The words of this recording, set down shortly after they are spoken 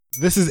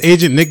This is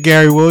Agent Nick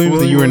Gary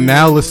Williams, and you are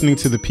now listening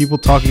to the People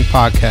Talking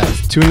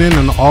Podcast. Tune in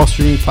on all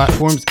streaming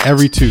platforms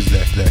every Tuesday.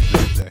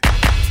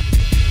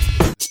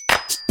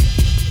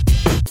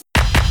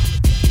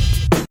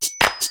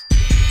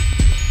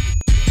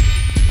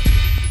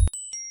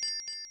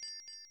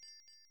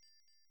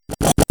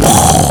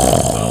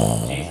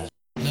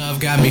 Love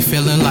got me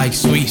feeling like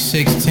sweet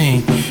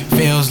 16.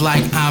 Feels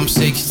like I'm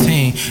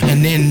 16.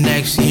 And then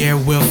next year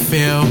we'll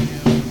feel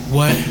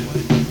what?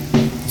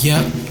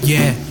 Yep.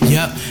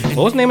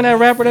 What was the name of that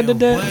rapper that did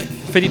that?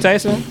 50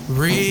 Tyson?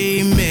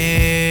 Remix.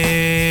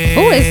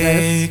 Who is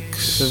this?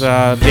 This is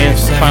Dan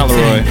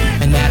Fauntleroy.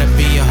 And that'll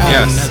be a whole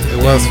Yes, nother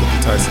it was 50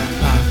 Tyson.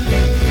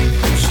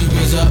 She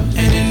was up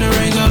and in the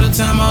range all the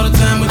time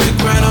with the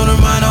grind on her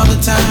mind all the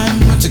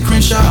time. Went to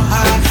Crenshaw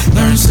High,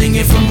 learned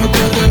singing from her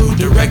brother who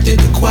directed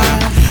the choir,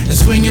 and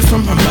swinging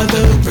from her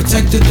mother who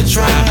protected the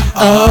tribe.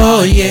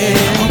 Oh yeah,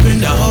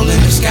 opened a hole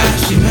in the sky.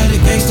 She met a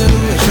gangster who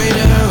had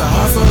traded her a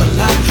heart for a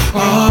life.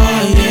 Oh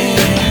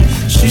yeah,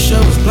 she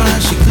sure was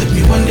blind. She clipped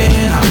me one day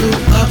and I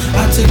looked up.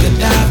 I took a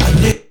dive.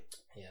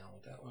 Yeah, I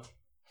want that one.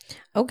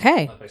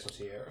 Okay.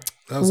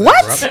 That was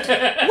What? abrupt.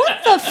 What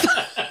the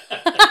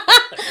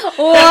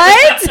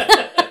What?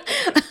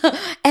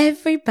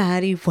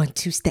 Everybody want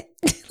to step.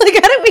 Like,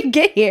 how did we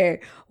get here?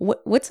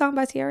 What song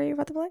by Tierra are you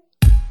about to play?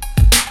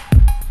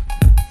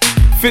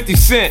 50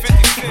 Cent.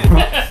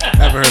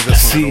 Never heard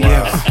this one in a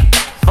while.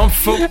 I'm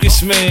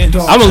focused, man.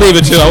 I'm gonna leave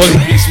it too. I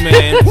wasn't. Focused,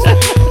 man.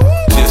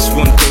 Just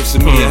one dose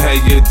of me, I had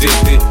you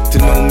addicted. To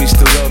know me,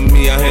 still love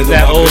me. I had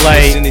That old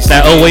like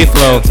that old wave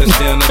flow.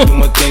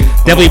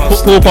 Definitely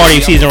pool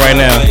party season right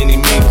now.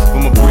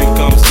 From a brief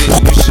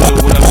conversation, you should know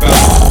what I'm about.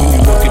 When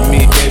you look at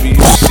me, baby,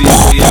 you see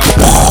way out.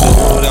 Out the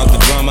hood, out the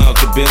drama, out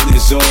the Bentley,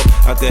 it's all.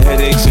 Out the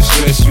headaches and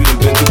stress you done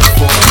been through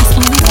before.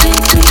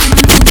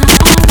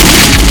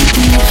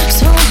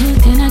 So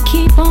hooked and I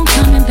keep on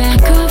coming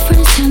back.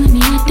 Girlfriend's telling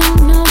me I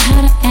don't know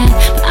how to act,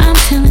 but I'm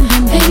telling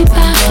them, baby,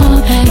 bye,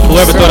 fall back.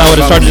 Whoever thought I would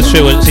have started this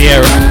shit with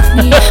Tierra.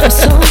 I'm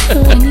so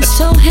good and he's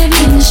so heavy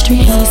in the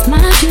street. He's my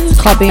dude.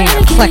 Called being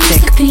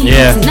eclectic.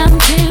 Yeah.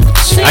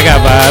 I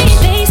got vibes.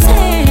 They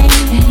say that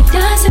he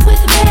does it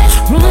with the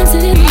best. Runs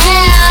it in the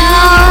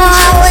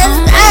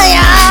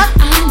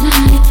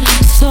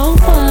so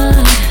what?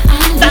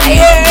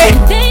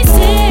 They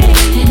say that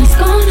he's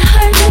gonna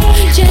hurt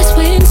me. Just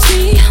wait and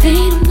see. They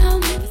don't know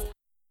me.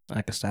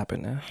 I can stop it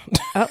now.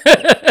 Oh.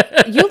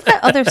 You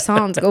let other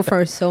songs go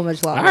for so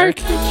much longer.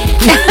 Alright.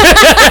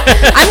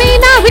 I mean,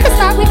 no, we can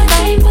stop.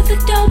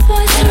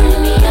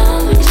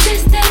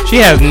 She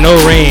has no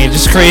range.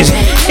 It's crazy.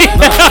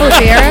 Oh,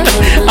 Tierra?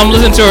 I'm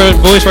listening to her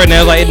voice right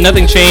now. Like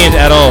nothing changed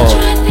at all.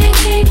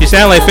 She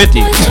sounds like 50.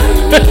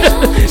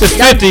 It's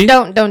 50.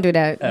 Don't do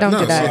that. Don't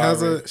do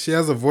that. She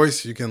has a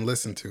voice you can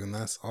listen to, and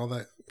that's all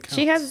that counts.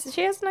 She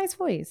has a nice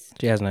voice.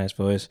 She has a nice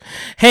voice.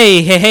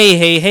 Hey,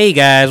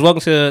 guys.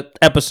 Welcome to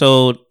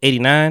episode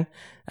 89.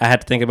 I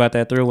had to think about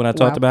that through when I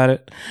talked about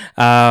it.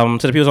 To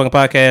the People Talking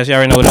Podcast, you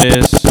already know what it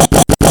is.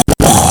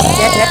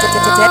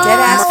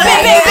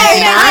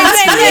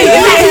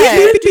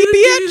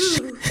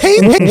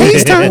 Hey,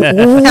 start.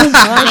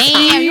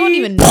 Damn, you don't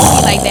even know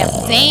me like that.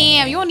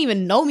 Damn, you don't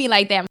even know me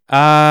like that.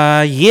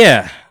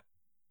 Yeah.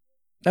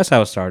 That's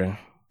how it's starting.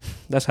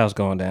 That's how it's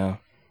going down.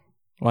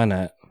 Why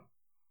not?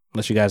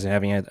 Unless you guys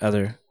have any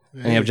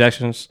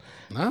objections.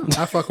 No,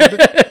 I fuck with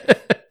it.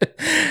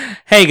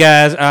 Hey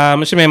guys,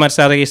 it's your man Mike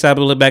Saleh.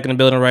 We're back in the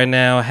building right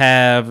now.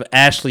 Have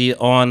Ashley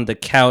on the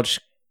couch,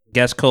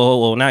 guest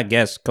co-host. Well, not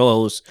guest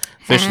co-host,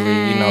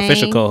 officially.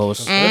 Official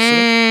co-host.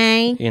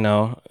 Doing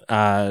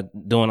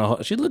a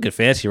whole. She's looking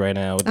fancy right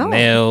now with the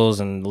nails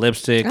and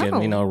lipstick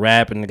and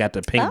rap and got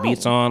the pink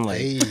beats on.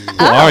 Like, who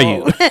are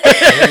you?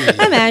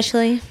 I'm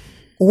Ashley.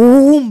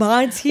 Oh,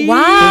 Monty.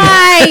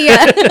 Why?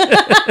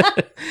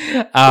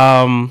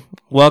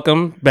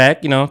 Welcome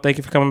back. Thank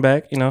you for coming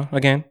back.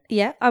 Again.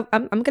 Yeah,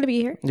 I'm gonna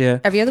be here. Yeah,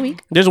 every other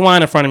week. There's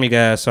wine in front of me,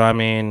 guys. So I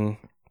mean,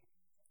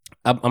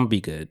 I'm gonna be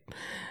good.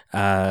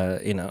 I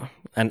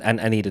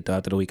need it though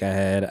after the week I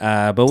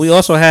had. But we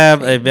also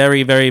have a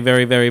very, very,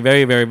 very, very,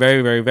 very, very, very,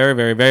 very, very,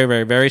 very, very,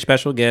 very, very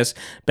special guest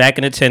back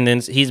in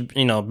attendance. He's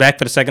back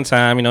for the second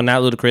time.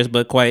 Not ludicrous,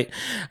 but quite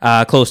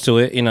close to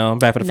it.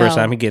 Back for the first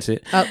time. He gets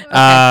it. Oh,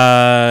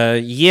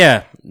 okay.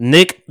 Yeah,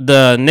 Nick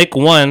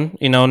one.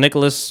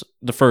 Nicholas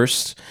the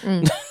first.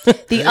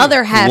 The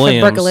other half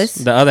Williams, of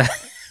Berkelis. The other.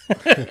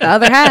 The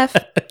other half.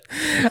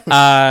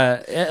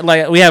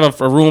 Like we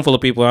have a room full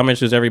of people. I'm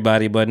introduce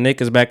everybody, but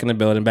Nick is back in the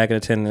building, back in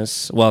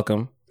attendance.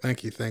 Welcome.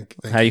 Thank you.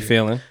 How you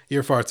feeling?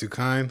 You're far too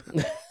kind.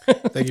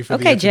 Thank you for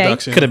the Jay.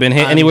 introduction. Could have been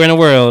anywhere in the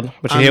world,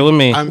 but you're here with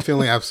me. I'm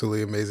feeling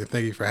absolutely amazing.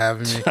 Thank you for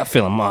having me. I'm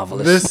feeling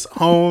marvelous. This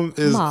home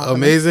is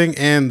amazing,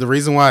 and the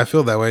reason why I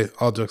feel that way,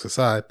 all jokes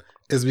aside,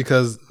 is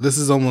because this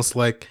is almost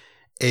like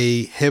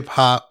a hip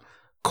hop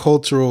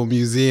cultural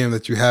museum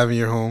that you have in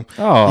your home.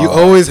 Oh. You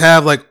always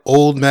have like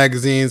old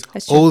magazines,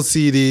 That's true. old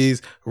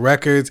CDs,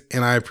 records,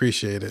 and I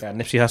appreciate it. Got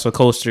Nipsey Hussle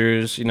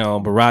coasters,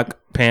 Barack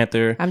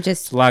Panther. I'm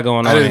just It's a lot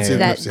going I on didn't here. see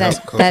that Nipsey that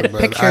Hussle coaster, that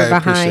but picture I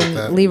appreciate behind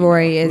that.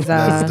 Leroy is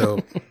That's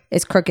dope.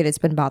 it's crooked. It's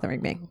been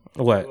bothering me.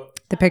 What?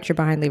 The picture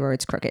behind Leroy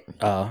is crooked.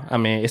 I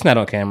mean, it's not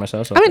on camera, so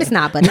it's I mean, okay. it's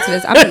not,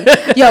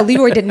 but yo,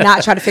 Leroy did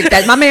not try to fix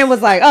that. My man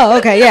was like, "Oh,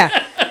 okay, yeah,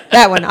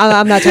 that one.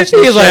 I'm not touching."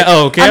 He's this like, shit.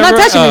 oh, camera? I'm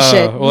not touching this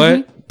shit.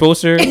 What?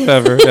 Poster?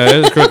 Whatever. Yeah,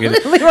 it's crooked.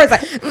 Leroy's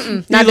like, not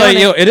He's like, doing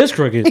yo, it. it is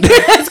crooked.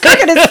 It's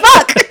crooked as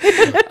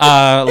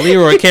fuck.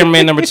 Leroy,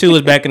 cameraman number 2,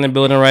 is back in the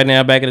building right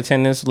now, back in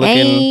attendance,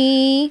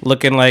 Hey.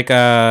 looking like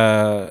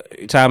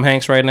Tom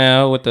Hanks right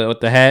now with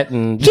the hat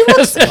and.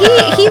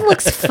 He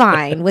looks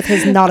fine with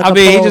his nautical. I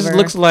mean, he pullover. just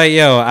looks like,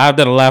 yo, I've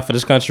done a lot for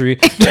this country.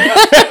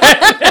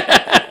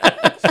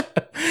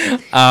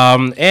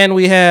 And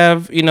we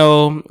have,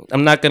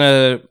 I'm not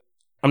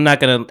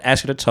gonna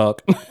ask you to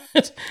talk,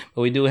 but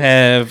we do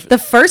have the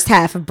first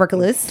half of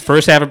Brickless.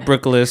 first half of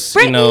Brickless,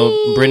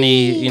 Brittany.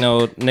 Brittany,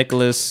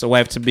 Nicholas,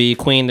 wife to be,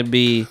 queen to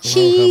be,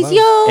 She's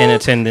your in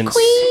attendance.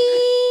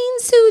 queen,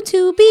 soon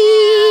to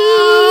be.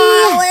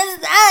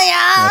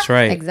 That's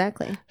right.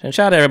 Exactly. And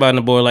shout out to everybody on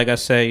the board, like I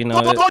said,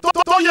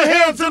 Throw your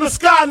hands in the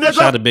sky, nigga.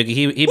 shout out to Biggie,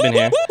 he been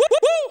here.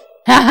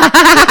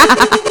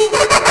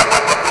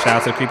 Shout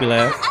out to the creepy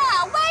laugh. Wait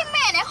a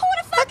minute, who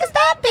the Fuck is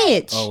that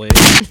bitch? Oh wait,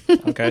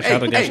 okay. Shout out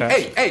to Gunshot.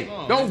 Hey,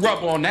 don't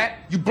rub on that.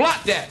 You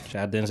block that.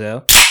 Shout out to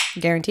Denzel.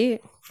 Guarantee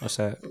it. What's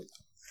that?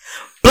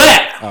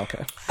 Black. Oh,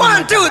 okay.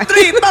 1, 2,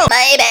 3, 4. 1,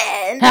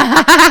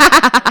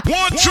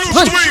 2,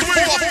 3,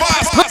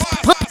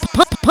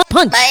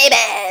 4,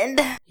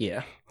 5.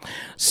 Yeah.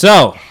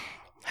 So,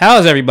 how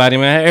is everybody,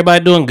 man?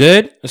 Everybody doing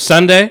good? It's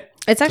Sunday.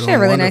 It's actually Doing a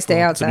really nice wonderful.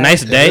 day It's a outside.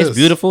 nice day. is. It's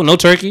beautiful. No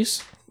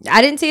turkeys.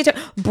 I didn't see it.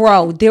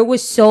 Bro, there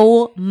was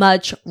so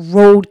much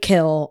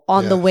roadkill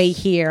on the Yes. way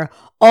here.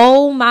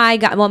 Oh my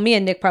God. Well, me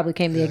and Nick probably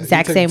came the you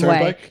exact took the same way.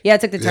 turnpike? Yeah, I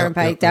took the Yep,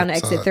 turnpike yep, down yep, to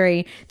saw exit it.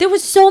 3. There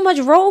was so much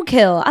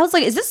roadkill. I was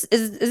like, is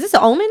this an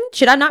omen?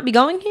 Should I not be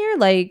going here?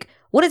 Like,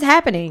 what is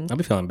happening? I'll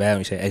be feeling bad when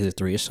you say exit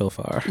 3. It's so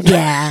far.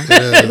 Yeah.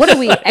 is. What are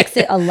we?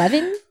 Exit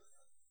 11?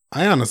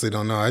 I honestly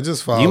don't know. I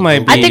just followed. You might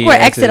Google. be- I think we're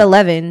exit- exit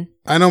 11.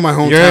 I know my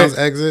hometown's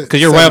exit Because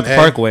you're right up the 7A.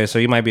 Parkway, so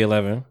you might be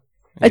 11.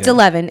 It's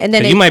 11. And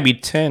then 'Cause you might be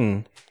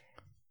 10.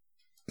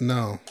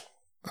 No,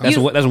 That's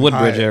Woodbridge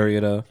higher.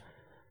 area, though.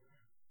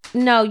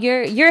 No,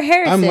 you're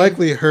Harrison. I'm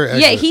likely her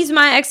exit. Yeah, he's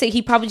my exit.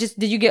 He probably just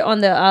did you get on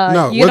the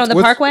no. you get on the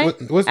Parkway?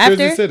 What's after?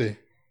 Jersey City?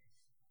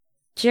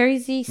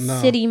 Jersey No.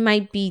 City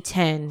might be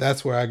 10.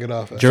 That's where I get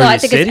off at. Jersey So I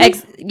think City?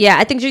 it's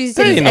I think Jersey That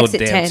City is ain't no exit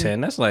damn 10.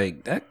 10. That's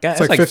like that's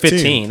like like 15.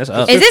 15. That's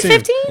up. Is it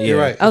 15? Yeah. You're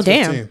right. Oh, It's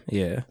damn. 15.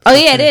 Yeah. Oh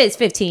yeah, it is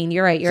 15.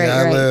 You're right. You're Yeah,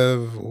 I right.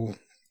 live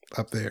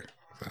up there.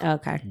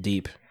 Okay.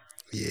 Deep.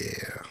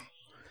 Yeah,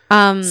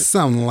 Um.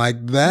 something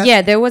like that.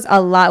 Yeah, there was a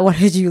lot. What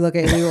did you look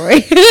at,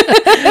 Leroy?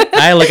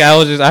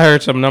 I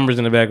heard some numbers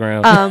in the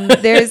background.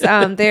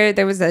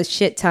 There was a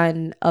shit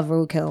ton of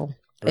roadkill.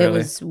 Really? It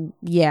was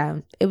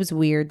it was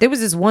weird. There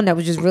was this one that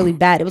was just really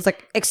bad. It was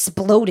like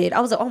exploded. I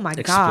was like, oh my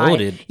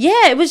Exploded? God.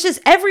 Yeah, it was just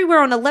everywhere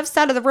on the left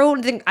side of the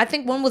road. I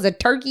think one was a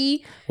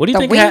turkey. What do you the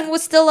think wing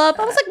was still up.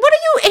 I was like, what are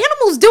you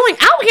animals doing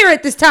out here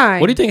at this time?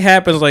 What do you think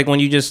happens like when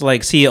you just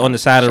like see it on the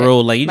side of the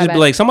road? Like you My just be bad.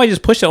 like somebody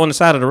just push it on the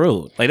side of the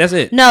road. Like that's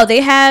it. No, they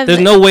have. There's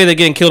no way they're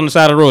getting killed on the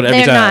side of the road every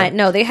They're time. not.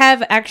 No, they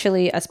have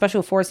actually a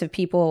special force of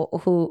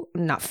people who,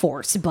 not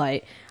force,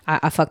 but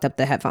I fucked up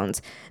the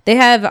headphones. They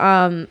have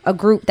a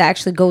group that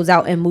actually goes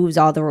out and moves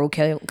all the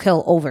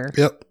roadkill over.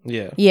 Yep.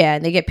 Yeah. Yeah,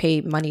 and they get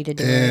paid money to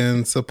do it.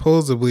 And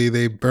supposedly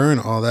they burn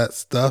all that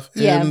stuff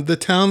Yeah. in the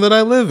town that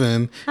I live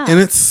in, and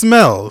it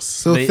smells.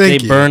 So They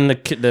thank you. burn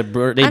the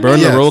burn Yes.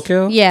 the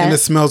roadkill. Yeah, and it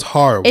smells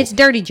horrible. it's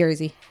dirty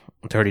Jersey.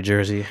 Dirty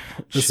Jersey.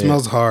 It Shit.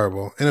 smells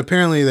horrible. And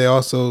apparently they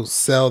also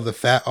sell the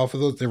fat off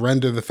of those. They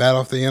render the fat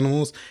off the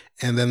animals,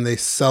 and then they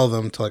sell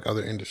them to like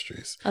other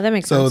industries. Oh, that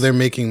makes So sense. they're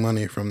making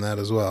money from that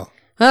as well.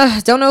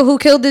 Don't know who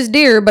killed this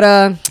deer,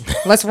 but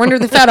let's render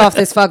the fat off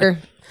this fucker.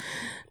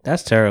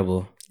 That's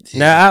terrible.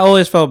 Now I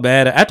always felt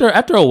bad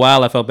after a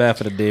while. I felt bad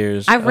for the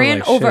deers. I was ran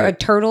like, over shit. a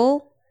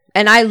turtle,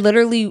 and I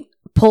literally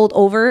pulled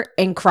over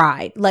and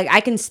cried. Like I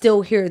can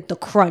still hear the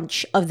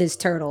crunch of this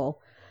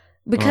turtle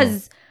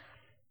because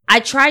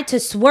I tried to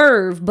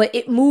swerve, but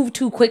it moved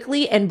too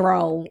quickly. And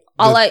bro, it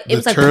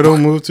was like turtle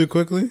moved too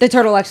quickly. the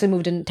turtle actually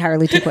moved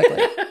entirely too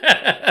quickly.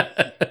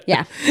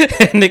 Yeah,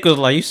 Nick was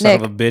like, "You son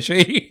Nick. of a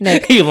bitch!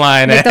 Nick. You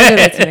lying Nick, ass." don't do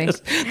that to me.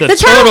 The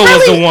turtle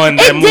was really- the one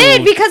that it moved.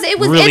 did because it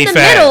was really in the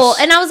fast. middle,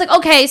 and I was like,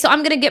 okay, so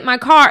I'm gonna get my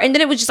car, and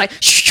then it was just like,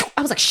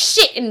 I was like,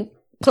 shit, and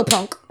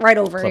plunk right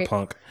over It's a it.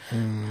 punk.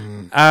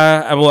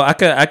 Well,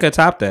 I could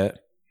top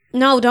that.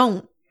 No,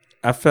 don't.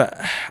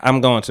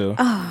 I'm going to.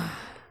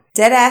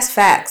 Dead ass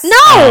facts.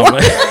 No.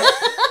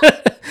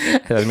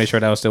 had to make sure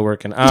that was still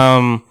working.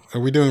 Are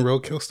we doing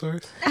roadkill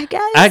stories? I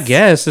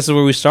guess This is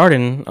where we're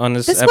starting on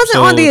this. This episode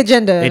wasn't on the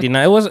agenda.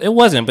 89. It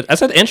wasn't. But I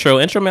said intro.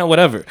 Intro meant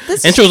whatever.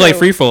 This Intro is was like true.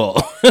 free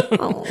fall.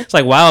 Oh. It's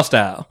like wild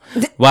style.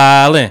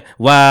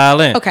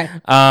 Wildin'. Okay.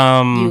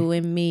 You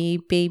and me,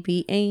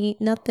 baby,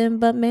 ain't nothing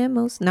but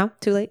mammals. No,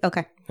 too late.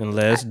 Okay. And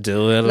let's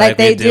do it Like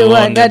they do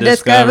on the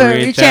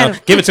Discovery Channel.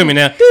 Give it to me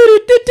now.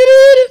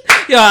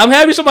 Yo, I'm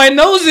happy somebody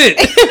knows it.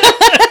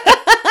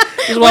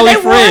 This is why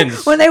we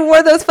friends. When they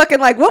wore those fucking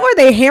what were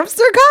they,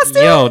 hamster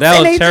costumes? Yo, that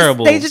And was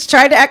terrible. They just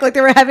tried to act like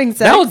they were having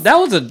sex. That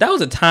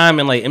was a time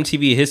in like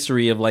MTV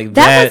history of like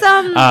That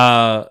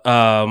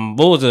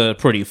what was a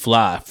pretty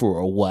fly for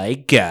a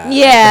white guy.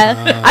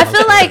 Yeah,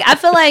 I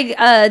feel like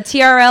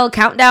TRL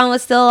Countdown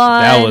was still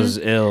on. That was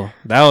ill.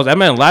 That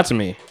meant a lot to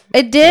me.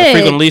 It did.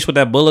 Freak Unleashed with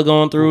that bullet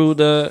going through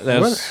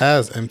What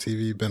has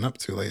MTV been up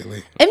to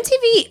lately?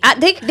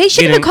 MTV. They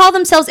shouldn't even call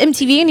themselves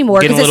MTV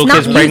anymore getting because it's little not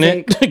kids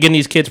music. pregnant. Getting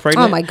these kids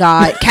pregnant. Oh my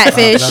god,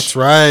 Catfish. That's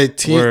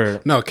right.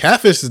 Word. No,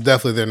 Catfish is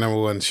definitely their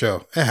number one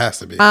show. It has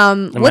to be.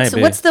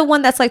 What's the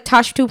one that's like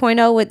Tosh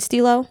 2.0 with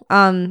Stilo?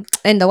 And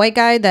the white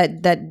guy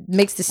that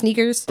makes the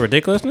sneakers.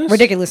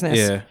 Ridiculousness.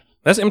 Yeah.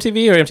 That's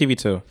MTV or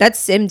MTV2?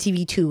 That's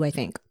MTV2, I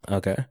think.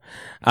 Okay.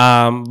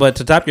 But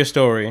to top your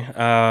story,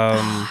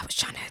 I was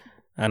trying to.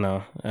 I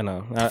know.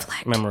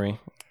 Memory.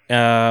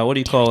 What do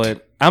you call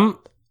it?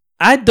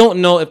 I don't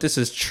know if this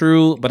is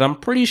true, but I'm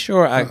pretty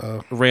sure I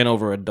ran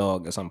over a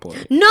dog at some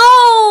point.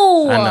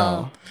 No. I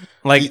know.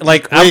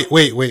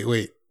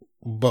 Wait.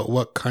 But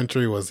what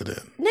country was it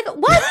in? Nigga,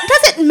 what?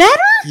 Does it matter?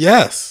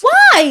 Yes.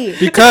 Why?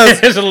 Because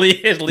it's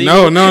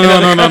legal.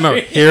 No.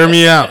 Hear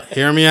me out.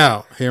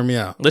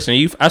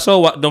 Listen, I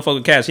saw Don't Fuck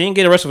with Cats. He didn't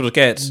get arrested for the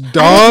cats.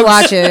 Dogs.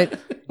 Watch it.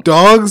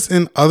 Dogs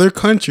in other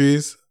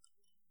countries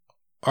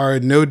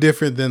are no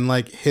different than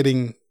like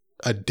hitting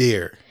a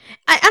deer.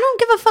 I don't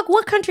give a fuck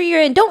what country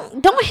you're in.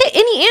 Don't hit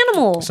any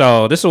animal.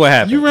 So this is what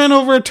happened. You ran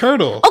over a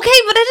turtle. Okay,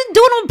 but I didn't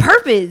do it on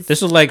purpose.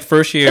 This was like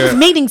first year. It was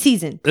mating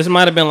season. This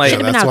might have been like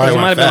that's why it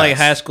went fast.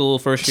 high school,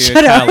 first year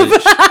Shut up. college. Did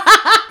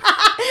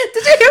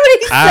you hear what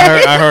he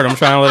said? I heard. I'm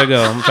trying to let it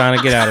go. I'm trying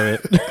to get out of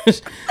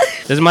it.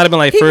 This might have been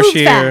like He first moved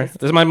year. fast.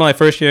 This might have been like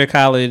first year of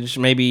college.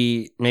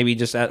 Maybe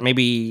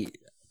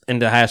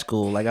into high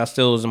school. Like I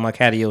still was in my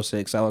Caddy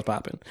 06. I was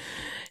popping,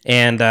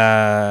 and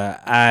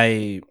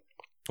I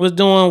was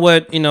doing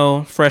what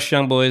fresh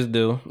young boys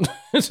do.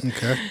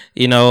 Okay.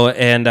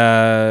 And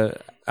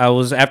I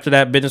was, after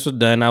that business was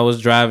done, I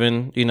was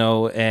driving.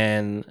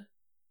 And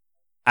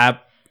I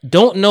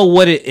don't know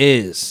what it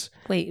is.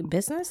 Wait,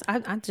 business? I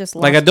just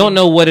Like, I don't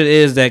know what it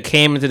is that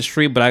came into the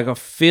street, but I can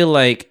feel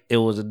like it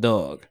was a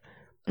dog.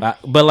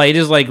 But like, it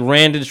just like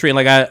ran to the street. And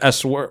like I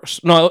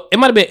swerved. No, it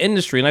might have been in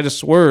the street, and I just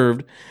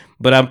swerved.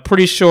 But I'm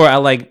pretty sure I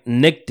like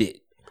nicked it.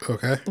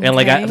 Okay. And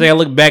like I think I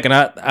look back and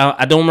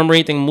I don't remember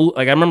anything move.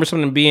 Like I remember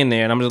something being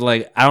there, and I'm just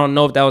like, I don't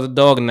know if that was a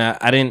dog or not.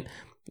 I didn't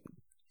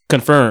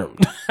confirm.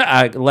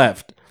 I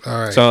left.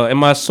 All right. So in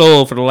my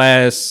soul for the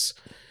last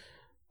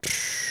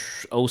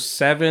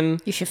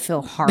 07, You should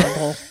feel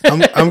horrible.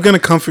 I'm gonna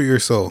comfort your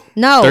soul.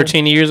 No.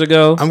 13 years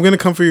ago. I'm gonna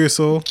comfort your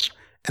soul,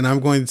 and I'm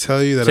going to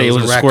tell you that Say it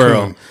was a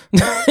squirrel. raccoon.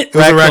 It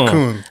was a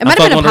raccoon. It might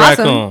have been a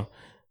possum. Raccoon.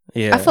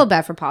 Yeah. I feel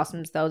bad for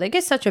possums though. They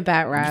get such a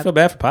bad You rap. feel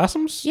bad for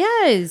possums?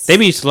 Yes. They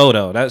be slow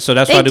though. That's why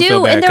They I do feel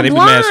do, bad. and 'cause they're they be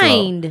mad slow.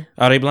 blind.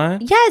 Are they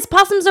blind? Yes,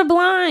 possums are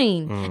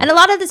blind. And a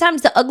lot of the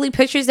times the ugly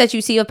pictures that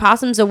you see of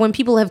possums are when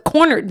people have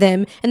cornered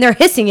them and they're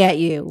hissing at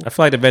you. I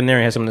feel like the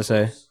veterinarian has something to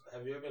say.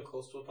 Have you ever been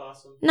close to a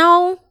possum?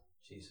 No.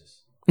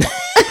 Jesus.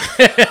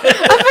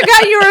 I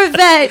forgot you were a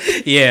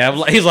vet.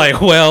 Yeah, he's like,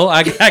 well,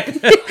 I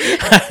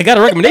got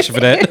a recommendation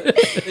for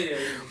that.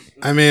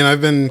 I mean, I've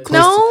been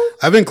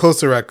close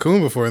to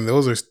raccoon before, and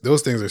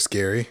those things are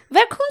scary.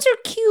 Raccoons are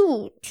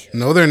cute.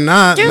 No, they're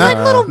not. They're not,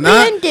 like little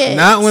bandits.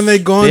 Not when they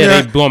go on Yeah,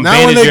 their they go and not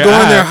when bandage they your go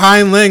on their eye.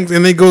 hind legs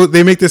and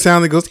they make the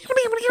sound that goes.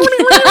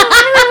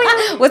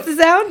 What's the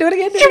sound? Do it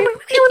again.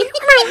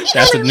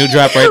 That's a new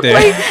drop right there.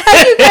 Wait,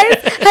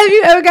 have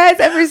you guys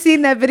ever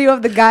seen that video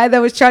of the guy that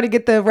was trying to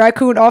get the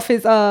raccoon off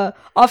his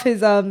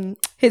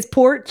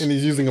porch? And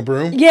he's using a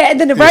broom. Yeah, and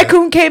then the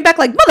raccoon came back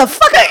like,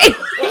 motherfucker.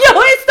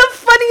 Yo, it's the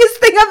funniest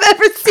thing I've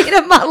ever seen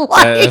in my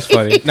life. That's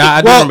funny. Nah,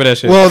 I do remember that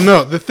shit. Well,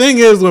 no. The thing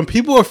is, when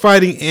people are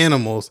fighting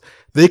animals,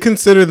 they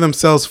consider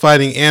themselves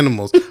fighting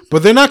animals,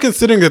 but they're not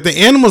considering that the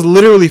animal's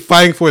literally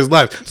fighting for his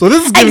life. So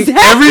this is giving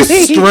every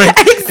strength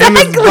in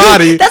his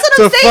body That's what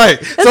to I'm saying.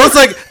 fight. So it's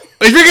like,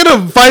 if you're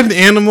gonna fight an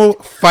animal,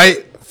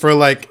 fight for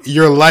like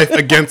your life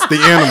against the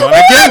animal. And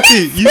I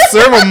guarantee you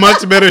serve a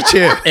much better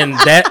chance. And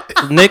that,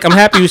 Nick, I'm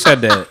happy you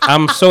said that.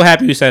 I'm so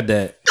happy you said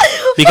that.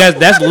 Because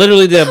that's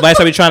literally the advice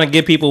I be trying to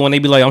give people when they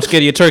be like, I'm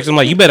scared of your turkeys. I'm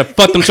like, you better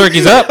fuck them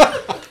turkeys up.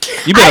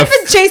 You better. I've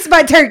been chased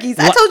by turkeys.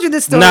 I told you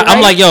this story. Nah, I'm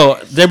right? like, yo,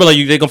 they be like,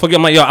 they gonna fuck you.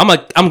 I'm like, yo,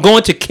 I'm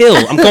going to kill.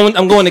 I'm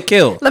going to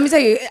kill. Let me tell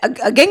you,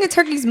 a gang of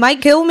turkeys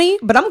might kill me,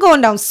 but I'm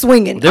going down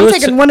swinging. There I'm was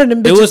taking one of them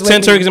bitches. There was 10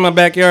 with turkeys me. in my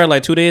backyard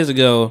like 2 days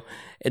ago.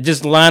 It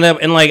just lined up,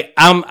 and like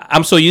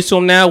I'm so used to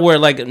them now. Where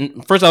like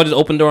first I would just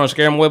open the door and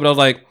scare them away, but I was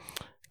like,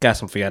 got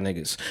some for y'all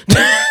niggas.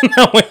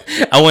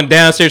 I went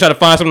downstairs trying to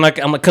find something. Like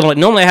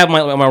normally I have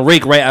my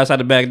rake right outside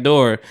the back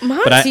door,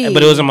 but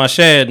it was in my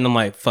shed, and I'm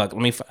like, fuck.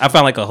 I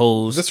found like a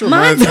hose. This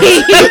reminds me.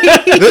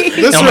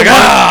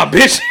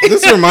 Bitch.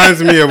 This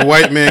reminds me of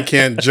White Man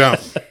Can't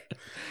Jump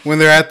when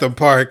they're at the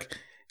park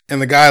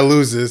and the guy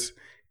loses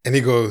and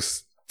he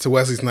goes to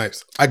Wesley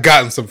Snipes. I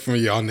got him something from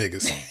y'all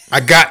niggas.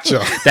 I got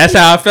y'all. That's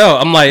how I felt.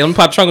 I'm like, let me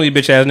pop trunk with you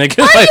bitch ass niggas.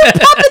 Why are you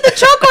popping the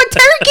trunk on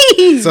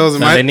turkeys? So is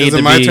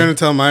it my turn to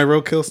tell my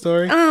roadkill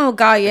story? Oh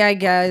God, yeah, I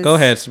guess. Go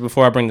ahead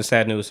before I bring the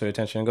sad news to your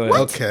attention. Go ahead.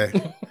 Okay.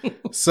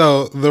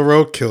 So the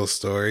roadkill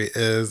story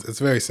it's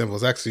very simple.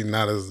 It's actually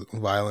not as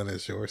violent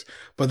as yours.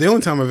 But the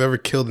only time I've ever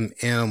killed an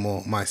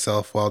animal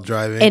myself while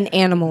driving. An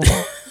animal.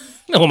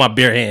 With my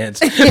bare hands.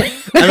 I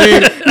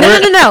mean,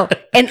 no.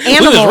 An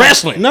animal. We was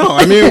wrestling. No,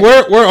 I mean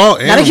we're all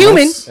animals. Not a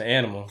human. An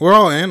animal. We're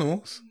all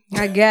animals.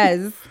 I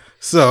guess.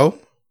 So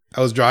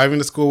I was driving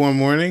to school one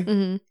morning.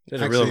 Mm-hmm.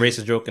 There's a real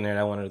racist joke in there that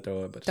I wanted to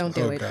throw it, but don't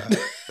do it. God.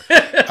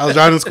 I was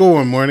driving to school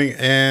one morning,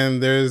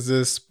 and there's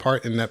this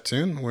part in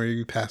Neptune where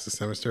you pass the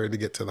cemetery to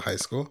get to the high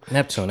school.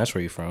 Neptune, that's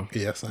where you're from.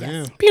 Yes, I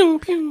am. Pew,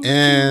 pew,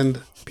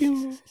 and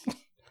pew.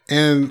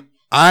 And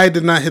I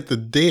did not hit the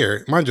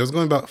deer. Mind you, I was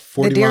going about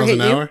 40 miles an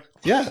hour.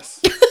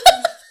 Yes.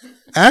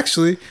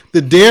 Actually,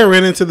 the deer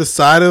ran into the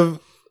side of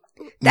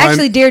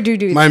deer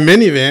do my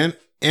minivan,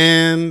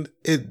 and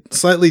it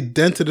slightly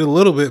dented it a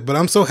little bit, but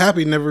I'm so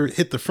happy it never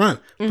hit the front.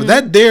 Mm-hmm. But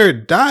that deer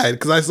died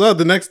because I saw it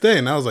the next day,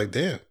 and I was like,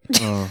 damn.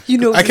 You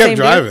know, I kept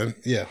driving.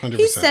 Deer? Yeah, 100%.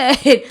 He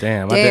said,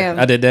 damn.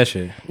 I did that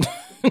shit.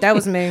 That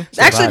was me.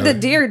 Actually, the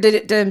deer did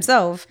it to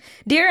himself.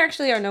 Deer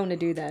actually are known to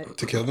do that.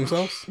 To kill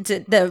themselves?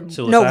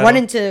 Run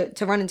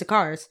into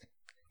cars.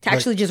 To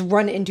actually just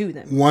run into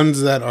them. Ones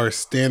that are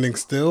standing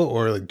still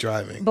or like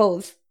driving?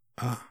 Both.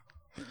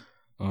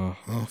 Oh,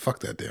 fuck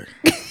that deer.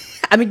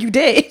 I mean, you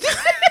did.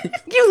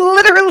 You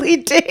literally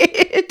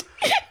did.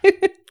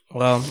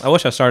 Well, I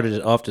wish I started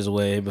it off this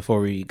way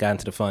before we got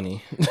into the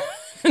funny.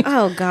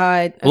 Oh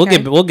God.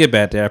 Okay. We'll get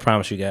back there. I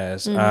promise you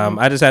guys. Mm-hmm.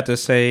 I just have to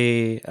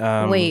say.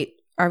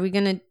 Wait, are we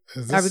gonna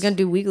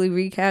do weekly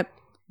recap?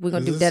 We're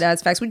gonna do dead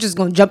ass facts. We're just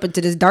gonna jump into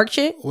this dark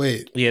shit.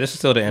 Wait. Yeah, this is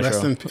still the intro.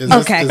 Is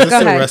this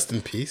go ahead. Rest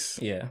in peace?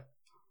 Yeah.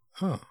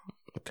 Oh.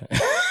 Okay.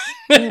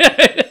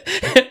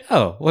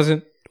 Oh,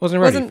 wasn't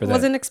ready for that.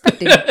 Wasn't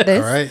expecting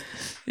this. All right.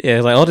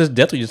 Yeah, like all this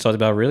death we just talked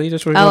about. Really?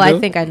 That's what I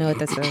think I know what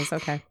this is.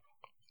 Okay.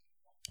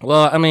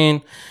 Well, I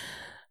mean,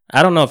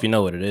 I don't know if you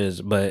know what it is,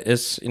 but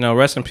it's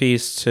rest in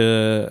peace to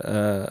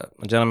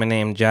a gentleman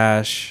named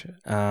Josh.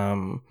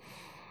 My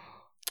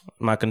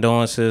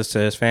condolences to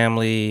his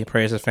family.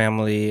 Praise his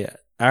family.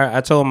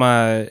 I told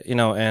my,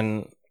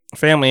 and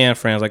family and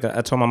friends, like I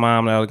told my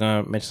mom that I was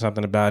going to mention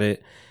something about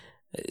it.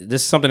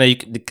 This is something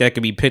that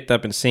could be picked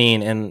up and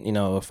seen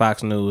in,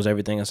 Fox News,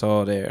 everything is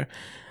all there.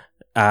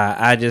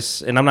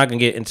 And I'm not going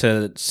to get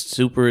into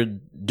super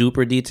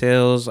duper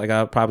details. Like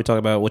I'll probably talk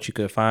about what you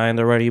could find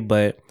already,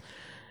 but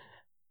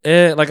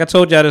like I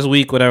told y'all this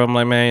week, whatever, I'm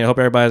like, man, I hope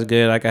everybody's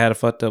good. Like I had a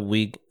fucked up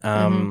week.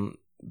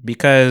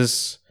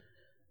 Because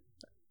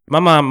my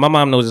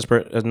mom knows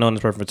has known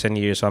this person for 10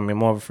 years, so I'm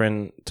more of a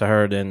friend to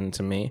her than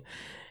to me.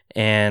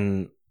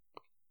 And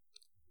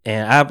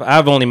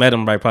I've only met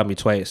him probably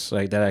twice,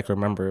 like that I can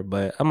remember.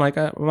 But I'm like,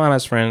 my mom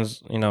has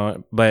friends,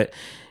 but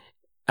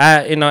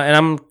and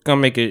I'm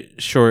gonna make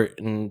it short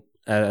and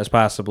as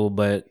possible.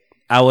 But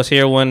I was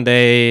here one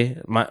day,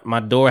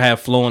 my door had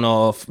flown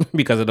off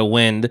because of the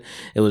wind.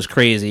 It was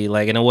crazy,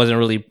 and it wasn't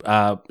really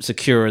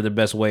secure the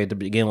best way to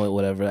begin with,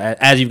 whatever.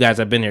 As you guys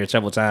have been here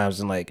several times,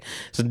 and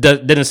so it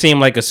didn't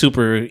seem like a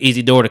super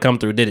easy door to come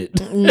through, did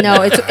it?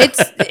 No, it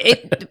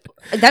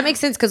that makes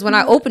sense because when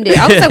I opened it,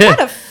 I was like, what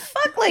the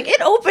fuck? Like it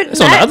opened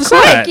it's on the other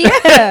quick. Side.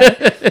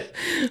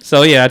 Yeah.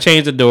 So yeah, I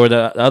changed the door.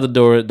 The other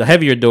door, the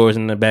heavier doors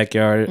in the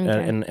backyard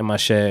in my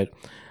shed.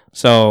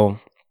 So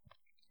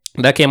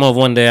that came off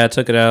one day. I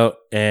took it out,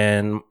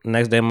 and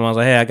next day my mom was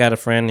like, "Hey, I got a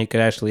friend. He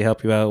could actually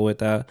help you out with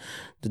the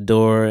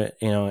door.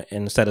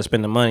 Instead of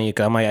spending money,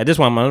 cause I'm like, I just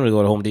want my money to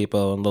go to Home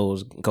Depot and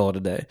Lowe's and call it a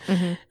day."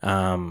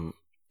 Mm-hmm.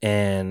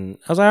 And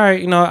I was like, all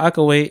right, I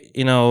could wait.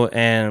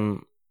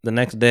 And the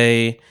next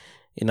day,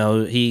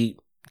 he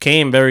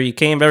came very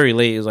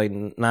late. It was like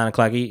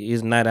 9:00.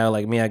 He's a night out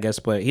like me, I guess,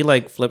 but he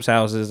flips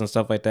houses and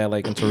stuff like that,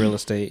 into real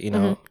estate.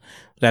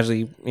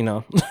 Actually,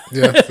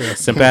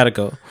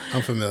 simpatico.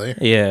 I'm familiar.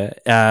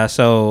 Yeah.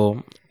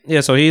 So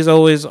he's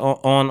always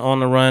on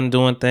the run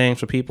doing things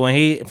for people.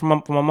 And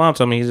from my mom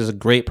told me he's just a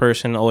great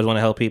person. Always want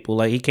to help people.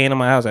 Like he came to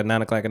my house at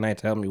 9:00 at night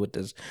to help me with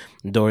this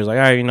door. He's like,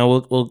 all right,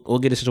 we'll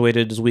get it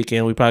situated this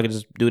weekend. We probably could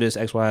just do this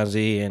X, Y, and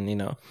Z. And I'm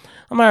like,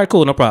 all right,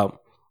 cool, no problem.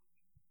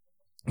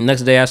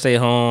 Next day I stay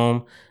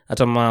home. I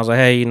told my mom, I was like,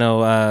 hey,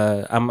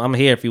 I'm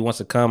here if he wants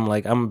to come.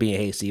 Like, I'm being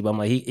hasty, but I'm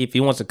like, if he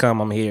wants to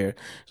come, I'm here.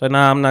 So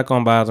nah, I'm not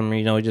gonna bother him.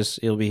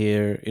 He'll be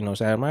here.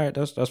 So I'm all right.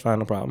 That's fine,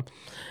 no problem.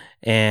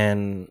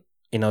 And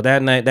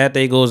that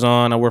day goes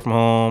on. I work from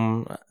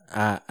home.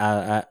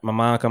 My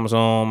mom comes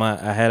home.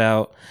 I head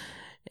out,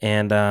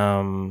 and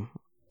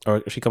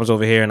or she comes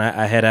over here, and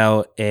I head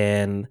out,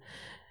 and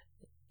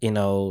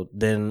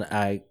then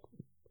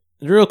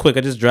real quick,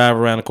 I just drive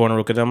around the corner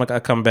real quick. I'm like, I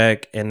come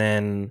back, and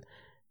then,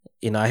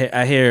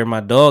 I hear my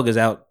dog is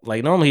out.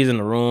 Like, normally he's in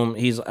the room.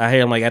 I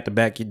hear him like at the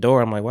back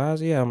door. I'm like, why is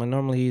he out? I'm like,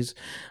 normally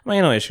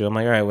no issue. I'm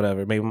like, all right,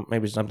 whatever.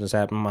 Maybe something's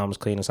happened. Mom's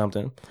cleaning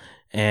something.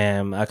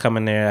 And I come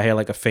in there, I hear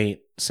like a faint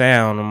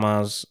sound, and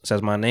Mom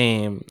says my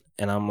name,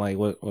 and I'm like,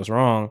 what's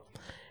wrong?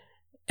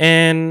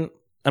 And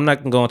I'm not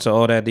gonna go into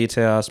all that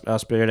detail. I'll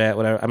spare that,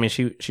 whatever. I mean,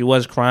 she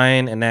was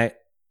crying, and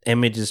that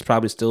image is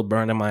probably still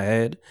burned in my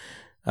head.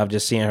 I've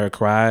just seen her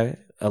cry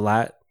a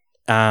lot.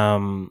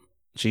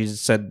 She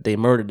said they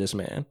murdered this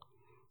man.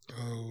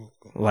 Oh.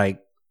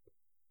 Like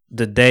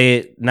the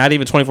day, not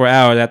even 24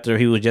 hours after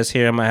he was just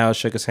here in my house,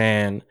 shook his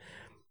hand,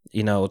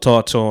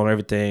 talked to him,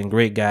 everything,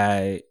 great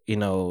guy,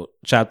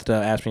 chopped it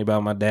up, asked me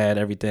about my dad,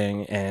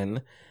 everything, and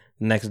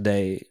the next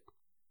day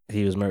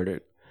he was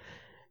murdered.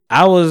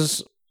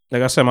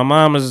 Like I said, my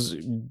mom is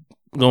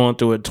going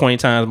through it 20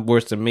 times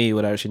worse than me,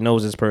 whatever. She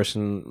knows this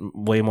person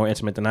way more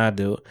intimate than I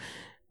do.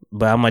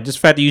 But I'm like, just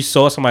the fact that you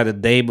saw somebody the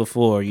day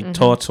before, you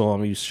talked to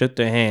them, you shook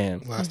their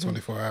hand. Last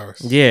 24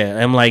 hours. Yeah.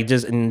 I'm like,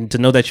 and to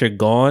know that you're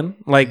gone.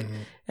 Like,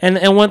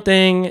 and one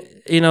thing,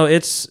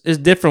 it's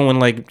different when,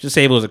 like, just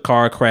say it was a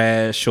car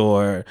crash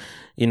or,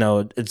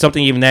 it's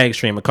something even that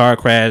extreme, a car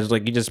crash,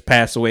 like you just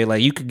passed away.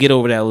 Like, you could get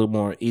over that a little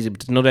more easy.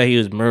 But to know that he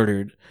was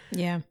murdered.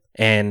 Yeah.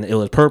 And it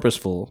was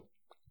purposeful.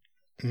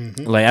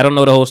 Like, I don't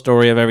know the whole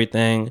story of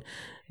everything.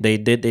 They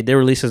did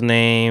release his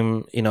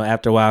name,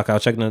 after a while. I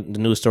was checking the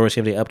news story,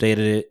 see if they updated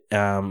it.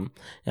 And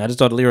I just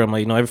told Lyra, I'm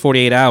like, every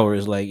 48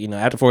 hours, like,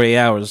 after 48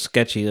 hours, it's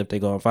sketchy if they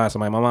go and find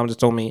somebody. My mom just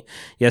told me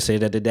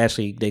yesterday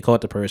that they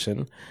caught the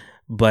person.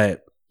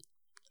 But,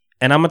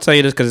 and I'm gonna tell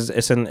you this because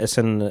it's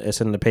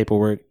in the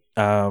paperwork.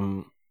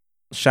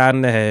 Shot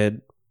in the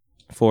head,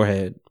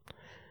 forehead,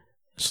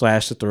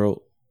 slashed the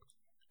throat,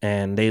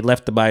 and they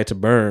left the body to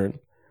burn.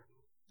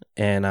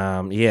 And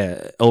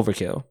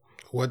overkill.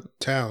 What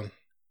town?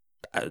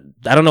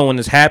 I don't know when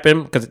this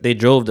happened because they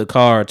drove the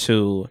car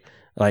to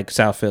like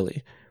South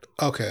Philly.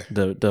 Okay.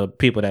 The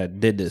people that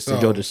did this, they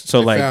drove this.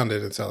 So they like found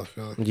it in South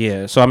Philly.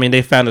 Yeah. So I mean,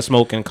 they found a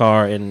smoking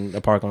car in the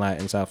parking lot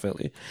in South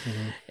Philly,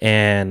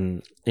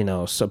 and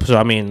so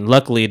I mean,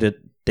 luckily that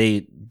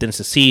they didn't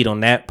succeed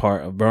on that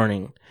part of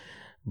burning,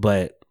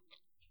 but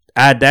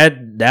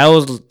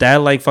that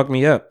like fucked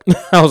me up.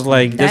 I was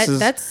like, that's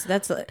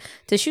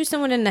to shoot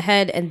someone in the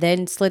head and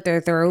then slit their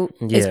throat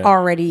is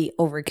already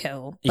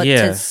overkill. But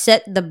to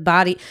set the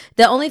body,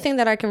 the only thing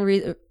that I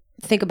can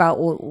think about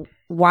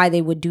why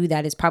they would do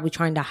that is probably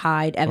trying to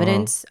hide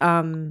evidence.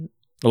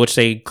 Which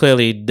they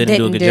clearly didn't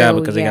do a good job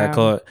because they got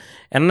caught.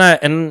 And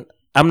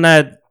I'm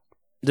not.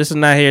 This is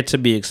not here to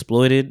be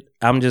exploited.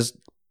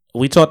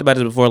 We talked about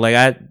this before.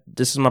 Like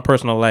this is my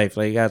personal life.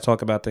 Like you gotta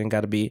talk about things.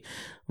 Got to be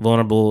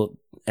vulnerable.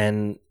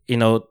 And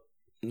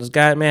this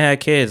guy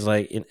had kids,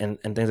 like and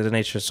things of the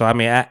nature. So I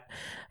mean,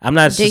 I'm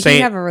not saying. Did he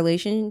have a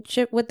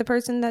relationship with the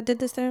person that did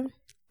this to him?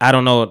 I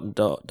don't know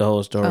the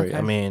whole story. Okay.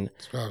 I mean,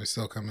 it's probably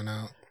still coming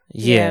out.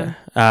 Yeah.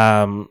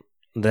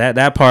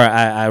 That part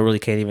I really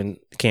can't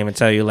even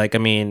tell you. Like I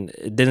mean,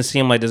 it didn't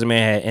seem like this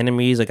man had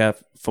enemies. Like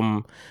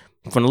from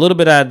a little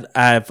bit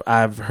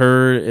I've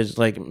heard is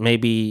like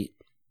maybe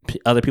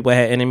other people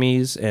had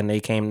enemies and they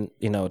came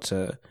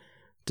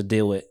to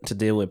deal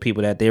with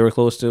people that they were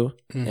close to,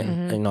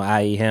 and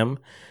i.e. him,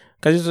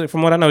 because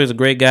from what I know, he's a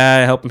great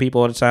guy, helping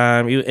people all the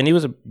time. He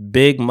was a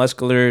big,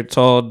 muscular,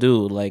 tall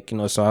dude, like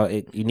so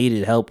you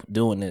needed help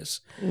doing this.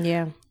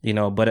 Yeah,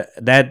 but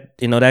that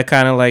that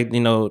kind of like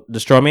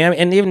destroyed me. I mean,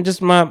 and even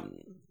just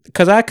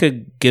because I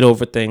could get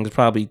over things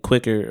probably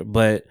quicker,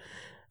 but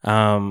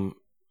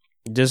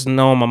just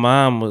knowing my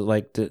mom was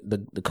like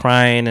the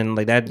crying and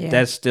like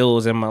that still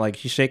was in my, like,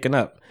 she's shaking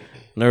up.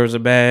 Nerves are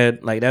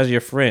bad. Like, that's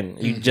your friend.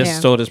 You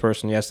just saw this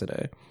person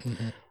yesterday.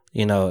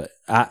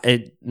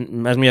 It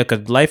messes me up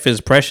because life is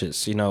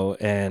precious,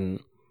 and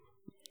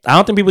I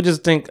don't think people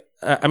just think.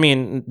 I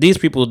mean, these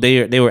people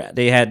they were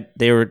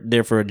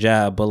there for a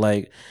job, but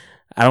like,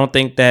 I don't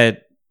think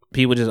that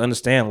people just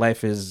understand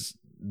life is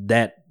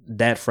that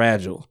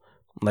fragile.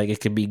 Like,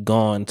 it could be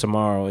gone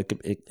tomorrow.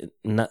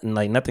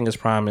 Nothing is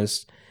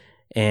promised,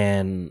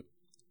 and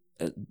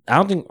I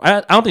don't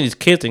think these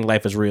kids think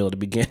life is real to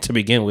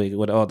begin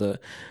with all the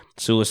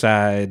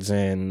suicides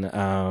and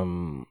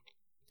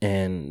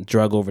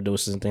drug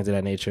overdoses and things of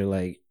that nature.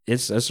 Like,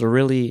 it's a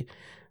really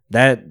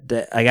that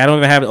like, I don't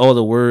even have all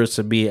the words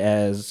to be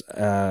as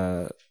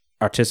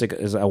artistic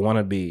as I want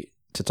to be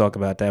to talk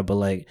about that, but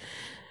like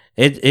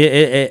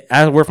it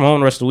I worked from home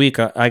the rest of the week.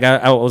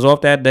 I was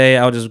off that day.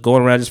 I was just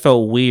going around. I just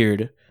felt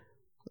weird,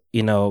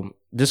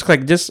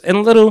 just in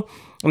a little.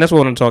 And that's what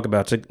I want to talk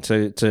about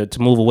to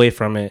move away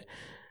from it.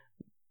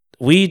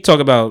 We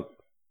talk about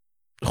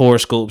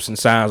horoscopes and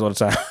signs all the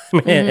time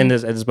in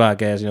this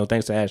podcast.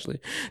 Thanks to Ashley.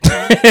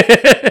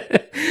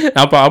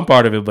 I'm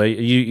part of it, but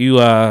you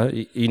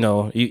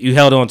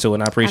held on to it,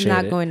 and I appreciate it.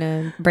 I'm not going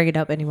to bring it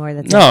up anymore.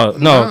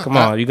 No, come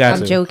on, you got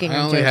to. I'm joking.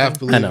 I only half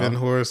believe in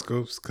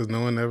horoscopes because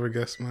no one ever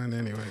guessed mine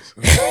anyway.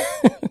 So.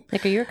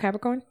 Like, are you a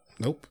Capricorn?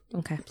 Nope.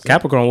 Okay.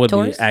 Capricorn would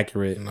Taurus? be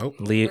accurate. Nope.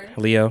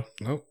 Leo.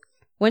 Nope.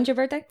 When's your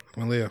birthday?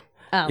 I'm Leo.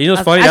 Oh, You know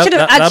what's okay. funny?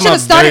 I should have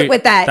started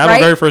with that. That was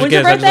right? my very first When's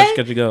your guess. I just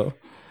birthday? let you go.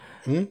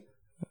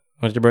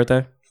 When's your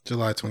birthday?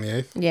 July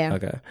 28th. Yeah.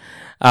 Okay.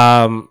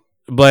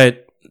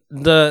 But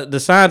the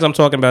signs I'm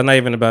talking about, not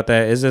even about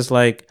that. It's just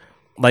like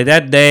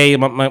that day,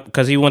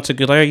 because he went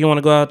to like, you want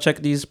to go out check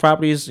these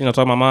properties? You know,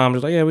 talking to my mom.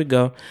 She's like, yeah, we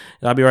go.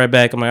 I'll be right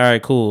back. I'm like, all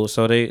right, cool.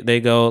 So they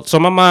go. So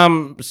my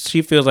mom,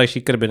 she feels like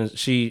she could have been.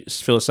 She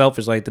feels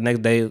selfish. Like the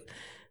next day,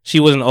 she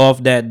wasn't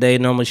off that day.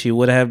 Normally she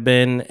would have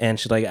been, and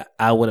she's like,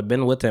 I would have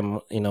been with him.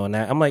 You know, and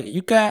that, I'm like,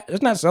 you got.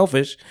 It's not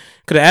selfish.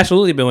 Could have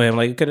absolutely been with him.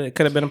 Like it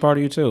could have been a part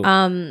of you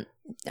too.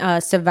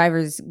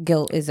 Survivor's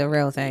guilt is a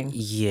real thing.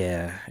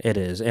 Yeah, it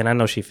is, and I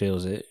know she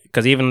feels it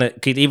because even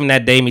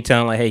that day, me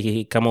telling like,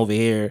 hey, come over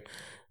here,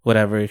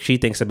 whatever. She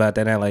thinks about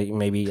that now. Like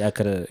maybe I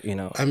could have, you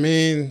know. I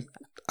mean,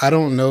 I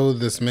don't know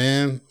this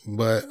man,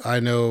 but I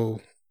know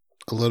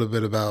a little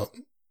bit about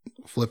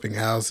flipping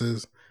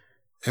houses,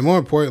 and more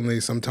importantly,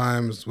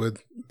 sometimes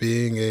with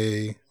being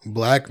a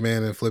black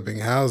man and flipping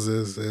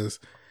houses is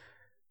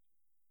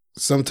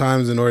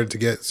sometimes in order to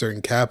get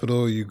certain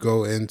capital, you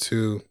go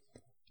into,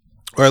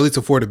 or at least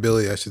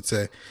affordability, I should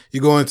say.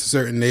 You go into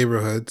certain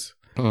neighborhoods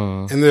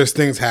and there's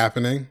things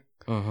happening.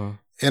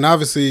 And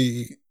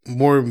obviously,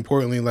 more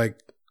importantly, like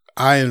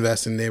I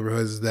invest in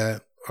neighborhoods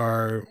that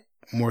are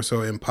more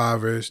so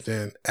impoverished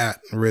and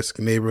at risk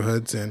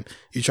neighborhoods, and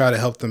you try to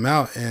help them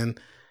out. And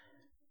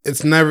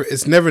it's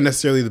never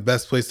necessarily the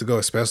best place to go,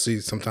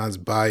 especially sometimes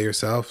by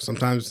yourself.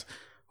 Sometimes,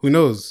 who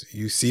knows?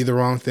 You see the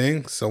wrong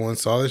thing. Someone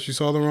saw that you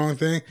saw the wrong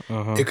thing.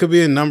 It could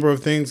be a number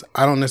of things.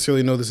 I don't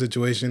necessarily know the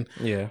situation.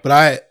 Yeah.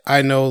 But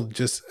I know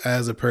just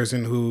as a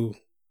person who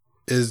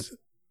is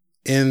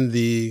in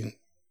the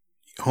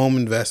home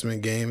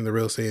investment game, the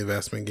real estate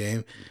investment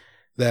game,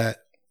 that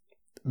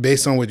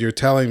based on what you're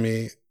telling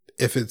me,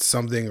 if it's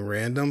something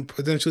random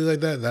potentially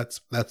like that,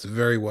 that's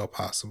very well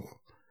possible.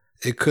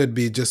 It could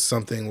be just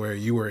something where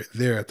you were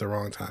there at the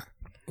wrong time.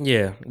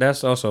 Yeah,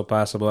 that's also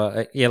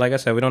possible. Yeah, like I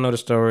said, we don't know the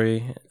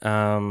story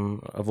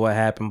of what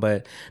happened,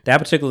 but that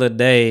particular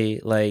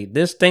day, like,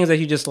 there's things that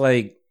you just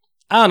like,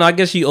 I don't know, I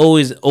guess you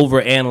always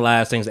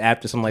overanalyze things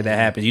after something like that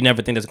happens. You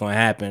never think that's going to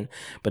happen.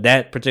 But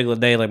that particular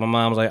day, like, my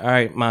mom was like, all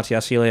right, Monty,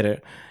 I'll see you later.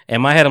 And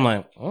in my head, I'm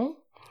like, oh?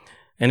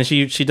 And then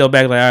she told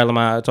back, like, all right,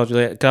 Lamar, I'll talk to you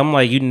later. Because I'm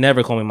like, you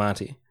never call me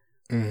Monty.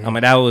 I'm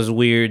like, that was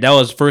weird. That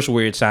was first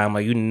weird time.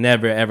 Like, you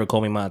never, ever call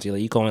me Monty.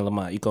 Like, you call me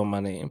Lamar. You call me my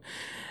name.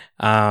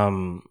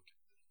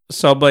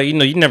 So, but you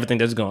know, you never think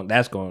that's going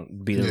to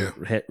be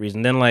the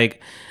reason. Then,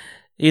 like,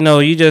 you know,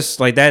 you just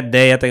like that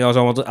day. I think I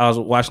was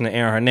watching the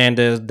Aaron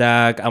Hernandez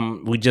doc.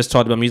 We just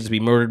talked about music to be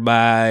murdered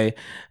by.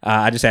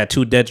 I just had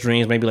 2 death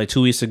dreams maybe like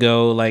 2 weeks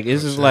ago. Like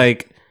it's just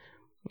like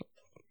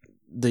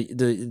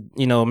the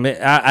you know,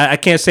 I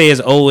can't say it's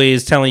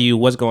always telling you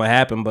what's going to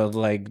happen, but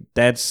like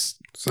that's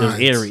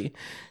eerie.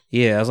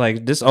 Yeah, I was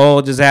like, this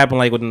all just happened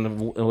like within the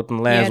last week.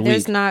 Yeah,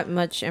 there's not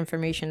much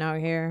information out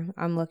here.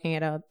 I'm looking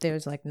it up.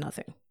 There's like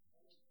nothing.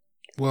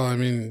 Well, I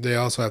mean, they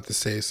also have to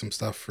say some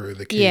stuff for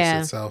the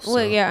case itself. So.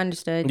 Well, yeah,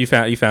 understood. You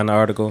found the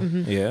article,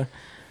 yeah.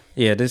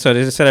 So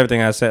they said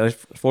everything I said. Like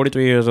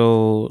 43 years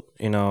old,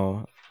 you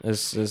know,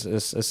 it's a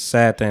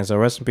sad thing. So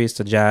rest in peace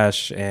to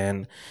Josh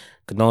and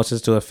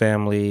condolences to her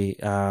family.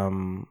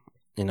 You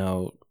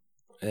know,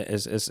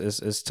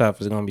 it's tough.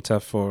 It's gonna be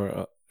tough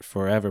for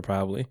forever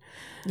probably.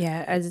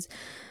 Yeah, as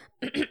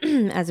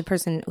a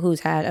person who's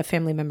had a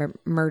family member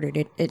murdered,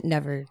 it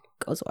never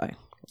goes away.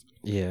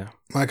 Yeah.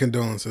 My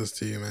condolences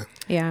to you, man.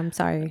 Yeah, I'm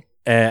sorry.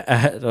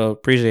 I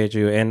appreciate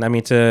you. And I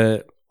mean,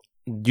 to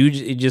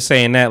you just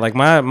saying that, like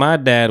my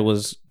dad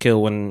was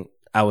killed when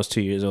I was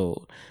 2 years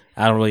old.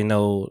 I don't really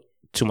know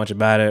too much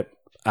about it.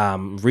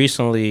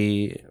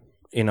 Recently,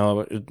 you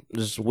know,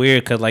 it's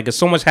weird because like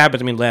so much happened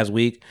to me last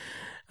week.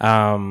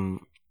 And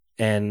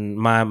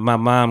my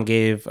mom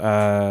gave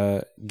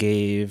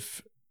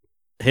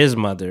his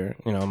mother,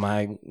 you know,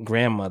 my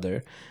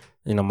grandmother,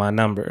 you know, my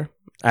number.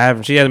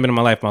 She hasn't been in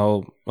my life my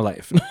whole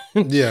life.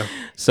 Yeah.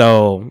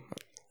 So,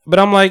 but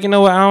I'm like, you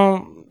know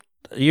what?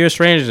 You're a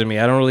stranger to me.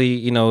 I don't really,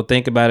 you know,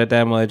 think about it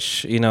that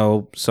much, you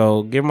know.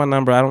 So give my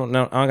number. I don't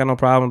got no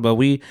problem. But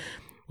we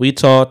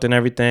talked and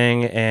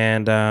everything,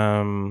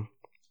 and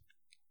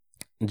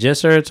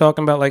just started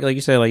talking about like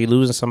you said, like you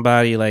losing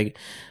somebody. Like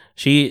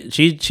she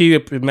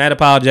mad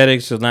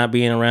apologetics for not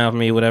being around for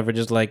me, whatever.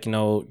 Just like, you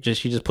know,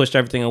 she just pushed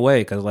everything away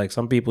because like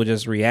some people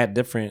just react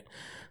different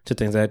to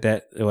things like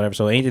that or whatever.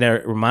 So anything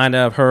that reminded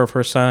of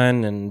her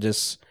son and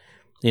just,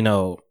 you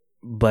know,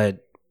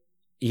 but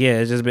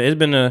yeah, it's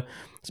been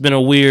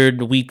a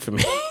weird week for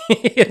me.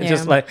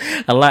 Just like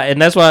a lot.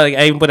 And that's why like,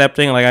 I even put that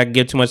thing, like I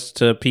give too much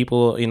to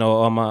people, you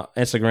know, on my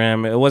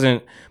Instagram. It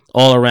wasn't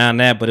all around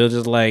that, but it was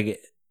just like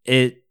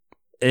a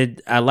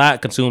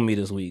lot consumed me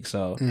this week.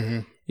 So,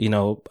 you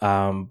know,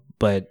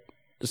 but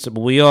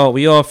we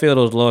all feel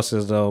those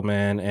losses though,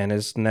 man. And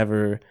it's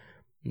never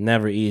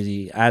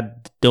easy. I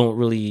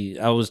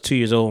was 2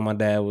 years old when my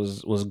dad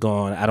was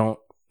gone. I don't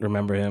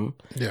remember him.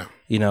 Yeah.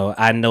 You know,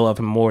 I know of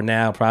him more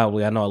now.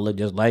 Probably, I know I look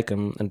just like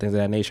him and things of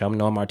that nature. I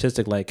know I'm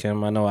artistic like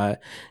him. I know I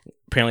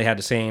apparently had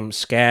the same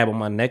scab on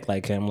my neck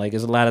like him. Like,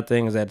 there's a lot of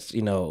things that's,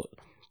 you know,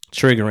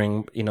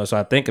 triggering. You know, so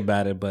I think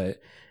about it,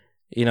 but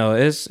you know,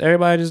 it's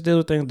everybody just deals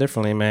with things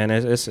differently, man.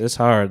 It's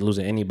hard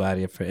losing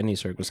anybody for any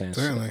circumstance.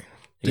 Certainly.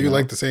 Do you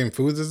like the same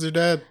foods as your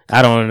dad?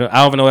 I don't know.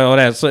 I don't know all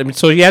that. So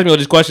he asked me all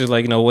these questions,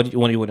 like, you know, what do you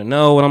want to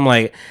know? And I'm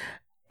like,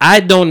 I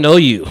don't know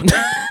you.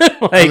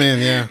 Like, I mean,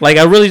 yeah. Like,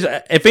 I really,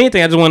 if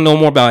anything, I just want to know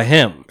more about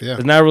him. Yeah.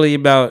 It's not really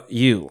about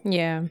you.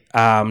 Yeah.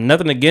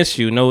 Nothing against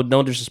you. No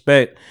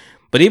disrespect.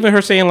 But even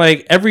her saying,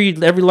 like, every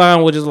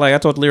line was just like, I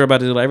talked to Lyra about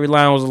this. Like, every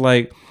line was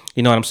like,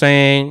 you know what I'm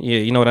saying? Yeah,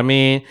 you know what I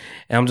mean?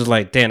 And I'm just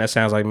like, damn, that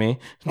sounds like me.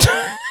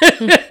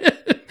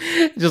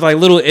 Just like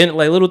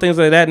little things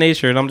like that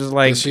nature. And I'm just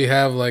like, does she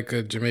have like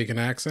a Jamaican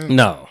accent?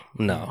 No.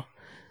 No.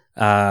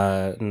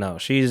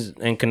 She's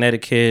in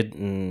Connecticut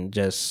and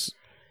just,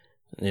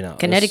 you know,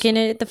 Connecticut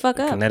it the fuck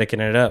up. Connecticut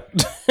it up.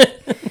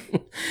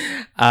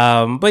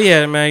 But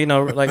yeah, man, you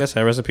know, like I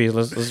said, recipes.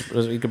 Let's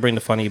we could bring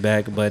the funny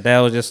back, but that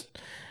was just,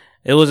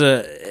 it was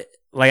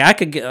like I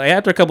could get, like,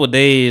 after a couple of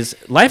days,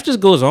 life just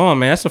goes on,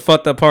 man. That's the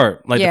fucked up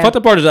part. Like, the fucked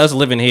up part is us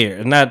living here.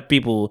 It's not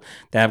people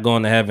that have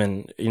gone to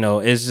heaven. You know,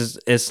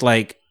 it's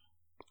like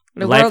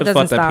the life world is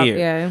doesn't fucked up stop. here.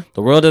 Yeah.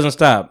 The world doesn't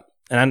stop.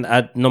 And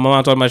I know my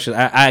mom talking about shit.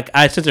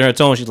 I sense in her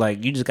tone. She's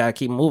like, you just gotta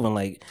keep moving.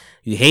 Like,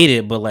 you hate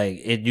it, but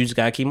like you just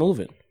gotta keep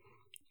moving.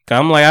 Cause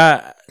I'm like,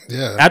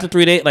 after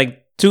 3 days,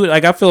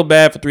 I feel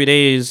bad for 3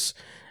 days.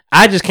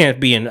 I just can't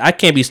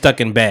be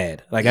stuck in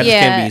bad. Like, I just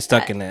can't be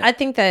stuck in that. I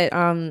think that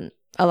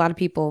a lot of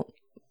people.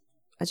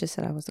 I just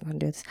said I wasn't going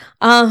to do this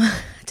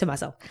to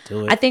myself.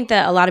 Do it. I think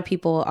that a lot of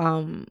people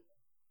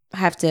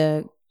have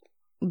to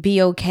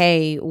be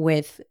okay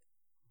with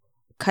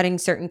cutting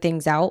certain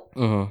things out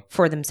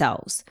for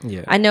themselves.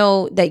 Yeah. I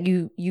know that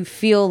you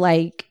feel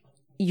like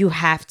you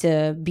have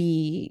to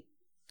be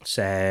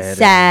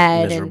sad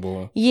and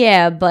miserable.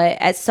 But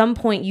at some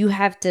point you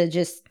have to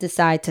just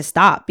decide to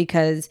stop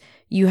because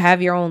you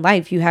have your own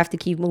life. You have to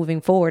keep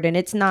moving forward. And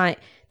it's not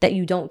that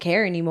you don't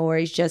care anymore.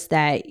 It's just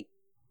that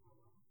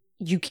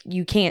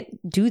you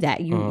can't do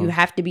that. You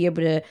have to be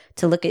able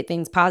to look at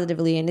things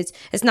positively. And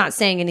it's not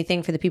saying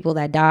anything for the people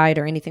that died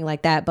or anything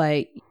like that,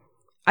 but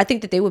I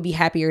think that they would be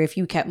happier if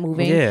you kept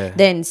moving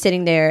than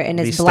sitting there in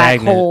this black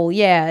hole.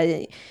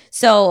 Yeah.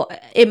 So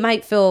it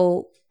might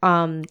feel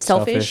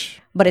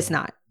selfish, but it's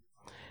not.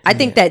 I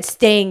think that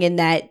staying in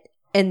that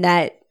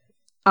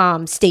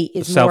state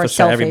is more selfish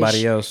to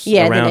everybody else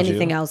than around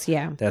anything you else.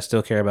 Yeah. That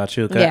still care about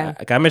you. Yeah.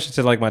 I mentioned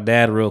to like my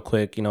dad real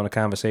quick, you know, in a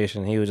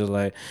conversation. He was just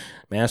like,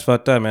 man, that's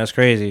fucked up, man. That's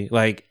crazy.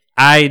 Like,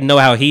 I know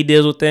how he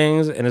deals with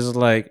things, and it's just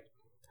like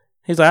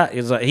he's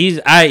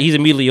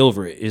immediately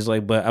over it. He's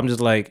like, but I'm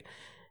just like,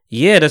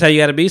 yeah, that's how you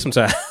got to be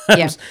sometimes.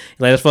 Yeah.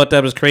 Like, that's fucked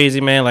up. It's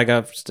crazy, man. Like,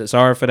 I'm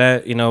sorry for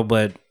that, you know,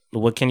 but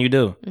what can you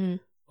do? Mm-hmm.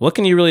 What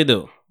can you really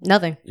do?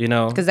 Nothing. You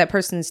know? Because that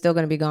person is still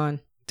going to be gone.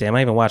 Damn,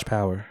 I even watch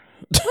Power.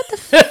 What the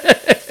fuck?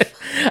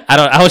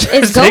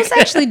 Is Ghost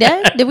actually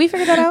dead? Did we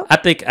figure that out? I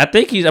think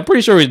I'm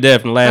pretty sure he's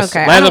dead from the last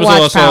episode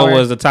I saw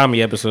was the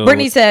Tommy episode.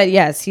 Brittany said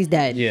yes, he's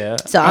dead. Yeah.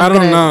 So I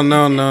don't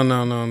know.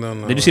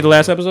 No. Did you see the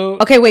last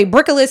episode? Okay, wait.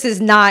 Brickolas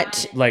is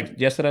not like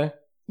yesterday.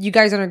 You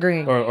guys aren't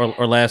agreeing.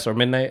 Or last or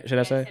midnight, should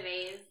I say?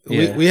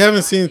 We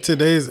haven't seen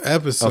today's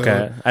episode.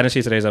 Okay. I didn't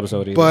see today's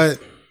episode either. But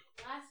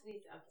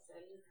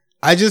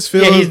I just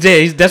feel he's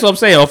dead. That's what I'm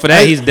saying. For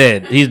that, he's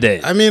dead. He's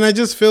dead. I mean, I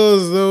just feel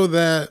as though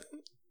that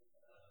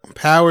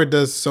Power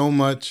does so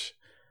much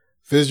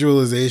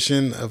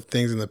visualization of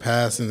things in the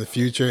past and the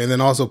future, and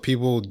then also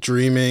people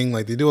dreaming.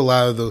 Like, they do a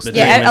lot of those things.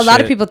 Yeah, a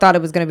lot of people thought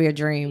it was going to be a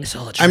dream. It's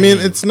all a dream. I mean,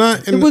 it's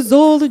not. It was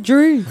all a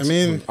dream. I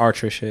mean,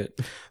 Archer shit.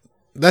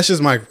 That's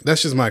just my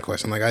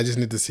question. Like, I just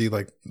need to see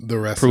like the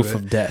rest proof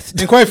of death.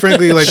 And quite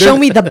frankly, like, show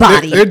me the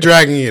body. They're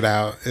dragging it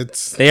out.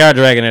 They are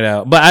dragging it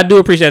out. But I do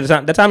appreciate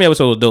the Tommy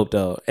episode was dope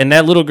though. And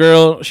that little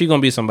girl, she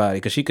gonna be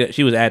somebody because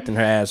she was acting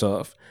her ass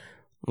off.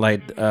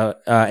 Like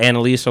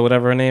Annalise or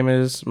whatever her name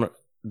is,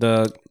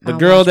 the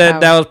girl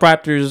that was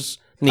Proctor's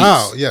niece.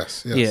 Oh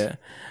yes. Yeah.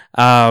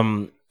 I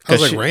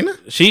was like, Raina?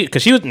 She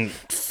was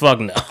fuck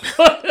no.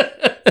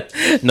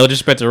 No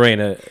disrespect to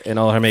Raina and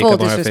all her makeup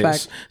on her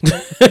face.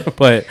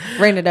 But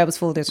Raina, that was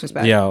full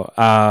disrespect.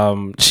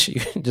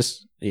 She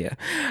just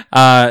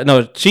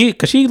no,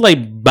 she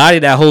like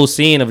bodied that whole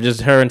scene of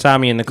just her and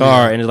Tommy in the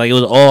car, and it's like it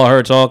was all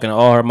her talking,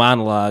 all her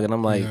monologue, and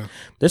I'm like,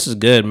 this is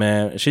good,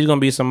 man. She's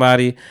gonna be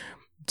somebody.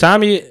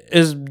 Tommy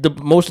is the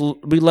most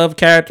beloved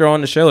character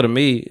on the show to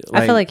me.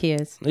 Like, I feel like he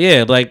is.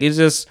 Yeah, like it's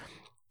just.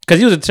 Because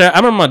he was I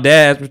remember my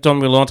dad told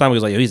me a long time ago, he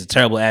was like, yo, he's a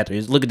terrible actor.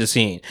 Look at the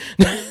scene.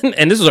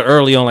 And this was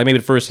early on, like maybe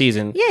the first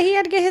season. Yeah, he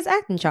had to get his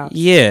acting chops.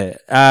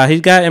 Yeah.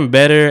 He's gotten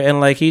better, and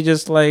like he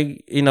just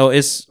like, you know,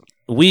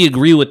 we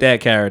agree with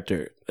that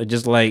character. It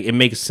just like it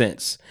makes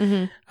sense.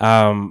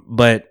 Mm-hmm.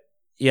 But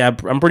yeah,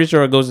 I'm pretty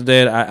sure it goes to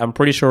dead. I'm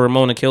pretty sure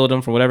Ramona killed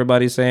him from what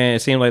everybody's saying.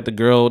 It seems like the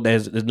girl,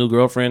 his new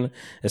girlfriend,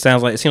 it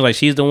seems like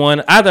she's the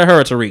one. Either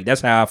her or Tariq.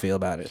 That's how I feel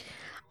about it.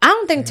 I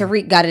don't think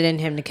Tariq got it in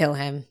him to kill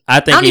him. I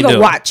think I don't he even do.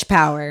 watch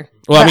Power.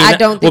 Well, I mean, I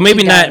don't think well,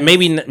 maybe he not. does.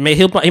 Maybe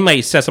he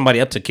might set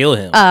somebody up to kill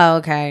him. Oh,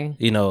 okay.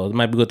 You know, it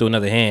might be go through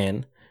another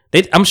hand.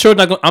 I'm sure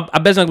not. I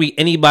bet it's not gonna be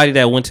anybody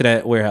that went to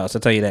that warehouse.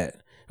 I'll tell you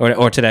that,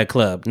 or to that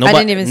club. Nobody,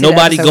 didn't even see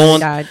nobody the episode when he going.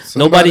 died.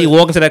 Nobody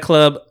walking to that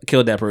club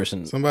killed that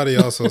person. Somebody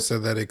also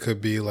said that it could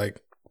be like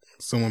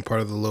someone part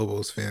of the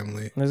Lobos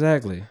family.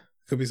 Exactly.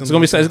 Could be It's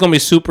something. gonna be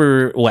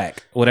super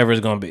whack. Whatever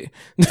it's gonna be.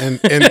 and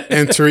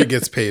Tariq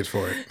gets paid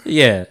for it.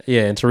 Yeah.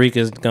 And Tariq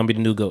is gonna be the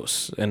new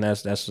ghost, and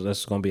that's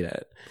gonna be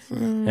that.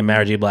 And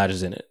Mary J. Blige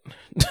is in it.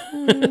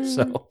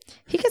 So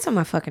He gets on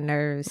my fucking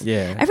nerves.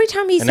 Yeah. Every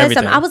time he And says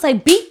everything. something, I was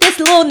like, beat this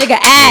little nigga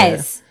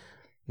ass.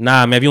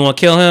 nah, man. If you want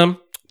to kill him,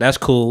 that's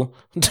cool.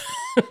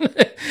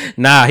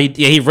 Nah,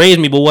 he raised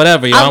me, but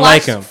whatever. You I don't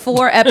like watched him.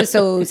 4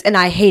 episodes and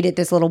I hated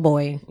this little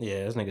boy.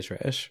 Yeah, this nigga's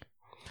trash.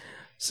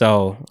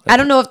 So I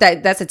don't know if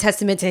that's a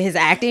testament to his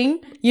acting.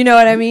 You know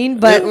what I mean?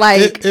 But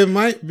it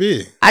might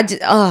be. I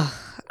just,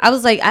 I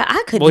was like,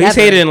 I could. well, never. he's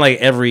hated in like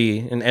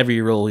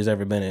every role he's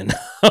ever been in.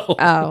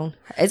 Oh,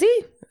 is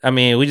he? I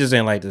mean, we just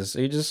didn't like this.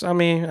 He just, I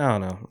mean, I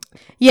don't know.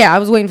 Yeah, I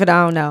was waiting for the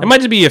I don't know. It might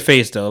just be your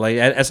face though. Like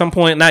at some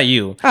point, not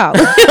you. Oh,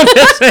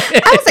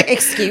 I was like,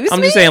 excuse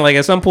I'm me. just saying, like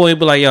at some point,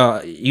 but like,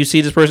 yo, you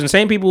see this person,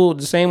 same people,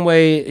 the same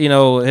way, you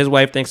know, his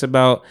wife thinks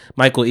about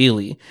Michael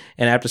Ealy,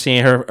 and after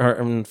seeing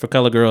her for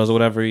Color Girls or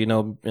whatever, you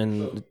know,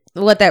 and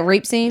What, that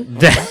rape scene?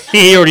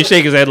 he already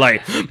shake his head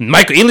like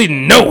Michael Ealy,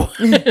 no,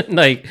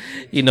 like,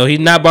 you know, he's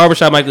not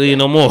barbershop Michael Ealy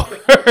no more.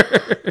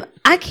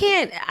 I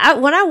can't.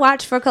 When I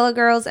watched For Color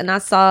Girls and I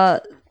saw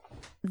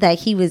that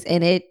he was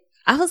in it,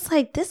 I was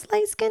like, this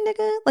light skinned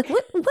nigga, like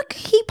what could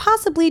he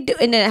possibly do?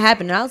 And then it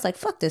happened, and I was like,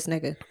 fuck this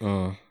nigga.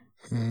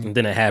 And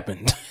then it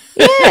happened.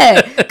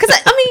 Yeah, because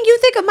I mean, you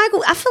think of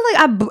Michael. I feel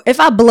like if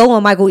I blow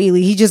on Michael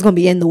Ealy, he's just gonna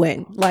be in the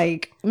win.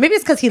 Like maybe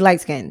it's because he light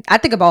skinned. I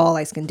think about all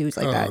light skinned dudes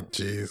like Oh that.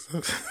 Jesus.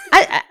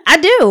 I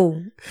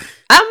do.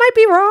 I might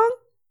be wrong,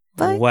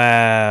 but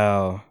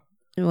Wow,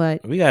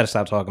 what? we gotta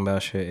stop talking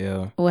about shit,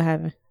 yo. What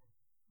happened?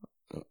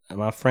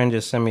 My friend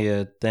just sent me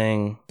a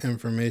thing.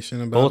 Information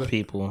about Both it.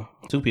 people,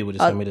 2 people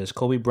just sent me this.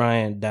 Kobe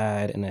Bryant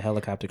died in a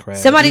helicopter crash.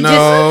 Somebody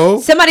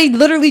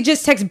literally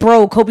just text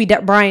bro. Kobe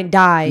Bryant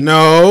died.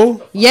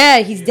 No. Yeah,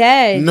 he's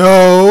dead.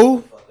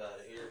 No.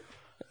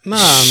 Nah,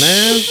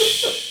 man.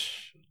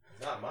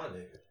 Not my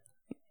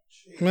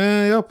nigga.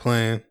 Man, y'all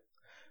playing.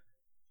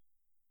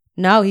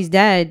 No, he's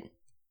dead.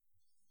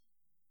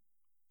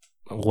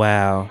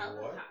 Wow.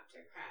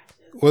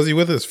 Was he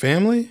with his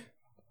family?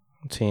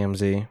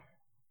 TMZ.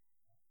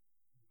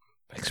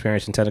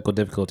 Experiencing technical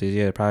difficulties.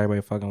 Yeah, probably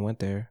everybody fucking went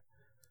there.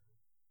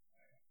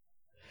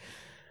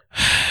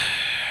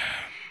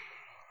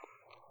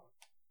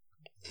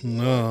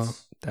 No.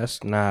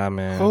 That's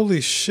man.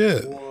 Holy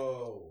shit.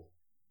 Whoa.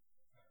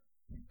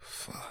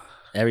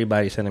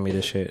 Everybody sending me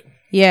this shit.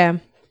 Yeah.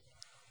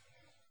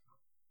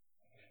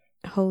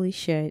 Holy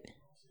shit.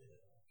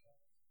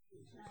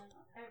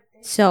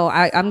 So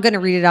I'm going to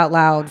read it out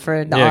loud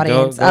for the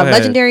audience. Go ahead.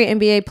 Legendary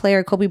NBA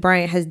player Kobe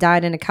Bryant has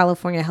died in a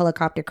California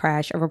helicopter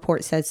crash, a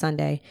report said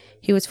Sunday.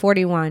 He was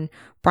 41.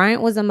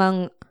 Bryant was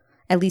among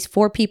at least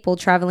 4 people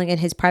traveling in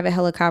his private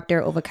helicopter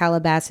over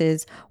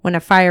Calabasas when a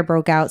fire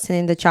broke out,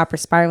 sending the chopper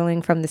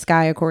spiraling from the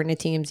sky, according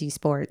to TMZ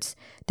Sports.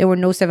 There were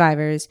no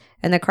survivors,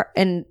 and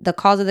the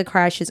cause of the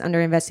crash is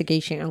under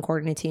investigation,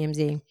 according to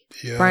TMZ.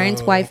 Yo.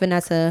 Bryant's wife,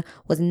 Vanessa,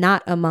 was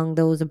not among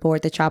those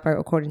aboard the chopper,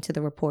 according to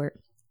the report.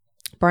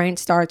 Bryant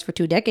starts for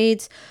 2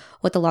 decades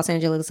with the Los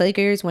Angeles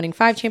Lakers, winning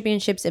 5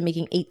 championships and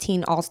making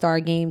 18 All-Star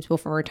games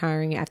before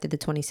retiring after the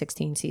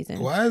 2016 season.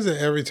 Why is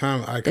it every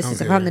time I This come is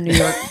here? from the New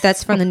York.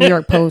 That's from the New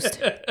York Post.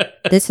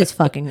 This is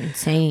fucking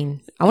insane.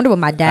 I wonder what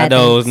my I dad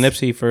know it was thinks.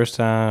 Nipsey first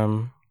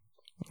time.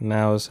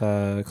 Now it's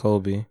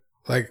Kobe.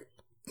 Like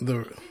the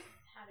Had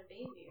a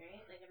baby,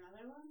 right? Like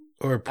another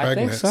one? or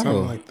pregnant, so.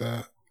 something like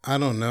that. I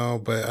don't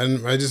know, but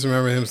I just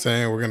remember him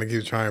saying we're gonna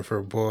keep trying for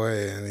a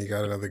boy, and he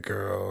got another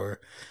girl. Or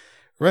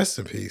rest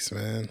in peace,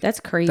 man. That's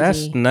crazy.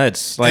 That's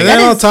nuts. Like And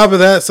then on top of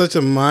that, such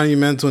a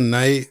monumental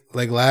night,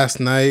 like last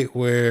night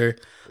where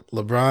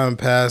LeBron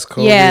passed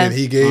Kobe Yeah. and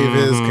he gave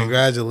his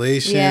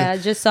congratulations. Yeah, I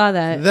just saw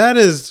that. That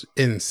is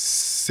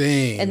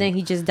insane. And then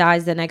he just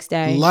dies the next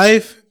day.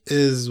 Life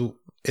is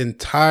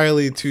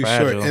entirely too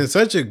Fragile. short. And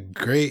such a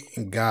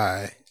great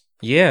guy.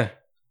 yeah,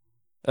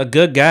 a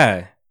good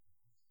guy.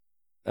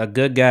 A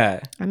good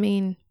guy. I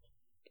mean,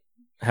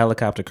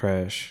 Helicopter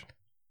crash.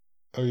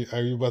 Are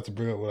you about to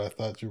bring up what I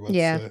thought you were about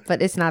yeah, to say?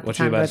 but it's not the What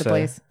you time about or to the say?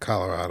 place.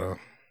 Colorado.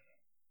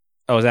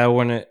 Oh, is that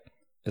when it?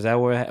 Is that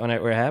where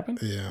it happened?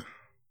 Yeah.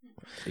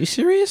 You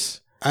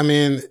serious? I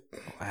mean,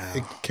 Wow.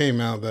 it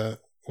came out that,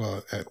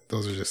 well,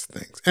 those are just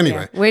things.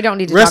 Anyway. Yeah, we don't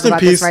need to Rest talk in about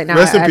peace. this right now.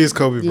 Rest in peace,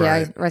 Kobe Yeah,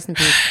 Bryant. rest in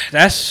peace.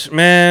 That's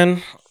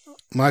man.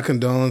 My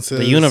condolences.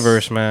 The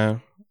universe,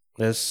 man.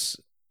 That's.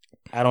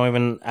 I don't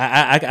even.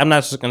 I'm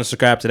not gonna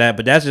subscribe to that,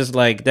 but that's just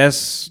like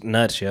that's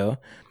nuts, yo.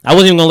 I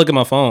wasn't even gonna look at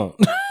my phone.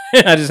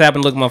 I just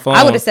happened to look at my phone.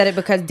 I would have said it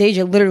because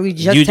Deja literally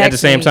just texted at the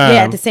same me. time.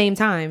 Yeah, at the same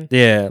time.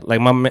 Yeah, like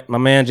my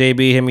man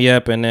JB hit me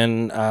up, and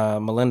then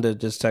Melinda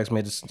just texted me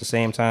at the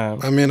same time.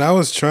 I mean, I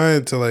was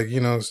trying to like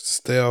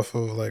stay off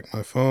of like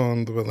my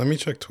phone, but let me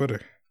check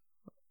Twitter.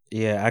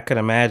 Yeah, I could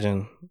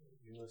imagine.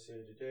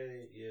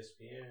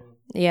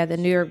 Yeah, the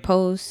New York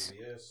Post.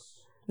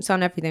 It's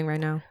on everything right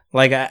now.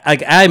 Like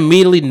I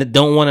immediately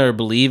don't want to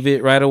believe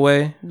it right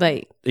away.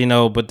 Like,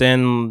 but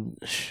then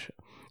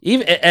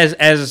even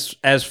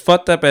as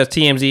fucked up as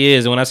TMZ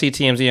is, when I see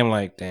TMZ, I'm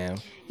like, damn.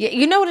 Yeah,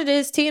 you know what it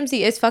is?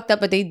 TMZ is fucked up,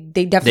 but they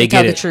definitely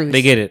tell the truth.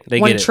 They get it. They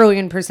 1 get it.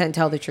 1,000,000,000%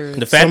 tell the truth.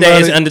 The fact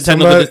that it's under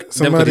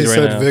somebody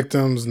said right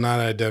victims not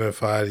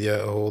identified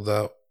yet. Hold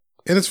up.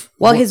 And it's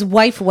his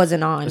wife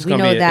wasn't on. We know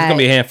that. There's gonna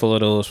be a handful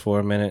of those for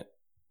a minute.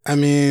 I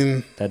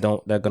mean,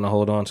 they're gonna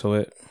hold on to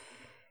it.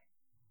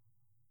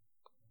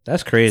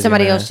 That's crazy.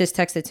 Somebody else just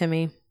texted to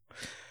me.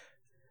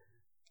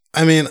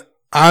 I mean,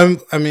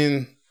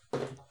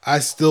 I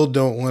still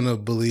don't want to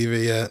believe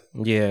it yet.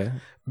 Yeah.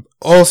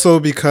 Also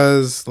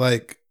because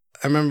like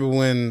I remember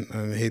when,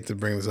 I hate to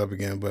bring this up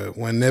again, but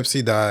when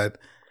Nipsey died,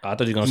 I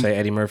thought you were gonna say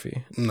Eddie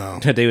Murphy. No,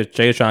 they were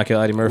trying to kill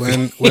Eddie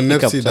Murphy. When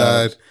Nipsey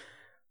died,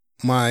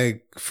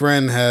 my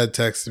friend had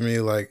texted me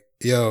like,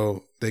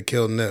 "Yo, they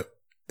killed Nip,"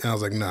 and I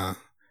was like, "Nah."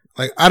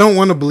 Like, I don't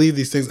want to believe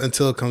these things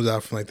until it comes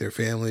out from like their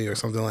family or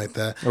something like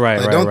that. Right.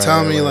 Like, don't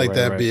tell me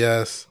that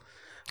BS.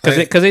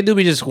 Because they do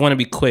just want to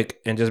be quick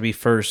and just be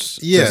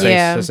first.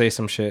 Yeah. To say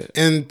some shit.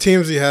 And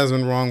TMZ has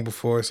been wrong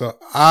before, so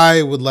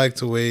I would like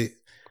to wait.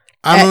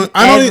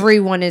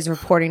 Everyone is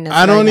reporting this.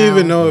 I don't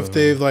even know if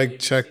they've like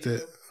checked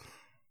it.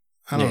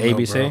 I don't know.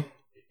 ABC. Bro.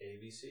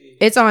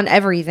 It's on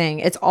everything.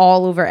 It's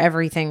all over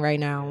everything right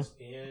now.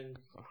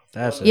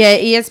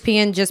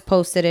 ESPN just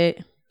posted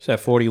it. It's at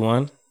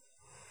 41.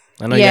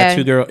 I know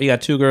you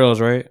got two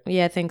girls, right?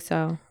 Yeah, I think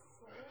so.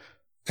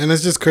 And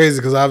it's just crazy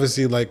because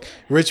obviously, like,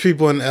 rich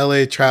people in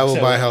LA travel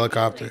by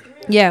helicopter.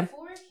 Yeah.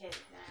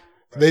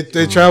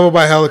 They travel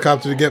by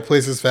helicopter to get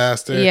places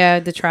faster. Yeah,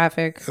 the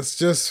traffic. It's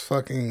just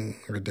fucking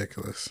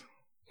ridiculous.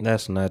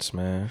 That's nuts,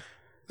 man.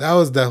 That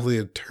was definitely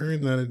a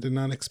turn that I did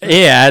not expect.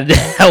 Yeah,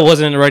 I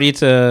wasn't ready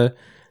to.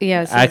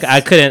 Yes. I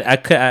couldn't.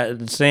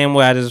 The same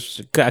way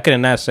I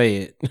couldn't not say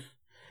it.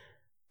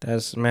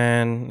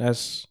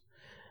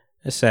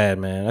 It's sad,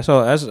 man. That's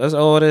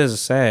all it is.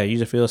 It's sad. You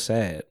just feel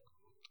sad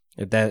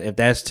if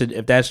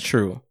that's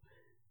true.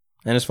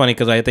 And it's funny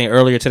because I think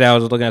earlier today I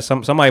was looking at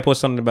somebody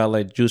posted something about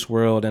like Juice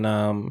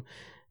WRLD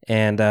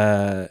and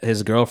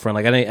his girlfriend.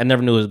 Like I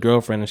never knew his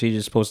girlfriend, and she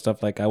just posted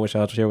stuff like, "I wish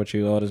I would share with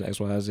you all this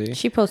XYZ."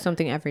 She posts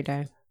something every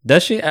day.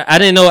 Does she? I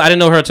didn't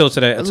know her till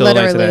today.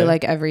 Literally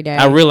like every day.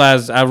 I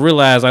realized I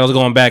was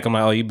going back. I'm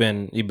like, oh, you've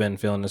been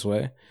feeling this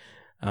way.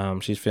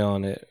 She's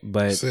feeling it,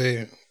 but.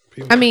 See.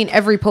 I mean,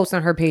 every post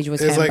on her page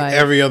was. It's like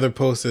every other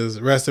post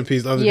is rest in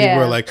peace. Other people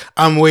are like,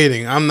 I'm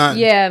waiting. I'm not.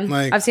 Yeah,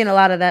 like, I've seen a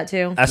lot of that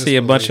too. I see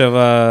a bunch of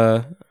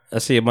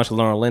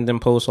Lauren Linden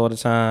posts all the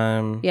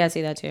time. Yeah, I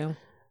see that too.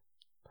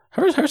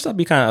 Her stuff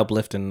be kind of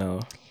uplifting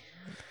though.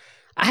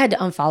 I had to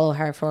unfollow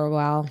her for a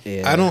while.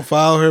 Yeah. I don't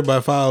follow her, but I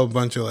follow a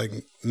bunch of like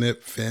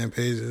Nip fan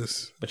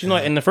pages. But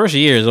in the first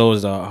year is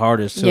always the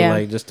hardest too. Yeah.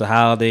 Like just the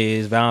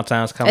holidays,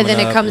 Valentine's coming up. And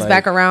then it comes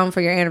back around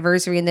for your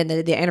anniversary and then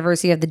the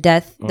anniversary of the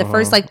death. The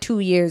first like 2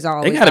 years are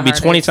always. It gotta be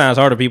 20 times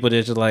harder. People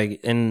that's just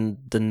like in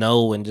the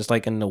know and just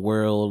like in the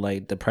world,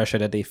 like the pressure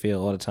that they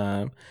feel all the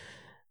time.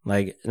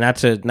 Like not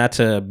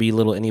to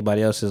belittle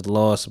anybody else's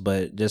loss,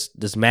 but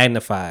just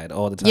magnified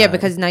all the time. Yeah,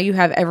 because now you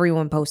have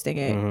everyone posting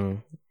it. Mm-hmm.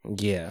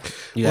 Yeah,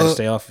 you gotta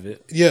stay off of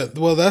it. Yeah,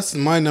 well, that's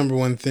my number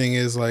one thing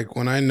is like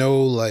when I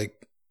know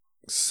like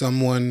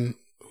someone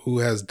who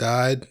has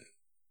died.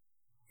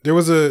 There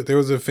was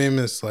a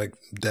famous like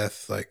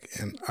death like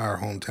in our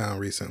hometown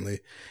recently,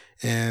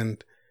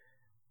 and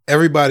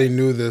everybody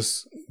knew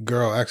this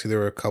girl. Actually, there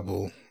were a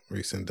couple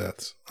recent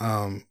deaths,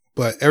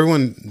 but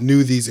everyone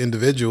knew these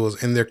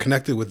individuals, and they're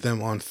connected with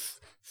them on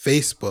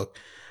Facebook,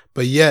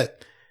 but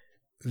yet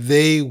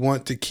they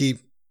want to keep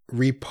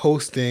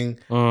reposting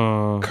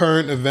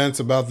current events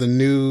about the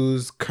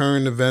news,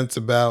 current events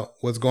about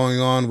what's going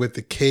on with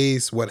the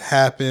case, what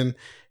happened.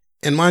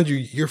 And mind you,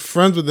 you're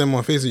friends with them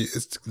on Facebook.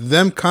 It's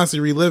them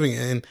constantly reliving it.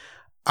 And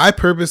I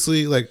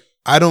purposely, like,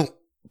 I don't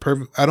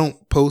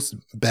post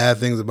bad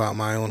things about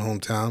my own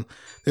hometown.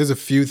 There's a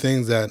few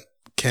things that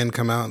can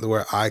come out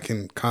where I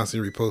can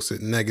constantly repost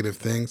it, negative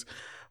things.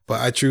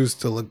 But I choose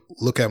to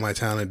look at my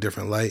town in a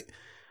different light.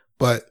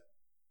 But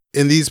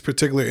in these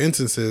particular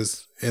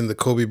instances, in the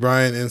Kobe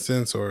Bryant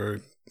instance, or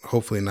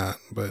hopefully not,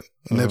 but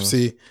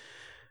Nipsey,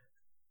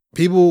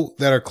 people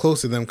that are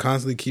close to them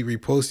constantly keep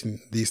reposting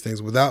these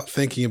things without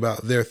thinking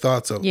about their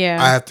thoughts of,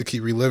 I have to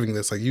keep reliving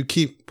this. Like, you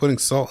keep putting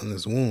salt in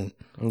this wound.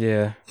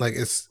 Yeah. Like,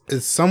 it's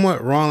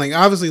somewhat wrong. Like,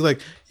 obviously,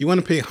 like, you want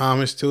to pay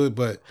homage to it,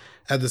 but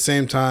at the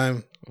same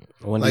time,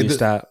 when do you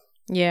stop?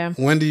 Yeah.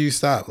 When do you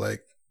stop?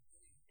 Like,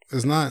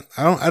 it's not,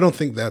 I don't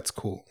think that's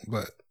cool,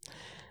 but.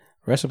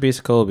 Rest in peace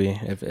to Kobe,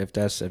 if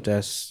that's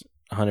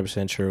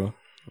 100% true.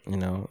 You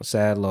know,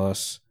 sad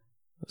loss,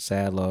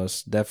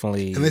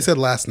 definitely. And they said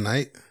last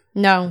night.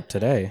 No.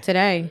 Today.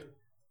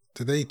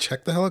 Did they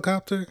check the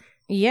helicopter?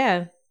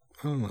 Yeah.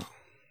 I don't know.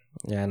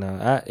 Yeah, I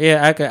know.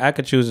 I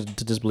could choose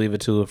to disbelieve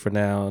it too for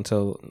now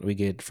until we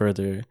get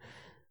further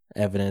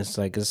evidence.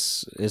 Like it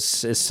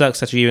sucks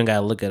that you even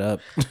gotta look it up.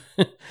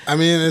 I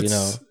mean,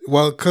 it's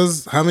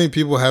because how many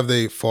people have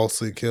they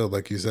falsely killed?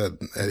 Like you said,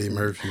 Eddie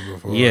Murphy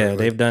before. Yeah, like,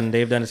 they've done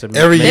this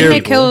every year. Didn't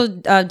they kill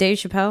Dave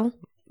Chappelle?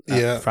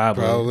 Yeah,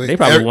 probably. They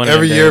probably wanted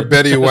every him year dead.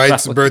 Betty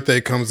White's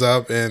birthday comes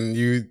up and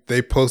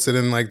they post it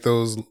in like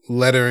those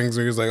letterings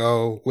where it's like,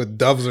 oh, with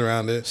doves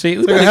around it. See,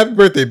 it's like, happy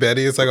birthday,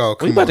 Betty. It's like, oh,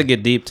 come we about on. to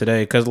get deep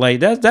today because like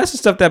that's the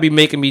stuff that be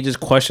making me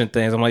just question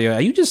things. I'm like, yo,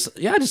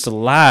 y'all just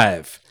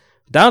alive?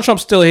 Donald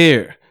Trump's still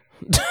here.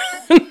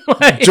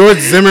 Like, George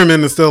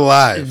Zimmerman is still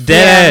alive.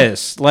 Dead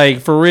ass. Like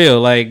for real.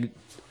 Like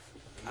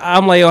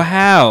I'm like, yo,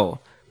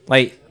 how?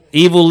 Like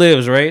evil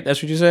lives, right?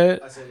 That's what you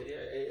said?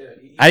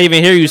 I didn't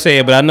even hear you say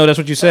it, but I know that's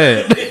what you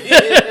said.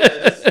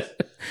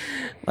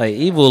 Like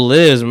evil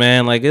lives,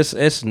 man. Like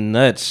it's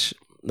nuts.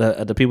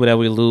 The people that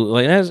we lose.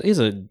 Like he's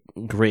a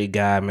great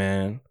guy,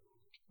 man.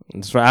 I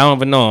don't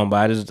even know him,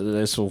 but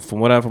from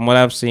what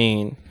I've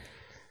seen,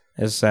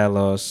 it's a sad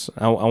loss.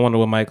 I wonder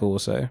what Michael will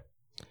say.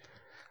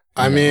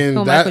 I mean,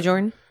 Michael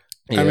Jordan.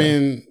 I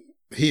mean,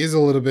 he is a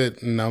little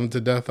bit numb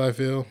to death. I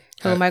feel.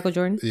 Michael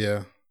Jordan.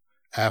 Yeah.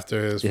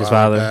 After his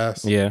father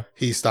passed, yeah,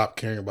 he stopped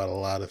caring about a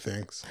lot of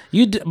things.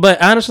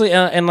 But honestly,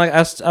 and like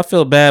I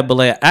feel bad, but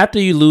like after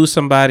you lose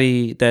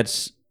somebody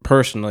that's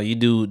personal, you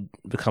do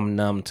become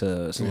numb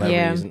to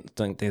celebrities and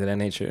things of that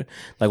nature.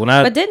 Like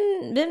but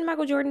didn't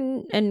Michael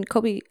Jordan and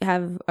Kobe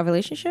have a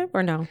relationship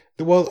or no?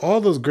 Well,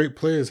 all those great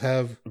players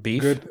have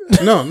beef.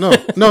 No.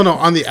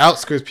 On the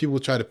outskirts, people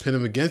try to pin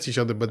them against each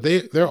other, but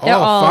they're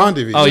all fond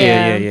of each other. Oh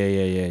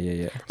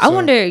yeah. I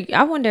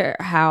wonder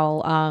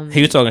how.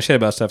 He was talking shit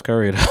about Steph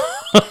Curry.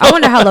 I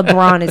wonder how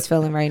LeBron is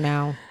feeling right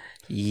now.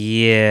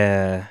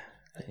 Yeah.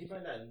 He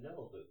might not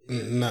know.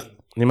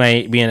 They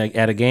might be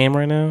at a game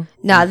right now.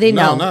 Nah, they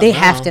know. They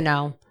have to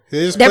know.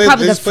 They're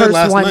probably the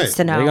first ones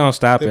to know. They're gonna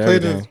stop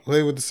it. They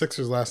played with the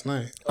Sixers last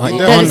night.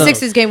 The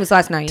Sixers game was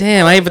last night.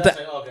 Damn, I didn't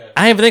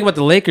even think about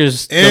the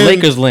Lakers. The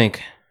Lakers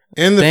link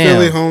in the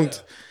Philly home,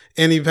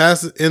 and he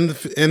passes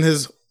in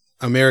his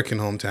American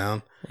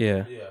hometown.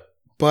 Yeah.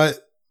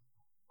 But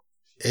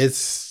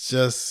it's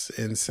just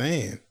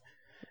insane.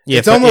 Yeah,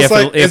 it's almost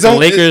like for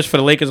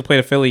the Lakers to play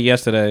the Philly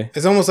yesterday.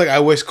 It's almost like I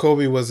wish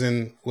Kobe was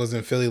in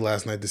Philly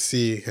last night to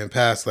see him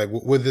pass. Like,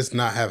 would this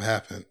not have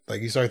happened?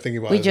 Like, you start thinking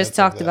about. We just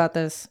talked about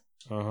this.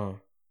 Uh-huh.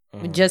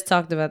 We just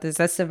talked about this.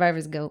 That's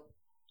survivor's guilt.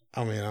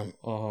 I mean, I'm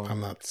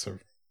not.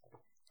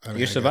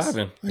 You're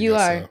surviving. You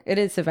are. So. It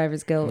is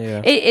survivor's guilt.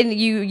 Yeah. And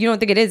you don't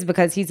think it is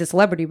because he's a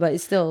celebrity, but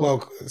it's still.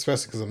 Well,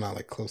 especially because I'm not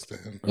like close to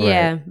him.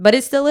 Yeah, right. But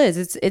it still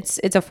is.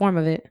 It's a form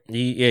of it.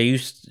 You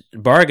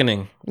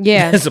bargaining.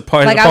 Yeah, it's a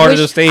part of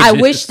the stage. I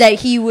wish that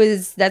he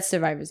was. That's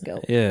survivor's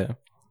guilt. Yeah.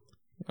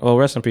 Well,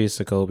 rest in peace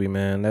to Kobe,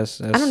 man.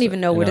 That's I don't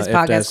even know where this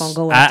podcast gonna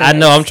go. I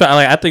know. I'm trying.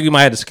 Like, I think we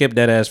might have to skip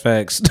that ass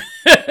facts.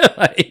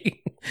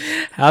 Like,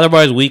 how's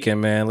everybody's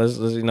weekend, man? Let's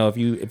if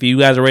you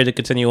guys are ready to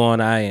continue on,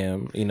 I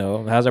am.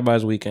 How's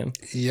everybody's weekend?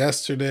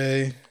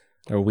 Yesterday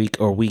or week.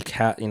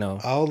 How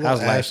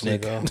how's life,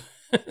 Nick?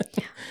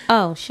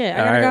 Oh shit! I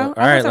gotta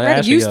go. All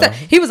right,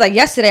 he was like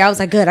yesterday. I was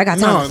like, good. I got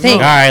time to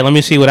think. All right, let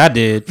me see what I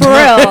did. For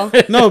real.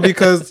 No,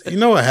 because you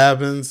know what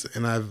happens,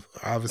 and I've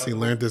obviously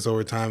learned this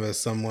over time as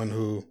someone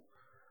who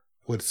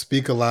would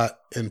speak a lot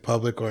in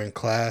public or in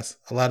class.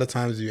 A lot of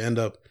times you end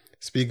up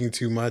speaking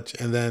too much,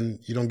 and then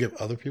you don't give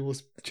other people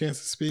a chance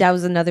to speak. That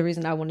was another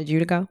reason I wanted you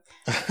to go.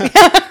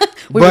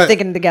 We were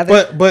thinking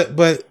together.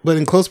 But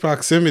in close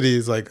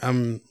proximities, like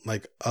I'm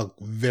like a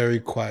very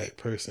quiet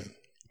person.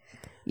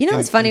 You know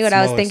what's funny? What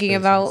I was thinking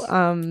about.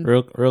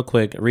 Real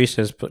quick, Reese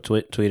has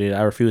tweeted,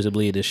 "I refuse to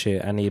believe this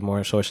shit. I need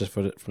more sources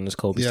from this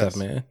Kobe stuff,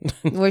 man."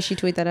 Where'd she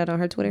tweet that at on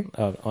her Twitter?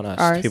 On us,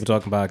 Ours? People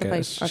Talking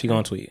Podcast. She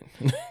gonna tweet.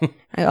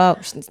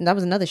 That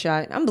was another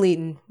shot. I'm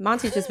bleeding.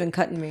 Monty's just been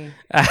cutting me.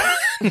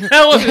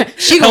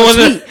 She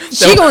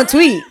gonna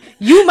tweet.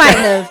 You might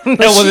have. But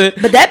that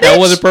bitch. That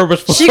wasn't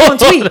purposeful. She gonna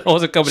tweet. That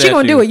wasn't coming. She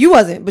gonna do it. You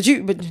wasn't. But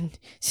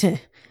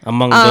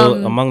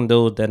among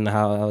those that in the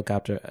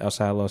helicopter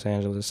outside Los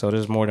Angeles, so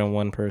there's more than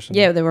one person.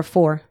 Yeah, there were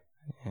 4.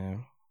 Yeah.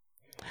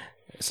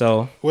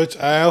 So, which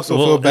I also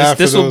feel bad for.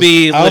 This will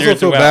be. I also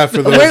feel bad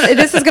for those.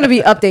 This is going to be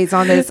updates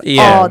on this.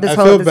 Yeah, I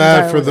feel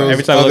bad for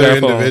those other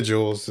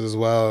individuals as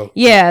well.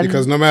 Yeah,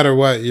 because no matter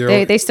what,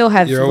 they still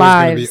have you're lives.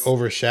 always going to be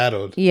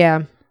overshadowed.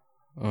 Yeah.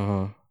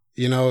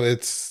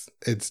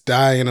 It's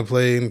dying in a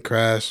plane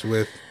crash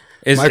with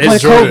Michael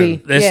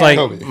Jordan. Kobe. It's like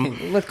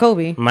with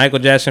Kobe, Michael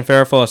Jackson,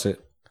 Farrah Fawcett.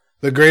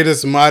 The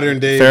greatest modern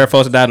day. Farrah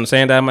Fawcett died on the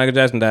same day Michael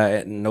Jackson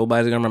died.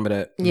 Nobody's gonna remember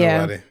that. Yeah.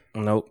 Nobody.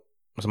 Nope.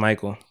 It's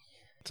Michael.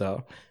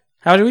 So,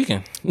 how was your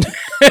weekend?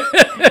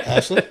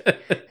 Ashley?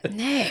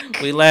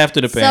 Nick. We laughed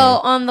through the pain. So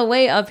on the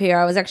way up here,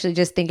 I was actually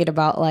just thinking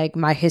about like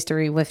my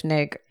history with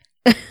Nick.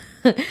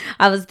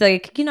 I was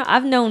like,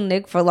 I've known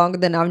Nick for longer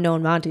than I've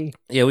known Monty.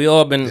 Yeah, we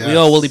all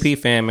Willie P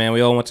fan, man.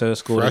 We all went to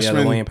school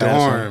together. We ain't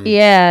passing.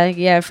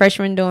 Yeah,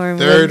 freshman dorm.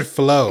 Third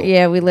floor.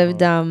 Yeah, we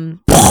lived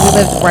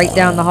right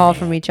down the hall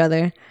from each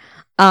other.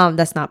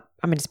 That's not.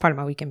 I mean, it's part of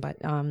my weekend, but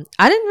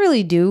I didn't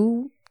really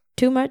do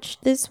too much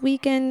this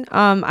weekend.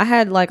 I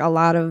had like a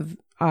lot of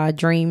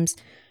dreams.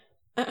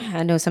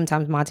 I know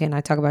sometimes Monty and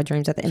I talk about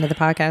dreams at the end of the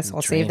podcast. So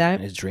I'll save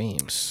that. It's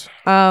dreams.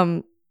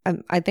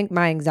 I think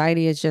my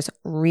anxiety is just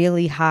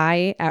really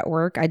high at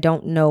work. I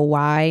don't know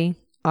why.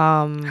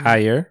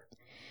 Higher?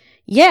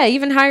 Yeah,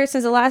 even higher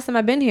since the last time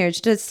I've been here.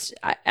 It's just,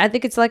 I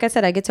think it's like I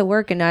said, I get to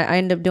work and I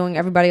end up doing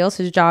everybody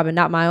else's job and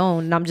not my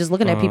own. And I'm just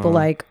looking at people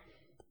like,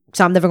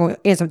 so I'm never going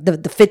to answer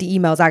the 50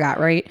 emails I got,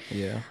 right?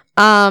 Yeah.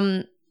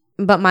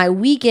 But my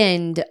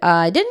weekend,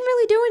 I didn't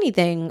really do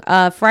anything.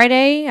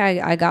 Friday,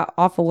 I got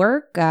off of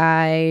work.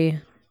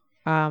 I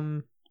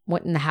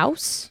went in the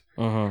house.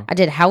 I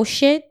did house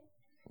shit.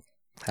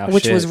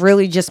 Which was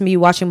really just me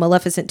watching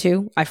Maleficent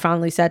 2. I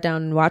finally sat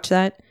down and watched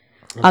that.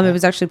 It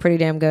was actually pretty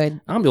damn good.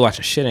 I'm gonna be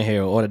watching shit in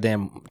here, all the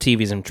damn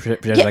TVs and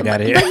projectors I got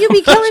here. But you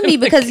be killing me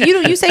because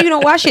you say you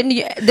don't watch it,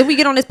 and then we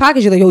get on this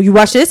podcast. You're like, "Oh, you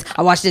watch this?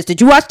 I watched this. Did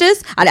you watch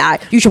this?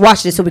 You should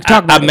watch this so we can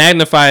talk about it." I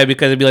magnify it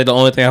because it'd be like the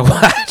only thing I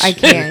watch. I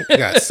can't. You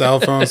got a cell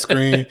phone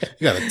screen.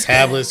 You got a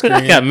tablet screen.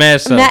 I got mad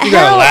stuff. You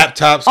got a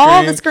laptop screen.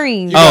 All the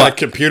screens. You got a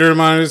computer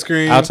monitor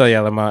screen. I'll tell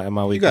y'all in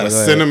my week. You got a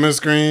cinema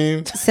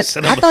screen.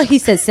 I thought he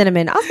said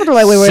cinnamon. I was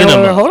like,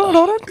 wait, hold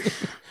on.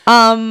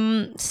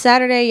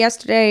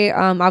 Yesterday,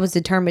 I was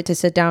determined to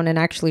sit down and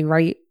actually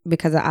write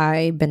because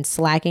I've been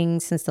slacking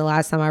since the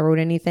last time I wrote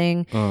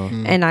anything.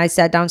 And I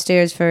sat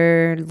downstairs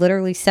for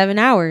literally 7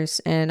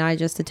 hours and I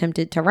just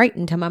attempted to write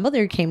until my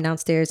mother came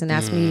downstairs and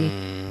asked me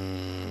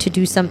to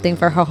do something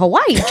for her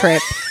Hawaii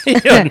trip.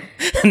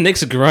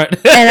 Nick's grunt.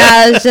 And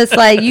I was just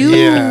like,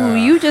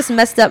 you just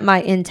messed up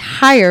my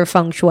entire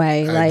feng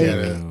shui. I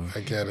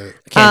get it.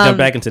 Can't jump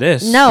back into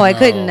this. No, I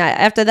couldn't.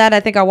 After that,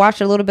 I think I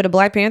watched a little bit of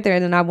Black Panther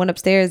and then I went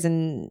upstairs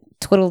and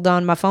twiddled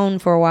on my phone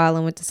for a while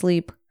and went to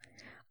sleep.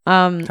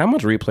 How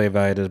much replay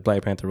value does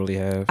Black Panther really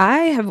have?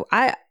 I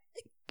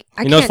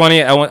you know what's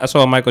funny? I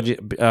saw a Michael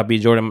B.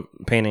 Jordan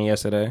painting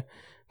yesterday.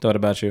 Thought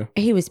about you.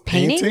 He was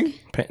painting?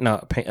 Painting.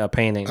 A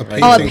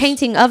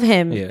painting of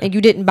him, and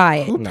you didn't buy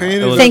it. Who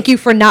painted? Thank you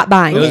for not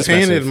buying it. Who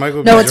painted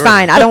Michael B. No, Jordan? it's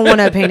fine. I don't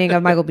want a painting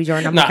of Michael B.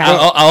 Jordan.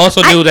 I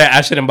also knew that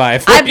I shouldn't buy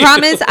it for you.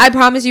 I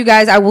promise you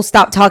guys, I will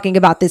stop talking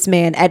about this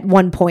man at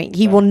one point.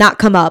 He will not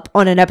come up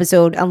on an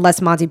episode unless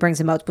Monty brings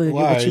him up,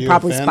 which he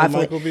probably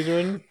spotfully. Michael B.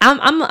 Jordan?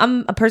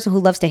 I'm a person who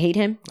loves to hate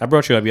him. I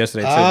brought you up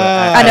yesterday too.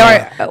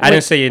 But I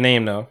didn't say your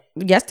name though.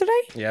 Yesterday?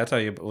 Yeah, I'll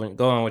tell you.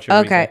 Go on with your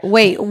okay. reason.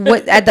 Wait,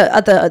 what at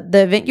the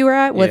event you were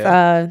at with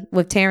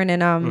Taryn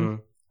and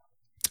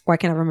why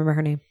can't I remember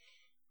her name?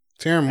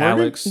 Taryn Morgan?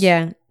 Alex.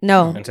 Yeah.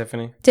 No. And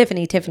Tiffany.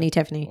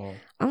 Tiffany. Oh.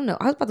 I don't know.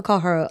 I was about to call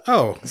her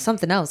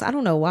something else. I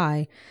don't know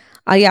why.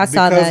 I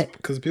saw that.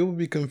 Because people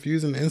be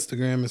confusing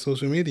Instagram and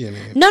social media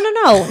names. No.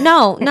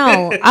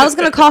 I was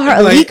gonna call her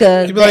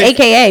Alika,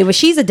 AKA, but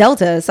she's a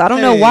Delta, so I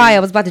don't know why I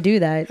was about to do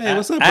that. Hey,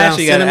 what's up? I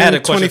actually got a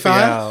question 25? for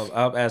you.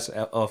 I'll ask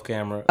off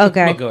camera.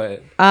 Okay.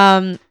 Go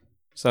ahead.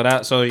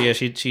 So yeah,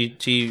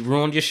 she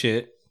ruined your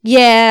shit.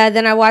 Yeah,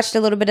 then I watched a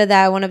little bit of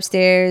that. I went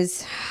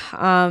upstairs,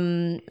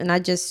 and I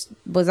just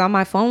was on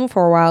my phone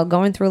for a while,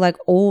 going through like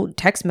old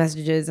text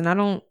messages, and I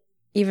don't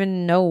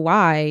even know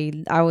why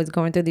I was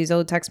going through these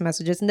old text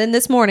messages. And then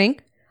this morning,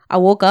 I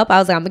woke up. I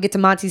was like, I'm gonna get to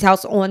Monty's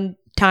house on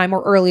time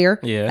or earlier.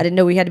 Yeah, I didn't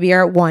know we had to be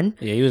here at 1.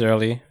 Yeah, he was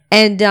early.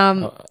 And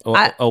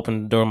I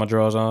opened the door, my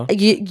drawers on.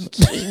 You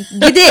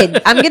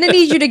did. I'm gonna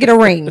need you to get a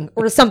ring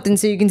or something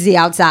so you can see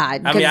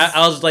outside. I mean,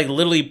 I was like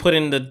literally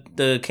putting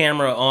the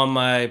camera on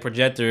my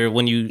projector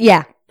when you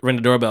ring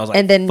the doorbell. I was like,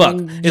 and then fuck,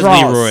 it's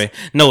Leroy.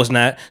 No, it's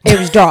not. It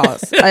was draws.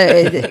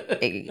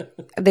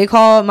 They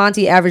call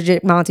Monty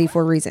Average Monty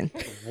for a reason.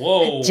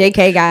 Whoa.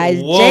 JK,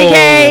 guys. Whoa.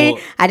 JK.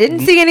 I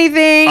didn't see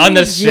anything.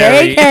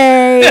 Unnecessary.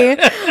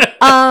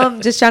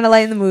 JK. Just trying to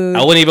lighten the mood.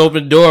 I wouldn't even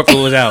open the door if it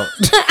was out.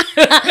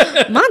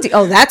 Monty.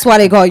 Oh, that's why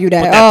they call you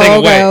that.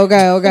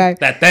 Okay.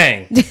 That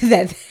thing.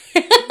 That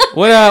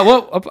What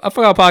I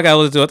forgot what podcast I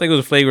was doing. I think it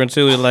was Flagrant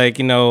 2. Like,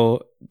 you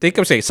know, they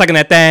kept saying sucking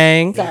that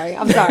thing.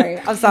 I'm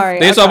sorry.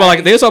 They saw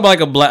about like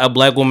a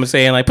black woman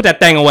saying like, put that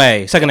thing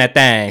away, sucking that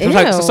thing.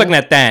 Sucking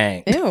that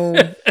thing. Ew.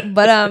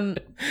 But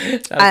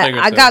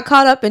I got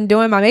caught up in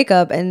doing my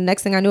makeup, and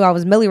next thing I knew, I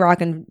was Millie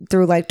rocking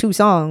through like 2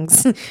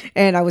 songs,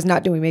 and I was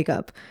not doing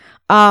makeup.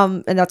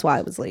 And that's why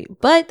I was late.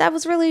 But that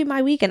was really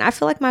my weekend. I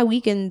feel like my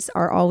weekends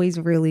are always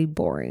really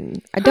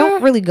boring. I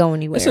don't really go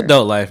anywhere. It's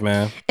adult life,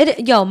 man.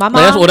 My mom.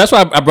 That's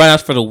why I brought it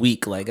out for the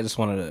week. Like, I just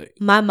wanted to.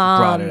 My mom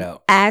brought it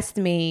out. asked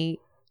me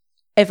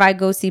if I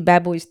go see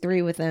Bad Boys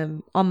 3 with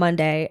them on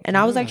Monday, and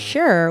I was like,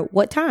 sure.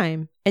 What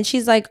time? And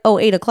she's like,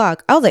 8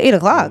 o'clock. I was like, 8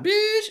 o'clock.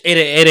 Bitch,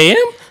 8 a.m.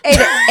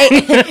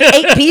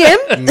 8 p.m.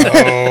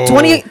 No.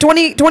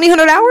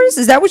 200 hours.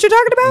 Is that what you're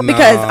talking about? No,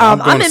 Because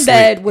I'm in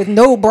bed with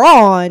no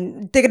bra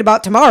on, thinking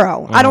about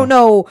tomorrow. I don't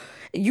know.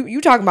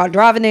 You talking about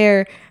driving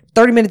there,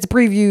 30 minutes of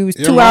previews,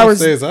 Your 2 mom hours.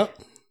 stays up?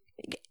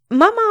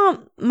 my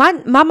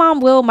mom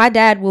will. My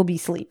dad will be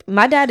asleep.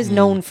 My dad is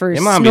known for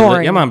Your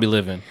snoring. mom be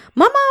living.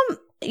 My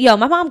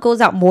mom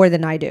goes out more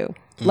than I do.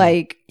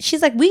 Like,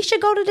 she's like, we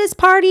should go to this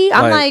party.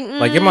 I'm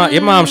like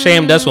your mom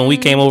shamed us when we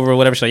came over or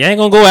whatever. She's like, you ain't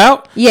gonna go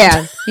out.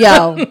 Yeah,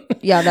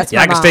 that's my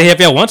I can mom. stay here if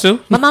y'all want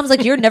to. My mom's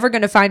like, you're never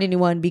gonna find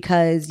anyone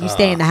because you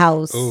stay in the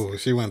house. Oh,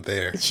 she went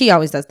there. She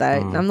always does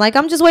that. I'm like,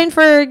 I'm just waiting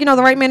for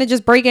the right man to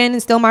just break in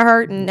and steal my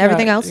heart and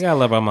everything else. You gotta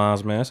love our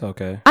moms, man. It's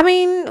okay. I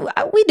mean,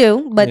 we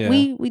do, but Yeah.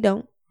 we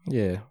don't.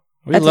 Yeah,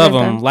 we At the love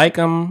same them, time. like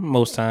them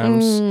most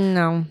times.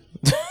 No.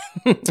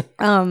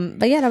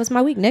 But yeah, that was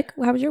my week. Nick,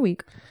 how was your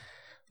week?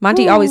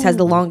 Monty always has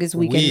the longest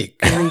weekend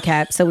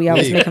recap, so we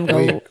always make him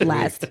go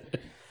last.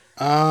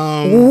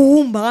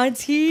 Oh,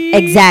 Monty.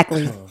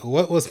 Exactly.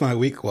 What was my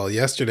week? Well,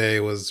 yesterday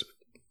was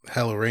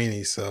hella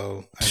rainy,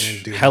 so I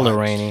didn't do Hella much.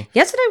 rainy.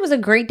 Yesterday was a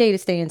great day to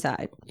stay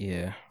inside.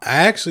 Yeah,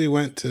 I actually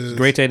went to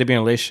great day to be in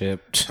a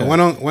relationship. I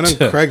went on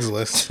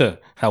Craigslist.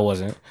 How was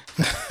it?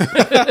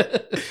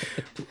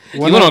 You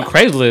Went went on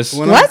Craigslist.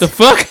 What the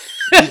fuck?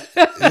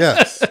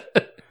 Yes.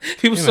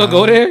 People still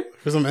go there?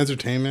 For some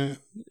entertainment.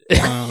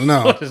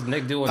 No. What is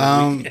Nick doing?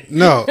 on the weekend?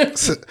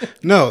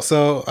 No.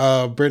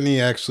 So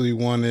Brittany actually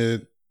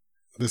wanted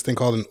this thing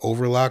called an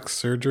overlock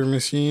serger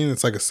machine.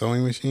 It's like a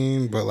sewing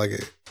machine, but like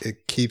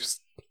it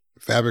keeps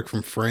fabric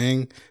from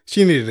fraying.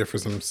 She needed it for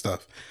some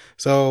stuff.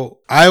 So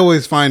I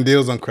always find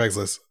deals on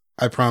Craigslist.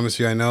 I promise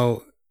you, I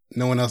know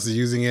no one else is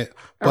using it.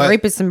 But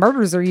Rapists and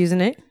murderers are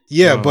using it.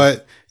 yeah,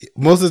 but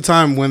most of the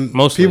time when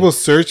people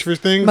search for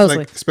things,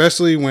 like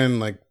especially when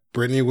like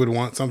Brittany would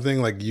want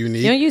something like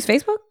unique. You don't use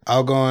Facebook?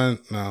 I'll go on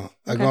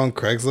I go on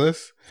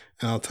Craigslist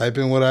and I'll type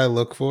in what I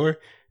look for,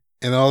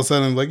 and all of a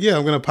sudden I'm like, yeah,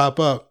 I'm gonna pop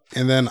up,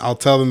 and then I'll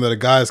tell them that a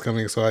guy is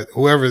coming. So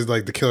whoever's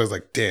like the killer's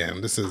like,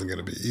 damn, this isn't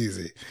gonna be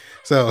easy.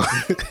 So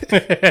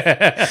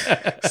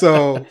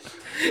so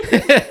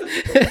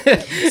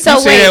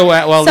wait.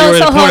 Hold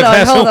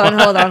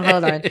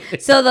on.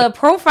 So the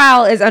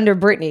profile is under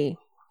Brittany.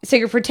 So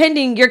you're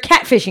pretending you're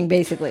catfishing,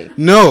 basically.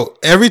 No,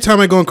 every time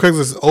I go on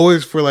Craigslist, it's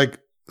always for like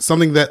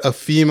something that a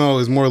female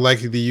is more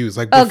likely to use.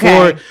 Like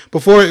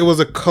before it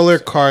was a color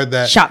card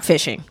that shop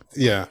fishing.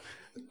 Yeah.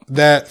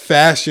 That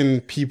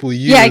fashion people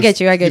use. Yeah, I get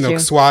you.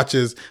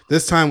 Swatches.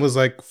 This time was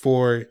like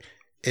for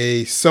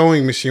a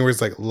sewing machine where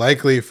it's like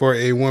likely for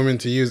a woman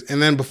to use. And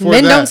then before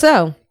Men that, don't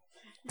sew.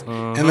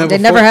 And then they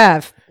never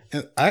have.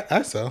 And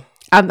I sew.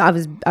 I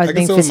was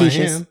being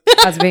facetious.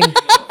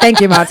 Thank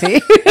you, Monty.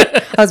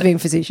 I was being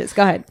facetious.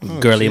 Go ahead.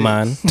 Girly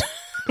man.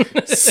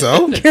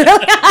 So?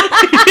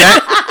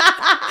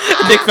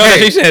 Nick felt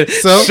like he said,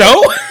 so?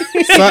 Side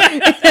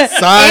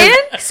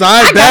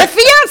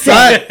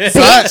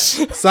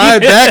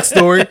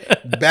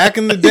backstory. Back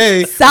in the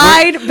day.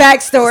 Side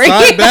backstory.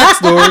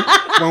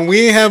 When we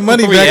didn't have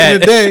money back in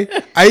the day,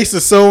 I used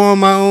to sew on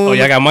my own. Oh,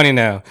 y'all got money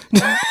now.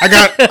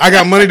 I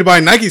got money to buy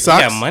Nike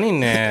socks. You got money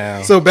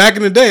now. So back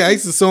in the day, I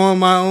used to sew on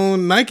my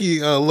own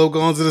Nike logo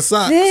onto the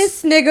socks.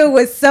 This nigga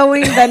was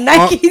sewing the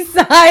Nike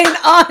sign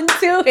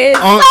onto his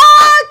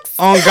socks.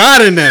 On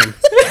God in them.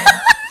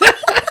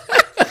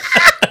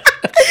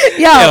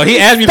 Yo, he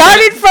asked me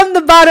started from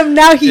the bottom.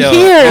 Now he here.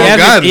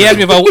 He asked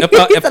me if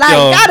he said,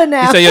 I got it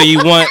now. He said, yo,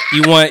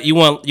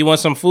 you want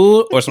some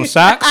food or some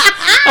socks?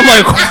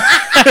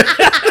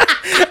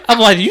 I'm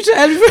like, you just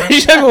asked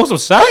me for some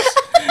socks?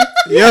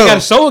 Yo, I got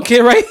a sewing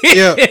kit right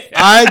here. Yo,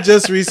 I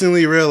just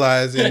recently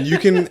realized, and you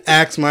can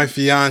ask my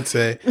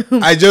fiance,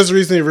 I just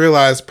recently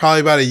realized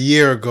probably about a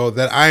year ago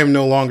that I am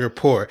no longer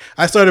poor.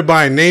 I started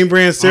buying name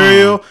brand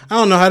cereal. I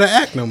don't know how to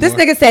act no more. This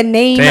nigga said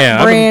name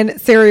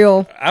brand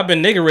cereal. I've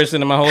been nigga rich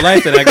in my whole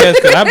life, then I guess,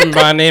 because I've been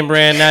buying name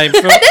brand now.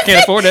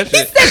 Can't afford that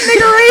shit. He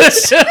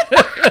said nigga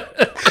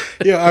rich.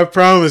 Yeah, I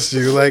promise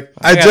you. Like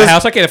I got a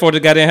house. I can't afford the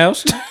goddamn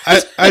house.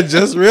 I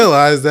just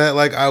realized that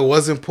like I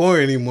wasn't poor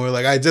anymore.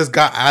 Like I just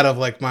got out of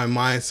like my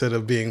mindset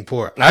of being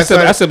poor. I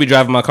still be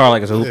driving my car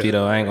like it's a hoopty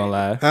though. I ain't gonna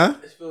lie. Huh?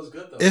 It feels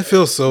good though. It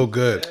feels so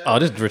good. Oh,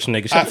 this rich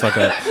nigga, shut the fuck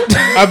up.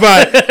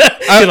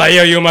 I like,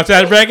 yo, you in my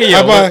tax bracket?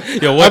 Yo,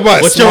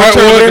 what's your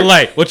return looking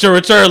like? What's your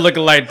return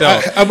looking like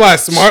though? I buy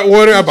smart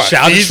water. I buy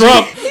shout to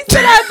Trump. He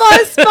said I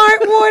bought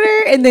smart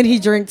water, and then he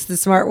drinks the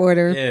smart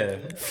water. Yeah.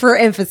 For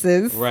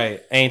emphasis.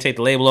 Right. Ain't take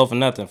the label off or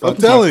nothing. I'm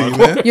telling you,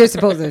 man. You're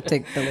supposed to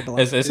take the label off.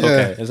 It's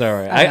okay. It's all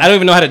right. I don't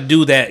even know how to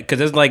do that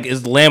because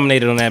it's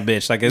laminated on that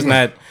bitch. Like it's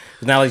not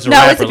like it's a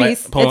rapper. It's a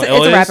piece. It's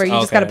a rapper. You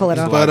just gotta pull it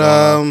off. But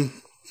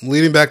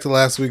leading back to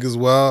last week as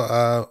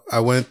well, I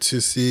went to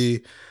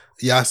see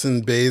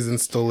Yasiin Bey's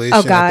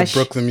installation at the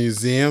Brooklyn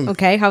Museum.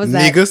 Okay, how was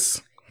that?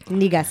 Negus.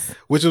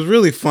 Which was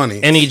really funny.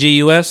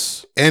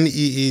 Negus?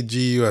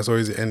 Neegus, or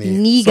is it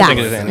Ne?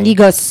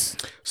 Negus.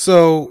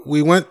 So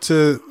we went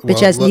to,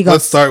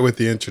 let's start with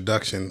the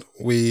introduction.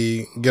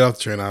 We get off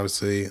the train,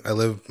 obviously. I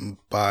live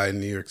by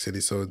New York City,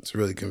 so it's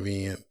really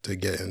convenient to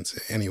get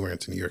anywhere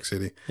into New York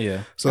City.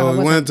 Yeah. So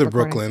we went to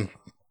Brooklyn.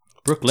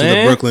 To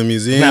the Brooklyn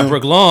Museum. Not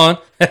Brooklyn.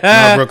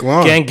 Not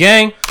Brooklyn.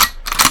 Gang.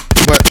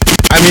 But,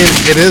 I mean,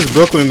 it is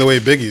Brooklyn the way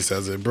Biggie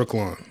says it.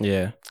 Brooklyn.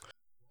 Yeah.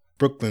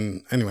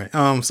 Brooklyn. Anyway,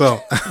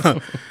 so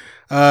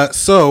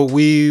So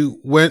we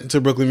went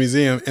to Brooklyn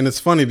Museum, and it's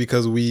funny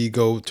because we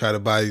go try to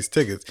buy these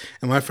tickets,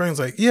 and my friend's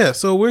like, "Yeah,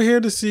 so we're here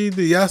to see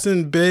the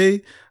Yasiin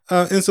Bey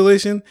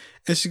installation,"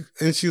 and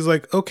she's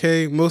like,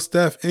 "Okay, Most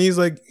Def," and he's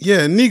like,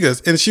 "Yeah,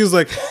 Niggas," and she was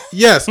like,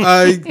 "Yes,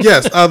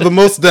 the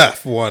Most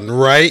Def one,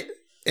 right?"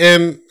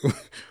 And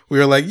we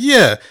were like,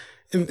 "Yeah,"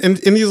 and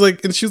he's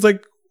like, and she was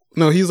like,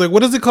 "No," he's like,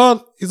 "What is it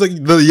called?" He's like,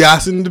 "The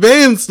Yasiin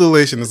Bey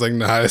installation." It's like,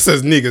 "Nah, it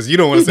says Niggas. You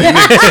don't want to say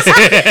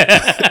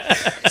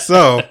Niggas."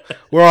 So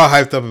we're all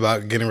hyped up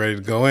about getting ready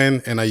to go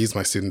in, and I use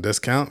my student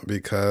discount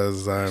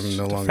because I'm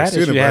no longer a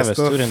student. You have but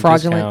a student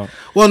fraudulent.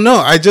 discount. Well, no,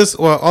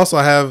 also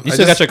I have. You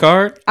still got your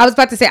card? I was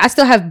about to say I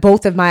still have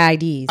both of my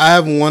IDs. I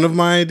have one of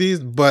my IDs,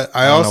 but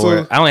I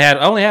only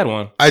had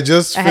one. I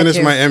just I had finished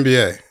two. my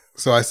MBA,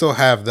 so I still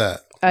have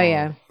that. Oh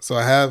yeah. So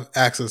I have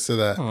access to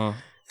that,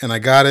 and I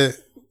got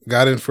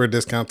in for a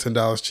discount,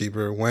 $10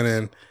 cheaper.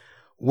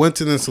 Went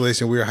to the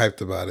installation. We were hyped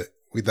about it.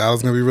 We thought it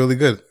was gonna be really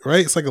good,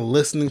 right? It's like a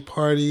listening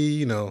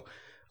party, a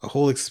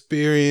whole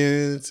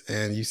experience,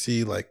 and you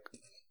see like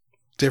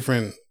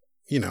different,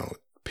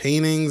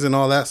 paintings and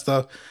all that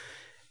stuff.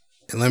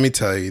 And let me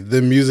tell you,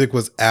 the music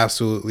was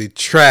absolutely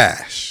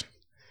trash.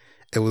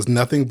 It was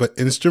nothing but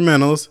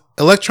instrumentals,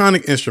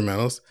 electronic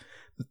instrumentals,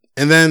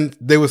 and then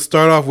they would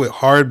start off with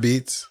hard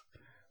beats,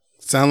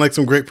 sound like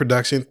some great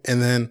production, and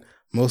then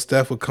Most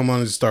Def would come on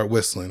and just start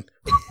whistling.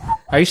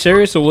 Are you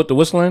serious? So with the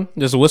whistling?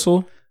 There's a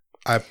whistle?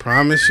 I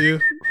promise you.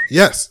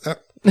 Yes.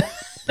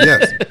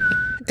 Yes.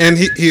 And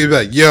he'd be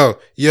like, yo,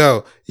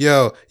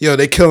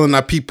 they killing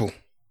our people.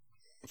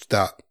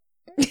 Stop.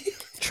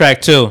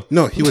 Track 2.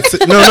 No, he would say,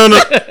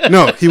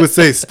 no, he would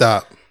say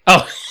stop.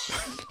 Oh.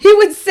 He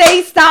would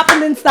say stop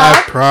and then stop.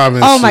 I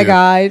promise Oh my you.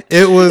 God.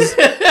 It was,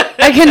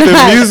 I cannot.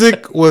 the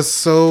music was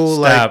so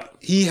Stop.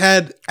 like, he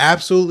had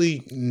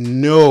absolutely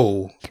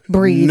no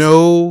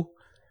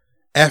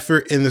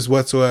effort in this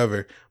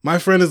whatsoever. My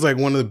friend is like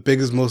one of the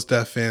biggest Most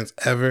Def fans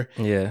ever.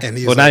 Yeah. And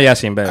he's not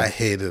Yasiin Bey. I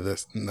hated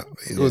this. No,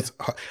 it was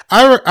hard.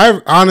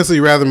 I honestly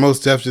rather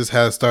Most Def just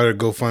had started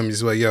GoFundMe.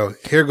 Just like, yo,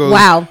 here goes.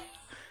 Wow.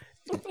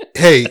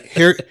 Hey,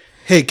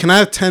 can I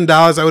have $10?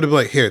 I would have been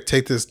like, here,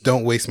 take this.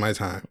 Don't waste my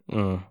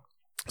time.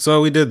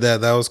 So we did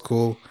that. That was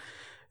cool.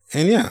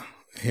 And yeah,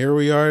 here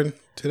we are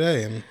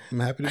today, and I'm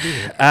happy to be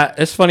here.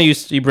 It's funny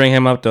you bring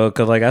him up though,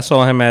 because like I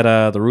saw him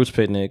at the Roots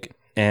picnic,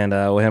 and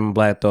with him and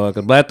Black Thought,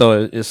 because Black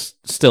Thought is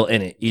still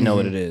in it. You know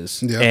what it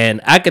is, Yeah. and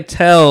I could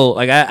tell.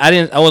 Like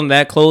I wasn't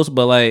that close,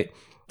 but like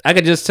I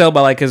could just tell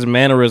by like his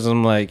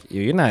mannerism. Like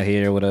you're not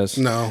here with us.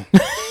 No,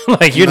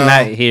 like you're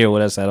not here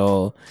with us at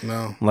all.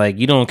 no. Like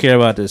you don't care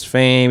about this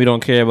fame. You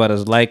don't care about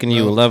us liking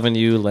you, or loving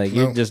you. Like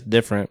you're just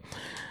different.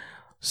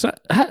 So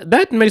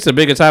that makes a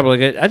bigger topic.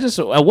 Like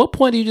at what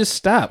point do you just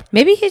stop?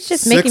 Maybe he's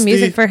just making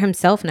music for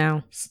himself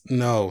now.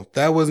 No,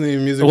 that wasn't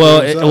even music.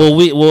 Well, for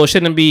himself.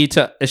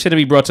 it shouldn't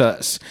be brought to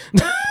us.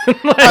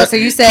 Oh, so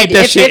you said Keep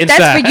that if shit that's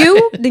inside. for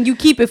you, then you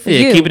keep it for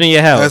you. Keep it in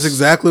your house. That's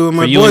exactly what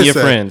my for you boy and your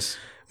said. friends.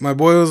 My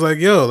boy was like,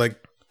 yo, like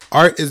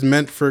art is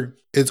meant for,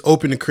 it's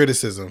open to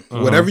criticism.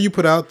 Whatever you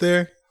put out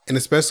there, and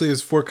especially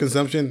as for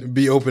consumption,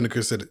 be open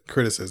to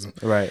criticism.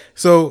 Right.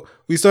 So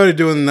we started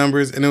doing the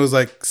numbers, and it was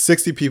like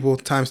 60 people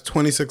times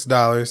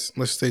 $26.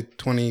 Let's say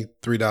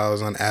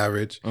 $23 on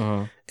average.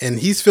 And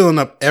he's filling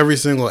up every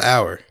single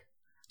hour.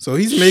 So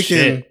he's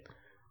making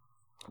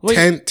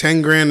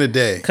 10 grand a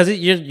day. Because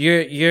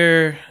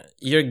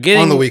you're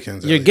getting On the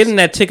weekends, at You're least. getting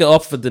that ticket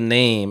off of the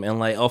name and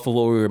like off of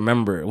what we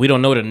remember. We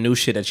don't know the new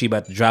shit that you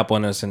about to drop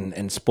on us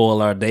and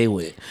spoil our day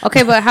with.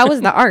 Okay, but how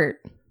was the art?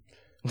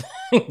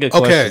 Good Okay,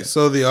 question.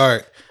 so the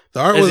art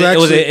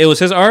It was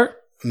his art.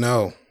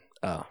 no.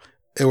 Oh,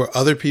 There were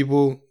other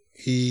people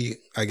he,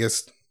 I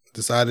guess,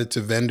 decided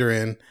to vendor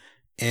in,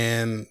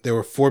 and there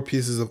were 4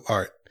 pieces of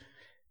art.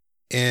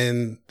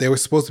 And they were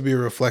supposed to be a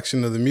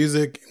reflection of the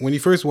music. When you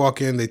first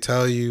walk in, they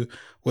tell you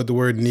what the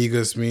word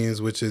Negus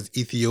means, which is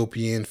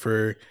Ethiopian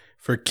for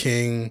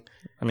king.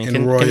 I mean, and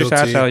Kendrick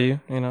royalty. tell you,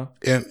 you know.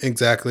 And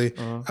exactly.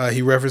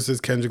 He references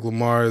Kendrick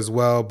Lamar as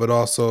well, but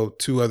also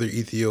two other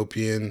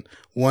Ethiopians,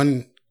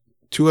 one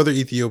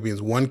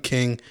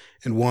king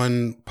and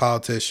one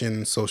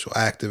politician, social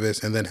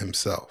activist, and then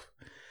himself.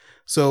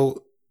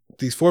 So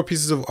these 4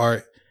 pieces of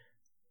art,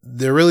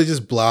 they're really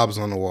just blobs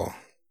on the wall.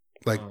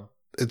 Like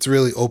it's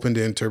really open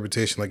to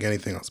interpretation like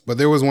anything else. But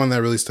there was one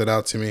that really stood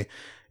out to me.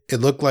 It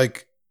looked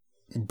like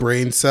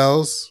brain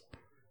cells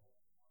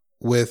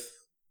with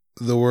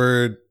the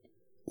word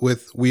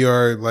we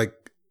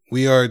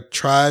are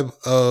tribe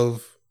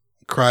of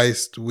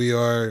Christ. We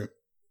are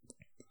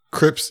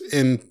Crips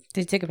in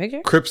Did you take a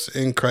picture? Crips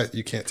in Christ.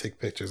 You can't take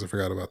pictures. I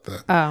forgot about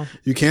that. Oh.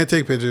 You can't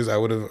take pictures. I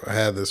would have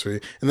had this for you.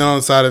 And then on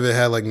the side of it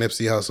had like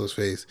Nipsey Hussle's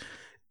face.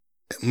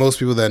 Most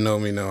people that know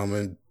me know I'm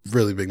a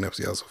really big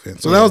Nipsey Hussle fan.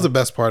 So that was the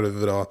best part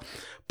of it all.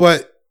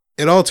 But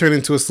it all turned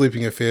into a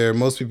sleeping affair.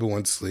 Most people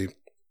went to sleep.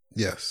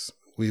 Yes,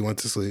 we went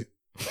to sleep.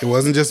 It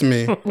wasn't just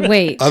me.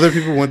 Wait. Other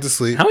people went to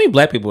sleep. How many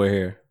black people are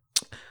here?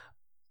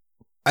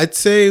 I'd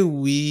say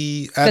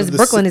we... Because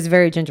Brooklyn is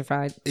very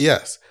gentrified.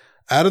 Yes.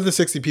 Out of the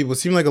 60 people, it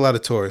seemed like a lot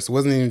of tourists. It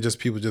wasn't even just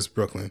people, just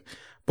Brooklyn.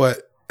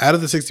 But out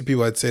of the 60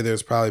 people, I'd say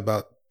there's probably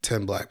about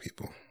 10 black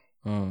people.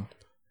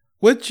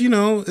 Which, you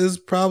know, is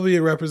probably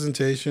a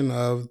representation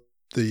of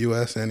the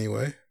U.S.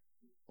 anyway.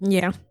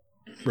 Yeah.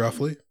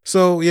 Roughly.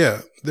 So,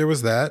 yeah, there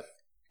was that.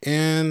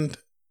 And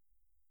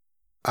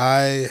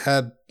I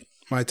had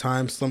my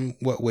time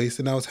somewhat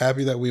wasted. I was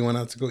happy that we went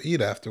out to go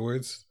eat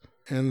afterwards.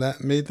 And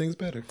that made things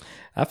better.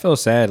 I feel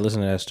sad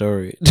listening to that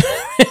story.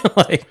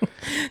 Like,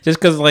 just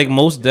because, like,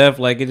 most deaf,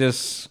 like, it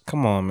just,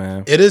 come on,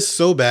 man. It is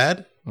so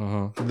bad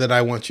that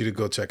I want you to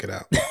go check it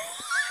out.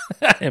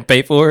 And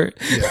pay for it?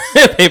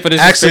 Yes. Pay for this.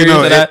 Actually,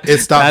 no, it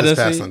stopped this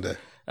past Sunday.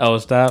 Oh,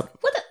 it stopped?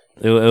 What the?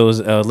 It was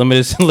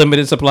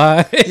limited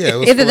supply. Yeah, it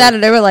was Either that or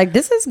they were like,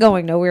 this is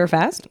going nowhere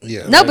fast.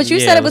 Yeah. No, but you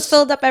Yeah, said it it was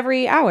filled up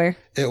every hour.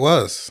 It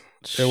was.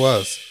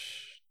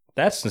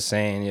 That's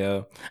insane,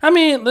 yo. I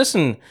mean,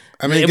 listen.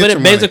 I mean, but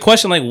it begs the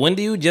question, like, when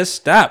do you just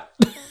stop?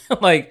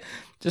 Like,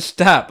 just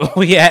stop.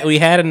 We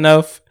had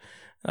enough.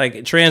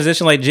 Like,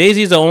 transition. Like,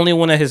 Jay-Z's the only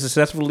one that has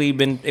successfully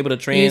been able to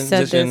transition.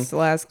 You said this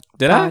last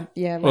Did pod. I?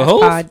 Yeah, Well,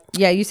 last pod.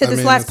 Yeah, you said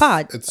this last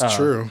pod. It's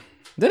true.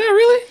 Did I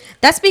really?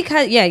 That's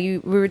because we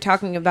were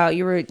talking about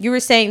you were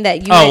saying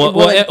that you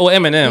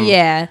Eminem.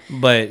 Yeah.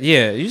 But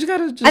yeah, you just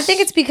gotta I think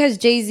it's because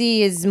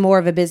Jay-Z is more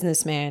of a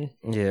businessman.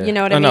 Yeah. You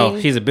know what I mean? No,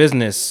 he's a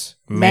business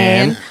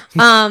man.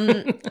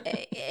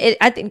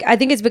 I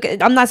think it's because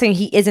I'm not saying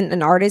he isn't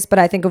an artist, but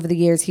I think over the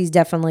years he's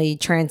definitely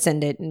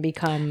transcended and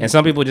become. And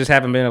some people just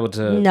haven't been able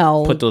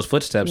to put those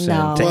footsteps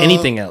into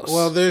anything else.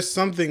 Well, there's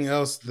something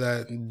else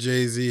that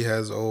Jay-Z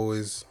has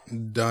always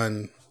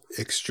done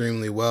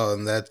extremely well,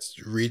 and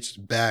that's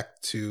reached back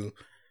to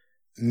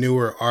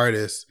newer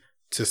artists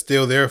to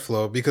steal their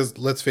flow. Because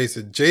let's face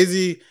it,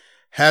 Jay-Z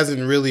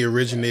hasn't really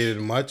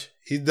originated much.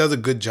 He does a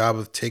good job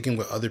of taking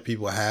what other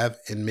people have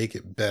and make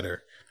it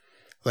better.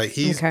 Like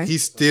he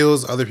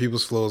steals other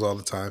people's flows all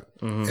the time,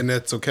 and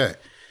that's okay.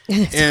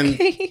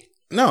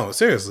 No,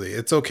 seriously,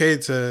 it's okay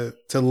to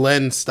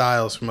lend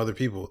styles from other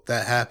people.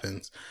 That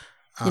happens.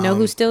 You know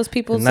who steals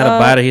people's? Not a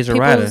biter, he's a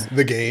writer.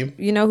 The Game.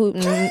 You know who?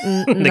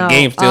 The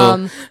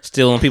Game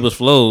still on people's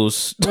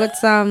flows. What's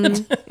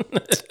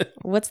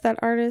that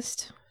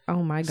artist?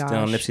 Oh my gosh, still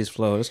on Nipsey's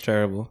flow. It's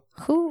terrible.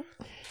 Who?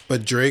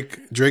 But Drake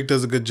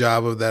does a good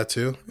job of that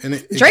too,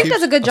 and Drake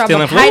does a good job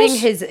of hiding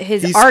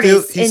his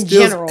artists in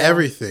general.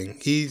 Everything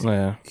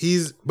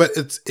but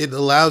it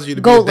allows you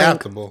to be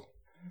adaptable.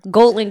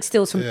 Goldlink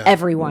steals from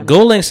everyone.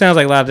 Goldlink sounds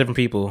like a lot of different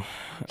people.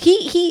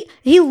 He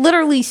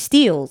literally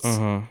steals.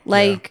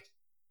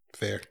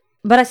 Fair.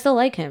 But I still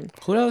like him.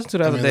 Who else to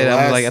the other day?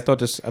 I was like, I thought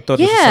this was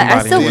somebody.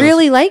 I still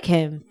really like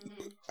him.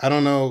 I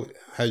don't know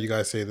how you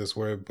guys say this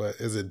word, but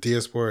is it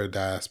diaspora or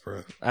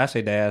diaspora? I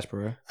say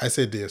diaspora. I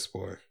say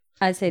diaspora.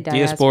 I say diaspora.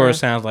 Diaspora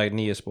sounds like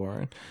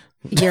Neosporin.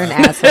 You're an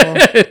asshole.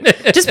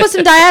 Just put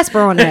some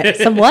diaspora on that.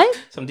 Some what?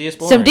 Some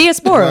diaspora. Some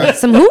diaspora.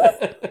 Some who?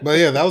 But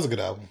yeah, that was a good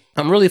album.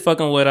 I'm really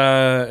fucking with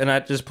and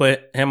I just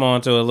put him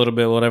on to a little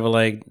bit, whatever.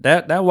 Like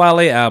that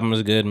Wale album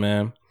is good,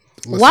 man.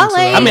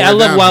 I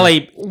love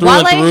Wale.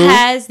 Wale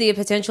has the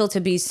potential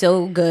to be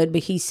so good,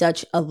 but he's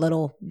such a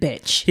little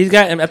bitch.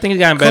 I think he's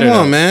gotten better. Come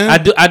on, man.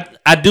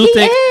 I do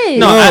think. Is.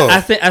 No,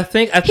 I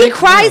think he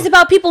cries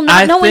about people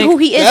not knowing who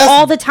he is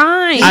all the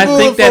time. I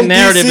think that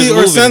narrative is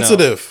moving.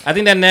 Sensitive. I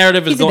think that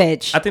narrative is going.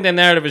 I think that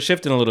narrative is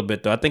shifting a little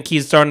bit, though. I think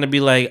he's starting to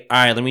be like, all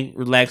right, let me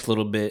relax a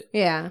little bit.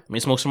 Yeah. Let me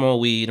smoke some more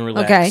weed and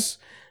relax. Okay.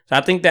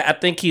 So I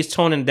think he's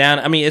toning down.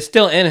 I mean, it's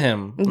still in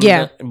him.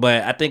 Yeah.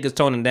 But I think it's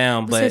toning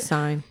down. What's his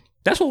sign?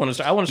 That's what I want to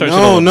start. I want to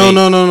start.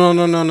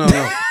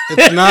 No.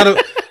 It's not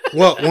a.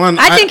 Well, one.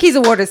 I think he's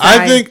a water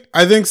sign.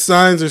 I think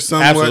signs are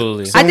somewhat.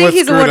 Absolutely. I think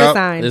he's a water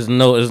sign. There's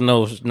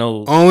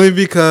no. Only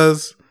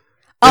because.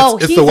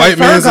 It's the white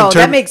man's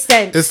that makes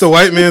sense. It's the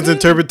white man's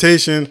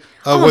interpretation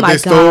of what they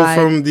stole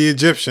from the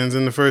Egyptians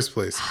in the first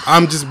place.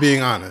 I'm just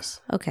being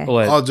honest. Okay.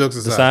 What? All jokes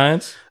aside. The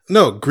signs?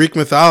 No, Greek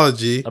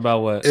mythology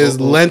about what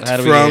is lent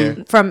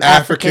from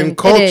African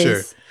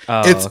culture.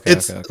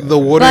 It's the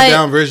watered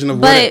down version of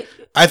what.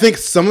 I think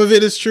some of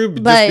it is true,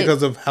 but just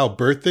because of how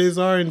birthdays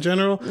are in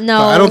general. No,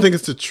 but I don't think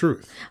it's the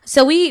truth.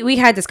 So we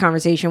had this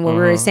conversation where we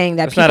were saying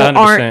that people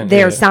aren't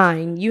their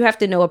sign. You have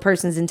to know a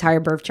person's entire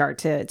birth chart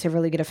to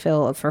really get a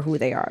feel for who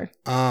they are.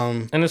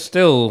 And it's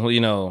still,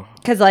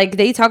 because like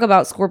they talk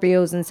about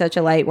Scorpios in such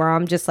a light where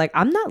I'm just like,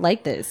 I'm not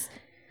like this.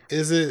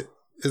 Is it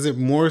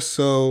more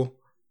so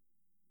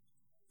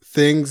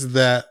things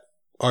that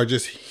are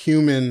just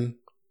human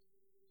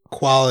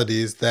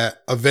qualities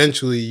that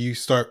eventually you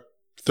start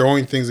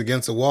throwing things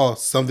against a wall,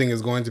 something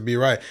is going to be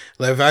right.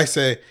 Like if I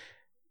say,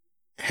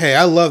 hey,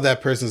 I love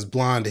that person's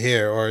blonde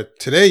hair, or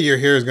today your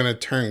hair is going to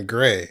turn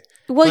gray.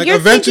 Well, like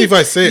eventually if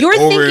I say it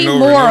over and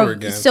over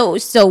again.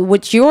 So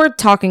what you're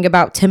talking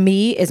about to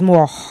me is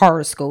more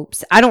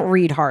horoscopes. I don't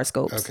read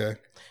horoscopes. Okay.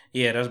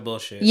 Yeah, that's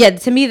bullshit. Yeah,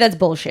 to me that's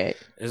bullshit.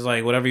 It's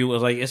like whatever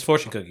it's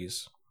fortune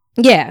cookies.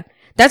 Yeah.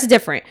 That's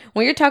different.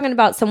 When you're talking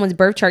about someone's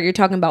birth chart, you're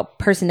talking about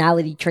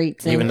personality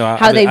traits and Even though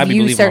how they I be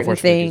view believing certain on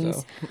fortune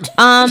cookies,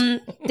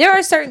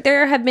 things.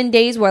 There have been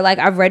days where like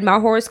I've read my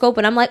horoscope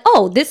and I'm like,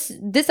 oh, this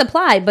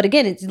applied. But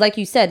again, it's like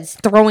you said, it's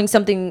throwing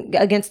something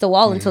against the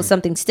wall until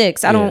something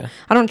sticks. I don't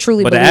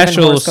truly but believe the in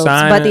actual horoscopes.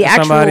 sign But the of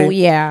actual, somebody,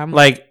 yeah.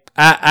 like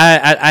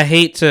I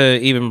hate to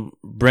even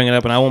bring it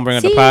up, and I won't bring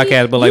up the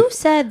podcast. But like you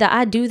said that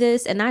I do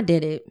this and I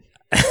did it.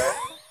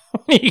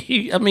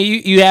 I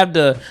mean, you have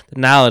the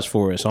knowledge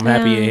for it, so I'm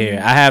happy you're here.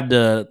 I have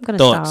the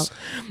thoughts.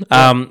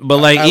 But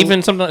like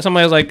even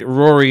somebody like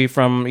Rory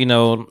from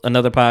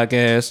another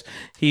podcast,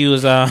 I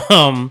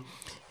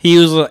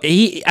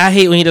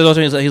hate when he does those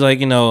things. He's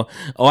like,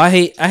 I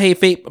hate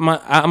fake.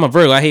 I'm a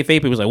Virgo. I hate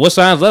fake people. He's like, what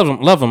signs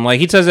love him? Like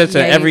he says that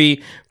to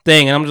every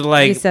thing, and I'm just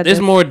like, it's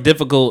more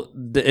difficult.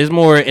 It's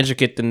more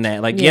intricate than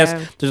that. Like yes,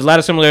 there's a lot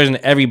of similarities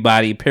in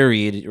everybody.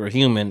 Period. Or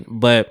human,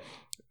 but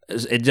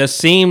it just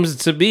seems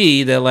to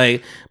be that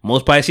like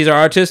most Pisces are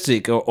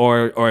artistic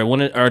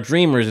or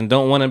dreamers and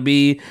don't want to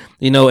be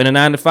in a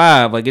 9 to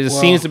 5. Like it just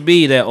seems to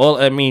be that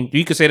all. I mean,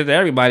 you could say that to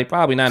everybody,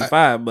 probably 9 to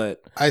 5,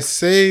 but I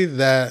say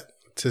that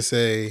to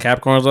say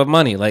Capricorns love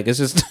money. Like it's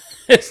just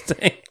it's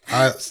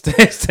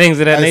things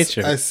of that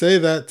nature. I say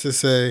that to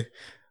say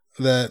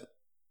that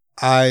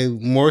I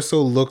more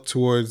so look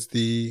towards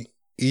the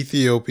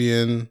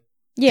Ethiopian,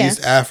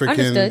 East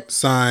African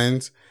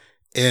signs.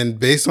 And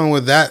based on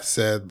what that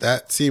said,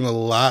 that seemed a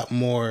lot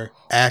more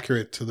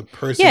accurate to the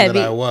person that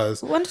I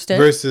was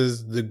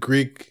versus the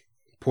Greek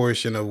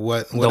portion of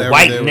whatever the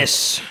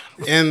whiteness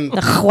and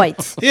the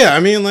whites. Yeah, I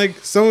mean, like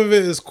some of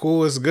it is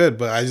cool, it's good,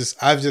 but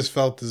I've just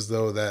felt as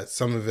though that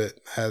some of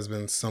it has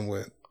been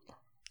somewhat,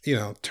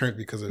 turned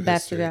because of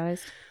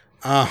bastardized.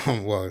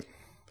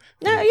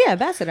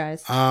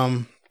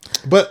 Bastardized.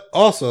 But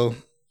also,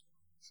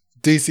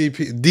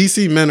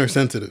 DC men are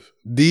sensitive.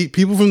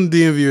 People from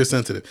the DMV are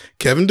sensitive.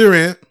 Kevin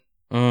Durant,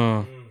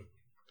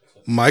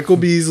 Michael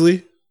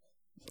Beasley,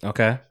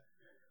 okay,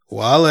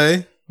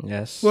 Wale.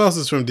 Yes. Who else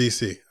is from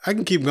DC? I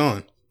can keep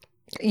going.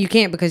 You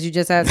can't because you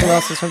just asked who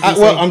else is from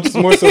DC. I'm just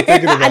more so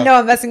thinking about. I know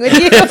I'm messing with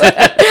you.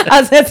 I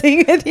was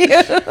messing with you.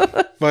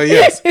 But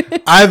yes,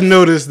 I've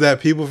noticed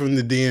that people from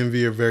the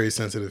DMV are very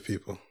sensitive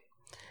people.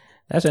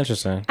 That's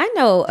interesting. I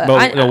know.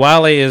 But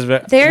Wale is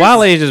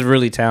just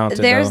really talented.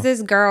 There's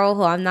this girl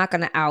who I'm not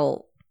gonna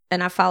out.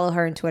 And I follow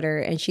her on Twitter,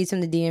 and she's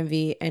from the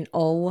DMV, and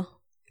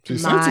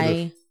she's my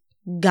sensitive.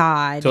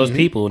 God. So it's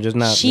people, just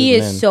not. She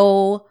is men.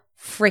 So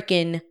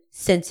freaking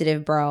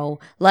sensitive, bro.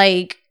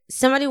 Like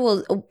somebody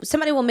will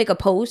make a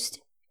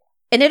post,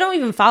 and they don't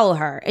even follow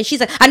her, and she's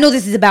like, "I know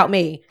this is about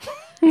me."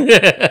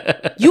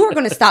 You are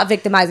gonna stop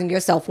victimizing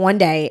yourself one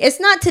day. It's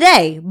not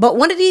today, but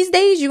one of these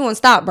days you're gonna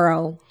stop,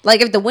 bro.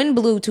 Like if the wind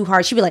blew too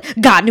hard, she'd be like,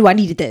 God knew I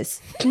needed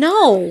this.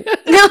 No,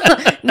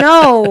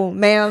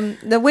 ma'am.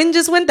 The wind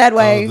just went that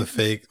way. The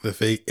fake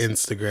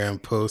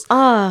Instagram post.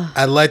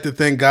 I'd like to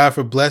thank God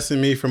for blessing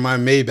me for my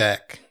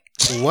Maybach.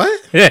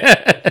 What?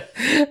 That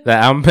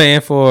I'm paying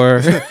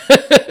for.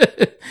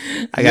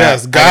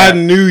 God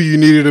knew you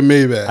needed a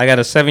Maybach. I got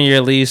a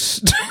 7-year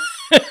lease.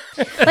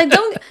 Like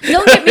don't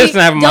get me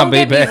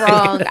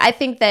wrong. I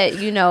think that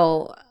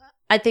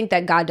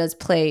God does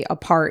play a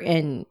part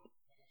in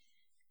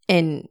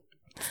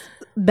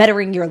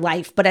bettering your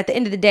life, but at the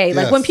end of the day,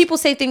 like when people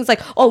say things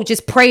like, "Oh,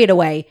 just pray it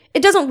away,"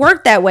 it doesn't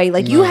work that way.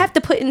 Like you have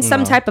to put in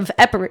some type of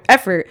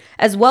effort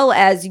as well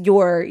as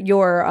your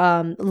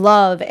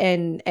love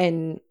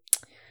and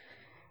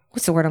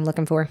what's the word I'm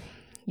looking for?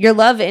 Your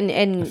love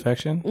and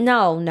affection?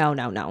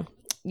 No.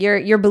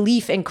 Your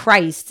belief in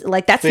Christ,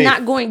 like that's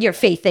not going your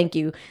faith. Thank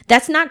you.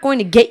 That's not going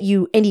to get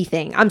you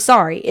anything. I'm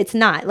sorry, it's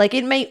not. Like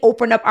it may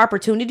open up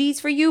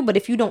opportunities for you, but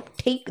if you don't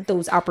take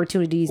those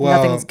opportunities,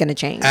 nothing's going to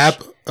change.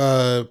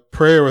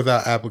 Prayer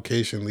without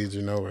application leads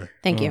you nowhere.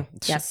 Thank you.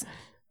 Yes.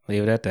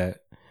 Leave it at that.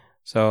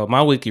 So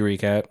my weekly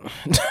recap.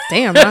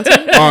 Damn, Monty.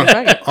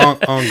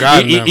 on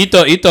God. You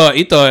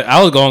thought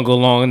I was gonna go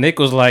long, and Nick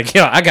was like,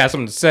 "Yo, I got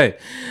something to say."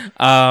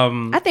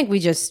 I think we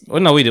just.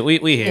 Well, no, we did.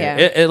 We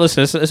here. Yeah.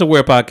 Listen, it's a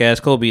weird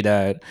podcast. Kobe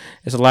died.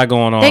 It's a lot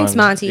going on. Thanks,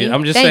 Monty.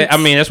 I'm just saying. I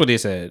mean, that's what he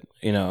said.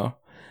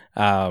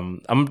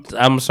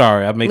 I'm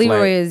sorry. I make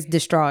Leroy is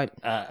distraught.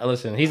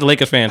 Listen, he's a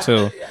Lakers fan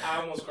too. I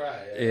almost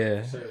cried.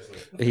 Yeah. Seriously.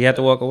 He had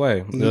to walk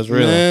away. It was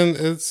real. Man,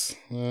 it's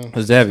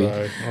heavy.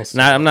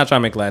 I'm not trying to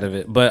make light of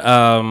it, but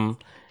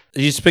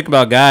you speak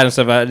about God and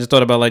stuff. I just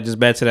thought about like just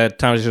back to that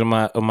conversation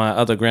with my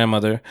other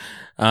grandmother.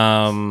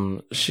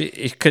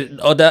 90%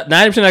 of that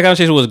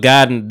conversation was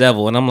God and the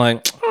devil, and I'm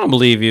like, I don't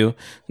believe you.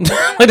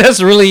 Like that's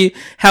really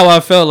how I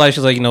felt. Like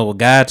she's like,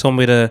 God told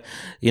me to,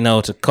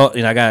 to call,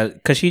 I got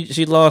because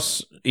she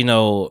lost, she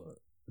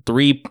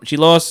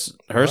lost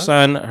her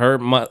son,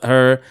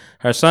 her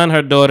son,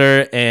 her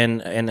daughter,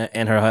 and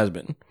her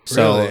husband.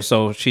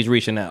 So she's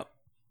reaching out.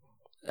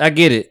 I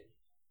get it,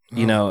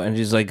 and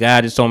she's like,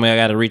 God just told me I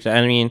got to reach out.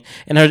 I mean,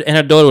 and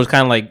her daughter was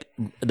kind of like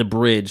the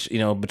bridge,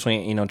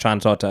 between trying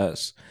to talk to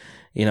us,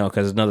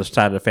 because it's another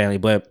side of the family.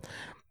 But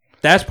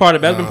That's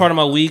been part of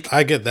my week.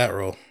 I get that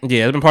role.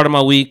 Yeah, it's been part of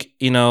my week.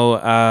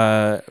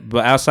 But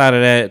outside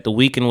of that, the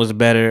weekend was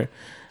better.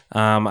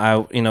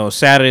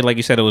 Saturday, like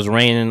you said, it was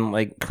raining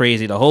like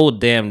crazy the whole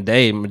damn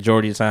day,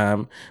 majority of the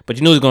time. But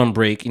you knew it was gonna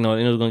break. You know,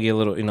 it was gonna get a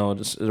little.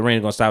 The rain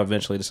was gonna stop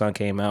eventually. The sun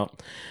came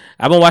out.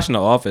 I've been watching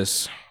The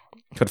Office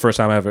for the first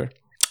time ever.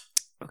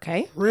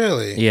 Okay.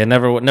 Really? Yeah,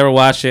 never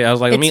watched it. I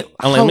was like,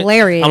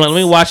 hilarious. Let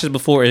me watch this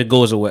before it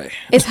goes away.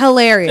 It's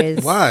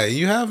hilarious. Why?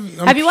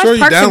 Have you watched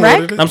Parks and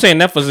Rec? I'm saying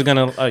Netflix is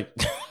gonna like.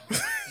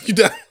 You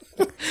done?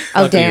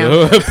 Oh damn!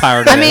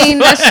 I mean,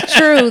 that's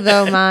true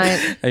though,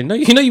 man. Hey,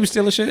 you were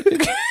stealing shit. You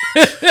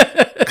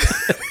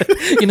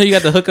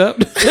got the hookup.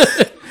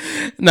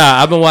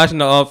 Nah, I've been watching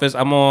The Office.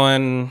 I'm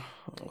on.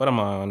 What am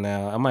I on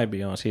now? I might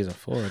be on season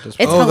 4 at this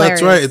point. Oh,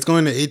 hilarious. That's right. It's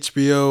going to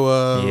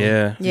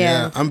HBO.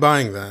 Yeah. I'm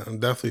buying that. I'm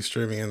definitely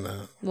streaming in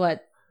that.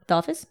 What? The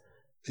Office?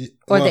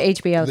 Or the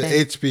HBO thing?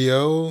 The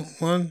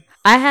HBO one?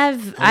 I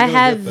have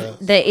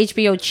the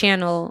HBO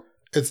channel.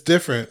 It's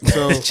different.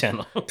 So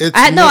channel.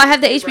 I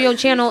have the HBO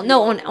channel.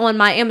 No, on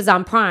my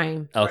Amazon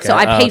Prime. Okay. So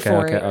I pay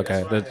for it.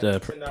 Okay. The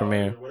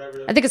premiere.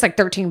 I think it's like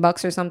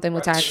 $13 or something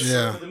with tax.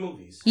 Yeah.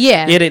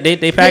 Yeah. Yeah.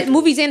 They pack the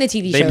movies and the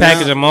TV shows. They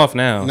package them off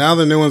now. Now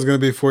the new one's going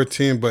to be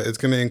 14, but it's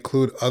going to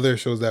include other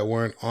shows that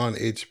weren't on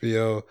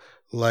HBO,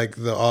 like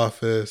The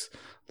Office,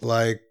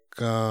 like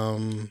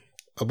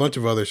a bunch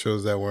of other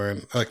shows that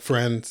weren't, like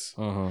Friends,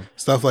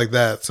 stuff like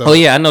that. So. Oh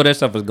yeah, I know that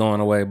stuff is going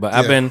away, but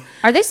I've been.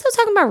 Are they still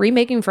talking about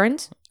remaking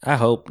Friends? I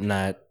hope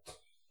not.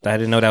 I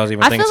didn't know that was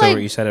even a thing until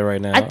you said it right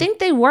now. I think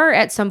they were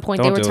at some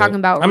point. They were talking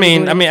about. I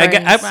mean,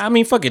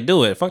 fuck it,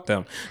 do it. Fuck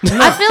them.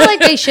 I feel like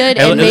they should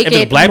and make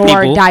it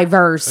more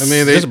diverse. I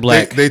mean,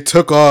 they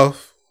took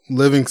off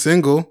Living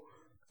Single.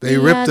 They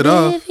ripped it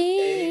off.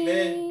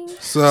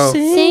 So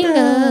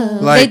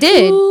they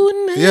did.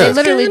 Yeah, they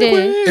literally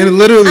did. And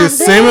literally the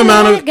same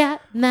amount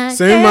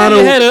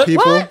of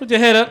people. Put your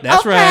head up.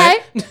 That's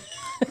right.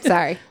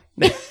 Sorry.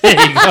 There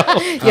you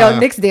go. Yo,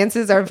 Nick's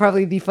dances are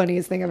probably the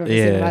funniest thing I've ever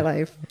seen in my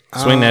life.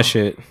 Swing that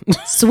shit.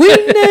 Swing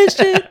that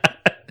shit.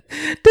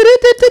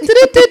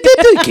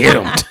 Get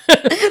him.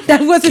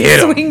 That wasn't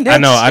swing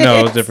that shit. I know.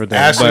 It was different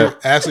things.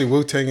 Ashley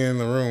Wu-Tang in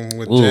the room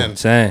with Jen.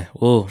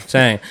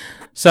 Dang.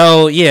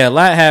 So yeah, a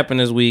lot happened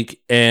this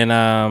week, and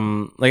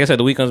like I said,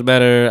 the weekend's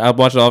better. I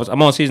watched The Office.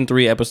 I'm on season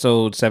 3,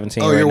 episode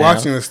 17. Oh, you're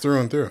watching this through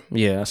and through.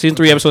 Yeah, season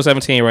 3, episode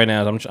 17 right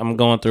now. I'm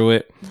going through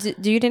it.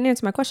 You didn't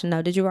answer my question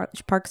though. Did you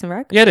watch Parks and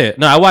Rec? Yeah, I did.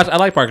 No, I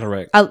like Parks and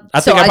Rec. I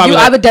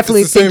would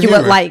definitely think you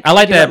would like. I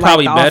like that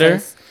probably better.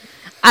 Office.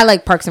 I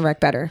like Parks and Rec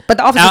better, but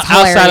The Office is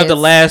hilarious. Outside of the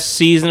last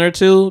season or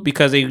two,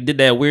 because they did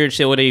that weird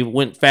shit where they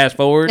went fast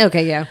forward.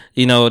 Okay, yeah.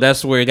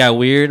 That's where it got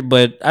weird,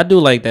 but I do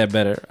like that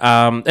better.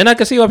 And I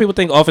can see why people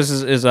think Office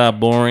is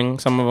boring.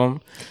 Some of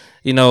them,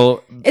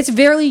 it's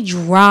very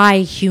dry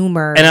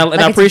humor, and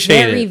I appreciate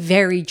it. Very,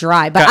 very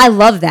dry, but I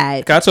love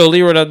that. I told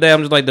Leroy the other day,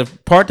 I'm just like the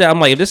part that I'm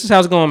like, if this is how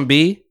it's going to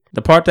be,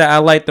 the part that I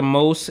like the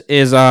most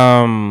is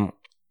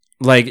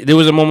like there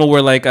was a moment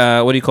where like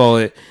what do you call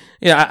it?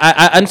 Yeah,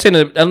 I understand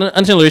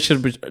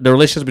the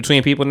relationships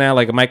between people now,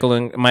 like Michael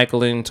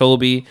and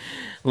Toby,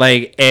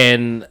 like,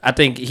 and I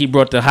think he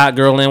brought the hot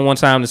girl in one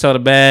time to sell the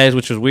bags,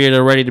 which was weird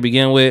already to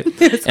begin with,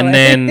 and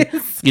then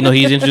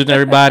he's introducing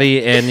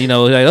everybody, and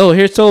like, oh,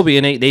 here's Toby,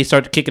 and they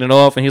start kicking it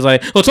off, and he's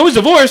like, oh, Toby's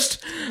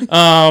divorced, he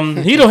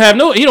don't have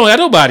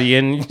nobody,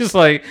 and just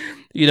like,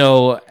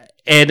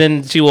 and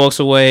then she walks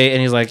away,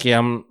 and he's like, yeah,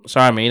 I'm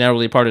sorry, man, you're not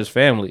really part of his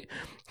family.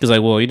 He's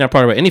like, well, you're not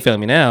part of any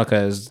family now,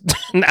 because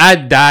I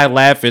die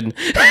laughing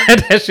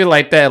at that shit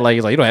like that. Like,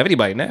 he's like, you don't have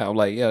anybody now. I'm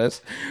like, yeah,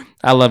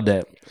 I love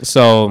that.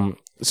 So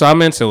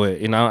I'm into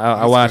it.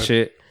 I watch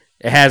it.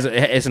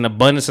 It's an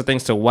abundance of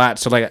things to watch.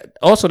 So like,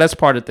 also that's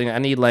part of the thing. I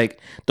need like,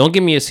 don't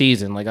give me a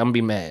season. Like, I'm gonna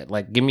be mad.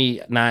 Like, give me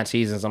 9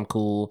 seasons. I'm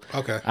cool.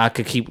 Okay. I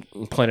could keep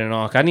putting it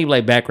on. I need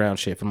like background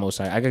shit for most.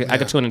 I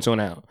could tune in, tune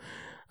out.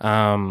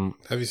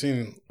 Have you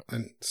seen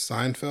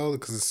Seinfeld?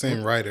 Because it's the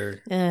same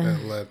writer.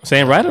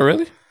 Same writer,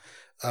 really?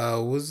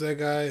 Who's that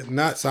guy?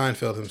 Not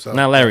Seinfeld himself.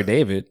 Not Larry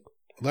David.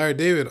 Larry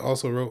David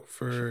also wrote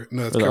for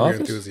it's Curb Your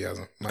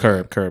Enthusiasm.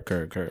 Curb.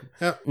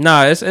 Yep.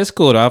 Nah, it's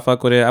cool though. I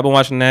fuck with it. I've been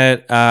watching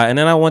that, and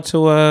then I went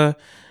to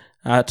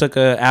I took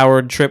an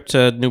hour trip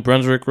to New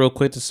Brunswick real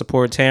quick to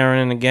support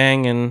Taryn and the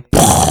gang, and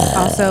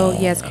also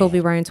yes,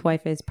 Kobe Bryant's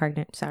wife is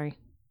pregnant. Sorry.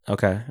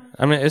 Okay,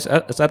 I mean it's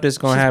up. It's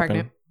gonna happen.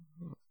 Pregnant.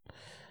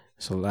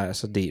 It's a lot.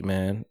 It's a deep,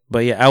 man. But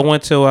yeah, I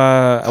went to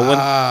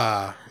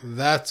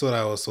that's what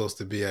I was supposed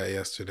to be at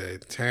yesterday.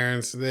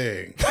 Terrence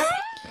thing.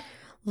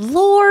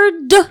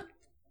 Lord.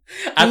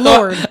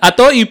 I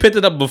thought you picked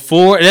it up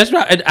before. And that's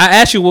right. I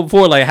asked you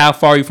before, like, how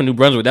far are you from New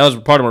Brunswick? That was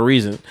part of my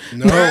reason.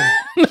 No.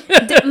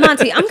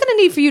 Monty, I'm gonna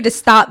need for you to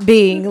stop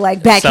being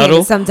like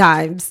backhanded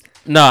sometimes.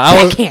 No,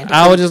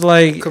 I was just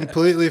like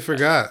completely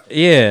forgot.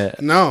 Yeah.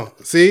 No.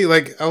 See,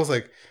 like I was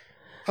like,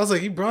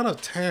 he brought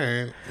up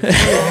Taryn.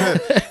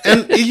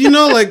 And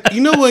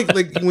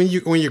like when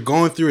you're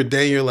going through a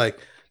day, you're like,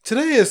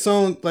 today is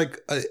so like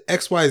a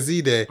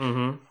XYZ day.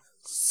 Mm-hmm.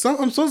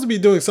 I'm supposed to be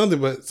doing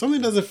something, but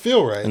something doesn't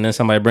feel right. And then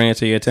somebody bring it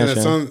to your attention.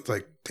 And it's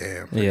like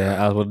damn.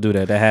 Yeah, I was able to do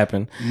that. That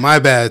happened. My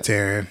bad,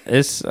 Taryn.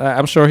 It's.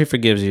 I'm sure he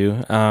forgives you.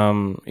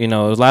 You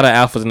know, there's a lot of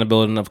alphas in the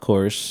building, of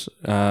course.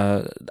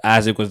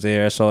 Isaac was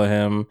there. I saw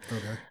him.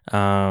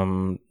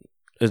 Okay.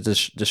 Is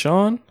this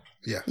Deshaun?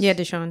 Yes. Yeah,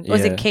 Deshaun.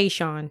 Was Yeah. it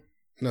K-Sean?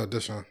 No,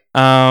 Deshaun.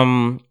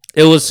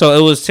 It was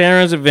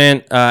Taryn's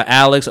event.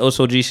 Alex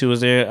Osogishi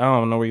was there. I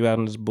don't know where you at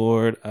on this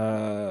board.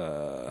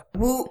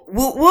 Woo,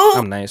 woo, woo.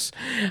 I'm nice.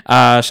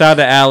 Shout out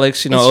to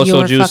Alex. You know, It's Also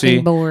your Juicy.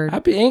 fucking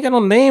board. Ain't got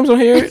no names on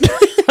here.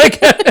 Like,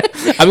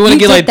 I want to You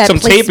get like take that some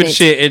tape and placement.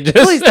 shit. And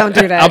just, Please don't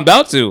do that. I'm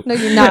about to. No,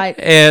 you're not.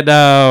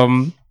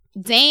 And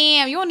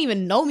Damn, you don't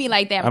even know me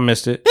like that. I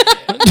missed it.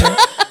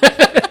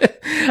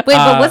 Wait,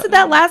 but was it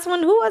that last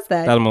one? Who was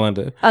that? That was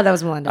Melinda. Oh, that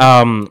was Melinda.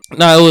 No,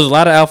 it was a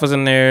lot of alphas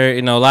in there.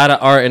 You know, a lot of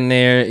art in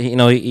there. You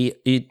know,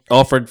 he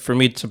offered for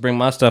me to bring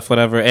my stuff,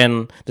 whatever.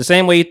 And the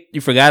same way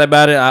you forgot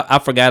about it, I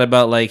forgot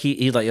about like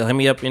he's like, yo, hit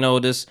me up. You know,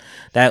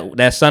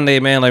 that Sunday,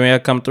 man. Like, man, I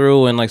come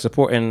through and like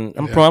support. And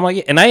I'm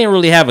like, and I didn't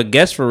really have a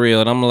guest for real.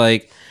 And I'm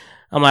like,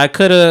 I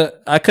could have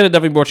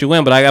definitely brought you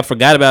in, but I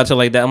forgot about it till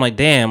like that. I'm like,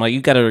 damn, like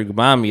you gotta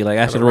remind me. Like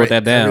I should have wrote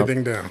that down.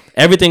 Everything down.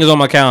 Everything is on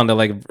my calendar,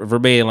 like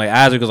verbatim. Like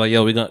Isaac was like,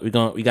 yo, we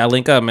gotta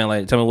link up, man.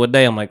 Like tell me what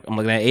day. I'm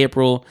looking at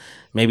April,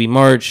 maybe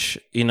March,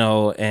 you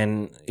know.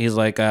 And he's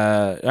like, all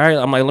right.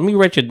 I'm like, let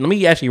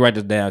me actually write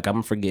this down. 'Cause I'm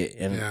gonna forget,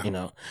 and you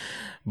know.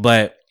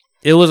 But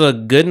it was a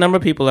good number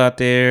of people out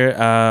there.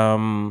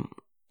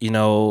 You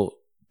know,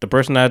 the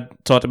person I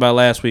talked about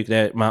last week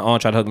that my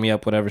aunt tried to hook me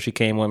up, whatever, she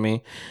came with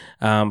me.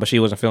 But she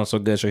wasn't feeling so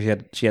good, so she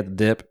had to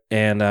dip.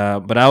 And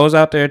but I was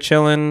out there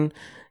chilling.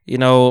 You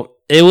know,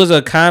 it was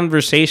a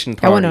conversation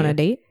party. I went on a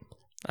date.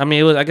 I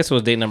mean, I guess it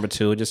was date number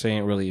 2. It just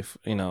ain't really,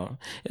 you know,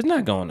 it's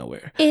not going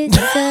nowhere. It's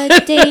a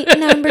date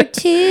number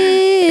 2.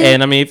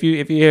 And I mean, if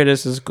you hear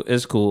this,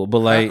 it's cool. But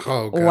like,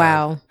 Oh, God.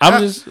 Wow.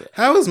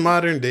 How is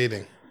modern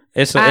dating?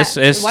 It's Why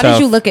tough. did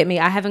you look at me?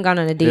 I haven't gone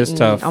on a date It's in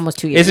tough. almost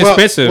 2 years. It's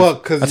expensive. Well,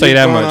 because I'll tell you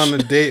that much. on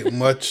a date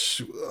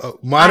much.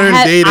 Modern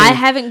dating. I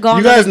haven't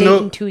gone you on a guys date know,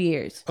 in 2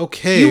 years.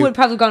 Okay. You would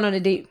probably gone on a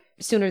date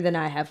sooner than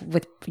I have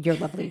with your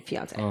lovely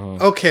fiance.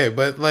 Okay,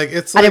 but like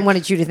it's. I Like, didn't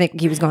want you to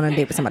think he was going on a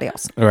date with somebody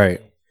else.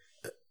 Right.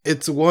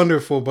 It's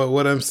wonderful, but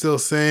what I'm still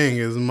saying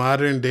is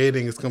modern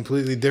dating is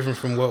completely different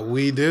from what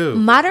we do.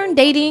 Modern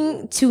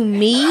dating to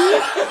me,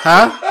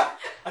 Huh?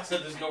 I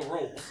said there's no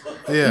rules.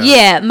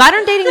 yeah,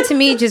 modern dating to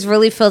me just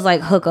really feels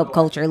like hookup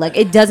culture. Like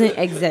it doesn't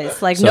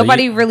exist. Like So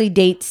nobody really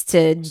dates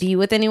to be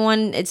with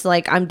anyone. It's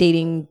like I'm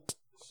dating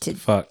to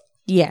Fuck.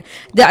 Yeah,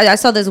 I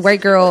saw this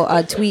white girl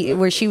tweet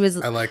where she was.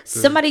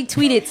 Somebody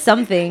tweeted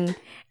something,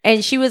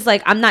 and she was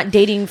like, "I'm not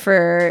dating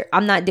for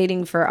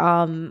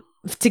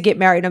to get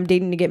married. I'm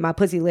dating to get my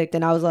pussy licked."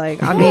 And I was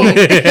like, I mean, this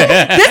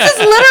is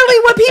literally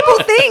what people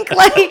think.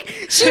 Like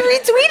she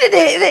retweeted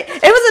it.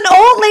 It was an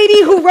old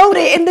lady who wrote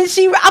it, and then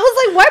I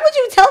was like, why would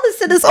you tell this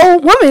to this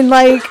old woman?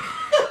 Like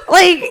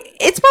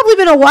it's probably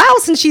been a while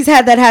since she's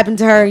had that happen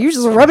to her. You're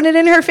just rubbing it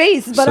in her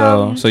face.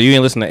 But so you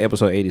ain't listen to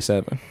episode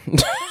 87.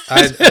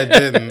 I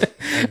didn't.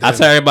 I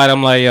tell everybody,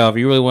 I'm like, yo, if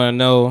you really want to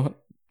know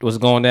what's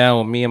going down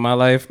with me in my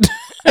life.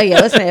 Oh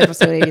yeah, listen to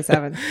episode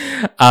 87.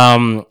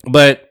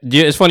 But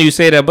it's funny you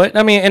say that. But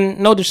I mean, and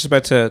no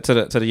disrespect to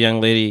the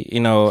young lady, you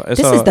know. This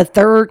is the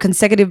 3rd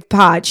consecutive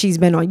pod she's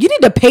been on. You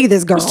need to pay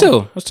this girl. It's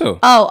 2. It's 2.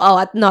 Oh,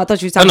 I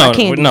thought you were talking about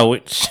candy. No,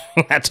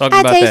 not talking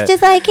about taste that.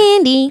 just like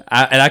candy.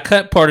 I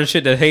cut part of the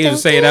shit that Hayes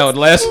was saying out in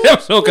the last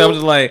episode. I was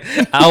just like,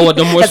 I don't want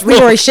no more. That's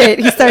Leroy shit.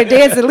 He started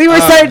dancing. Leroy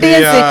started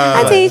dancing.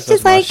 I taste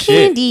just like shit.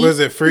 candy. Was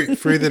it free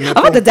the I'm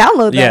nipple? about to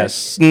download that.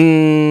 Yes.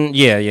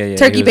 Yeah.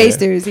 Turkey he was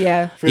there. basters.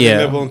 Yeah. Free Yeah.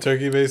 the nipple and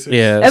turkey basters?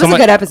 Yeah. That was a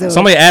good episode.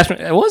 Somebody asked me,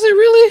 was it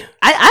really?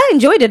 I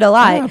enjoyed it a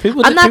lot. Yeah,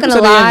 people I'm not said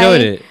gonna they lie.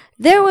 enjoyed it.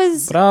 There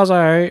was But I was all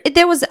right.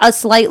 there was a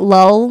slight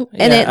lull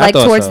in Yeah, it, I like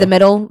thought towards so. the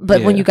middle.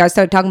 But when Yeah. you guys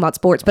started talking about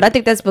sports, but I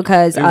think that's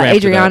because They ramped it up.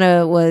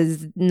 Adriana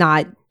was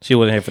not. She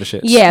wasn't here for the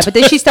shit. Yeah, but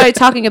then she started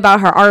talking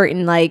about her art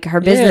and like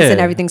her business Yeah. and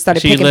everything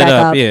started She picking lit back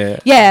up, up. yeah.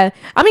 Yeah.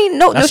 I mean,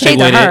 no shade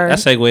to her. I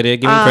segued it.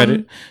 Give me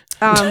credit.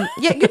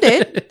 Yeah, you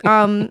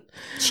did.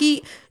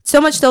 She so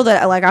much so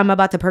that like I'm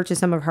about to purchase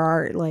some of her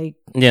art. Like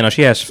Yeah, no,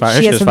 she has fire. Her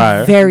she shit has is some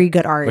fire. very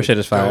good art. Her shit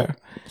is fire.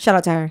 Shout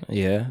out to her.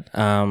 Yeah.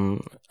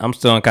 I'm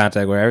still in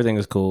contact with her. Everything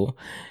is cool.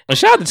 And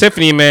shout out to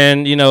Tiffany,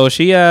 man. You know,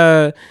 she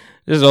this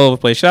is all over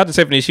the place. Shout out to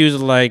Tiffany. She was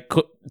like,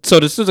 so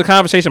this was a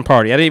conversation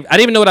party. I didn't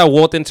even know what I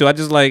walked into. I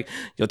just like,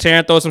 yo,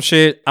 Taryn, throw some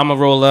shit. I'm gonna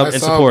roll up I and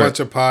saw support. a bunch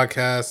of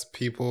podcast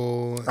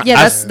people.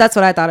 Yeah, that's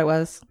what I thought it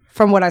was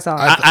from what I saw.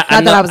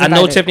 I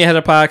know Tiffany has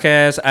a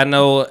podcast. I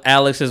know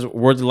Alex's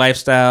Worthy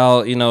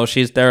Lifestyle. You know,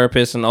 she's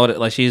therapist and all that.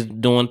 Like, she's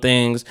doing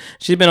things.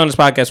 She's been on this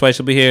podcast twice.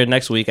 She'll be here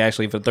next week,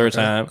 actually, for the 3rd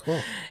time.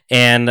 Cool.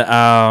 And,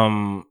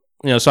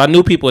 you know, so I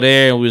knew people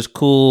there and it was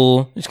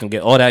cool. Just gonna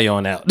get all that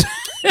yawn out.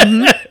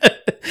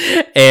 Mm-hmm.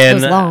 And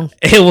It was long.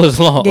 It was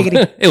long.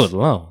 Giggity. It was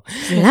long.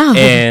 No.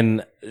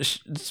 And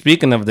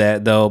speaking of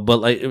that, though, but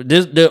like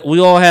we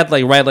all had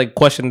like write like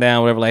question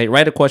down, whatever. Like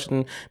write a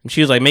question.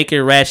 She was like, make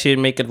it ratchet,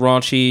 make it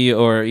raunchy,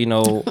 or you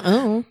know,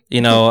 And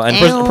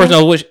the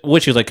person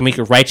which she was like, can make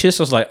it righteous.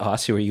 I was like, oh, I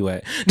see where you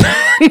at.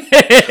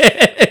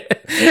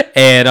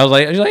 And I was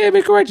like, she's like, hey,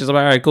 be corrections. I'm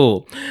like, all right,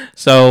 cool.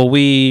 So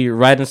we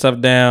writing stuff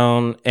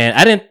down,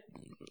 and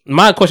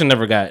my question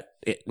never got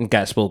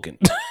spoken.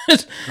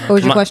 What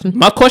was your question?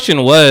 My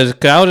question was,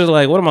 cause I was just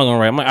like, what am I gonna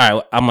write? I'm like, all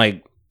right. I'm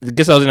like, I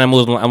guess I was in that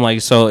mood. I'm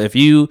like, so if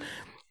you,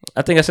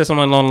 I think I said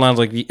something along the lines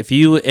like, if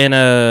you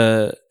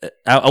I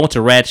went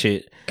to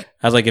Ratchet.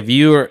 I was like, if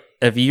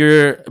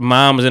your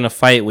mom is in a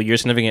fight with your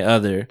significant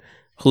other,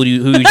 who you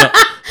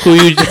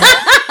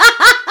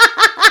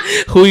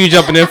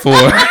jumping in for?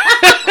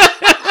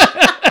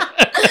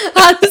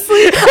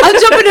 Honestly, I'm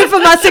jumping in for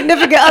my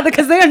significant other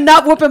because they are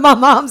not whooping my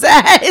mom's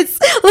ass.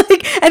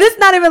 Like, and it's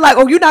not even like,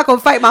 oh, you're not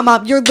gonna fight my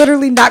mom. You're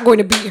literally not going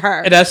to beat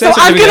her. And so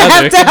I'm gonna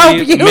have to help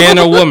you, man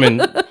or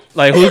woman.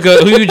 Like, who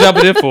you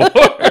jumping in for?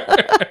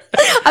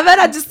 I bet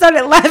I just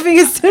started laughing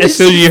as soon as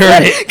you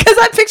heard it, because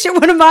I pictured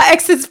one of my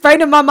exes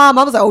fighting my mom.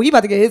 I was like, oh, he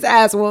about to get his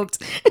ass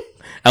whooped.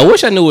 I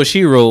wish I knew what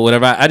she wrote.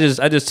 Whatever. I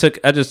just took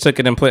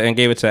it and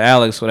gave it to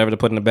Alex. Whatever to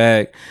put in the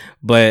bag.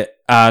 But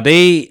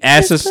they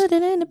asked us. Put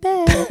it in the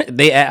bag.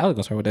 I was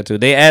gonna start with that too.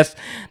 They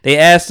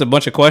asked a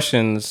bunch of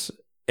questions,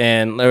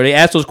 or they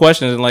asked those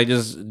questions and like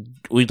just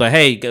we like,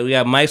 hey, we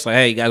got mics. Like,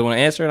 hey, you guys want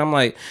to answer? And I'm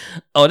like,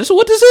 oh, this is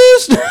what this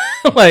is.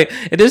 Like,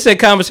 it just said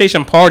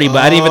conversation party, but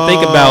I didn't even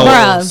think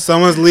about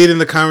someone's leading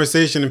the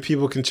conversation and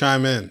people can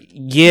chime in.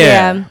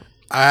 Yeah.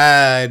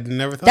 I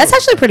never thought that's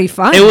actually pretty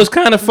fun. It was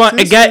kind of fun.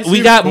 We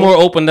got more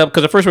opened up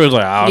because the first one was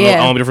like, I don't know, I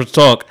don't be the first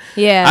to talk.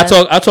 Yeah,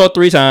 I talked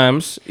 3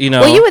 times. You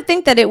know, well, you would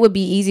think that it would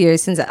be easier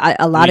since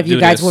a lot of you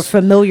guys were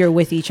familiar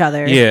with each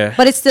other. Yeah,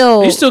 but it's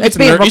still you still get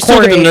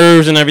the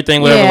nerves and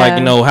everything. Whatever, like how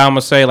I'm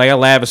gonna say. Like I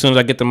laugh as soon as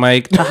I get the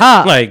mic.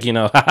 Like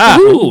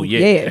ooh,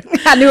 yeah.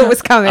 I knew it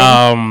was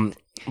coming.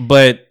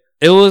 But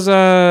it was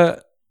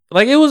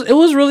like it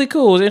was really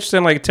cool. It was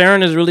interesting. Like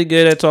Taryn is really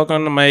good at talking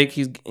on the mic.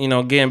 He's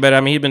getting better. I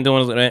mean, he's been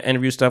doing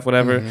interview stuff,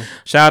 whatever. Mm-hmm.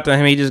 Shout out to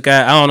him. He just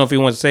got, I don't know if he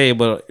wants to say it,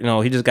 but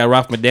he just got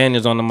Ralph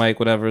McDaniels on the mic,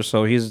 whatever.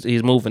 So he's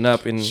moving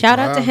up. And shout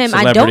out to him.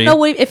 Celebrity. I don't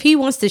know if he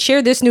wants to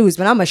share this news,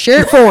 but I'm gonna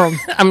share it for him.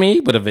 I mean,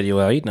 he put a video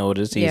out. You know, it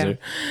is teaser.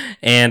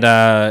 And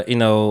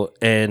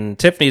and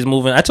Tiffany's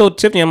moving. I told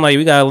Tiffany, I'm like,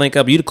 we gotta link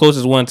up. You the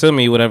closest one to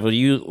me, whatever.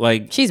 You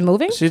like, she's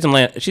moving. She's in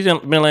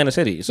Atlanta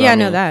City. So yeah, I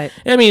know that.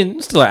 I mean,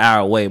 it's still an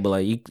hour away, but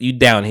like you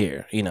down here,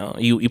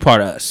 You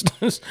part of us.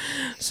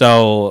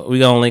 So we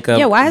gonna link up.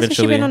 Yeah, why hasn't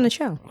she been on the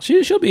show?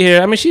 She'll be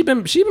here. I mean, she's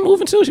been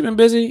moving too. She's been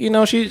busy.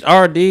 She's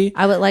RD.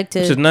 I would like to.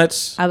 Which is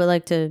nuts. I would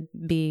like to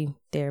be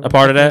there. A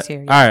part of that.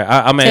 Here, yeah.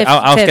 All right.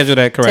 I'll schedule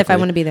that correctly. Tiff, I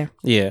want to be there.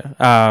 Yeah.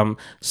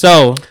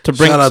 So to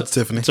bring shout out to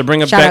Tiffany. To bring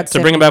it back to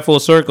bring it back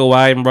full circle.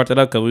 Why I even brought that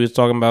up because we was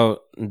talking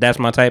about that's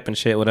my type and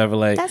shit. Whatever.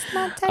 Like that's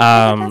my type.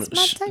 That's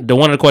my type. The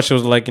one of the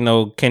questions was like,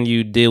 can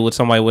you deal with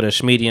somebody with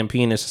a medium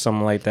penis or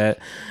something like that?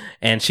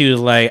 And she was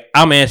like,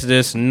 I'm gonna answer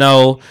this.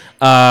 No.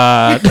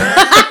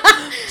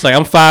 It's like,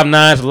 I'm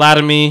 5'9", it's a lot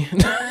of me.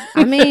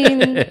 I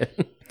mean,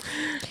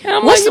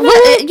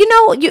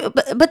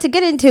 but to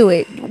get into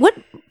it, what?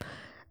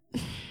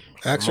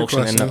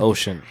 Motion in the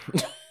ocean.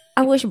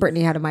 I wish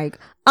Brittany had a mic.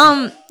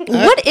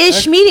 What is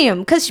schmedium?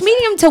 Because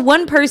schmedium to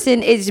one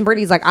person is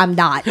Brittany's like, I'm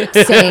not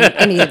saying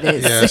any of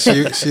this.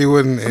 Yeah, she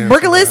wouldn't.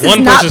 Brooklyn is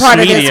not part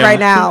of this right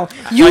now.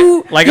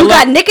 You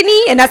got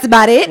Nickany, and that's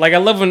about it. Like I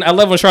love when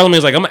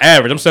Charlamagne's like, I'm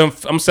average.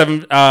 I'm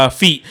 7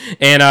 feet,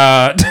 and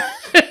I'm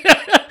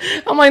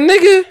like,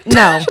 nigga,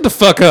 no, shut the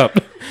fuck up.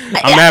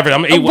 I'm average.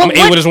 I'm 8 when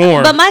it's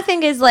warm. But my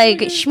thing is like,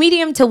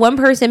 schmedium to one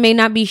person may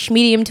not be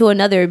schmedium to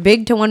another.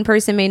 Big to one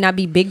person may not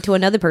be big to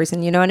another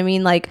person. You know what I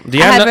mean? Like, do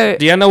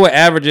y'all know what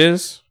average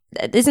is?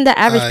 Isn't the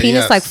average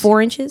penis like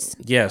 4 inches?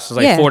 Yes, it's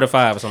like 4 to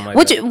 5 or something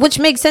like that. Which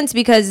makes sense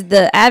because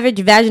the average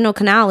vaginal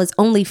canal is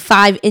only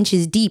 5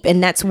 inches deep,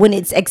 and that's when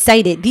it's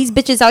excited. These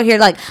bitches out here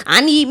like,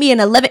 I need me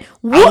an 11.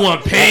 What? I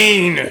want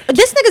pain.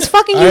 This nigga's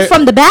fucking you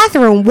from the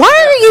bathroom. Why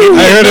are you?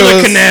 I heard it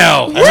was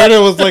canal. I heard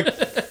it was like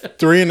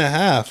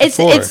 3.5. It's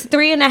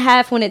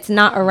 3.5 when it's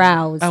not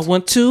aroused. I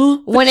want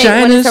 2 when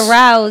it's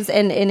aroused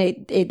and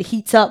it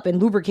heats up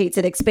and lubricates,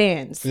 it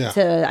expands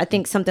to I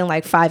think something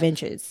like 5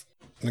 inches.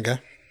 Okay.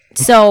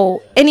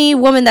 So any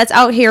woman that's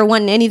out here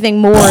wanting anything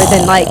more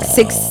than like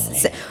 6,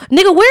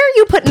 nigga, where are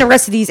you putting the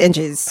rest of these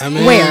inches? I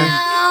mean, where?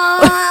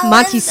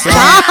 Monty, stop!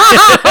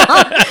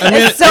 I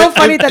mean, it's so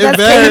funny that's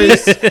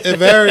varies. It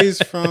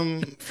varies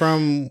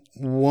from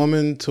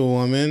woman to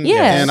woman.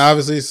 Yeah, and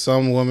obviously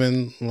some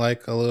women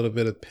like a little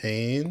bit of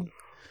pain.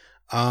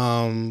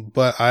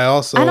 But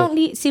I don't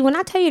need. See, when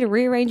I tell you to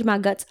rearrange my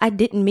guts, I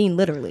didn't mean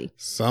literally.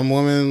 Some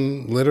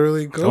women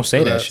literally go. Don't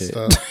say that shit.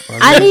 Stuff.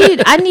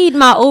 I need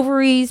my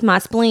ovaries, my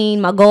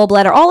spleen, my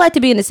gallbladder, all that to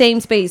be in the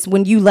same space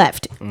when you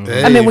left.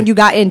 Hey. I mean, when you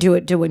got into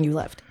it to when you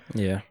left.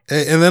 Yeah.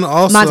 And then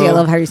also, Monty, I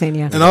love how you're saying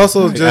yeah. And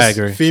also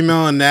just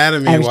female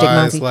anatomy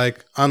wise,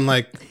 like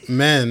unlike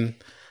men,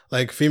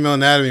 like female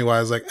anatomy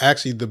wise, like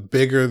actually the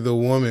bigger the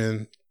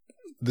woman,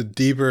 the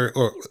deeper,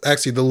 or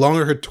actually the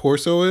longer her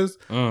torso is,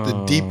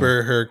 the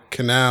deeper her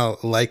canal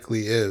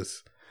likely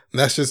is.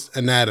 That's just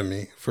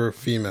anatomy for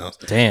females.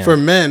 Damn. For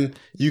men,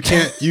 you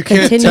can't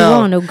Continue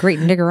tell. on, no great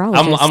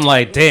niggerologist. I'm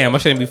like, damn, I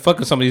shouldn't be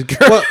fucking some of these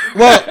girls.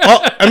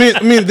 I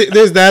mean,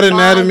 there's that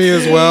anatomy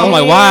as well. I'm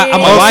like, why?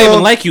 Why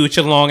even like you with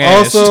your long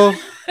ass?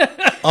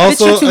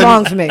 Also, you're too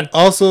long for me.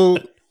 Also,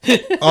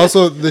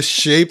 the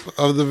shape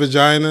of the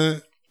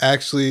vagina,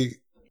 actually,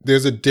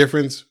 there's a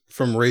difference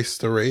from race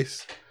to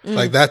race.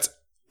 Like, that's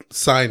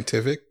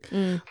scientific.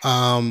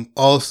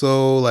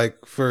 Also,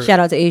 like, for shout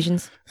out to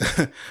Asians.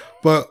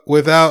 but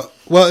without,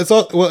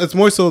 it's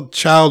more so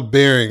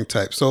childbearing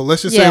type. So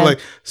let's just say, like,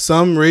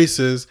 some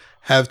races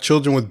have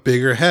children with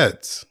bigger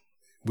heads.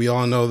 We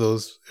all know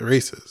those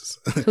races.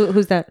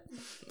 Who's that?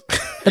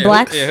 The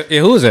blacks? Yeah,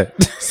 who is it?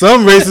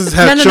 Some races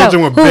have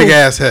children with big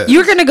ass heads.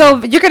 You're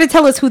gonna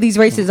tell us who these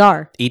races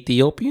are.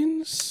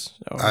 Ethiopians?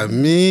 I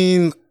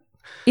mean,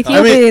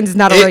 Ethiopians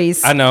not a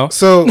race. I know.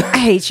 So I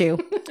hate you.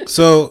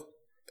 So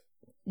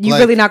you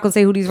really not gonna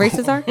say who these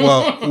races are?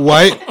 Well,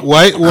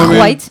 white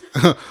women,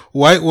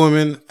 white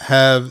women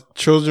have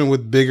children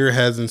with bigger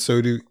heads, and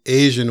so do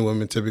Asian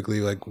women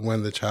typically. Like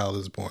when the child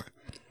is born.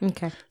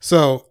 Okay.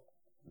 So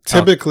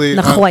typically,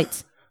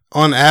 whites.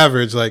 On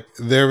average, like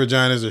their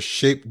vaginas are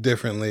shaped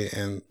differently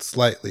and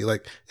slightly.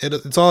 Like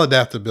it's all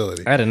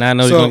adaptability. I did not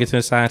know you were going to get to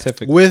the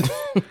scientific.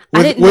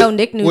 I didn't know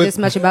Nick knew this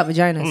much about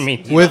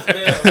vaginas.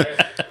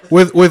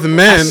 With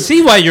men, I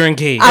see why you're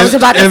engaged. I was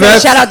about to say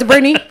shout out to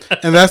Brittany.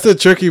 And that's the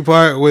tricky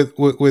part with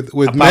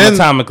men.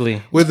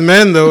 Anatomically, with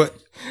men though,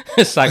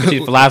 psychology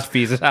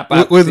philosophies.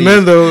 With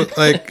men though,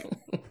 like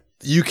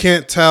you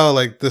can't tell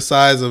like the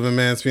size of a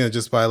man's penis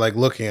just by like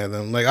looking at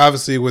them. Like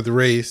obviously with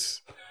race.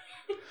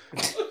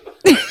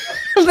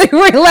 Like,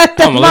 wait, let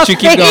them. I'm gonna let you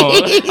keep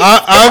going.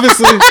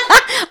 Obviously,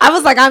 I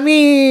was like,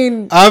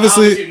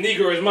 obviously,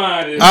 Negro is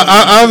mine.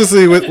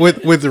 Obviously,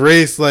 with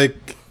race, like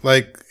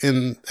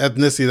in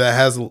ethnicity, that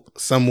has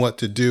somewhat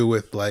to do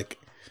with like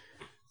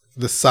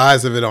the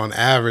size of it on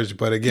average.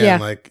 But again,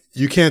 like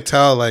you can't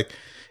tell. Like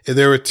if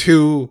there were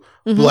two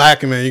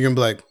black men, you can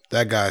be like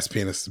that guy's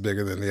penis is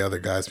bigger than the other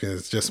guy's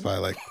penis just by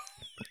like.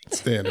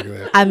 Standing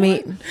there. I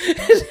mean,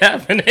 it's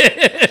happening.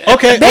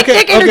 Okay,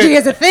 dick energy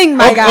is a thing,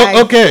 my guy.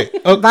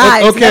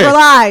 Vibes never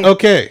lie.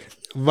 Okay,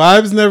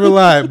 vibes never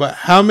lie. But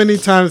how many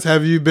times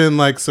have you been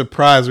like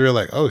surprised? Where you're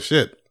like, oh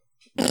shit,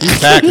 he's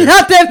packing.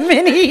 Not that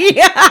many.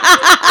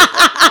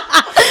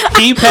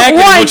 He packing.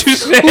 What you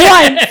said?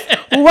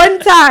 One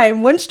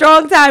time, one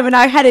strong time, and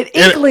I had an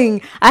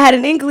inkling.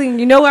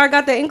 You know where I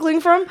got the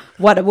inkling from?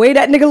 What the way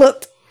that nigga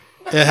looked.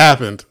 It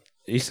happened.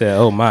 He said,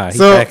 "Oh my."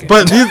 So,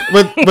 but this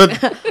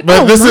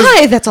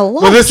is that's a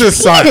lot. But this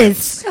is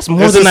science. That's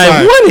more than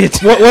I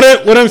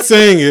wanted. What I'm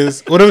saying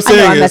is,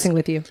 I'm messing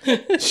with you.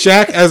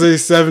 Shaq as a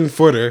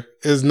 7-footer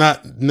is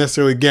not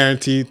necessarily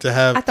guaranteed to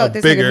have. I thought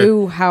this bigger. nigga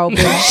knew how big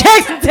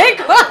Shaq's dick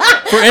was.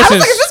 For instance, I was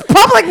like, is this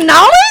public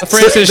knowledge? For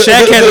instance,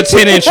 Shaq has a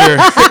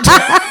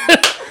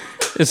 10-incher.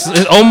 It's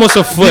almost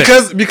a foot.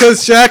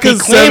 Because Shaq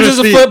is 7 feet. It's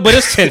a foot, but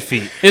it's 10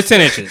 feet. It's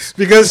 10 inches.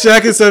 Because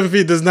Shaq is 7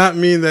 feet does not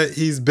mean that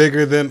he's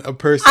bigger than a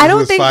person who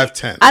is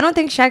 5'10". I don't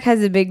think Shaq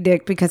has a big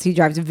dick because he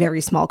drives very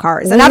small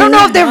cars. And I don't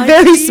know if they're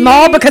very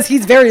small because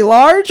he's very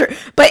large.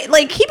 But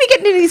like he be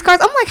getting into these cars.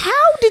 I'm like, how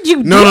did you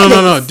do this?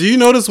 No. Do you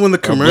notice when the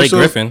commercials...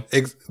 Blake Griffin.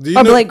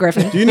 Blake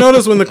Griffin. Do you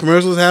notice when the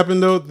commercials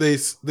happen though, they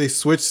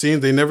switch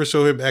scenes. They never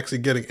show him actually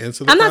getting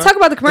into the car. I'm not talking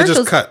about the commercials.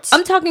 It just cuts.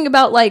 I'm talking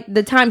about like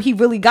the time he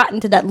really got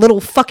into that little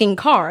fucking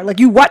car. Like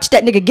you watch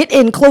that nigga get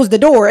in, close the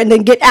door, and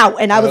then get out.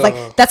 And I was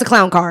like, that's a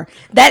clown car.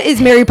 That is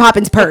Mary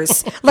Poppins'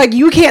 purse. Like,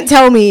 you can't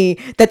tell me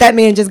that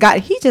man just got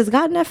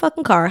in that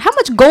fucking car. How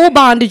much gold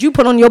bond did you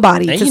put on your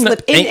body to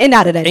slip in and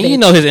out of that And bitch? you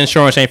know his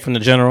insurance ain't from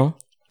the general.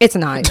 It's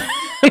not.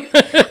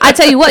 I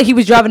tell you what, he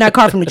was driving that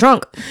car from the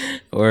trunk.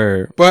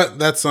 But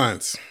that's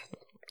science.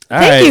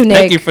 Thank you, Nick.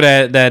 Thank you for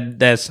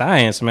that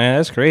science, man.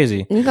 That's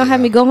crazy. You're going to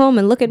have me go home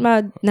and look at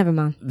my... Never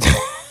mind.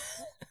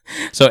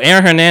 So,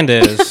 Aaron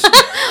Hernandez...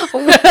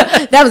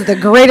 That was the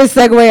greatest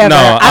segue ever.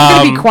 No,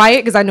 I'm gonna be quiet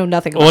because I know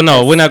nothing about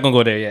this. We're not gonna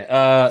go there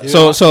yet.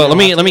 So let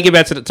me get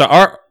back to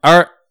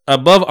our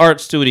Above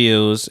Art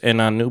Studios in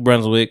New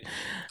Brunswick.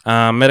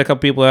 Met a couple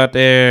people out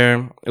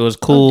there. It was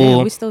cool. Oh,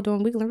 damn, we still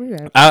doing weekly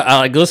rewrap. I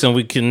like listen.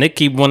 Nick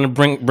keep wanting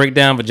to break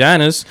down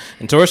vaginas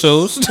and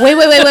torsos.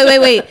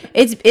 Wait.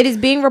 It is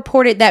being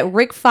reported that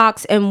Rick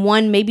Fox and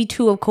one, maybe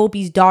two of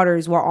Kobe's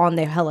daughters were on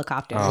their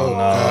helicopter. Oh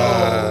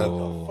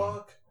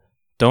no!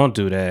 Don't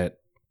do that.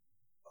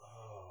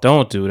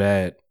 Don't do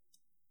that.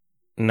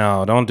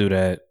 No, don't do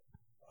that.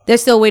 They're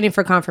still waiting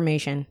for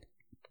confirmation.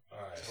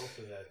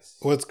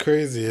 What's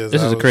crazy is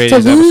this is a crazy to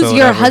lose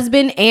your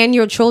husband and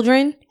your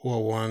children.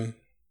 Well, one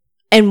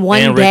and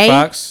one and day. Rick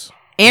Fox.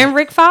 And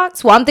Rick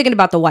Fox. Well, I'm thinking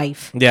about the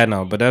wife. Yeah,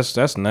 no, but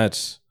that's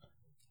nuts.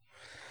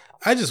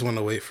 I just want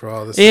to wait for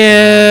all this.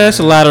 Yeah, it's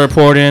a lot of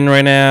reporting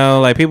right now.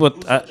 Like people,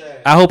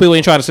 I hope people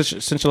ain't trying to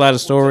centralize the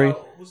story.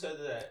 Who said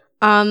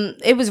that?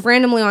 It was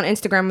randomly on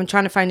Instagram. I'm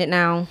trying to find it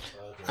now.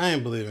 I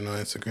ain't believing no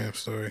Instagram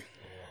story.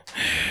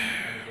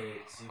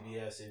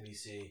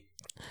 MSNBC.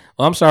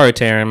 Well, I'm sorry,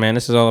 Taryn, man.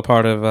 This is all a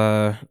part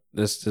of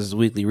this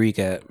weekly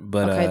recap.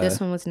 But okay, this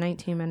one was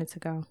 19 minutes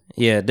ago.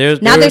 Yeah,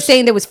 they're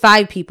saying there was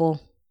 5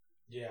 people.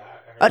 Yeah,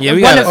 yeah,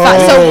 we one got of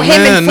 5. So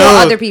him and 4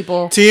 other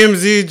people.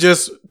 TMZ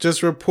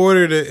just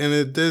reported it, and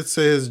it did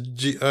say his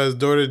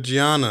daughter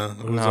Gianna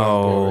was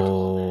on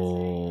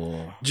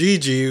board.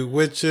 Gigi,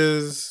 which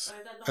is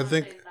I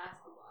think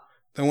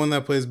the one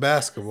that plays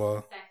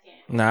basketball.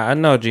 Nah, I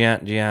know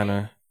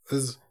Gianna.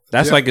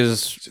 That's like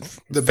his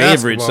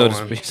favorite,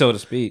 so to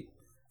speak.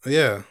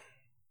 Yeah,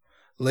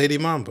 Lady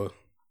Mamba.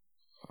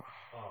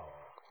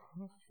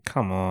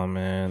 Come on,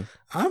 man.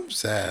 I'm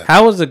sad.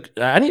 How was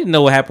I need to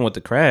know what happened with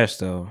the crash,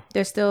 though.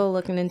 They're still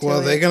looking into it.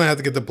 Well, they're gonna have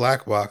to get the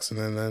black box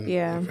and then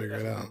figure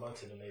it out.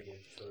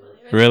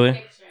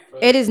 Really?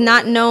 It is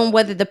not known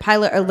whether the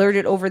pilot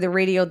alerted over the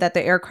radio that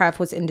the aircraft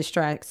was in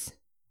distress.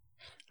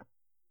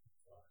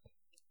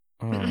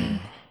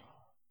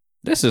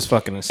 This is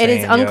fucking insane. It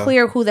is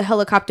unclear who the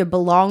helicopter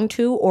belonged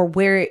to or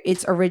where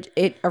it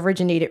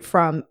originated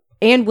from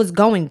and was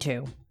going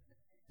to.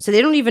 So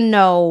they don't even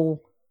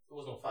know. It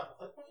was no flight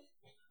plan?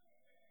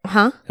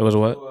 Huh? It was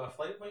what?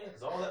 Flight plan?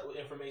 Because all that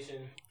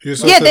information.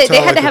 Yeah, they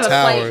had to have a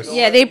flight.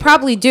 Yeah, they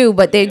probably do,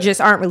 but they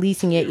just aren't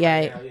releasing it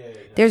yet.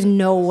 There's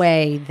no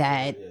way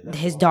that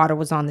his daughter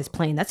was on this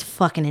plane. That's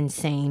fucking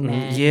insane,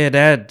 man. Yeah,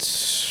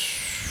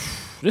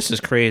 this is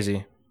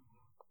crazy.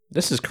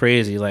 This is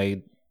crazy.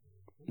 Like,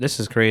 this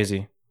is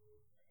crazy.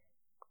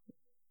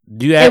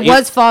 It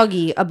was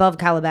foggy above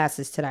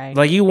Calabasas today.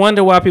 Like, you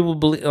wonder why people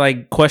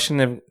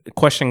question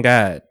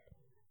God.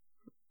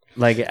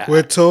 Like,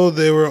 we're told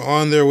they were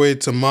on their way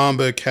to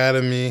Mamba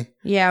Academy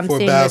for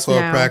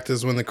basketball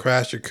practice when the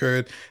crash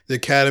occurred. The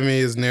academy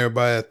is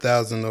nearby at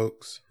Thousand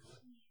Oaks.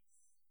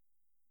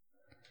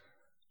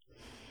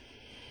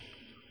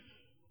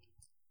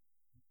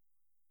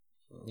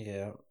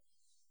 Yeah.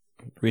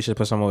 We should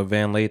put someone with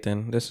Van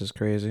Lathan. This is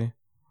crazy.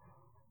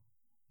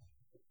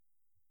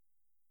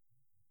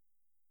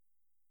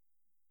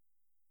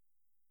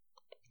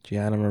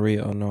 Gianna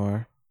Maria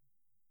Honor.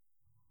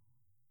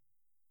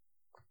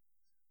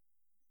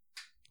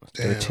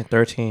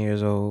 13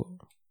 years old.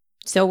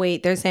 So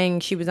wait, they're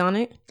saying she was on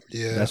it?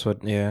 Yeah. That's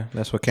what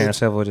Karen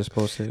Seville just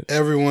posted.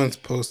 Everyone's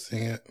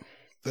posting it.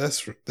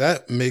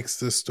 That makes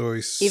this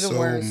story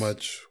even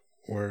much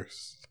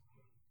worse.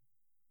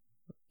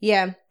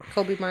 Yeah.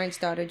 Kobe Bryant's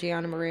daughter,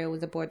 Gianna Maria,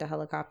 was aboard the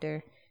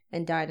helicopter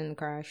and died in the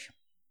crash.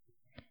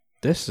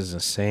 This is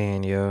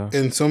insane, yo.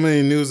 And so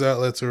many news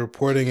outlets are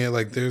reporting it.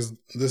 Like, this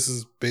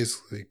is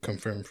basically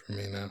confirmed for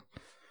me now.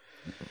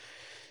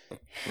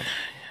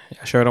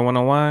 I sure don't want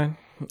no wine.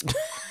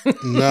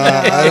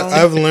 Nah,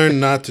 I've learned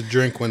not to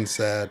drink when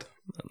sad.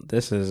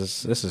 This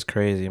is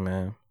crazy,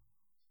 man.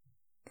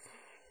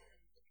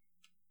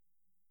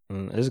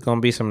 This is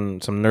gonna be some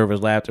nervous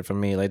laughter for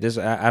me. Like this,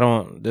 I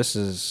don't. This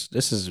is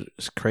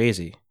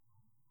crazy.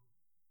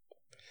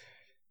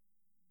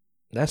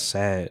 That's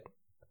sad.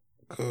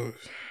 Gosh.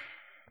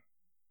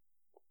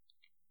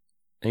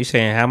 Are you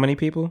saying how many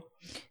people?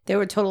 There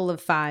were a total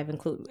of 5,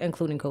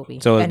 including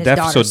Kobe. So and his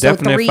daughter.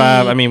 Definite 3,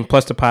 5. I mean,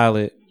 plus the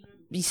pilot.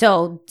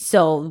 So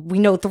we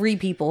know 3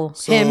 people: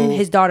 him,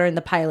 his daughter, and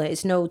the pilot.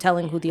 It's no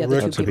telling who the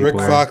other 2 people Rick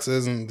were. Fox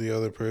isn't the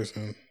other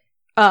person.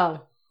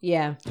 Oh,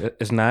 yeah.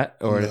 It's not,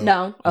 or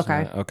no.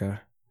 Okay. Okay.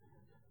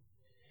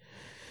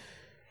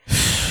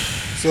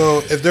 So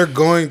if they're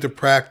going to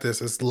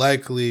practice, it's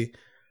likely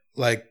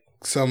like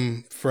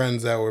some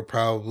friends that were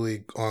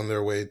probably on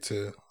their way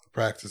to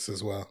practice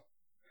as well.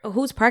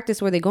 Whose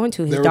practice were they going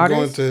to? His daughter's? They were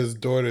going to his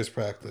daughter's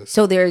practice.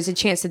 So there's a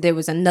chance that there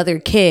was another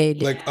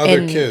kid. Like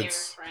other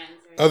kids.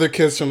 Other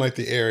kids from like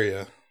the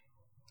area.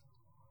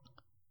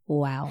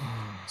 Wow.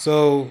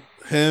 So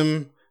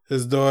him,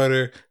 his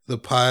daughter, the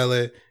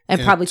pilot,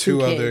 and probably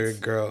 2 other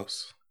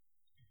girls.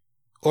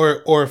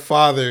 Or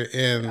father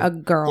and a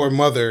girl. Or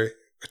mother,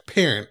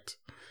 parent.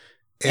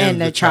 And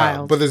the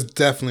child. But there's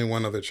definitely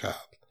one other child.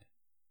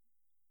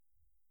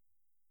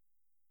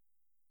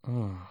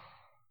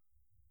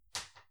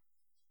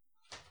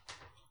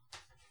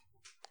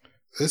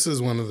 This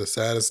is one of the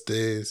saddest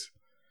days.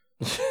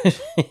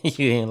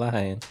 You ain't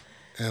lying.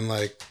 And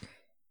like,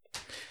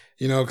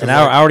 you know, and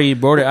I already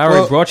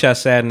brought y'all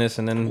sadness,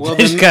 and then it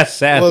just got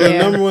sad. Well, the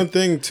number one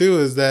thing too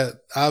is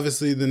that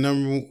obviously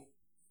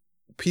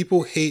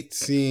people hate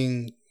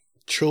seeing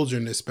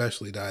children,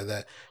 especially die,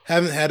 that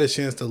haven't had a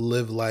chance to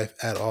live life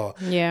at all.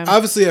 Yeah.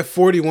 Obviously, at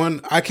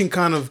 41, I can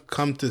kind of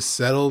come to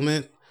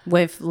settlement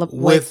with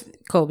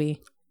Kobe.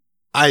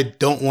 I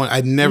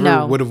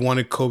never would have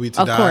wanted Kobe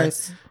to die. Of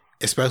course.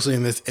 Especially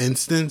in this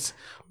instance.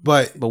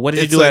 But what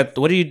did you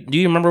do do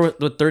you remember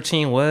what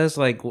 13 was?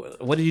 Like,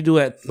 what did you do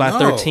by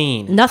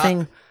 13?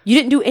 Nothing. You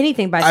didn't do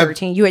anything by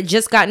 13. You had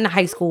just gotten to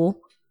high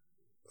school.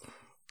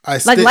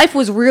 Life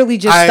was really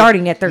just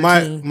starting at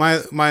 13. My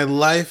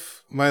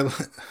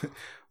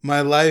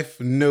life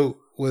note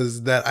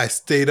was that I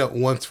stayed up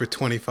once for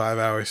 25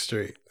 hours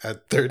straight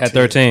at 13. At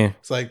 13.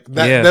 It's like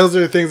that. Yeah. Those are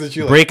the things that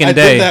you like. Breaking I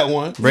Day. did that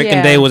one.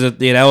 Breaking Day was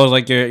that was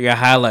like your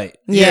highlight.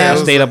 Yeah. I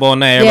stayed up all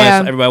night.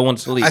 Everybody went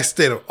to sleep. I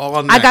stayed up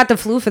all night. I got the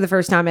flu for the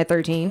first time at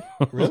 13.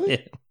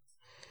 Really?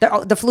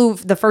 The flu,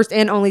 the first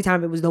and only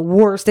time. It was the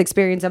worst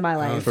experience of my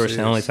life. First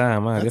and only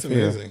time. Wow, that's good for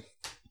amazing. You.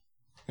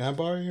 Can I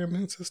borrow your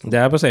immune system?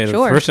 Yeah, I was saying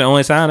Sure. the first and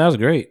only time. That was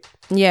great.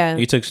 Yeah.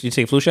 You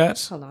take flu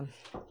shots? Hold on.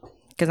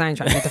 Because I ain't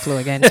trying to get the flu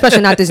again.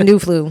 Especially not this new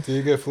flu. Do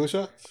you get flu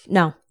shots?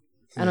 No.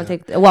 I don't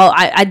take... Well,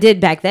 I did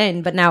back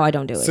then, but now I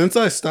don't do it. Since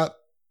I stopped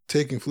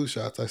taking flu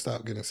shots, I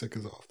stopped getting sick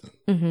as often.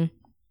 Mm-hmm.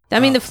 I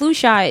mean, the flu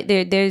shot,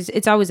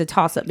 it's always a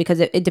toss-up because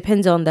it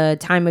depends on the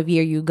time of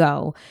year you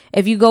go.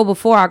 If you go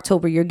before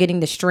October, you're getting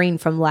the strain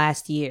from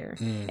last year.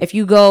 If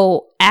you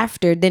go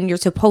after, then you're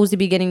supposed to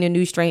be getting the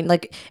new strain.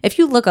 Like, if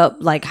you look up,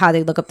 like, how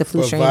they look up the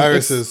flu strain.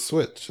 Viruses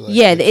switch. Like,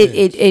 yeah,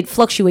 it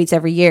fluctuates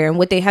every year. And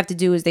what they have to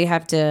do is they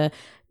have to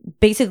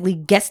basically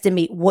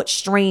guesstimate what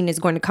strain is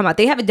going to come out.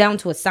 They have it down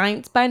to a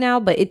science by now,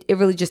 but it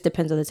really just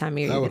depends on the time of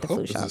year you get the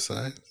flu shot. A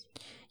science.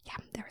 Yeah,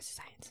 there is a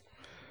science.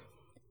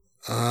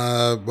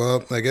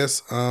 Well, I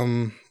guess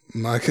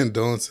my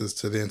condolences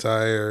to the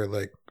entire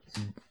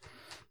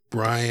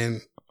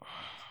Bryant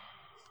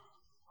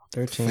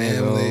 13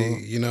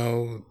 family,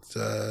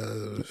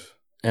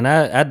 and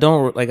I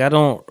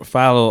don't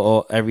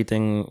follow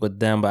everything with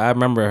them, but I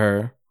remember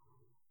her.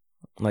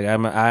 Like I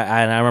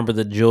remember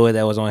the joy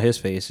that was on his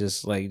face,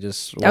 just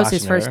that was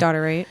his first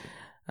daughter, right?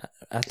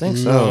 I think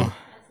so. No.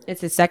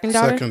 It's his second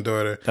daughter. Second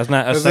daughter. That's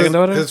not a second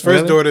daughter. His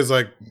first daughter is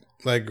like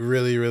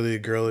really really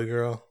girly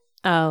girl.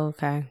 Oh,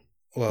 okay.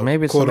 Well,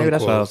 maybe that's what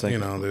I was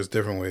thinking. There's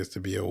different ways to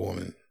be a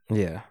woman.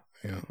 Yeah.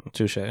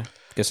 Touche.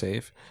 Good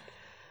save.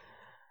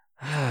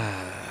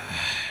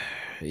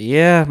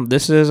 Yeah,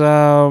 this is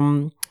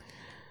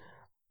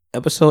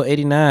episode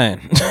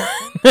 89.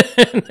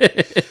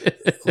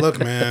 Look,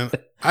 man,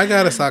 I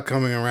gotta stop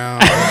coming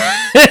around.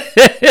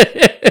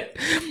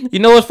 You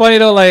know what's funny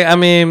though? Like, I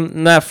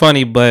mean, not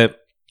funny,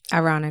 but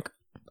ironic.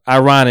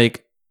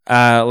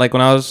 Like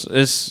when I was,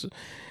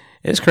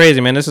 it's crazy,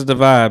 man. This is the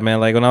vibe, man.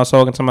 Like when I was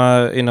talking to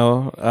my,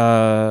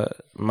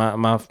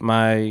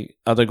 my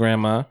other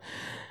grandma,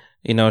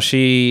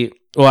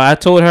 I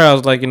told her, I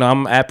was like,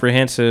 I'm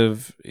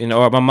apprehensive,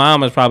 or my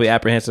mom was probably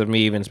apprehensive of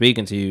me even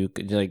speaking to you.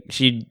 Like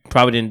she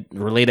probably didn't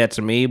relay that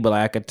to me, but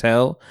I could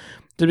tell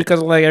just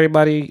because like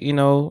everybody,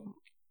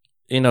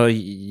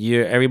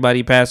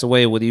 everybody passed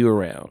away with you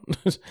around.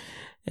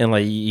 And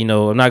like, I'm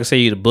not gonna say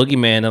you're the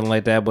boogeyman, nothing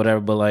like that,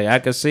 whatever, but like I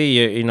could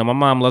see my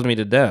mom loves me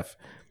to death.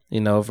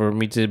 For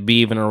me to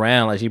be even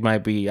around, like she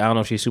might be, I don't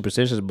know if she's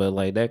superstitious, but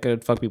like that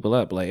could fuck people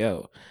up. Like,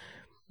 yo,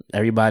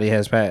 everybody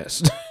has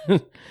passed.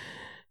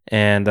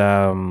 And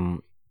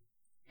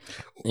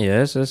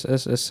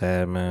it's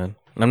sad, man.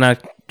 I'm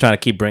not trying to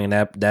keep bringing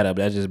that up.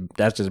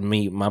 That's just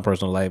me, my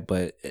personal life.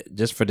 But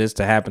just for this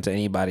to happen to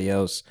anybody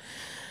else,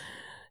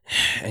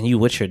 and you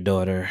with your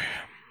daughter,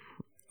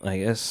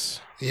 like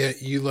it's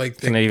you like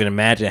can't even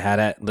imagine how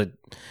that.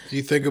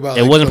 You think about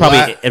it wasn't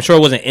probably. I'm sure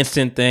it was an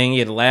instant thing. You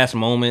had the last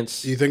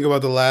moments. You think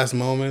about the last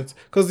moments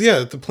because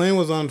the plane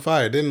was on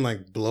fire. It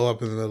didn't blow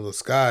up in the middle of the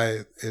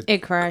sky.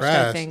 It crashed.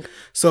 I think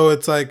so.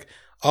 It's like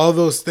all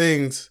those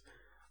things.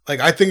 Like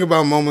I think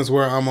about moments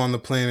where I'm on the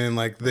plane and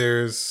like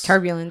there's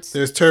turbulence.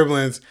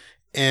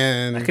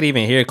 And I could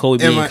even hear Kobe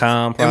being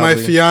calm. Probably.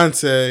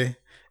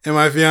 And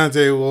my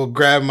fiance will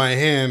grab my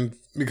hand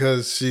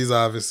because she's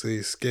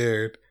obviously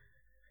scared.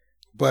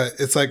 But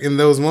it's like in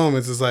those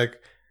moments, it's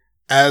like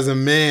as a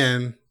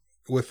man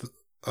with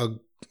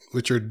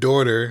your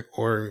daughter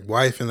or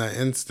wife in that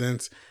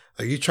instance,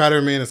 like you try to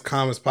remain as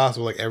calm as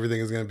possible. Like everything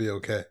is going to be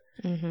okay.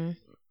 Mm-hmm.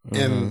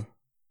 And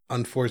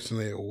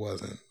unfortunately, it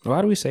wasn't.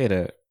 Why do we say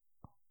that?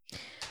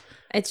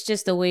 It's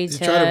just a way you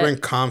try to bring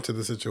calm to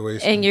the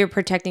situation. And you're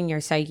protecting your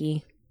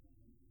psyche.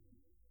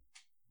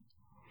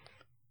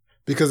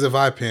 Because if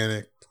I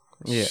panic,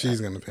 she's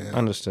going to panic.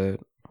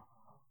 Understood.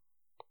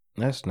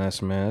 That's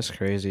nuts, man. That's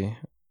crazy.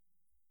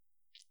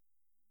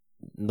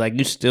 Like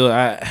you still,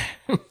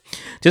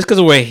 just because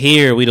we're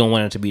here, we don't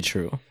want it to be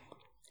true.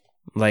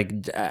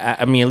 Like,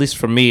 I mean, at least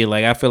for me,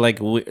 like I feel like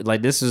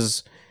this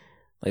is,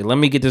 like, let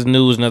me get this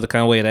news another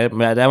kind of way. That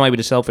might be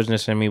the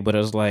selfishness in me, but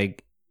it's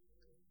like,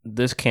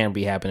 this can't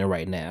be happening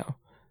right now.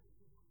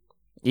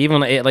 Even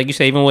like you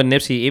say, even when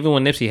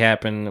Nipsey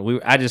happened,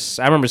 I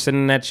remember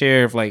sitting in that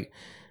chair for like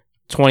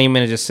 20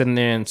 minutes, just sitting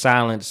there in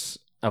silence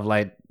of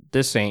like,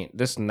 this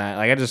not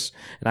like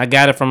I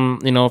got it from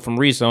from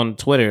Reese on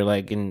Twitter,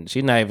 like, and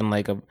she's not even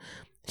like a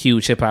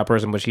huge hip hop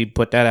person, but she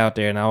put that out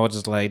there, and I was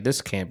just like,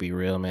 this can't be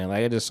real, man.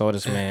 Like I just saw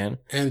this man.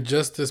 And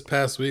just this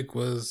past week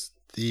was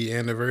the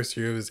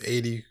anniversary of his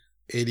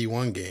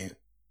 81 game.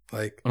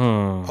 Like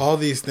all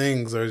these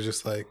things are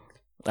just like.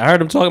 I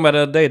heard him talking about it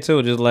the other day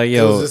too, just like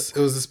yo. It was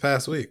this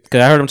past week. Cause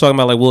I heard him talking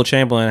about like Will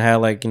Chamberlain, how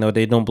like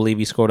they don't believe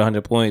he scored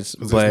 100 points,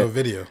 but there's no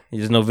video.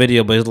 There's no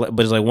video, but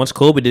it's like once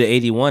Kobe did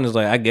 81, it's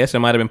like I guess it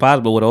might have been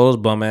possible with all those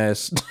bum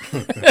ass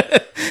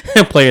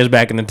players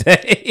back in the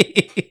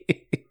day.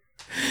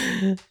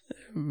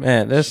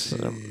 Man, this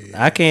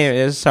I can't.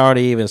 It's hard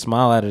to even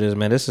smile out of this,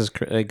 man. This is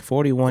like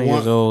 41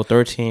 years old,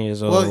 13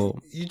 years old. Well,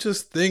 you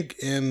just think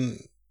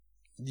and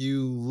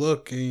you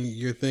look and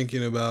you're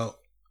thinking about.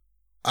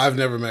 I've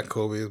never met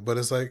Kobe, but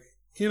it's like,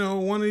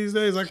 one of these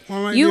days, like,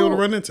 I might be able to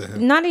run into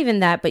him. Not even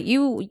that, but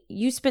you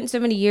spent so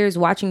many years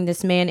watching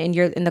this man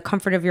in the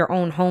comfort of your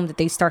own home that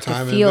they start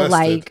to feel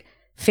like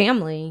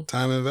family.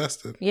 Time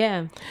invested.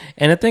 Yeah.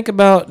 And to think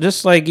about,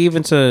 just like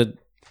even to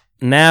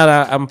now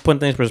that I'm putting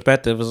things in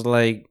perspective, it's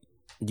like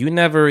you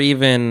never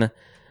even.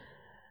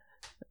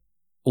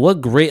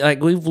 What great,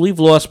 like we've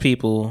lost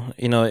people,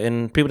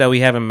 and people that we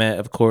haven't met,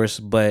 of course,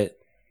 but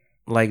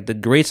like the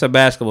greats of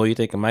basketball, you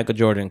think of Michael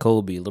Jordan,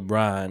 Kobe,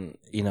 LeBron,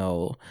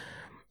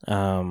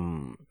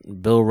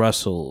 Bill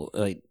Russell,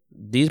 like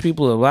these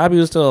people, a lot of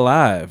people are still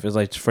alive. It's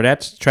like for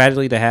that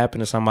tragedy to happen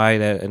to somebody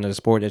that in the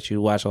sport that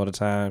you watch all the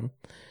time.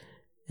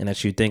 And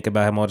that you think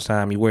about him all the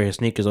time, you wear his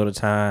sneakers all the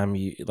time.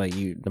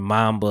 The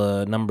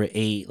Mamba number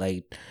 8,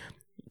 like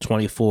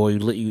 24.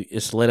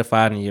 It's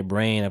solidified in your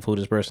brain of who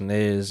this person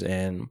is,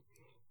 and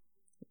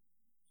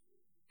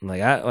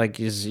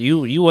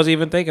you wasn't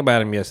even thinking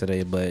about him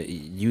yesterday, but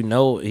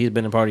he's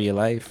been a part of your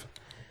life.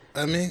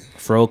 I mean,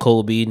 Fro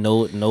Kobe,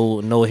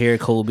 no hair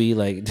Kobe,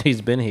 like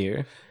he's been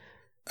here.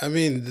 I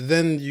mean,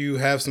 then you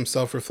have some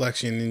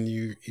self-reflection, and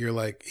you're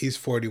like, he's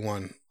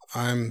 41,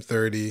 I'm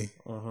 30,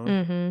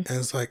 and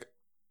it's like.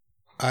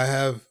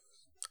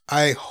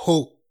 I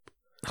hope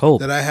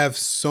that I have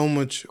so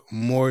much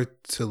more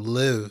to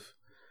live.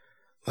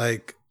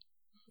 Like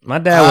my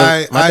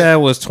dad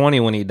was 20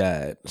 when he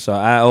died, so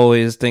I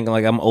always think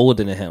like I'm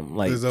older than him.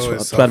 Like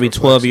probably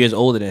 12 years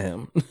older than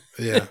him.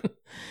 Yeah.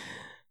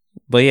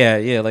 But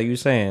yeah, like you're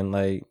saying,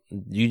 like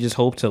you just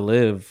hope to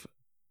live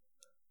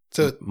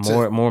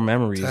more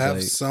memories, to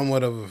have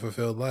somewhat of a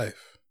fulfilled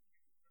life.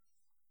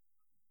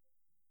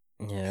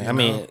 Yeah, I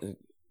mean,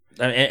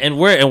 and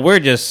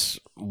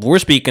we're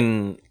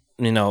speaking,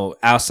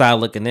 outside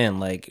looking in.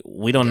 Like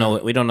we don't know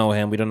him,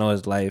 we don't know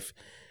his life.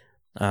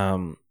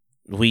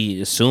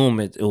 We assume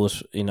it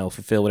was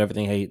fulfilled with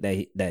everything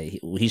that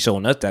he's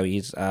showing us that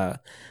he's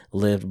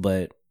lived,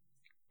 but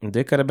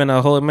there could have been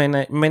a whole. It may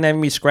not even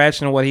be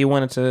scratching what he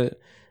wanted to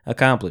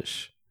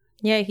accomplish.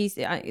 Yeah, he's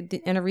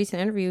in a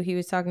recent interview. He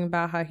was talking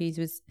about how he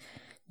was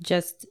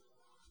just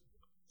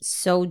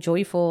so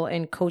joyful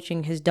in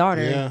coaching his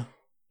daughter.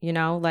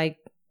 Yeah, like.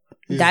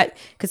 That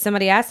because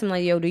somebody asked him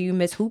like, "Yo, do you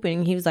miss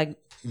hooping?" He was like,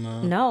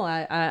 "No,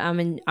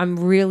 I'm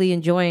really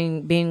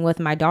enjoying being with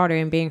my daughter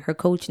and being her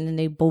coach." And then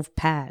they both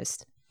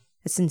passed.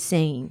 It's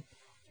insane.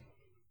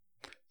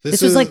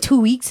 This was like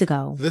 2 weeks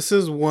ago. This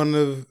is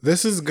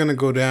gonna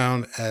go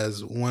down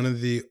as one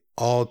of the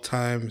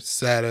all-time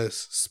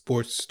saddest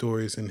sports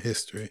stories in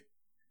history.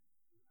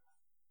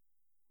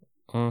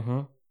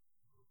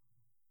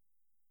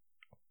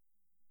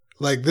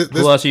 Like this.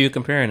 Who else are you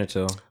comparing it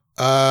to?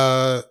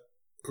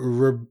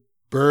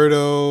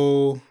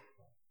 Roberto,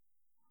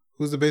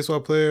 who's the baseball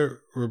player?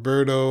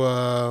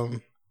 Roberto,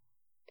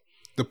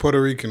 the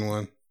Puerto Rican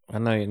one. I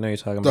know you're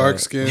talking about dark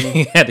skin.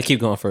 You had to keep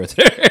going further.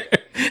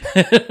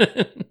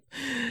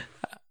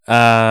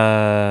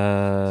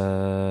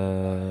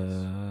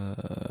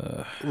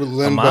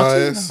 Len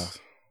Bias.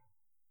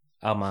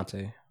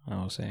 Almonte.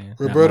 I was saying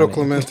Roberto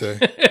Clemente.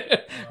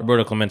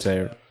 Roberto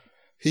Clemente.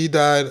 He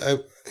died.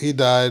 He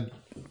died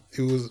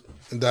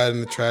in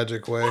a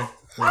tragic way.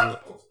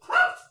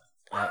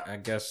 I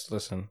guess.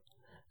 Listen,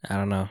 I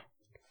don't know.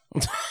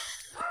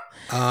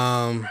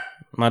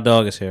 My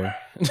dog is here.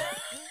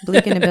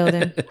 Bleak in the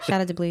building.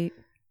 Shout out to Bleak.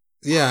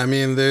 Yeah, I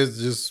mean,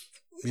 there's just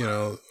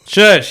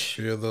shush.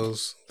 Few of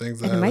those things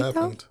that have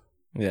happened.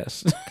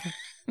 Yes.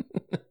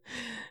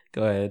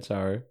 Go ahead.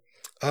 Sorry.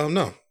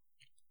 No,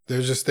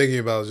 they're just thinking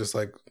about just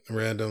like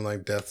random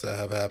like deaths that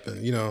have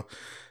happened.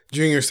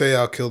 Junior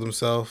Seau killed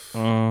himself.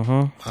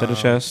 To the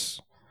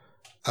chest.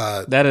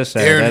 That is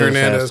sad. Aaron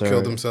Hernandez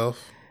killed himself.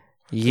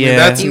 Yeah, I mean,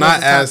 that's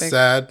not as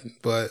sad,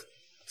 but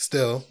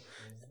still,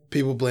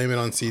 people blame it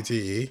on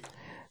CTE.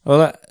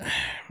 Well,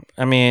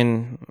 I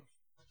mean,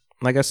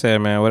 like I said,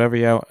 man, whatever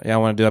y'all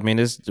want to do. I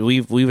mean,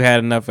 we've had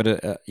enough of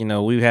the,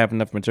 we've had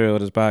enough material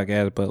of this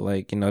podcast, but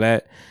like,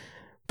 that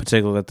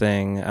particular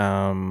thing,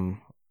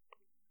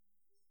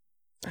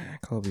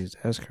 Kobe's,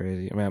 that's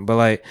crazy, man. But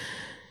like,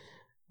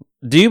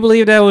 do you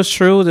believe that was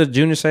true, the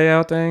Junior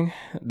Seau thing?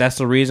 That's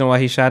the reason why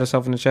he shot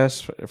himself in the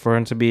chest, for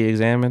him to be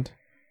examined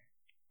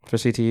for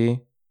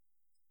CTE?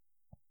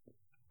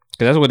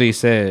 Because that's what he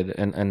said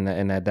in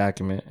that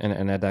document,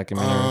 in that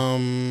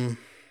documentary.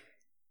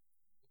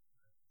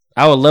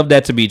 I would love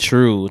that to be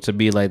true, to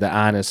be like the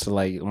honest,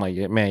 like,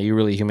 man, you're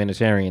really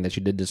humanitarian that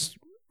you did this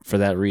for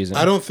that reason.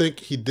 I don't think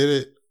he did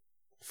it.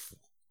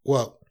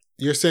 Well,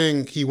 you're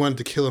saying he wanted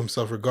to kill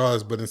himself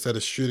regardless, but instead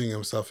of shooting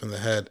himself in the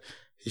head,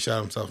 he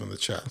shot himself in the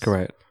chest.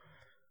 Correct.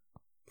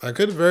 That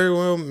could very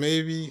well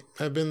maybe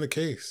have been the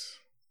case.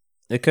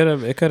 It could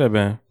have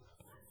been.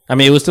 I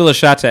mean, it was still a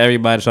shot to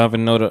everybody, so I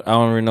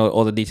don't really know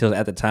all the details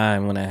at the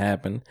time when that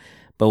happened.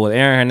 But with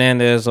Aaron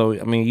Hernandez, so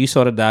I mean, you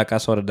saw the doc, I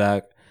saw the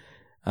doc.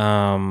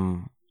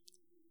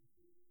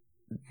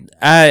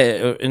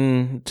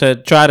 and to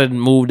try to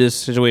move this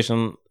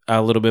situation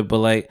a little bit, but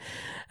like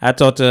I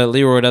talked to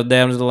Leroy the other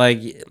day, I'm just like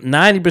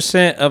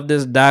 90% of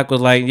this doc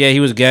was like, yeah, he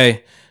was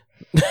gay.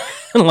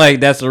 Like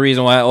that's the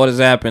reason why all this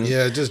happened.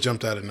 Yeah, it just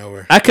jumped out of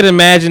nowhere. I could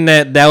imagine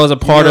that was a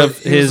part of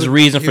his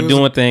reason for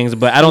doing things,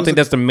 but I don't think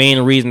that's the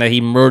main reason that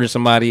he murdered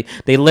somebody.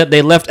 They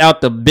left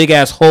out the big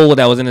ass hole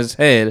that was in his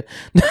head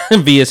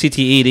via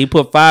CTE. They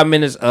put 5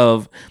 minutes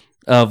of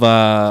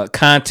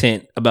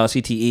content about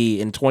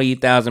CTE and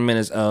 20,000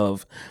 minutes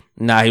of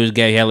he was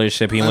gay, he had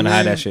leadership, he wanted to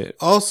hide that shit.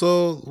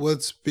 Also,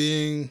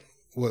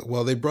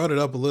 well, they brought it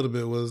up a little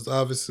bit was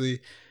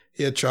obviously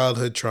he had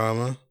childhood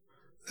trauma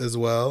as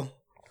well.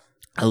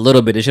 A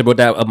little bit. They should have brought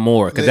that up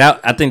more because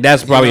I think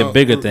that's probably a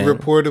bigger thing.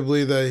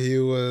 Reportedly, that he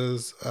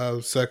was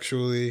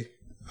sexually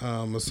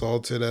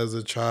assaulted as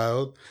a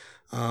child.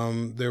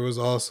 There was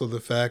also the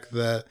fact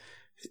that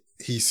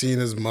he's seen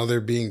his mother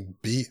being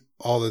beat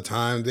all the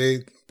time.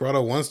 They brought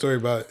up one story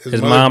about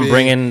his mom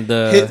bringing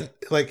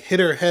hit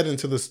her head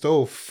into the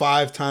stove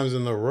 5 times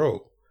in a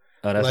row.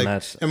 Oh, that's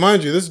nuts. And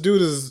mind you, this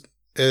dude is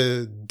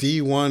a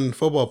D1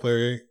 football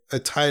player, a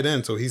tight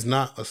end, so he's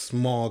not a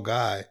small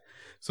guy.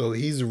 So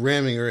he's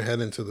ramming her head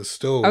into the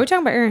stove. Are we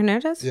talking about Aaron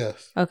Hernandez?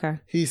 Yes. Okay.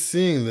 He's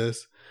seeing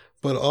this,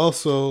 but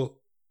also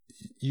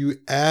you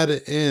add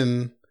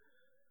in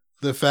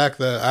the fact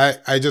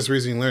that I just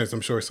recently learned this. I'm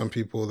sure some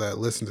people that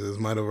listen to this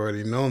might have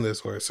already known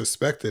this or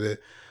suspected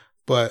it,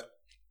 but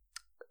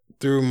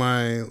through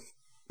my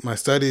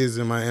studies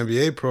in my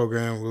MBA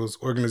program, it was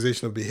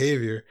organizational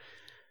behavior.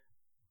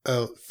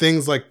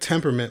 Things like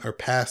temperament are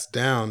passed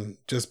down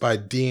just by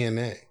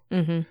DNA.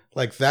 Mm-hmm.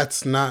 Like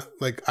that's not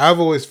like I've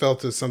always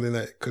felt it's something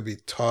that could be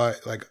taught.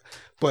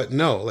 But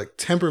no, like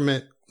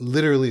temperament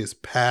literally is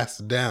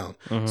passed down.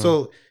 Mm-hmm.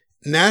 So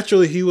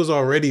naturally, he was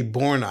already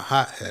born a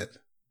hothead.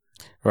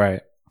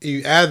 Right.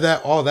 You add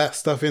all that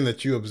stuff in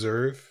that you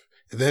observe,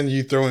 and then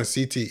you throw in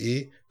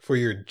CTE for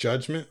your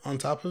judgment on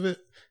top of it.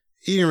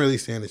 He didn't really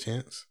stand a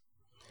chance.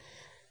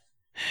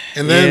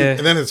 And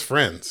then his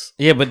friends.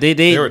 Yeah, but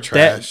they were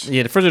trash.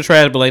 The friends were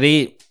trash, but like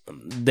they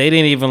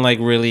didn't even like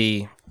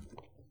really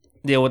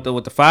deal with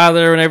the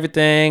father and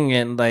everything,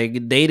 and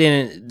like they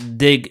didn't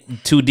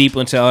dig too deep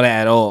into all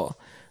that at all.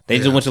 They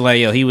just went to like,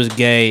 yo, he was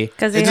gay.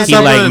 Because he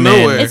liked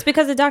men. It's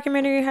because the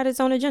documentary had its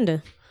own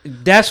agenda.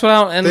 That's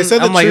what they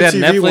said. I'm like that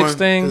TV Netflix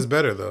thing is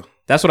better though.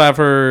 That's what I've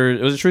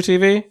heard. Was it True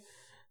TV?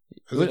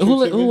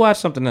 Who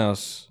watched something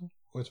else?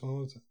 Which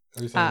one was it?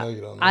 Are you saying no,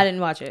 you don't know? I didn't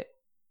watch it.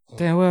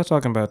 Damn, we were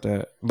talking about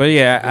that. But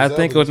yeah, I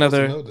think it was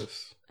another.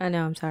 I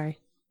know. I'm sorry.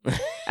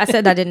 I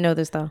said I didn't know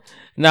this though.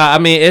 No, I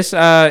mean it's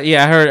I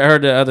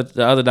heard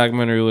the other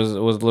documentary was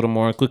a little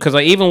more inclusive because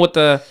like even with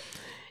the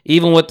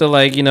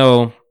like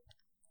the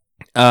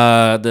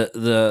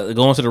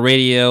going to the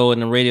radio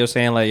and the radio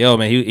saying like, yo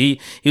man, he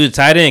was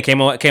tight end,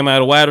 came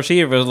out a wide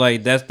receiver. It was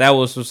like that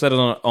was said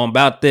on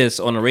about this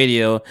on the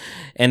radio,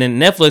 and then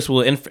Netflix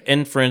will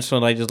inference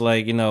on like just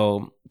like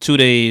 2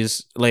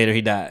 days later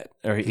he died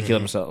or he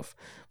killed himself.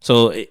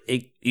 So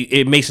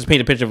it makes us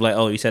paint a picture of like,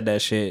 oh, you said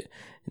that shit.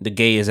 The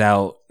gay is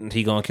out. And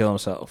he gonna kill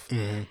himself.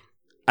 Mm-hmm.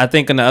 I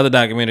think in the other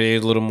documentary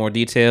is a little more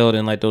detailed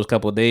in like those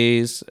couple of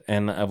days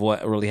and of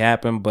what really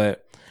happened.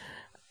 But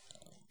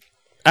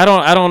I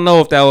don't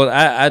know if that was.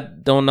 I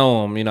don't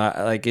know him.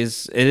 Like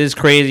it is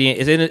crazy.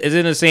 It's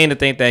insane to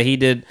think that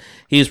he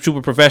was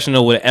super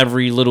professional with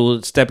every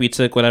little step he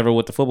took, whatever,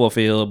 with the football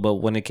field. But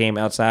when it came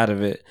outside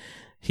of it,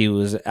 he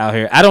was out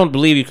here. I don't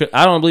believe he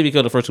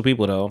killed the first 2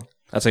 people though.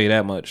 I'll tell you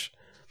that much.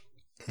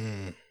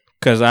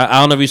 Because I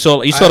don't know if you saw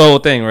the whole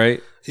thing,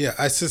 right? Yeah,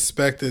 I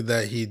suspected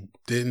that he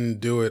didn't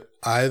do it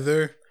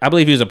either. I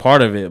believe he was a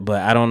part of it,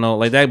 but I don't know.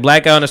 Like that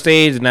black guy on the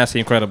stage did not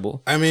seem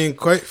credible. I mean,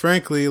 quite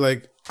frankly,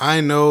 like I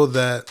know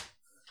that,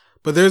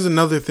 but there's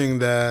another thing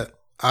that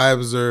I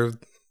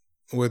observed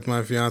with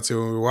my fiance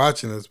when we were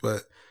watching this,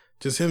 but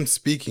just him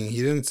speaking, he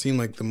didn't seem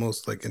like the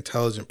most like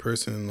intelligent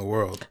person in the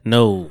world.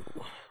 No.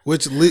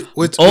 Which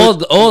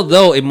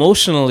although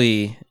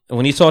emotionally,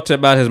 when he talked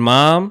about his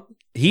mom,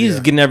 he's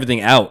getting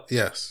everything out.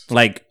 Yes.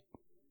 Like,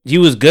 he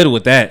was good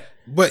with that.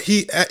 But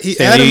he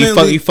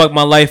saying, you fucked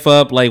my life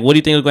up. Like, what do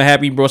you think was going to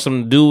happen? You brought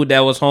some dude that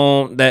was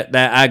home that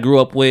I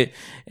grew up with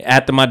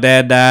after my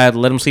dad died.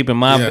 Let him sleep in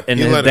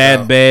his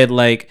dad's bed.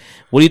 Like,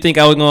 what do you think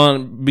I was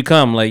going to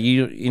become? Like,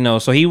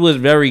 so he was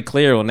very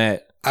clear on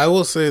that. I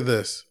will say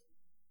this.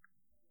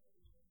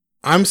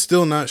 I'm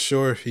still not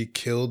sure if he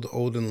killed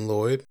Odin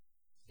Lloyd.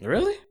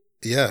 Really?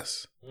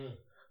 Yes.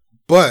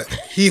 But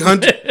he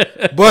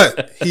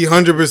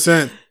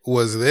 100%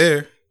 was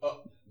there.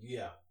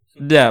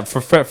 Yeah,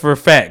 for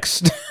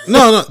facts.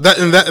 No,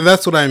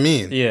 that's what I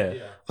mean. Yeah.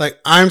 Like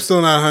I'm still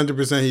not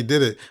 100% he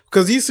did it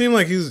because he seemed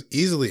like he was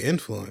easily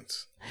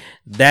influenced.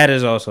 That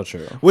is also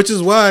true. Which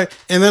is why,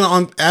 and then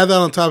add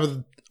that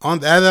on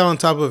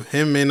top of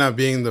him may not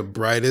being the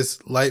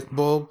brightest light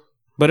bulb.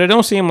 But it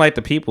don't seem like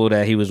the people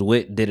that he was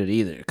with did it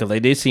either, because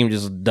like they seem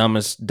just dumb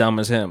as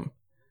him.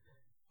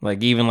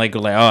 Like even like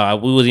we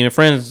wasn't even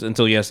friends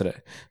until yesterday.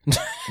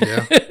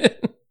 Yeah.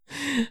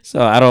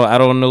 So I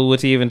don't know what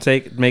to even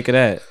make of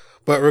that.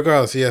 But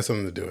regardless, he has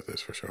something to do with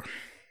this for sure.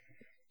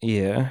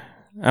 Yeah.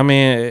 I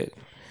mean,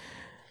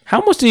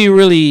 how much do you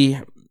really...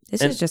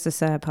 This is just a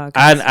sad podcast.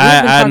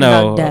 I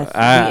know. About death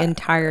the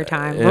entire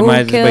time. It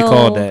might just be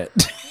called that.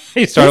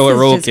 He started with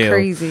roadkill.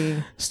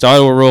 Crazy.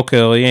 Started with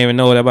roadkill. You ain't even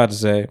know what I'm about to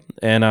say.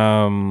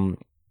 And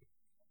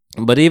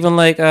but even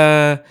like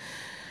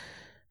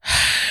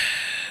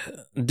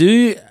do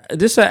you?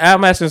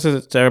 I'm asking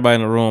to everybody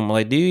in the room.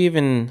 Like, do you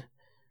even?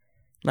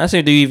 Not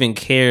saying do you even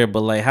care,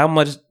 but like, how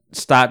much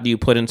stock do you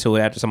put into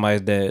it after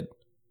somebody's dead?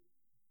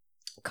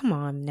 Come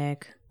on,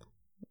 Nick.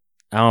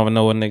 I don't even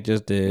know what Nick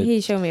just did.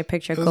 He showed me a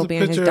picture of There's Kobe a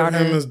and his picture daughter,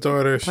 of him and his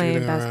daughter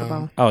playing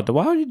basketball. Oh,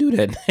 why would you do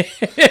that?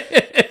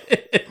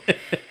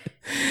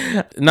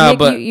 No, Nick,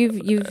 but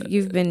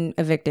you've been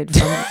evicted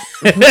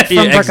from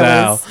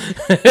exile.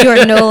 Berkeley. You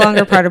are no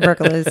longer part of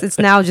Berkeley. It's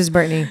now just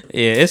Brittany.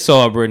 Yeah, it's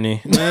all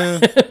Brittany. Yeah,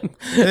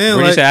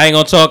 Brittany said, "I ain't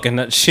gonna talk,"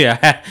 and shit.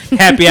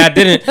 Happy I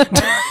didn't.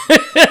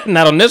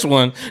 Not on this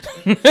one.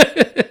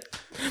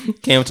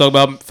 Can't talk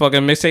about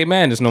fucking mixtape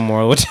madness no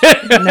more. No,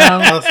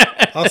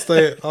 I'll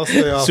stay off.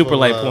 Super of,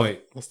 light point.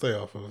 I'll stay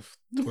off of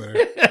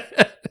Twitter.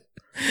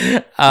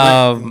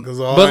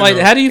 But like,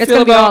 how do you it's feel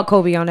gonna be all about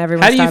Kobe on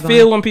everyone's How do you timeline.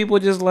 feel when people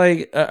just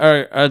like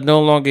are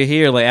no longer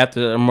here, like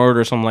after a murder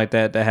or something like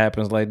that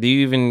happens? Like, do you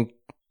even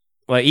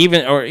like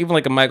even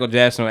like a Michael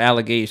Jackson or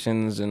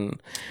allegations,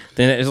 and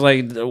then it's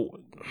like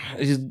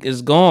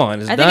it's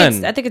gone, it's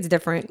done. I think it's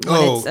different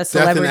when it's a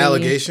celebrity. That's an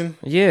allegation.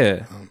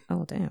 Yeah.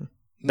 Oh damn.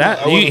 That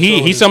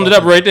he summed it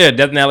up right there.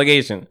 Death and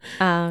allegation.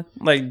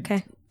 Like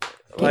okay.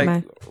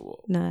 Like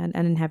no, I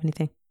didn't have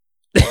anything.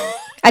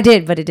 I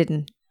did, but it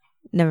didn't.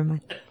 Never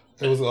mind.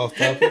 It was off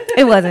topic.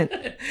 It wasn't.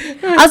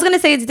 I was gonna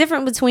say it's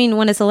different between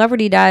when a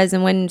celebrity dies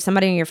and when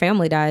somebody in your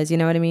family dies. You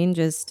know what I mean?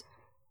 Just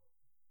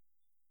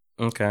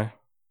okay.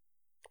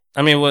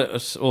 I mean,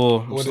 what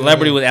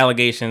celebrity with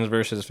allegations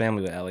versus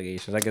family with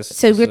allegations? I guess.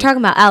 So we're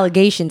talking about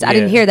allegations. I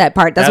didn't hear that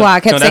part. That's why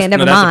I kept saying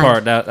never mind. That's the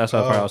part. That's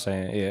the part I was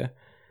saying. Yeah.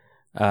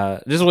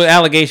 This with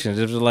allegations.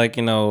 It was like,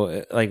 you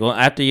know, like, well,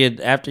 after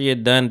you're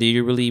done, do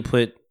you really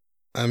put?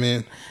 I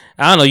mean,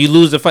 I don't know. You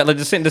lose the fight, like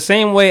the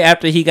same way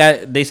after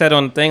they said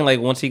on the thing,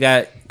 like once he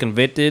got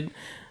convicted,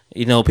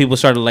 you know, people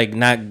started like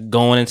not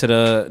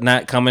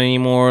coming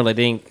anymore. Like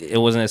it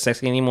wasn't as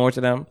sexy anymore to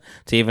them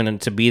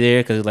to be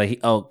there because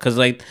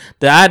like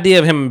the idea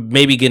of him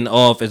maybe getting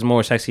off is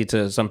more sexy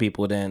to some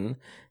people than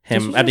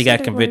him after he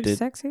got convicted.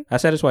 Sexy? I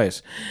said it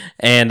twice,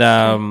 and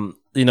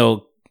you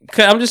know.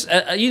 I'm just,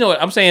 you know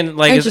what I'm saying?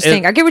 Like,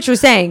 interesting. I get what you're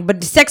saying,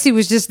 but sexy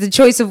was just the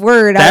choice of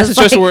word. That's the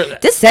choice of word.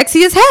 This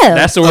sexy as hell.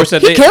 That's the word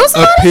that he kills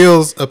somebody?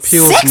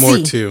 appeals sexy. More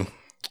to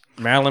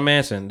Marilyn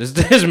Manson.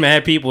 There's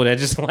mad people that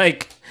just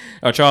like,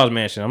 or Charles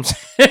Manson. I'm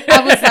saying.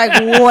 I was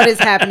like, what is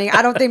happening?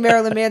 I don't think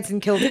Marilyn Manson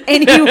killed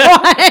anyone.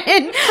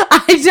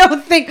 I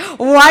don't think.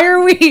 Why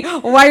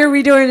are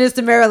we doing this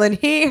to Marilyn?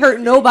 He ain't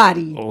hurt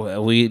nobody.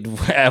 We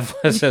as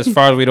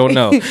far as we don't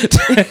know.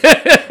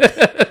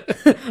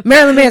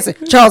 Marilyn Manson,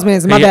 Charles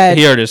Manson, my bad.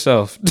 He hurt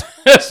himself.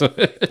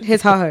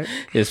 His heart.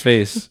 His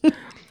face.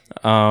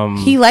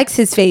 He likes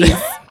his face.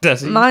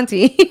 Does he?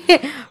 Monty.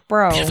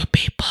 Bro. Beautiful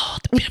people.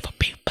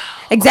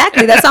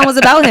 Exactly. That song was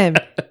about him.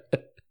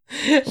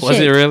 Was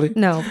it really?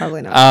 No,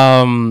 probably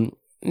not.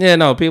 Yeah,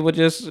 no, people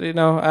just, you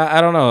know, I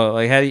don't know.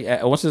 Like, how do you,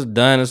 once it's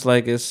done, it's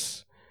like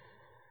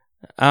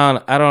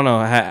I don't know.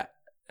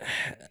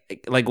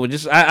 Like,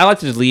 I like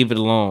to just leave it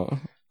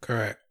alone.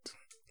 correct.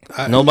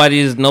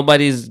 Nobody's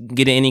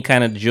getting any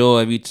kind of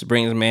joy if you to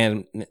bring this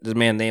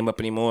man's name up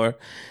anymore.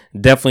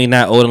 Definitely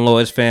not Odin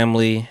Lloyd's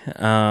family.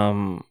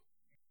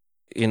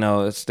 You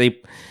know, it's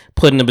they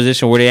put in a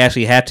position where they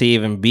actually have to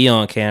even be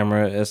on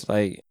camera. It's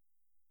like,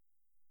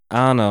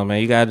 I don't know,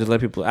 man. You gotta just let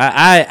people.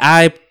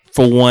 I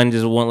for one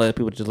just won't let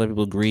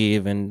people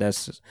grieve, and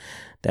that's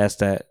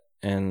that.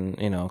 And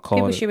you know,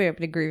 people should be able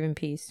to grieve in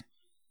peace.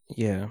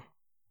 Yeah.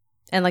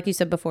 And like you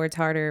said before, it's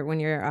harder when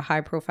you're a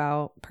high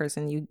profile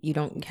person. You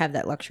don't have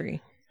that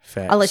luxury.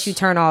 Facts. Unless you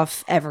turn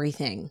off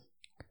everything.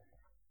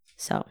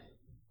 So.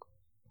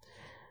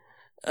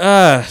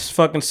 It's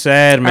fucking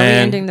sad, man. Are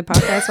we ending the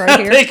podcast right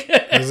here?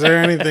 Is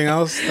there anything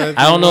else? That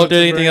I don't know if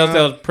there's anything else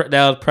that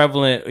was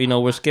prevalent. You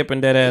know, we're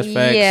skipping dead ass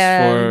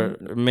facts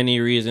for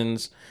many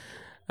reasons.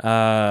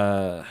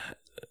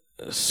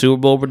 Super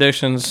Bowl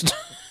predictions.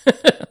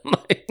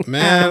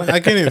 Man,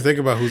 I can't even think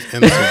about who's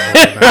in the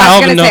Super Bowl.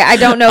 I don't know. I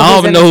don't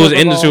even know who's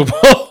in the Super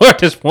Bowl at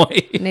this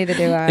point. Neither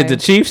do I. It's the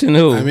Chiefs and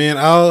who? I mean,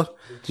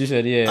 you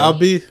said I'll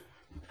be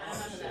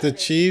the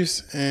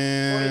Chiefs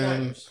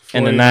and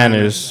the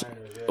Niners.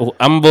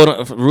 I'm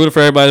rooting for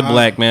everybody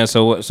black, man.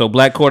 So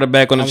black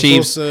quarterback on the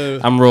Chiefs.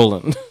 I'm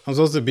rolling. I'm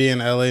supposed to be in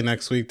LA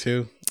next week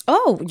too.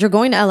 Oh, you're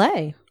going to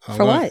LA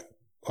for what?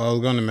 Well, I was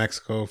going to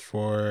Mexico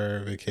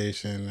for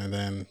vacation, and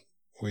then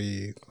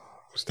we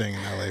were staying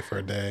in LA for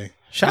a day.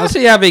 Shout out to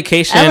y'all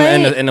vacation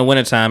in the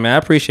wintertime, man. I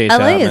appreciate y'all,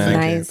 LA is man.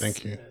 nice.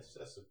 Thank you.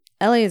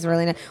 LA is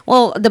really nice.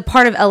 Well, the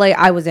part of LA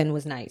I was in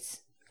was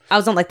nice. I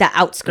was on like the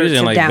outskirts you was in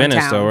of like downtown.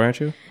 Venice, though, weren't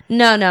you?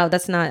 No,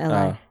 that's not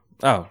LA.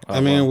 I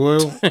mean,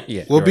 we'll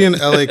yeah, we'll be in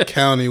LA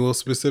County. We'll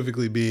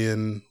specifically be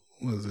in,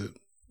 what is it?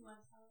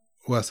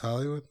 West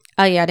Hollywood?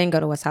 Oh yeah, I didn't go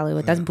to West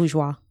Hollywood. That's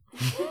bourgeois.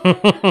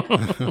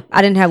 I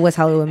didn't have West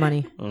Hollywood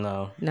money.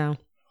 No.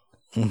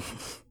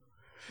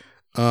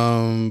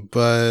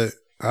 But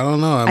I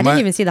don't know. I didn't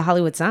even see the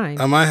Hollywood sign.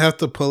 I might have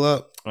to pull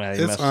up. Yeah,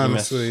 It's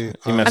honestly.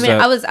 you messed I mean,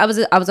 up.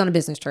 I was on a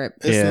business trip.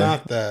 It's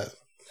not that.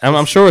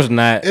 I'm sure it's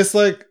not. It's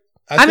like.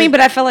 I mean, but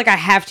I felt like I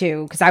have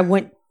to because I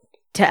went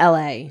to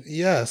LA.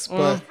 Yes,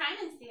 but.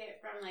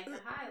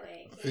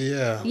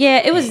 Yeah.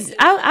 Yeah, it was.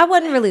 I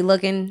wasn't really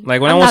looking.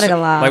 Like when I'm I not went,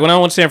 gonna lie. like when I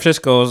went to San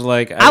Francisco, it was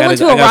like I went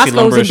to a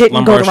Roscoe's and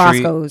didn't go to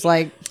Roscoe's.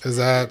 Like, is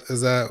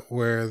that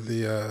where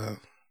the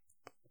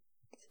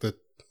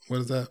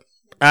what is that?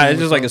 It's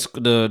just like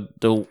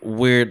the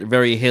weird,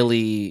 very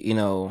hilly,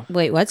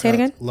 wait, what? Say it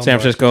again. San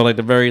Francisco, like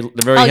the very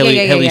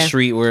hilly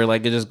street where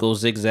like it just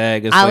goes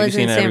zigzag. It's I like was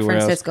in San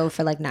Francisco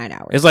for like 9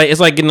 hours. It's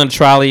like getting on a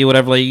trolley or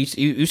whatever. Like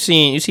you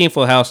seen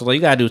Full House. Like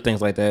you gotta do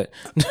things like that.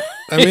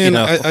 I mean,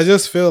 I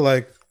just feel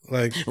like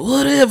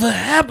whatever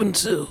happened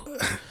to.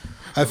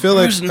 I feel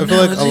like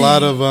a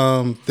lot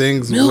of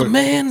things.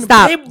 Milkman,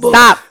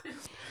 Stop.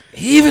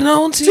 Even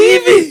on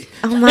TV.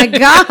 Oh my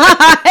god.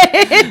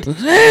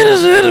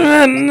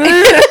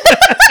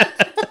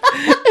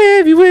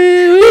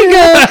 Everywhere we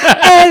go,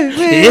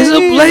 there's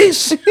a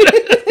place.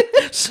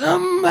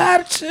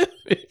 Somebody to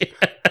me.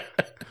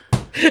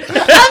 I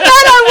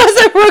thought I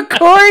wasn't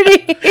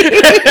recording.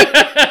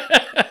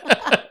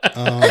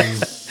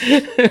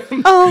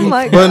 Oh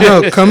my god. But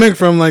no, coming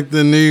from like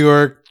the New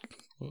York,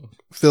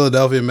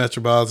 Philadelphia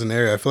metropolitan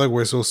area, I feel like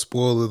we're so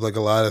spoiled with like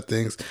a lot of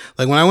things.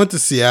 Like when I went to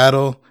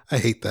Seattle, I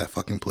hate that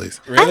fucking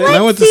place. Really? I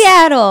liked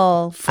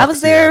Seattle. I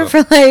was there for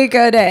like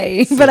a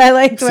day, but I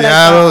liked what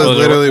Seattle I saw. is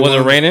literally. Was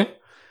it raining?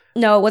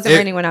 No, it wasn't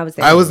raining when I was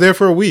there. I was there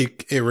for a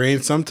week. It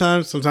rained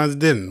sometimes it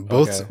didn't.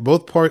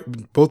 Both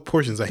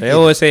portions. They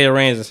always say it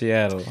rains in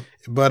Seattle,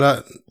 but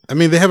I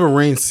mean they have a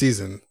rain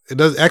season.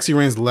 It actually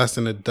rains less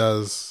than it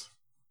does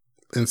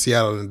in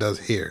Seattle than it does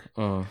here.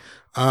 But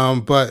I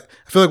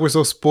feel like we're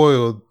so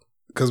spoiled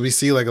because we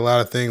see like a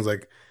lot of things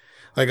like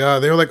they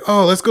were like,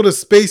 oh, let's go to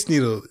Space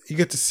Needle. You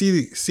get to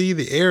see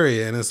the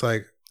area, and it's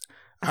like,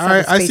 all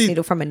right, I see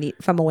Needle from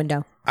a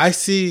window. I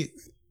see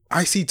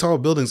tall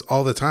buildings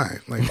all the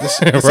time. Like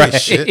this ain't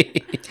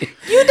shit.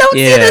 You don't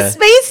see the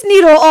Space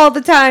Needle all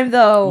the time,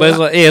 though.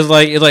 But it's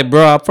like,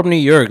 bro, I'm from New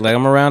York. Like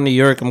I'm around New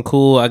York. I'm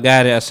cool. I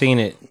got it. I seen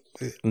it.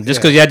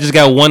 Just because y'all just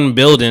got one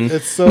building,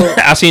 it's so.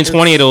 I seen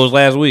 20 of those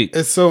last week.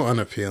 It's so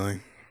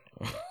unappealing.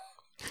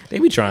 They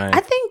be trying. I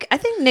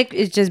think Nick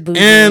is just bougie.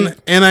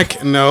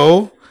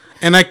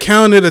 And I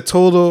counted a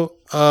total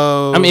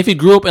of. I mean, if you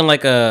grew up in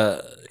like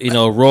a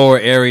rural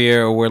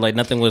area or where like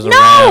nothing was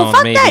around,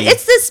 fuck maybe. that.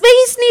 It's the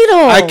Space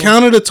Needle. I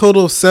counted a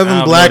total of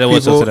 7 black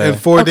people in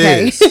 4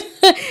 days.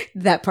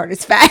 That part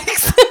is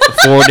facts.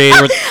 4 days.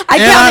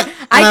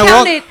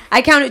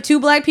 I counted 2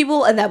 black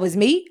people, and that was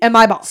me and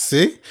my boss.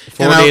 See,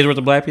 4 days worth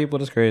of black people.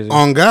 That's crazy.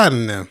 On God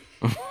and them.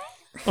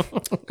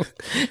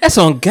 That's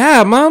on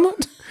God, mama.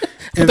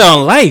 Put that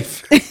on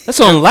life. That's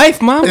on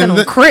life, mom. And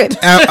on crib.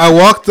 I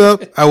walked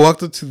up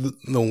to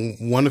the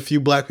one of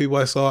few black people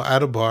I saw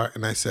at a bar,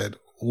 and I said,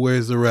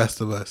 "Where's the rest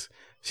of us?"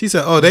 She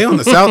said, "Oh, they on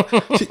the south."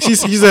 She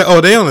said,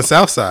 "Oh, they on the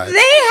south side." They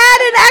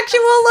had an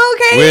actual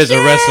location. Where's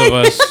the rest of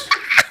us?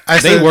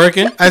 They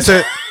working. I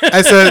said,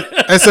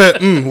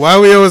 why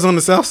are we always on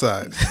the south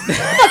side?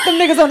 Fuck them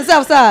niggas on the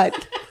south side.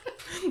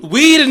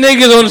 We the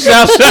niggas on the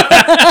south side.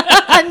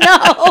 I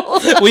know.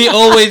 We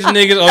always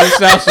niggas on the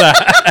south side.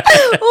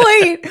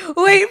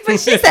 Wait, but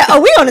she said, "Oh,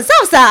 we on the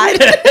south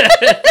side."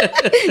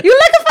 You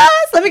looking for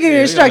us? Let me give you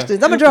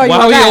instructions. I'm gonna draw you. Why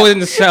are we always in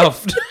the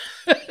south?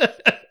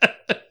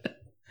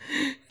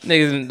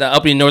 Niggas, the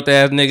uppity north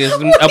ass niggas,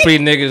 them uppity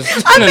niggas.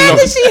 I mean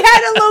that she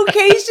had a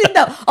location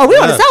though. Oh, we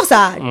on the south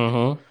side.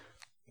 Mm-hmm.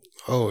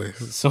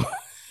 Always. So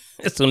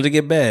as soon as it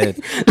get bad.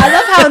 I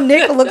love how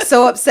Nick looked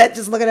so upset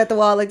just looking at the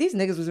wall like these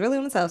niggas was really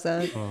on the south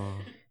side.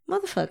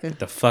 Motherfucker.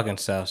 The fucking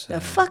south side.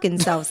 The fucking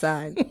south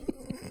side.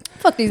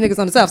 Fuck these niggas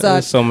on the south side.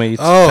 There's so many.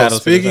 Oh,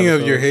 speaking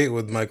of your hate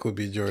with Michael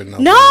B. Jordan.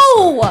 No.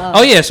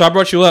 Oh yeah, so I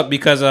brought you up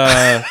because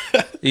thank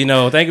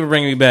you for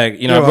bringing me back.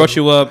 I brought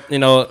you up.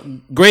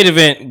 Great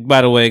event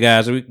by the way,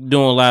 guys. We're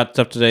doing a lot of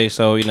stuff today,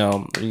 so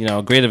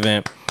great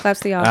event.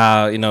 Claps to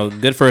y'all.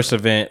 Good first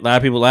event. A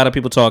lot of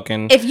people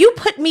talking. If you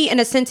put me in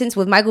a sentence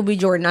with Michael B.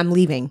 Jordan, I'm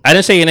leaving. I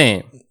didn't say your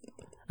name.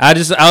 I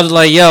was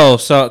like, yo,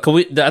 so could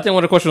we? I think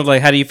one of the questions was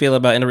like, how do you feel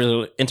about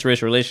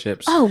interracial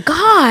relationships? Oh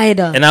God!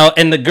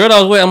 And the girl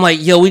I was with, I'm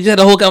like, yo, we just had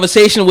a whole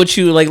conversation with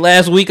you like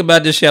last week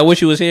about this shit. I wish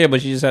you was here,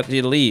 but she just had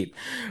to leave.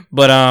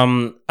 But I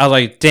was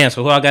like, damn.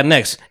 So who I got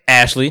next?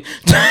 Ashley.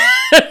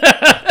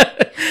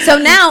 So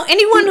now,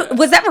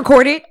 was that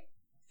recorded?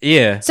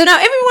 Yeah. So now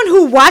everyone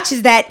who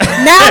watches that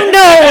now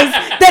knows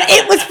that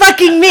it was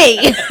fucking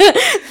me.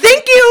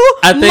 Thank you,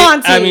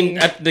 Monty. I mean,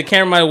 the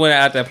camera might have went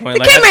out at that point.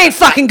 The camera ain't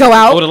fucking go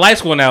out. Oh, the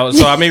lights went out,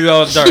 so maybe I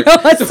was dark. Yo,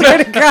 I swear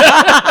to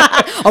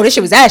God. Oh, this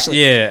shit was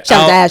Ashley. Yeah.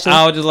 Shout out to Ashley.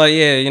 I was just like,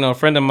 a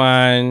friend of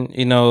mine,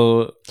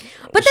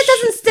 But that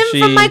doesn't stem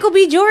from Michael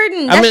B.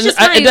 Jordan. That's I mean, just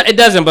like, it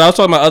doesn't. But I was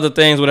talking about other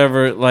things,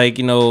 whatever. Like,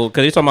 you know,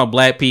 because he's talking about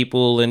black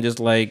people and just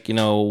like, you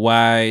know,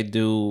 why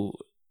do.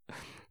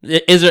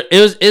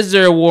 Is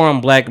there a war on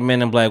black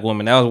men and black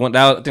women? That was one.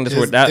 I think that's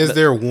where. Is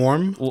there a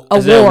warm?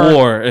 Is there a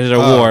war? Is there a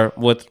war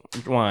with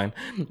wine?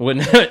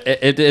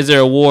 Is there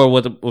a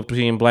war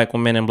between black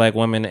women and black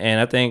women? And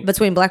I think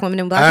between black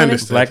women and black women,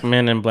 black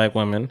men and black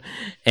women,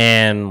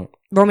 and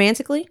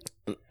romantically,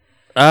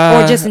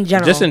 or just in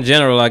general. Just in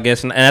general, I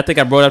guess. And I think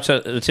I brought up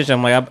to attention.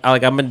 I'm like,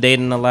 I've been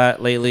dating a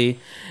lot lately.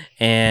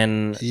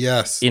 And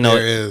yes, you know,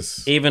 there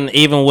is even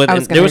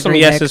with there were some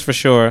yeses for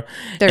sure.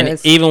 There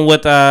is. Even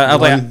with I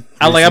was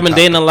like I've been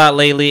dating a lot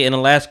lately, and the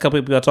last couple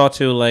of people I talked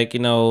to, like,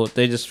 you know,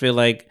 they just feel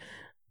like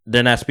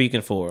they're not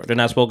spoken for.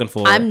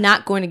 I'm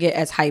not going to get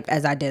as hype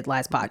as I did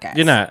last podcast.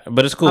 You're not,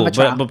 but it's cool.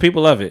 But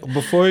people love it.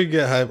 Before you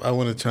get hype, I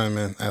want to chime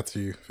in after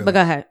you finish. But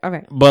go ahead. All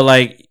right. But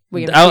like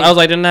I was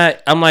like, they're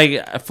not. I'm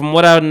like, from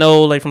what I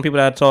know, like from people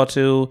that I talked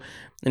to,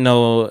 you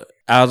know,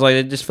 I was like,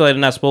 I just feel like they're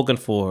not spoken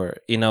for,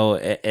 you know,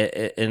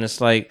 and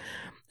it's like.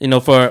 You know,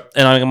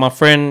 and my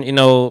friend, you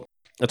know,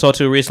 I talked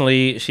to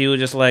recently, she was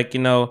just like, you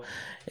know,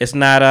 it's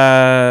not.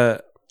 I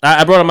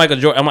brought up Michael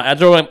Jordan. I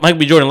brought Michael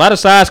B. Jordan. A lot of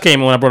sides came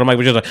in when I brought up Michael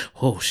B. Jordan.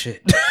 Like, oh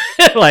shit,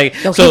 like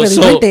so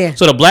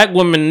the black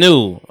women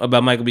knew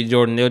about Michael B.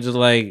 Jordan. They were just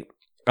like,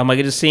 I'm like,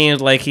 it just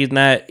seems like he's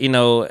not, you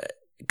know,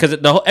 because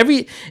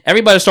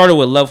everybody started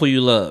with love who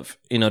you love.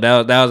 You know,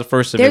 that was the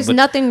first. There's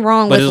nothing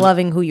wrong with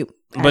loving who you.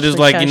 But it's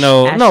like, you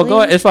know, no, go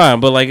ahead, it's fine.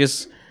 But like,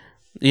 it's,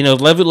 you know,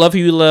 love who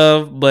you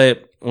love,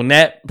 but. When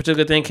that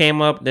particular thing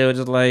came up, they were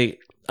just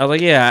like, I was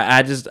like, yeah,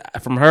 I just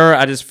from her,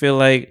 I just feel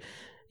like,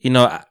 you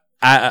know,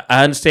 I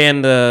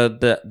understand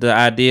the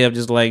idea of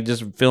just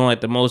feeling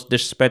like the most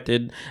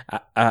disrespected.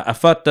 I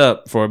fucked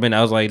up for a minute.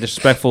 I was like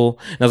disrespectful,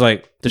 and I was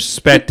like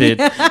disrespected.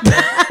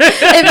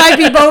 It might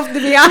be both, to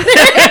be honest.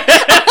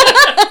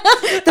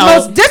 The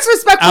most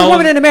disrespectful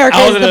woman in America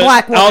is the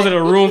black woman. I was in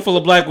a room full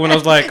of black women. I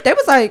was like, they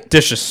was like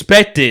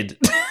disrespected.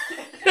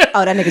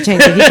 Oh, that nigga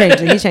changed it.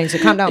 He changed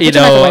it. Calm down. Put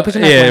your knife away. Put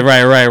your knife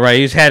away. Right.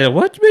 He's had it.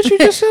 What bitch you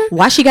just said?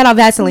 Why she got on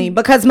Vaseline?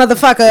 Because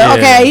motherfucker.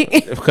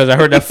 Okay. Because I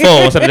heard that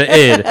fall instead of the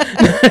id.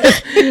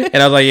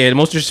 And I was like, yeah, the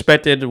most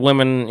disrespected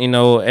women, you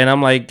know. And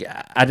I'm like,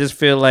 I just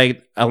feel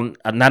like not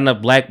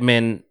enough black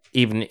men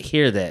even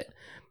hear that.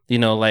 You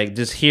know, like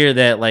just hear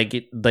that, like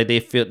they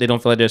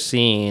don't feel like they're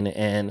seen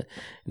and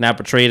not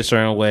portrayed a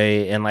certain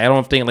way. And like I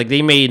don't think like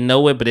they may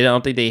know it, but they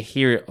don't think they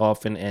hear it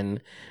often.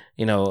 And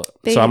you know,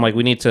 so I'm like,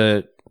 we need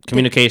to.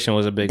 Communication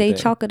was a big thing. They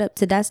chalk it up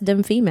to that's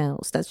them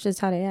females. That's just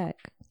how they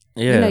act.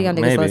 Yeah, you know y'all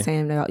niggas love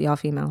saying y'all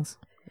females.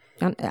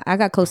 I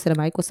got close to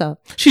the mic. What's up?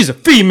 She's a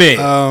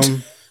female.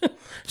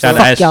 Shout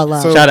out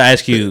to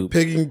Ice Cube.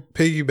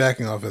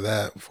 Piggybacking off of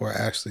that before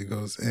Ashley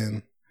goes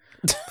in.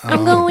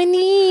 I'm going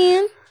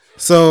in.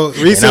 So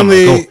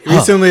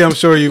recently, I'm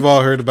sure you've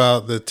all heard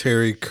about the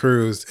Terry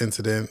Crews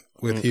incident.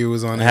 With he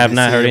was on. I have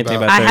not heard anything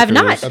about. I have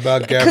not.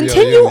 About Gabrielle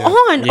Continue Union.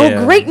 on. Yeah.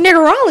 Oh, great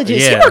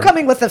niggerologist. You are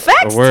coming with the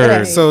facts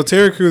today. So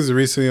Terry Crews is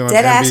recently on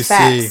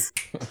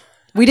NBC.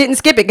 We didn't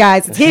skip it,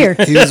 guys. It's here.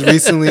 He was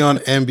recently on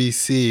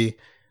NBC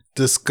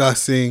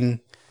discussing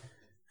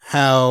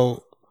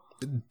how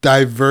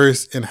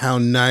diverse and how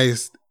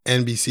nice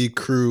NBC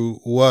crew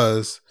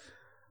was,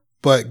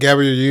 but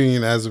Gabrielle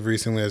Union, as of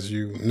recently, as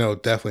you know,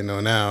 definitely know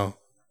now,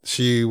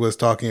 she was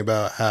talking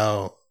about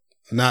how.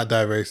 Not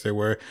diverse they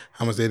were,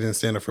 how much they didn't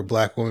stand up for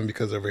black women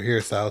because of her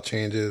hairstyle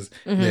changes.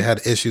 Mm-hmm. They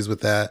had issues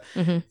with that.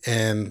 Mm-hmm.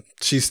 And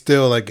she's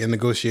still like in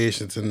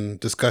negotiations and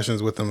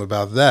discussions with them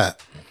about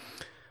that.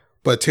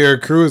 But Terry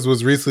Crews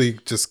was recently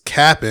just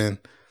capping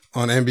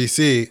on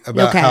NBC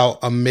about how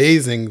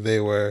amazing they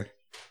were.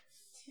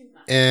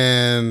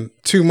 And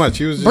too much.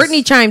 He was just,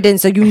 Brittany chimed in,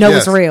 so you know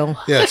it's real.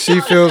 Yeah,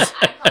 she feels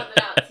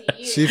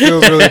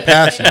really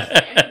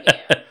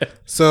passionate.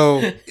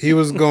 So he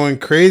was going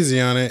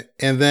crazy on it.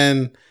 And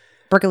then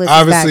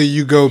obviously,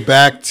 you go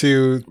back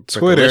to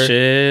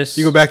Twitter.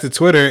 You go back to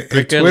Twitter,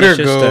 and Twitter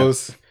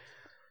goes,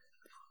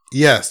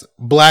 yes,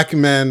 black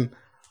men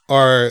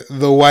are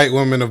the white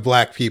women of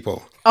black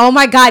people. Oh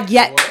my God,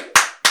 yeah.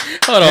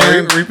 Hold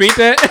on, repeat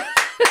that.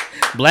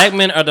 Black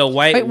men are the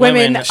white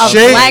women of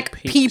black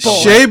people.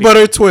 Shea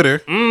Butter Twitter.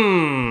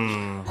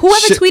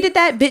 Whoever tweeted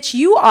that, bitch,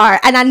 you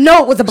are. And I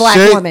know it was a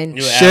black woman.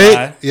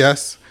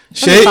 Yes.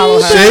 Shea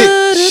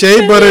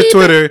Butter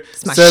Twitter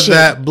said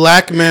that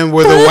black men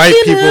were the white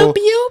people.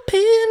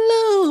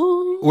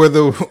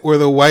 Were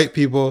the white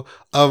people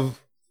of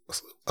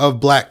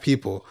black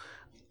people.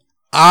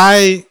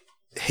 I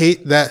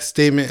hate that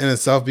statement in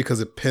itself because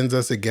it pins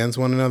us against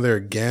one another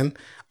again.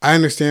 I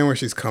understand where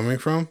she's coming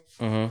from,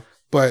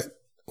 but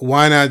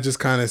why not just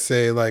kind of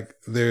say like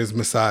there's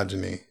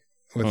misogyny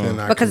within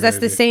our because community? That's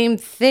the same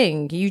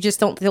thing. You just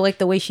don't feel like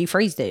the way she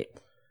phrased it.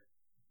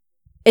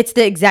 It's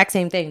the exact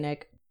same thing,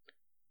 Nick.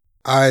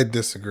 I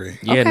disagree.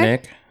 Yeah,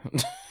 Nick.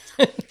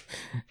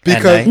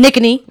 Because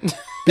Nickany.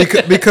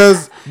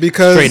 Because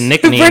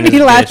Brittany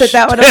laughed at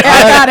that one. Okay,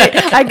 I got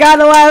it. I got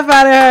to laugh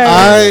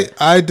at her.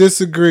 I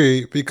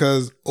disagree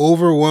because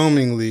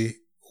overwhelmingly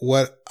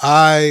what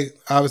I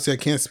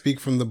can't speak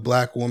from the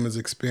black woman's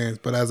experience,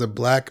 but as a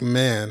black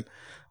man,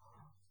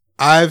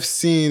 I've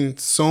seen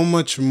so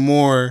much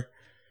more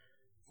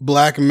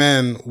black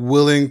men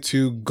willing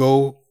to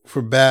go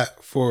for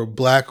bat for a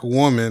black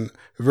woman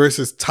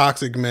versus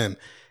toxic men.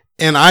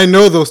 And I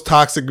know those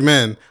toxic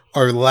men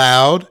are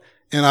loud,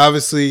 and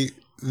obviously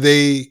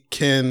they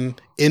can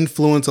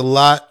influence a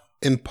lot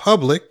in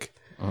public.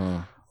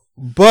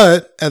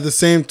 But at the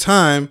same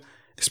time,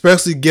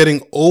 especially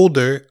getting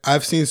older,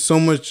 I've seen so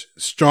much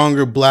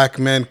stronger black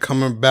men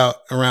come about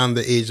around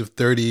the age of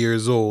 30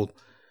 years old.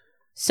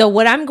 So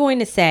what I'm going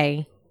to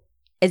say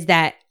is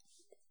that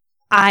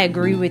I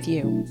agree with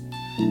you.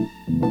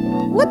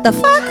 What the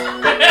fuck?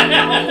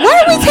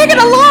 Why are we taking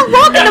a long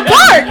walk in the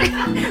park?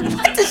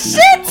 What the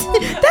shit?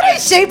 That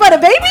ain't Shea Butter,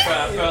 baby.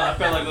 I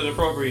felt like it was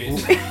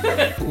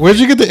appropriate. Where'd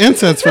you get the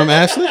incense from,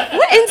 Ashley?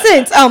 What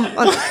incense?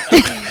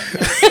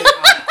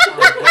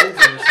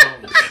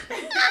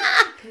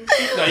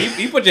 No,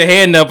 you put your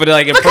hand up and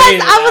like because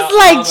I was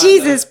like,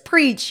 Jesus,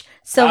 preach.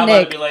 So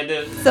Nick. Like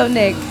this. So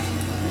Nick.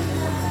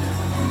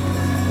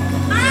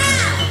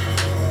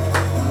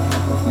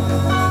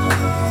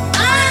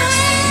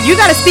 You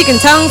gotta speak in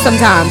tongues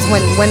sometimes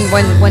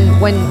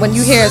when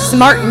you hear a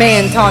smart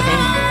man talking.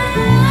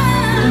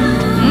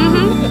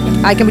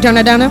 All right, can we turn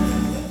that down now?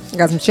 I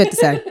got some shit to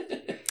say.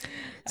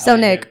 So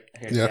Nick.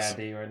 Yes.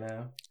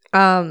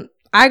 I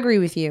agree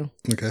with you.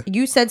 Okay.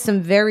 You said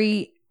some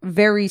very,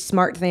 very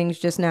smart things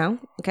just now.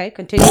 Okay,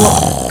 continue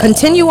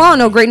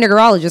on, oh great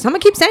niggerologist. I'm gonna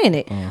keep saying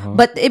it.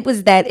 But it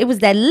was that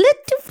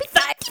little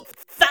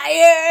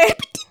fire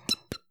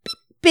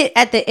bit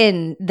at the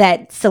end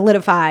that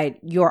solidified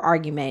your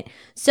argument.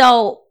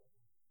 So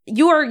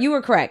you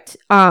were correct.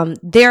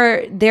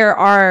 There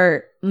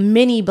are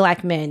many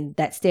black men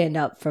that stand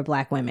up for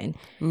black women.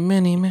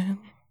 Many men.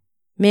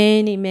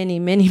 Many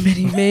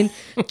men.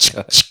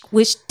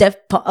 Wish death.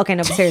 Okay,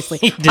 no, but seriously.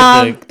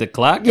 Did the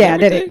clock? Yeah,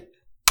 did it.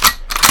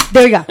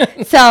 There we go.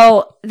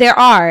 So there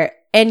are,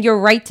 and you're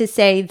right to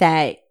say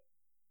that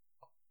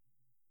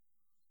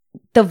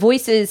the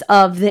voices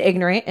of the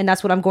ignorant, and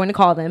that's what I'm going to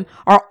call them,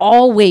 are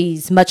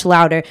always much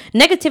louder.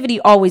 Negativity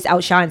always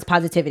outshines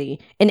positivity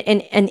in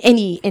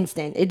any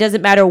instant. It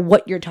doesn't matter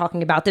what you're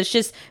talking about. There's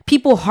just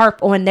people harp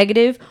on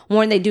negative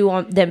more than they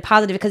do than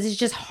positive because it's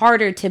just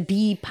harder to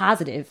be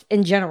positive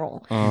in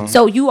general.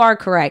 So you are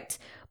correct.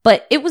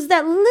 But it was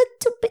that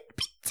little bit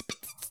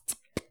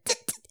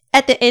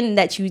at the end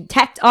that you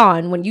tacked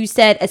on when you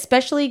said,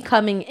 especially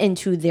coming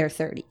into their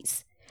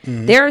 30s.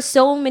 There are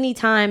so many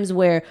times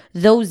where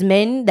those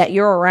men that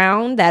you're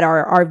around that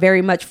are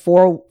very much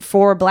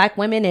for black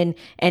women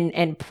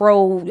and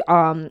pro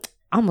I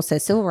almost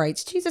said civil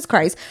rights, Jesus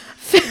Christ,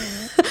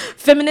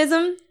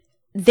 feminism,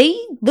 they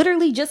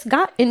literally just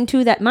got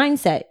into that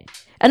mindset.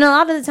 And a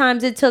lot of the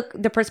times it took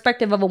the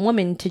perspective of a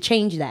woman to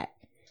change that.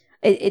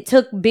 It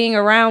took being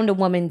around a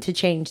woman to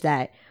change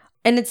that.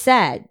 And it's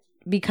sad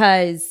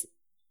because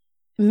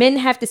men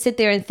have to sit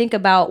there and think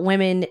about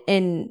women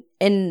in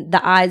the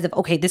eyes of,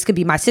 okay, this could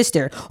be my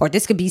sister, or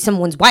this could be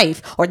someone's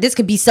wife, or this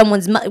could be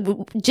someone's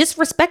just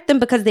respect them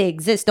because they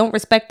exist. Don't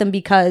respect them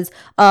because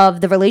of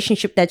the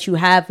relationship that you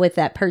have with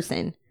that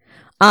person.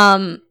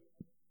 And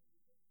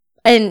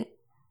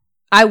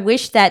I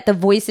wish that the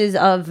voices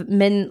of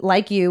men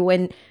like you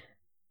and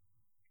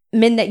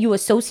men that you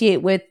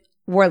associate with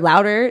were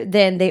louder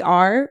than they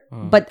are,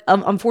 but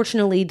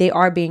unfortunately they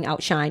are being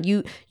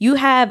outshined. You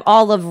have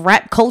all of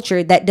rap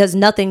culture that does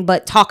nothing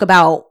but talk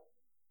about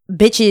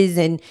bitches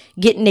and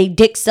getting a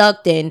dick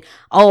sucked and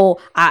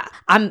I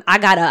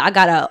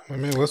gotta I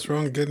mean, what's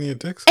wrong with getting your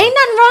dick sucked? Ain't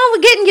nothing wrong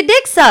with getting your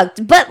dick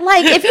sucked, but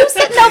like if you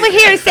sitting over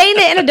here saying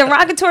it in a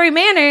derogatory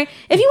manner,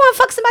 if you want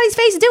to fuck somebody's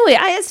face, do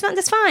it.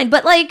 That's fine.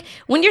 But like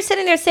when you're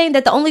sitting there saying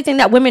that the only thing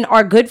that women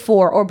are good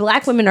for or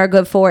black women are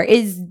good for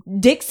is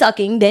dick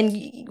sucking,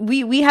 then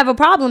we have a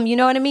problem. You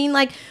know what I mean?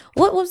 Like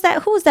what was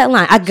that? Who was that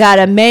line? I got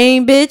a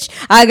main bitch,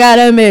 I got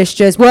a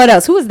mistress. What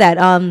else? Who was that?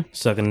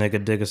 Suck a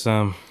nigga dick or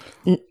something.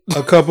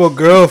 A couple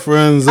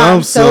girlfriends.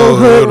 I'm so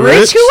hood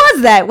rich. Who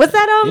was that? Was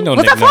that You know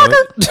was Nick that Flocka?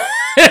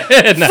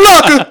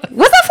 Flocka.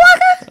 Was that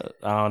Flocka?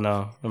 I don't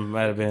know. It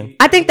might have been.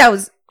 I think that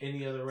was.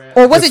 Any other rap?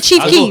 Or was it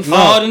Chief Keef?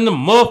 Hard in the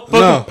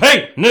motherfucking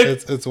paint,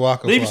 nigga. It's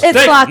Waka Leave Flocka. It's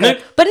Steak, Flocka.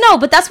 Nick.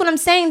 But that's what I'm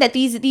saying, that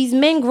these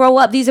men grow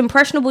up, these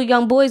impressionable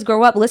young boys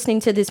grow up listening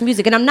to this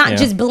music. And I'm not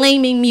just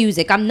blaming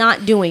music. I'm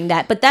not doing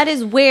that. But that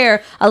is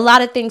where a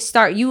lot of things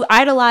start. You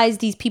idolize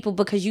these people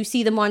because you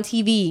see them on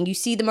TV and you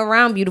see them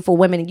around beautiful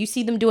women and you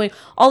see them doing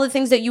all the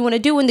things that you want to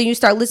do. And then you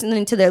start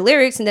listening to their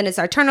lyrics and then it's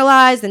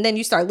internalized. And then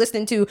you start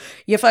listening to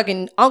your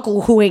fucking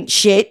uncle who ain't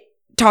shit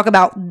talk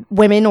about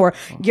women, or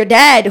your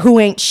dad who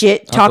ain't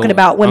shit talking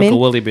about women.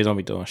 Uncle Willie don't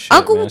be doing shit.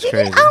 Uncle, man. That's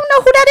crazy. I don't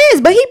know who that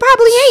is, but he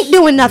probably ain't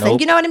doing nothing.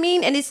 Nope. You know what I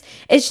mean? And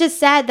it's just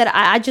sad that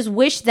I just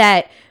wish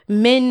that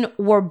men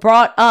were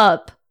brought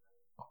up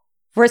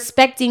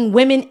respecting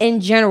women in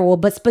general,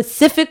 but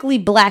specifically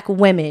black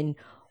women,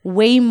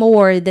 way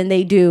more than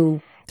they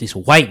do These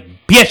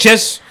white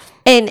bitches.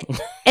 And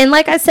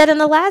like I said in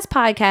the last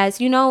podcast,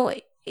 you know,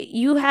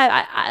 you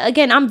have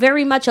again, I'm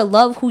very much a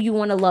love who you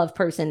want to love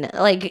person.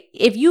 Like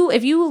if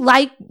you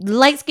like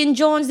light-skinned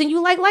Jones, then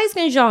you like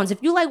light-skinned Jones.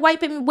 If you like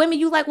white women,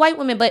 you like white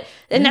women. But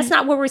and that's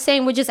not what we're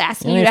saying. We're just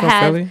asking you to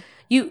have Philly.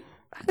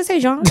 I can say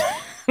John.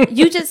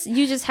 You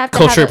just have to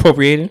culture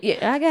appropriating.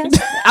 Yeah, I guess.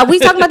 Are we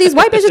talking about these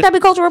white bitches that be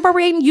culture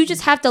appropriating? You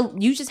just have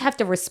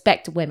to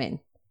respect women.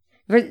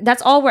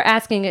 That's all we're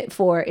asking it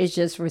for is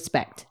just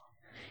respect.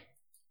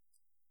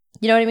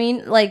 You know what I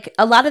mean? Like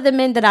a lot of the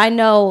men that I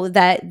know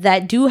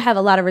that do have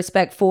a lot of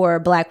respect for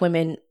black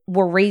women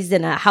were raised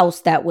in a house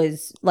that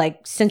was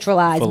like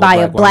centralized by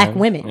a black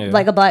woman,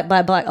 like a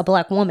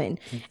black woman,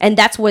 and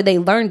that's where they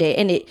learned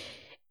it.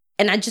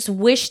 And I just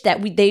wish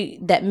that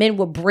that men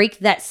would break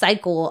that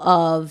cycle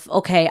of,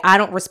 okay, I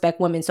don't respect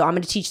women, so I'm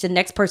going to teach the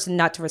next person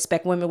not to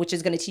respect women, which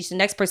is going to teach the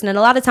next person. And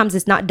a lot of times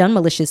it's not done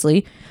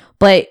maliciously,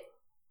 but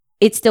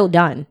it's still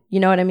done. You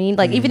know what I mean?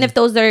 Like, even if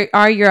those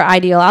are your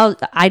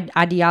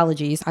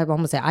ideologies, I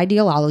almost said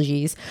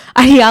ideologies,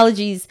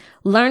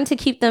 learn to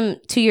keep them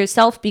to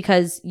yourself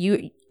because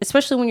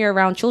especially when you're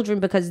around children,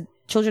 because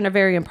children are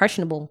very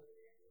impressionable.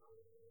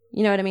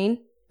 You know what I mean?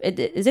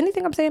 Is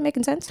anything I'm saying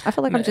making sense? I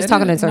feel like I'm just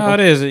talking in circles. No,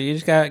 it is. You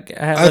just got to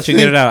let you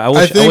get it out. I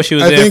wish you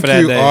was there for that day. I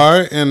think you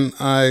are, and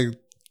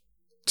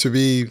to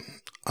be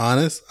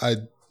honest, I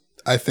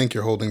think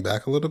you're holding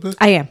back a little bit.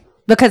 I am.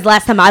 Because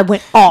last time I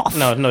went off.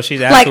 No,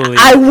 she's absolutely.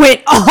 Like, I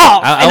went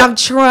off, and I'm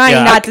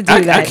trying not to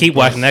do that. I keep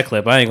watching that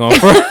clip. I ain't going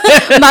for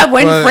my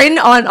one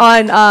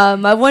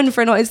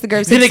friend on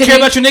Instagram. Do they care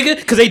about your nigga?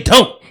 Because they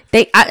don't.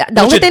 The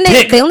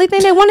only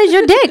thing they want is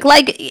your dick.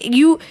 Like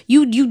you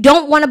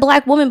don't want a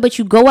black woman, but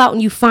you go out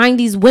and you find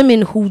these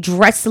women who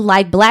dress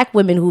like black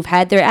women, who've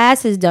had their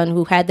asses done,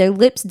 who've had their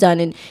lips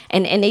done,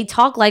 and they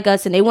talk like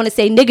us, and they want to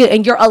say nigga,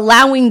 and you're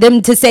allowing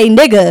them to say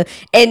nigga,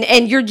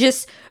 and you're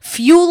just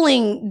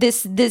fueling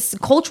this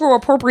cultural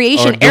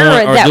appropriation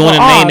era that we're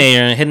on.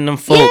 And hitting them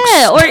folks.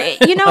 Yeah, or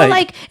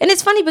like, and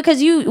it's funny because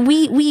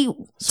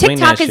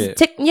TikTok is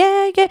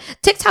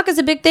TikTok is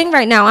a big thing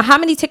right now. How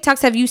many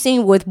TikToks have you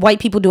seen with white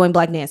people doing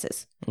black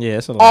dances? Yeah,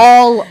 it's a lot.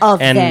 All of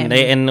them.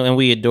 And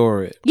we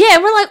adore it. Yeah,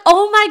 we're like,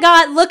 oh my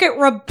God, look at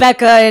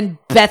Rebecca and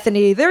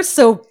Bethany. They're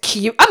so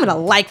cute. I'm gonna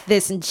like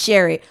this and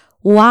share it.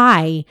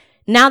 Why?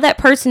 Now that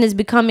person is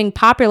becoming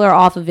popular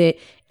off of it.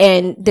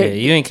 And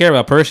you ain't care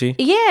about Percy.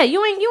 Yeah,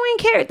 you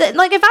ain't care.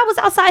 Like if I was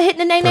outside hitting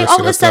the nay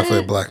all of a sudden,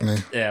 definitely a black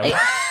name. Yeah,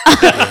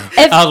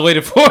 I was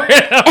waiting for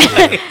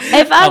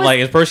it. I'm like,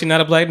 is Percy not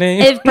a black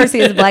name? If Percy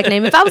is a black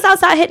name, if I was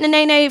outside hitting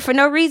the nay for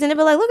no reason, they'd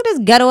be like, "Look at this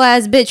ghetto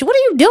ass bitch. What are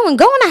you doing?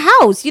 Go in the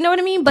house." You know what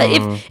I mean? But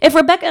if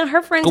Rebecca and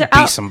her friends go are beat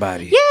out,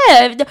 somebody.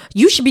 Yeah,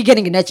 you should be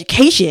getting an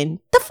education.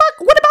 The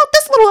fuck? What about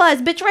this little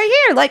ass bitch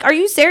right here? Like, are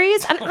you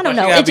serious? I don't know. She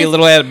gotta be a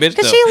little ass bitch.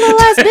 Cause she a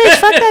little ass bitch.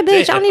 Fuck that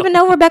bitch. I don't even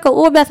know Rebecca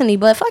or Bethany,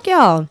 but fuck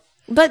y'all.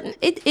 But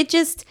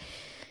it's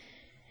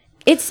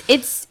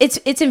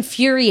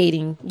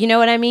infuriating, you know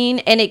what I mean?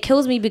 And it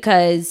kills me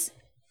because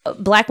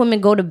black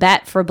women go to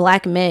bat for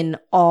black men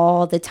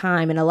all the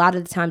time, and a lot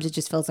of the times it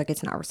just feels like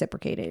it's not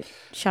reciprocated.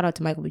 Shout out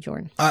to Michael B.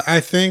 Jordan. I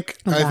think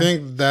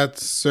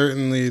that's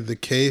certainly the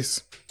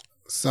case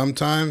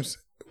sometimes,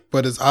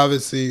 but it's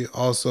obviously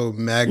also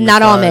magnified.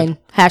 Not all men.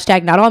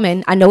 Hashtag not all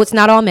men. I know it's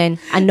not all men.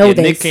 I know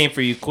this. Nick came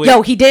for you quick.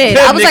 Yo, he did.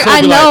 I was like,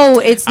 I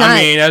know it's not.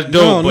 I mean, that's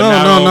dope.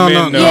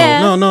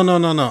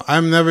 No.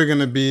 I'm never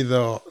gonna be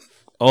the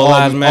all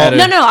lives matter.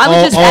 No. I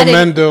was just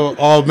adding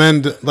all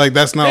men. Like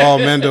that's not all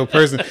men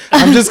person.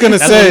 I'm just gonna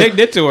say what Nick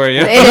did to her.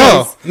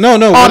 Yeah.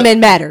 No. All men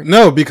matter.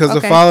 No, because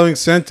the following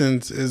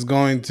sentence is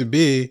going to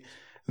be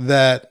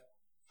that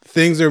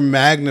things are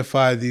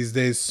magnified these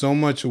days so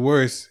much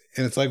worse.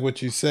 And it's like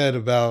what you said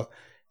about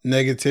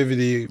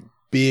negativity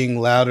being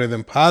louder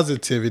than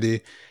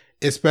positivity,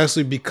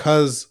 especially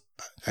because,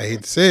 I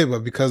hate to say it,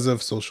 but because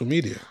of social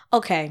media.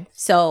 Okay,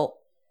 so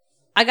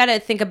I got to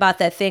think about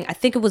that thing. I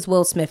think it was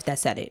Will Smith that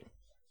said it.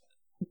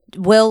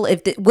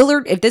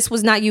 Willard, if this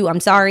was not you,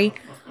 I'm sorry.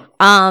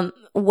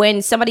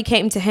 When somebody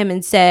came to him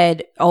and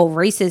said, oh,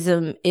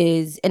 racism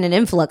is in an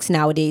influx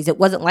nowadays. It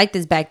wasn't like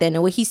this back then.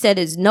 And what he said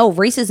is, no,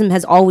 racism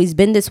has always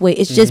been this way.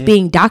 It's just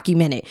being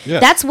documented.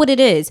 Yeah. That's what it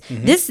is.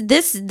 This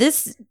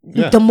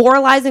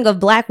demoralizing of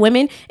black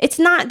women, it's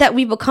not that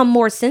we become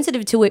more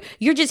sensitive to it.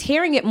 You're just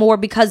hearing it more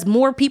because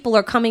more people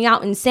are coming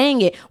out and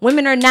saying it.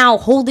 Women are now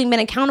holding men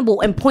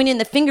accountable and pointing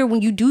the finger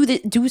when you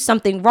do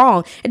something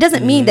wrong. It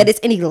doesn't mean that it's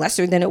any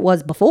lesser than it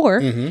was before.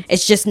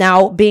 It's just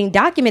now being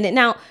documented.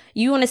 Now,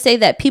 you want to say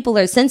that people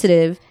are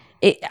sensitive.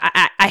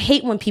 I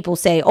hate when people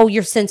say, oh,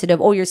 you're sensitive,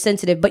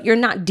 but you're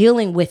not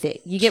dealing with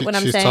it. You get what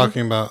I'm saying? She's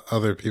talking about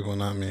other people,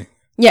 not me.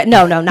 Yeah,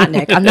 no, not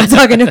Nick. I'm not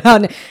talking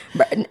about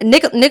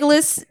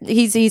Nicholas.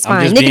 He's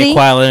fine. I'm just being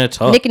quiet and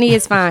talk. Nickany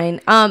is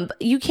fine.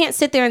 You can't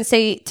sit there and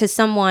say to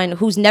someone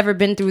who's never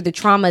been through the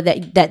trauma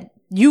that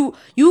You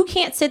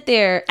can't sit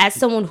there as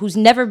someone who's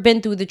never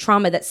been through the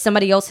trauma that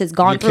somebody else has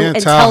gone through You can't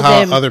and tell how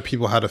them other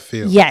people how to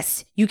feel.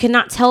 Yes, you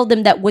cannot tell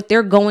them that what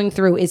they're going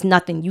through is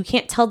nothing. You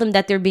can't tell them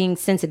that they're being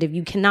sensitive.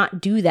 You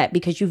cannot do that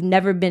because you've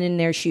never been in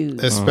their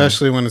shoes.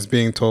 Especially when it's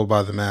being told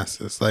by the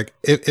masses. Like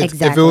if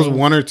it was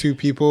one or two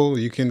people,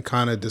 you can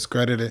kind of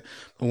discredit it.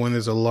 But when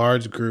there's a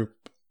large group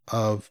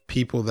of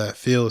people that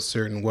feel a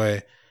certain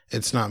way,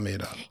 it's not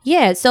made up.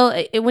 Yeah,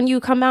 so when you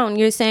come out and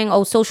you're saying,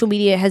 "Oh, social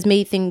media has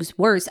made things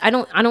worse," I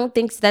don't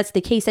think that's the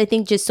case. I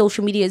think just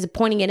social media is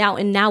pointing it out,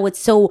 and now it's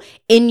so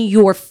in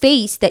your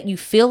face that you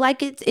feel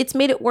like it's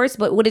made it worse.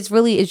 But what it's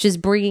really is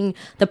just bringing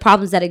the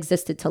problems that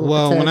existed to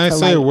well. When I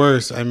say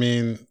worse, I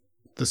mean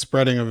the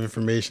spreading of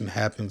information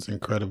happens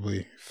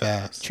incredibly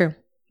fast. True.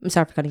 I'm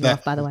sorry for cutting you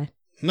off. By the way.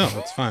 No,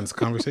 it's fine. It's a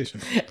conversation.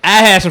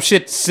 I had some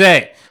shit to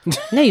say.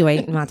 No, you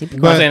ain't, Monty.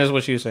 I'm saying is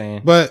what you're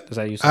saying. But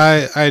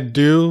I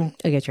do.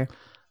 I get you.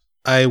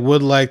 I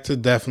would like to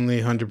definitely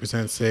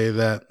 100% say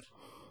that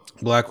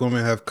Black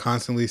women have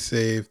constantly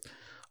saved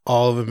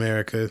all of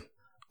America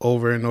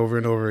over and over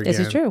and over again. This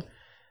is true.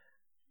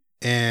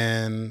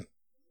 And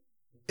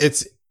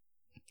it's,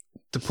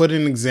 to put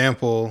an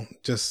example,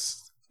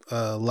 just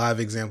a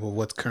live example of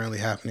what's currently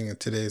happening in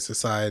today's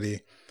society.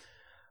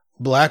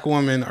 Black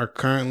women are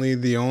currently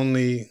the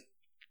only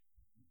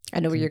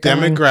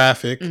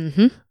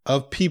demographic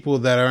of people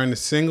that are in the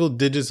single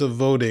digits of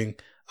voting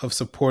of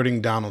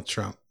supporting Donald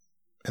Trump.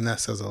 And that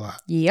says a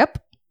lot.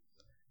 Yep.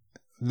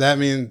 That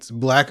means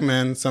Black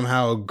men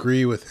somehow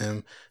agree with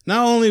him,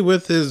 not only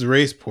with his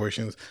race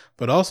portions,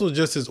 but also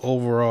just his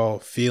overall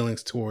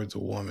feelings towards a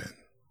woman,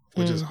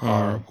 which is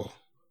horrible.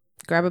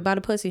 Grab it by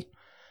the pussy.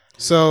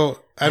 So,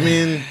 I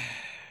mean,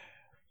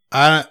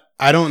 I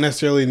don't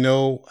necessarily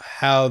know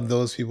how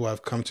those people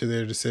have come to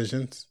their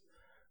decisions,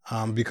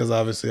 because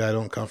obviously I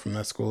don't come from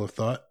that school of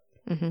thought.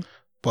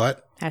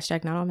 But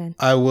hashtag not all men.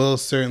 I will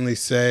certainly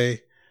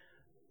say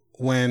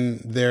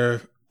when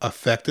they're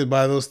affected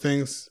by those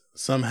things,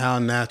 somehow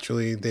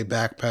naturally they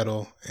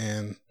backpedal,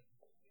 and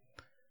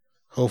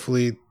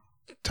hopefully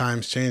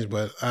times change.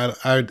 But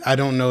I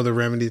don't know the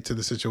remedy to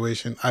the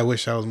situation. I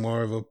wish I was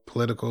more of a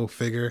political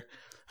figure.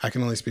 I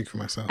can only speak for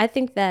myself. I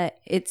think that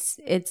it's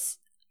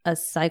a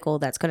cycle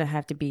that's going to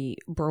have to be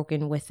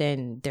broken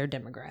within their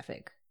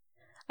demographic.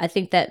 I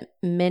think that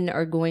men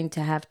are going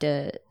to have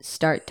to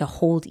start to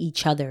hold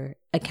each other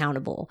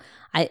accountable.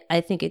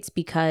 I think it's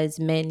because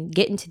men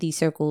get into these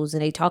circles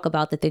and they talk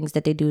about the things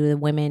that they do to the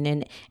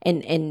women,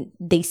 and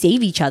they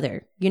save each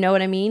other. You know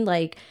what I mean?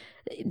 Like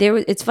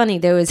it's funny.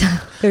 There was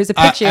a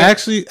picture.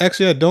 Actually,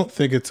 I don't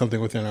think it's something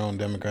within our own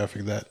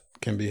demographic that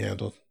can be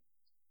handled.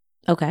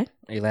 Okay.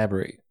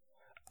 Elaborate.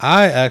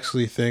 I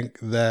actually think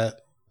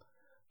that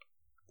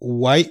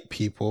white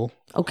people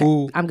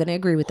who I'm going to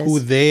agree with this, who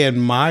they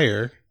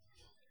admire,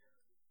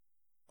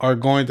 are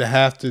going to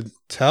have to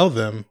tell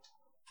them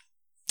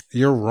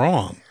you're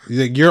wrong.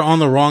 You're on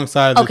the wrong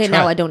side of the track. Okay,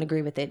 now I don't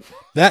agree with it.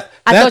 I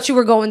thought you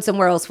were going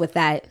somewhere else with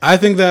that. I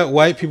think that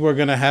white people are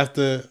going to have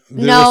to,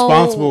 the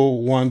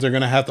responsible ones are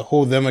going to have to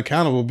hold them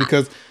accountable,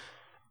 because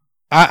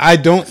I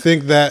don't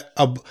think that,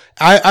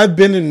 I've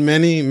been in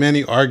many,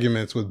 many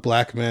arguments with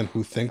Black men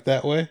who think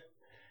that way.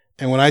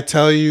 And when I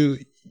tell you,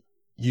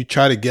 you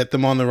try to get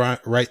them on the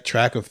right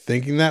track of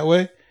thinking that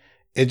way,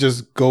 it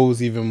just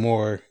goes even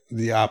more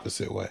the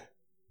opposite way.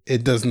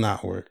 It does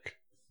not work.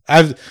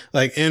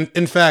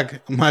 In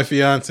fact, my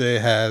fiance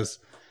has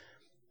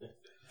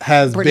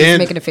Brittany's banned.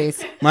 Making a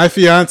face. My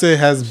fiance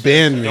has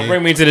banned me. Don't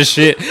bring me to this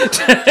shit.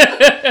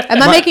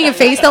 Am I making a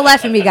face? Don't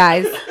laugh at me,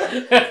 guys.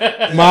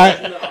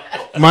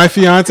 My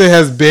fiance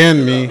has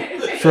banned me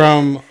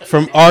from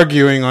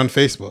arguing on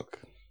Facebook.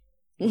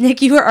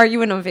 Nick, you were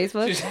arguing on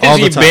Facebook? All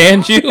the time.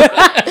 Banned you?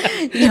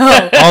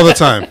 No. All the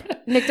time.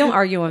 Nick, don't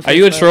argue on Facebook. Are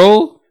you a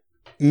troll?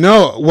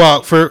 No,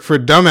 well, for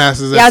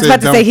dumbasses. Yeah, I was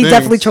about to say he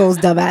definitely trolls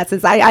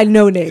dumbasses. I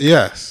know Nick.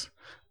 Yes,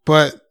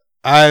 but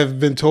I've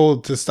been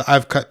told to stop.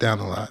 I've cut down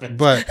a lot,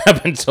 but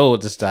I've been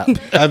told to stop.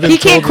 He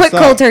can't quit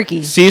cold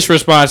turkey. Cease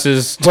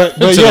responses but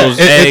to yeah, those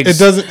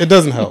eggs. It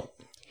doesn't help.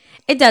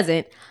 It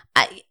doesn't.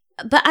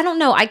 But I don't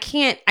know. I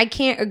can't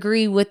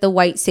agree with the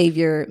white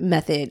savior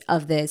method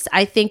of this.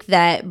 I think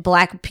that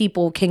Black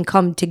people can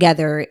come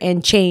together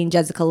and change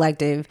as a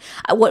collective.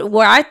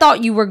 Where I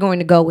thought you were going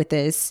to go with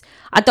this,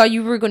 I thought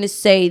you were going to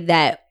say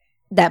that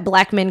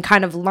Black men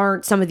kind of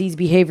learned some of these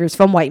behaviors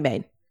from white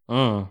men.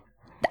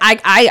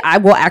 I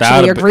will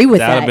actually agree with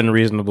that. That would have been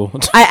reasonable.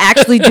 I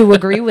actually do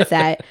agree with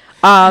that.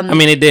 I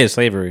mean, it did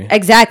slavery.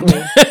 Exactly.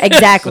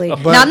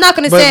 Now, I'm not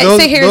going to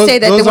sit here and say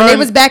that when they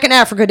was back in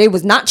Africa, they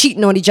was not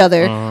cheating on each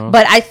other.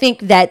 But I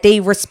think that they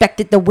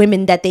respected the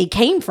women that they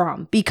came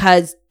from,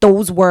 because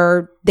those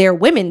were their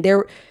women.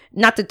 They're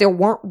not that there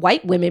weren't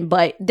white women,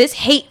 but this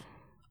hate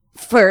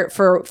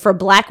for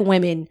Black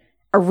women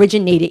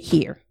originated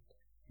here.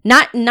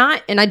 Not,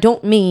 and I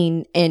don't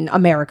mean in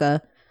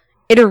America.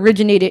 It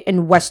originated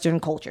in Western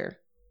culture.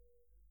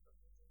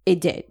 It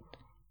did.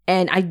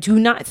 And I do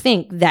not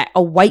think that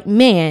a white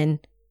man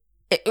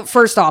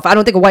First off, I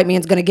don't think a white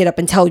man's gonna get up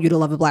and tell you to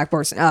love a black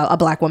person, a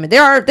black woman.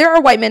 There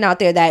are white men out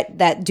there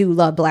that do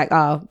love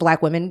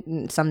black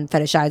women, some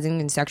fetishizing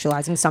and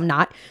sexualizing, some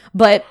not.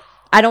 But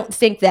I don't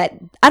think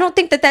that's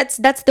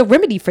the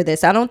remedy for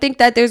this. I don't think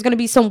that there's gonna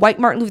be some white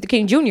Martin Luther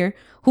King Jr.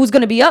 who's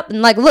gonna be up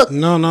and like, look,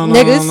 no,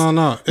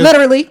 niggas,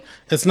 literally,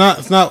 it's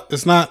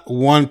not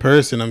one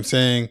person. I'm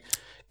saying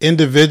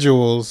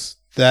individuals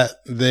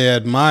that they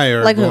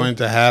admire like are going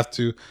to have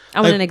to. I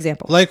want an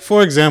example. Like,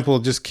 for example,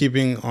 just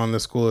keeping on the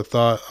school of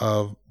thought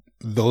of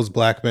those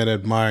black men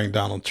admiring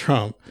Donald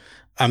Trump.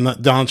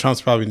 Donald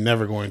Trump's probably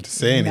never going to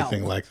say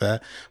anything like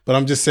that. But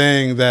I'm just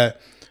saying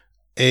that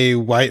a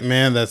white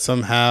man that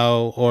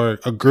somehow, or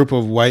a group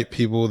of white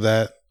people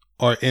that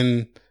are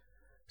in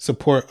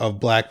support of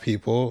black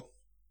people,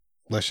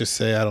 let's just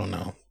say, I don't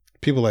know,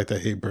 people like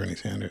that hate Bernie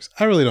Sanders.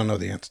 I really don't know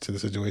the answer to the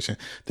situation.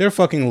 They're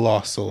fucking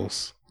lost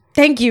souls.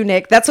 Thank you,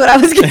 Nick. That's what I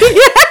was getting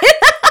at.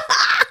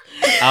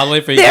 I'll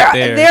wait for you to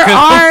get there.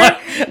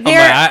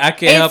 I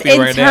can't help you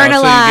right now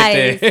until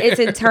you get there. It's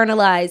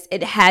internalized.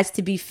 It has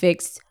to be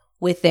fixed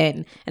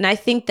within. And I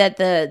think that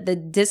the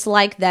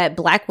dislike that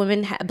black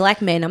men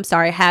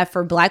have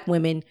for black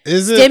women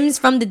stems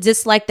from the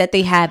dislike that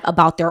they have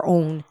about their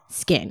own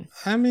skin.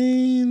 I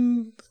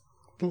mean,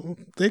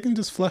 they can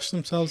just flush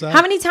themselves out.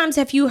 How many times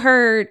have you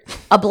heard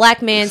a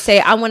black man say,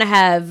 I want to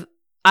have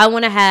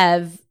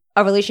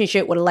a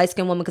relationship with a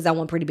light-skinned woman because I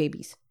want pretty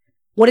babies?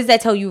 What does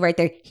that tell you right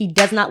there? He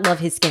does not love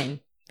his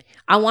skin.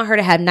 I want her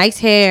to have nice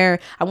hair.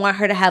 I want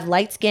her to have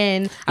light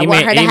skin. He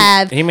may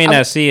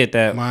not see it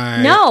that.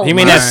 He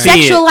may not see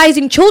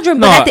sexualizing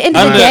children, but at the end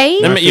of the day,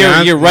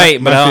 you're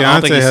right. But I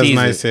don't think he has sees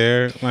nice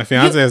hair. My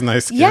fiance has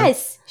nice skin.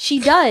 Yes, she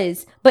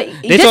does. But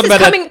they talked about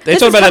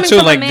that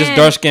too, like just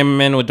dark skinned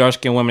men with dark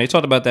skinned women. They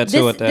talked about that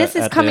too. This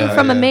is coming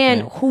from a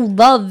man who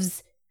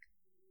loves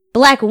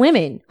black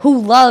women,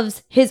 who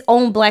loves his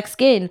own black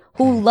skin,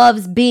 who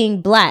loves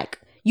being black.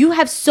 You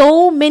have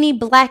so many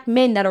black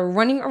men that are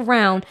running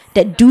around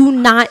that do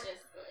not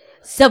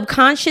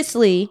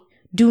subconsciously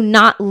do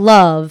not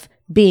love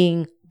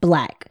being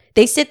black.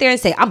 They sit there and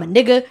say, I'm a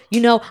nigga,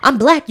 I'm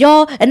black,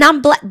 y'all, and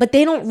I'm black. But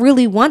they don't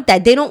really want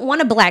that. They don't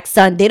want a black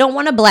son. They don't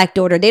want a black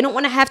daughter. They don't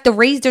want to have to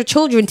raise their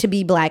children to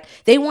be black.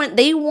 They want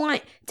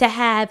to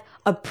have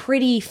a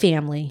pretty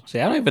family. See,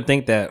 I don't even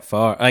think that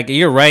far. Like,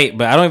 you're right,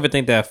 but I don't even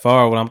think that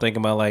far when I'm thinking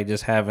about like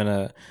just having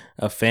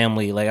a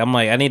family. Like, I'm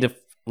like, I need to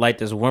like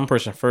this one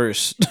person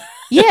first.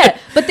 Yeah,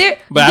 but I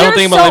don't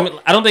think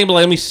about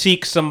let me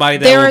seek somebody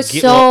that there will are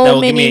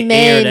so many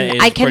men.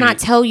 I cannot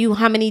pretty. tell you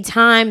how many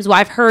times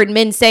I've heard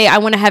men say, I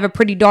want to have a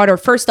pretty daughter.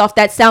 First off,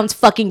 that sounds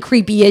fucking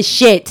creepy as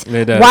shit.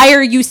 Why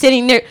are you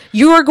sitting there?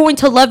 You are going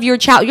to love your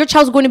child. Your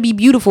child's going to be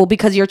beautiful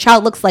because your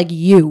child looks like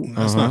you.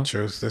 That's not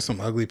true. There's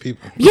some ugly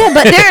people. Yeah,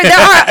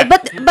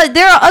 but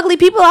there are ugly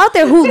people out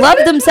there who love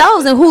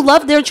themselves and who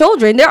love their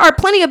children. There are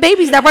plenty of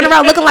babies that run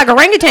around looking like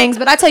orangutans,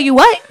 but I tell you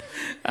what,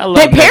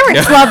 their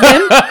parents love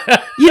them.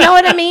 You know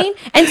what I mean?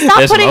 And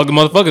stop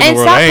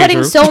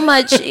putting so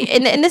much.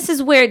 And this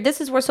is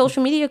where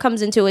social media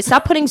comes into it.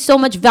 Stop putting so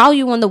much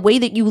value on the way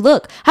that you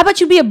look. How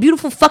about you be a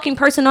beautiful fucking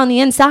person on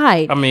the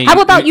inside? I mean,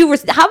 how about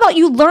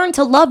you learn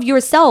to love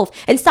yourself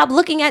and stop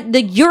looking at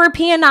the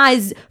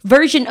Europeanized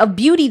version of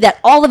beauty that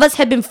all of us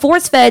have been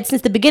force fed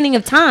since the beginning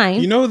of time?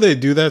 You know they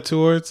do that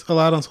towards a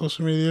lot on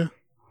social media,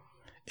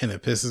 and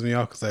it pisses me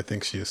off because I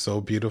think she is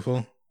so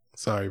beautiful.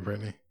 Sorry,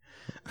 Brittany.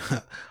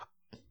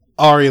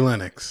 Ari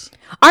Lennox.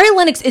 Ari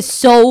Lennox is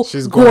so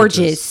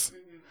gorgeous.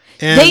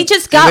 They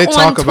just got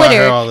on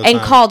Twitter and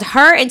called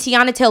her and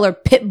Tiana Taylor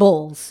pit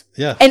bulls.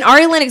 Yeah. And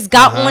Ari Lennox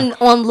got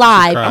on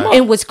live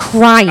and was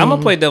crying. I'm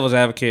gonna play devil's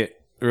advocate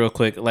real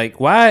quick. Like,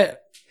 why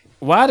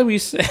do we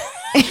say?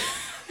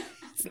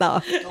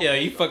 Stop. Yeah,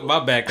 you fucked my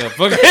back up.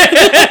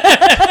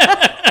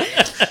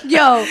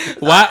 Yo.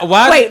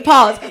 Why? Wait,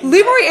 pause.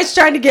 Leroy is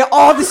trying to get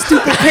all the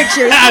stupid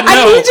pictures. I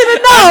need you to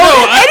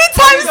know.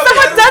 Anytime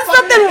someone does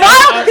something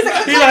wild,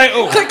 he's like,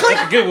 oh, click, click,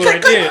 good one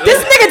right there.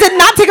 This nigga did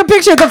not take a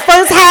picture of the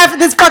first half of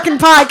this fucking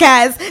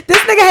podcast. This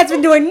nigga has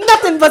been doing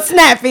nothing but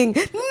snapping.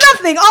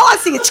 Nothing. All I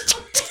see is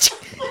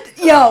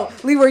yo,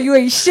 Leroy, you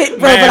ain't shit,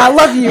 bro, but I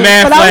love you.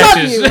 I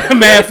love you.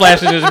 Mad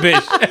flashes this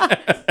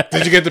bitch.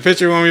 Did you get the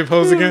picture when we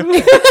pose again?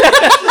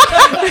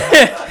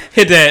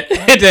 Hit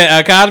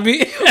that Cosby.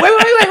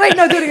 Wait.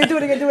 No, do it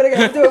again.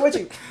 Do it with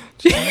you.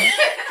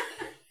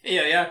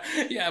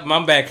 Yeah.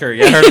 My back hurt.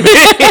 You heard me.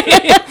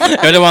 I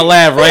want to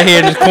laugh right here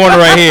in this corner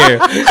right here.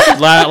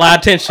 Lot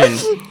of tension.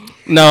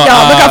 No, look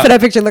out for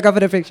that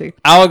picture.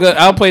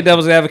 I'll play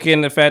devil's advocate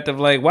in the fact of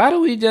like, why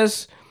do we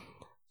just,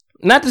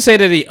 not to say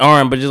that they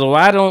aren't, but just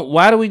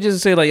why do we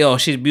just say like, oh,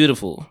 she's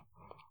beautiful?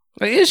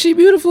 Like, is she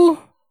beautiful?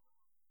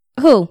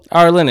 Who?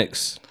 Ari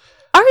Lennox.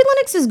 Ari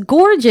Lennox is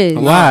gorgeous.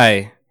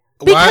 Why?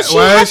 Because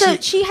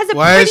she has a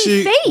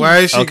pretty face. Why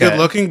is she good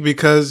looking?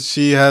 Because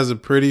she has a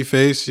pretty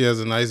face. She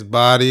has a nice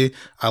body.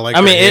 Her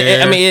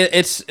hair.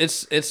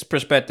 It's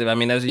perspective. I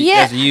mean, as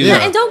you.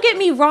 And don't get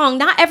me wrong.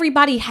 Not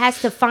everybody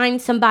has to find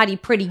somebody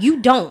pretty. You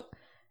don't.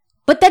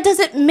 But that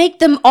doesn't make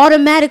them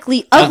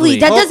automatically ugly.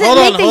 That doesn't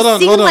make them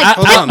seem like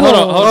pit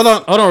bulls.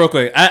 Hold on, real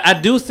quick. I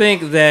do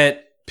think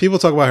that people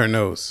talk about her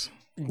nose.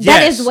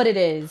 That is what it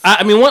is.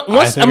 I mean,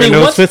 once her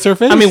nose fits her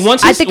face. I mean,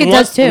 once I think it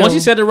does too. Once he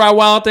said the right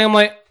wild thing, I'm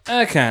like,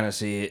 I kind of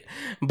see it.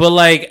 But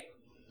like,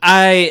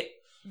 I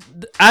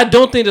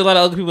don't think there's a lot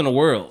of ugly people in the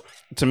world.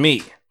 To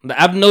me,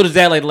 I've noticed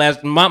that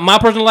like my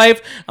personal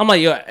life. I'm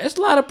like, yo, there's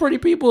a lot of pretty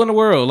people in the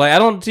world. Like, I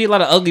don't see a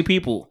lot of ugly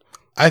people.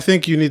 I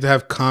think you need to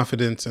have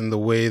confidence in the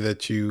way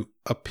that you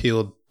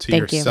appeal to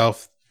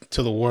yourself,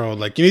 to the world.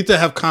 Like, you need to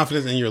have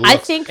confidence in your looks. I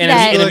think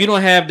if you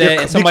don't have that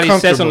and somebody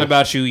says something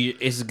about you,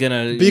 it's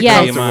gonna be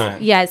blow your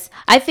mind. Yes.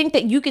 I think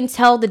that you can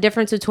tell the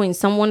difference between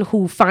someone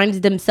who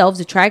finds themselves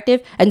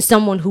attractive and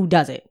someone who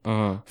doesn't.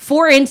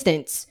 For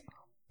instance,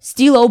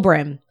 Stilo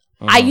Brim.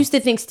 I used to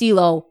think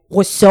Stilo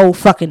was so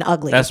fucking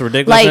ugly. That's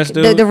ridiculous, like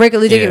dude. The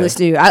ridiculous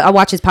dude. I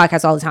watch his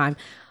podcast all the time.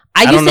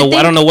 I don't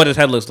know what his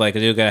head looks like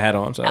because he got a hat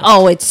on. So.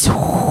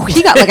 Oh,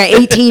 he got like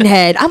an 18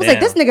 head. I was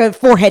like, this nigga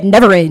forehead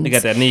never ends. He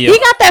got that Neo. He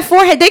got that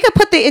forehead. They could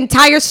put the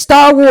entire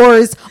Star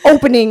Wars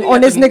opening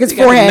on this nigga's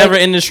forehead. Never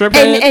in the strip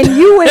head. And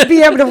you would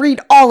be able to read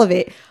all of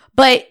it.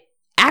 But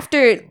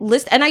after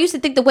and I used to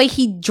think the way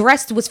he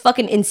dressed was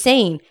fucking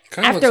insane.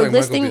 After looks like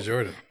listening, Michael B.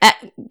 Jordan.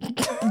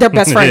 they're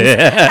best friends.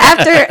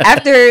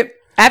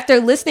 After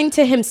listening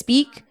to him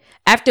speak,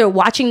 after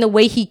watching the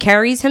way he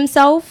carries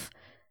himself,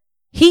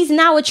 he's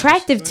now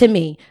attractive to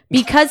me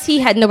because he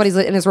had nobody's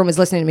in this room is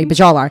listening to me, but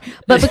y'all are.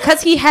 But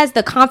because he has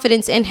the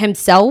confidence in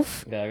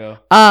himself,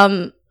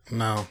 no,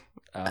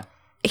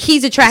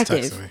 he's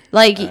attractive.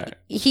 Like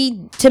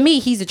to me,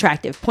 he's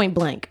attractive, point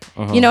blank.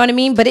 You know what I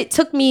mean? But it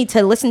took me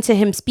to listen to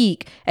him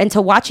speak and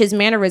to watch his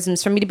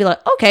mannerisms for me to be like,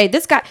 okay,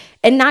 this guy.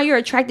 And now you're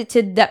attracted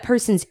to that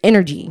person's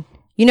energy.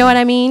 You know what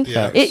I mean?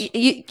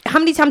 Yes. How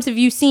many times have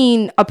you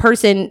seen a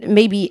person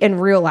maybe in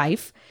real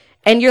life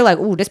and you're like,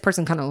 ooh, this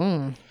person kind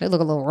of, they look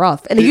a little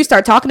rough. And then you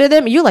start talking to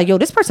them and you're like, yo,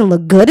 this person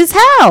look good as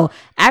hell.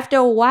 After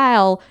a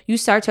while, you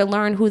start to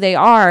learn who they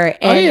are.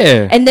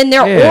 And, and then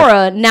their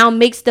aura now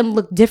makes them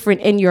look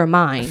different in your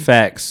mind.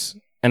 Facts.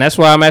 And that's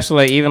why I'm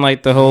actually like, even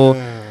like my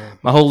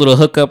whole little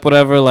hookup,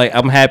 whatever, like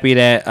I'm happy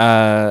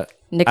that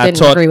Nick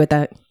didn't agree with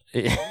that.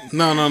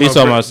 No. He's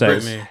talking about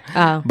sex.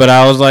 But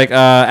I was like,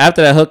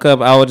 after that hookup,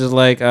 I was just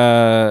like,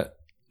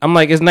 I'm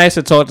like, it's nice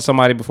to talk to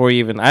somebody before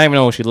you I didn't even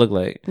know what she looked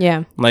like.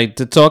 Yeah. Like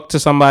to talk to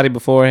somebody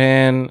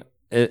beforehand,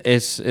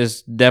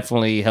 it's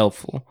definitely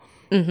helpful.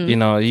 You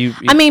know,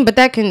 I mean, but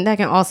that can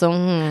also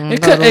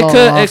it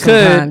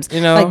could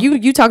you know, like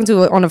you talking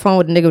to on the phone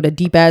with a nigga with a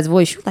deep ass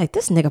voice. You like,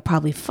 this nigga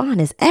probably fine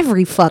as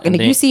every fuck, and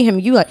then you see him,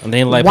 you like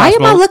why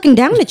am I looking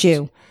down at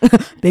you?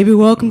 Baby,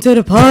 welcome to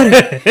the party.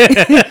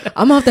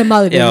 I'm off that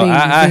Molly. Yo,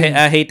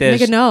 I hate that.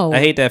 Nigga, no. I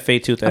hate that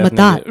fake tooth. I'm a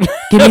thought.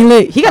 Give me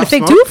lit. He got a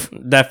fake tooth.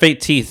 That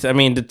fake teeth. I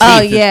mean, the teeth. Oh,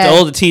 yeah.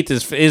 All the teeth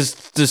is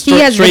the he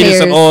has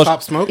straightest of all.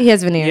 Pop Smoke. He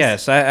has veneers.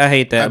 Yes, I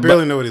hate that. I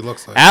barely know what he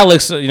looks like.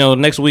 Alex,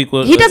 next week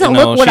he doesn't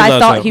look what I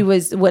thought he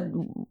was.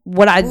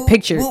 What I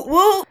pictured.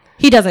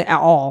 He doesn't at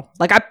all.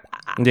 Like I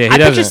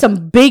picture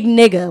some big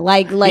nigga.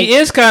 Like he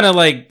is kind of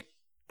like.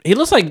 He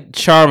looks like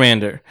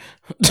Charmander.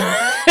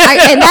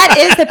 And that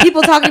is the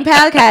People Talking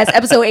Podcast,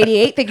 episode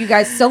 88. Thank you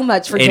guys so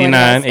much for joining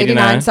us.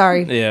 89,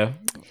 sorry. Yeah,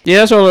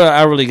 that's all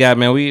I really got,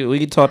 man.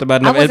 We talked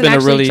about it. I wasn't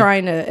actually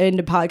trying to end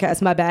the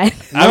podcast. My bad.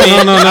 No.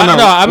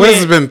 I mean, this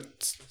has been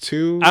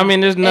 2. I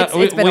mean, there's not.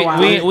 It's been a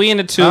while. We in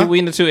the 2. We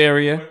in the 2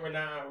 area.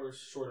 We're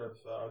short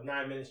of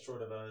 9 minutes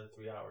short of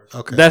 3 hours.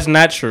 Okay. That's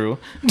not true.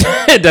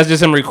 That's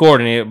just him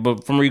recording it.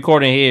 But from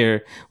recording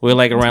here, we're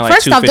like around like 2:15.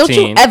 First off, don't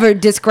you ever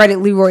discredit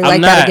Leroy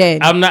that again.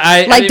 I'm not.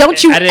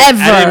 Don't you ever?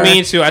 I didn't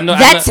mean to. I know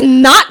that's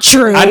not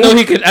true. I know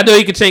he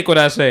could take what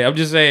I say. I'm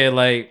just saying,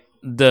 like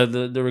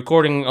the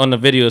recording on the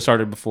video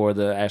started before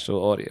the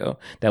actual audio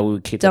that we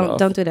would keep.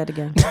 Don't do that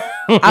again.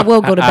 I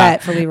will go to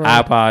bat for Leroy. I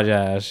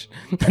apologize.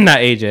 Not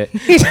AJ.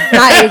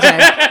 Not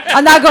AJ.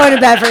 I'm not going to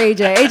bat for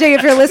AJ. AJ,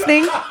 if you're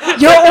listening,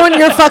 you're on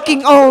your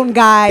fucking own,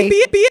 guy.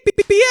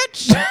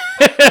 Bitch.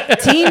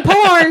 Teen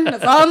porn.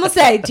 That's all I'm gonna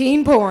say.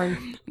 Teen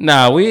porn.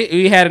 Nah,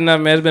 we had enough,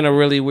 man. It's been a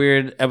really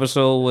weird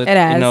episode with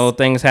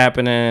things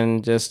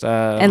happening, just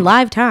and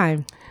live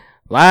time.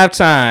 Live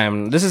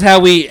time. This is how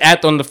we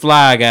act on the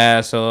fly,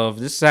 guys. So if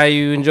this is how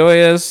you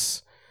enjoy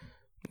us,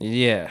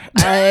 yeah.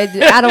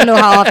 I don't know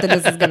how often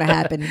this is gonna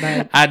happen,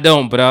 but I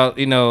don't. But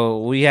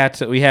we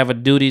have a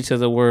duty to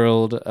the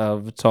world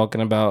of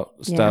talking about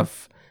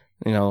stuff.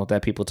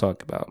 That people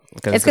talk about.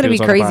 It's going to be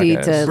crazy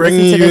to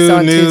bringing listen to this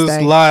on news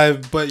Tuesday.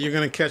 live, but you're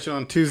going to catch it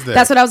on Tuesday.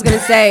 That's what I was going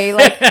to say.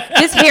 Like,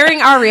 just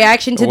hearing our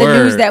reaction to the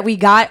news that we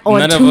got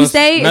on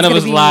Tuesday. None of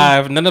us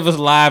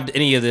lived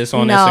any of this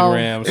on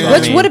Instagram. So,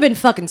 which would have been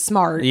fucking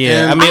smart.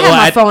 Yeah. I had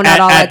my phone out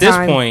all that time. At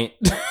this point.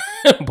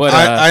 But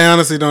I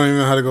honestly don't even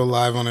know how to go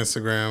live on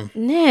Instagram.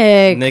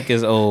 Nick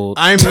is old.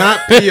 I'm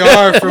not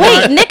PR for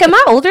Wait, Nick, am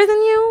I older than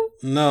you?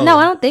 No. No,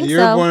 I don't think so. You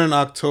were born in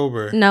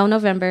October. No,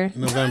 November.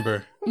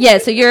 Yeah,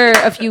 so you're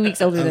a few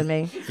weeks older than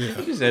me.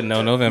 Yeah. You said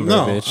November,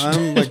 bitch.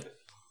 I'm like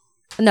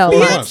no,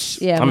 March.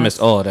 Yeah, I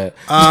missed all of that.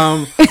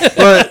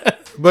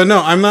 But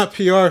no, I'm not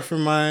PR for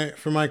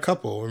my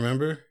couple.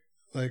 Remember,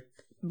 like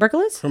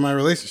Berkelis for my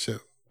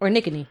relationship. or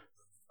Nickany?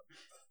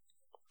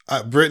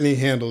 Brittany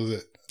handles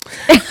it.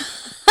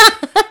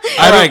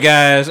 All right,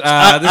 guys. This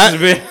has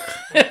been.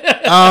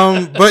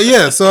 But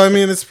yeah, so I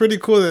mean, it's pretty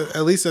cool that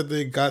at least that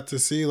they got to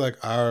see like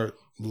our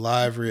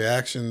live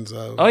reactions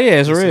of. Oh yeah,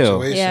 it's the real.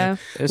 situation. Yeah,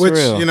 it's Which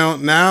real.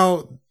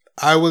 Now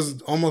I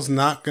was almost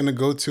not gonna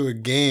go to a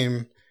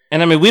game.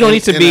 And I mean, we don't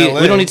need to be.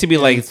 LA. We don't need to be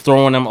like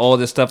throwing them all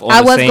this stuff on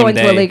I the was same going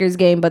day. to a Lakers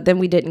game, but then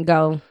we didn't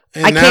go.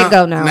 And I can't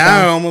go now. Now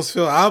I though. almost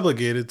feel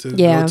obligated to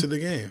go to the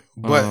game,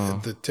 but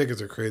the tickets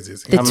are crazy.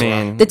 It's against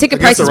the ticket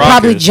against prices the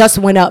probably Rockets. just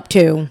went up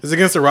too. It's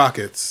against the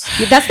Rockets.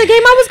 Yeah, that's the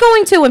game I was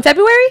going to in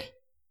February,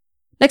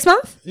 next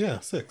month. Yeah,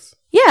 6.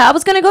 Yeah, I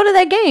was gonna go to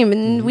that game,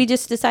 and we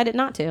just decided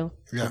not to.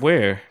 Yeah.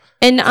 Where?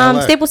 In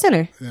LA. Staples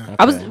Center. Yeah.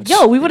 I was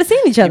we would have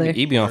seen each other.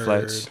 He be on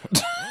flights.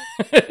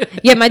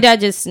 Yeah, my dad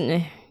just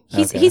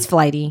he's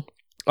flighty.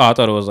 Oh, I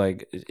thought it was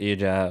like your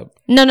job.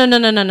 No. Your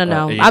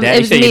It dad, was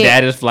you say me. your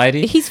dad is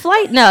flighty? He's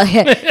flight. No,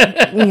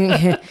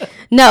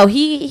 no.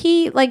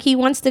 He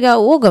wants to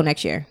go. We'll go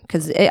next year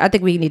because I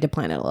think we need to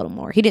plan it a little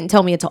more. He didn't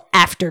tell me until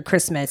after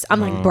Christmas. I'm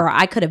like, bro,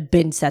 I could have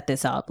been set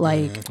this up.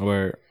 Like,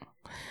 Word.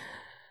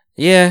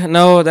 Yeah,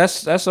 no,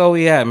 that's all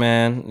we had,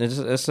 man. It's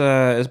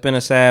been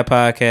a sad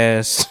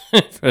podcast.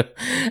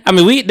 I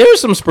mean, there were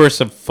some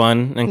spurts of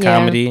fun and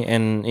comedy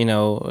and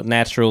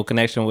natural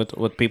connection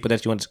with people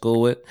that you went to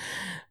school with.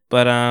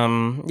 But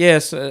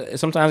yes,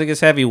 sometimes it gets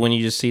heavy when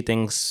you just see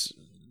things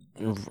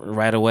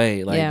right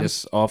away, like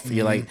just off.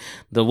 You like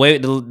the way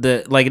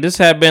the like this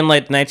had been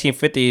like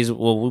 1950s.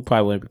 Well, we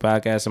probably wouldn't be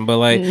podcasting, but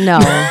like no.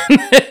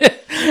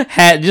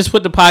 had just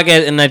put the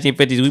podcast in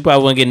 1950s, we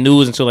probably wouldn't get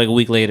news until like a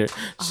week later.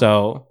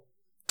 So,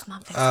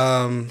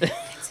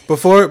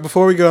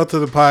 before we go out to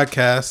the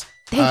podcast,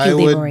 I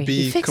Leroy. would be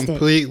You fixed it.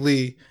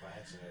 completely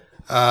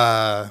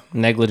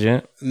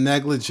negligent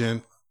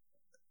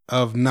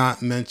of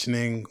not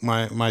mentioning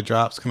my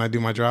drops. Can I do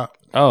my drop?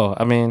 Oh,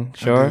 I mean, Can I do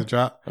sure. the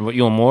drop. What,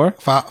 you want more?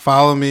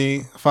 Follow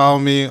me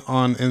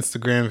on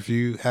Instagram if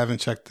you haven't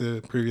checked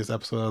the previous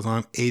episode I was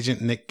on.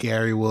 Agent Nick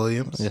Gary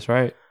Williams. That's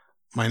right.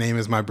 My name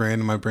is my brand,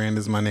 and my brand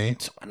is my name.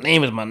 My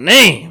name is my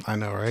name. I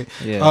know, right?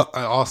 Yeah.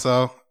 Oh,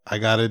 also, I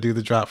gotta do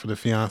the drop for the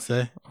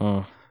fiance.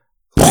 Oh.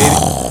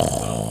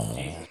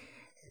 Lady,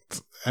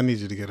 I need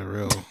you to get a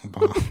real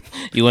bomb.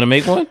 You want to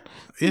make one?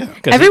 Yeah.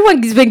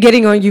 Everyone's been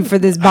getting on you for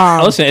this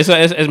bomb. Listen,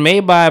 it's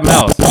made by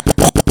Mouth.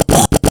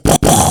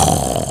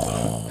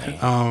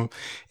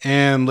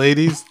 And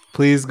ladies,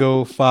 please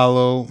go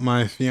follow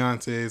my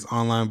fiance's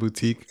online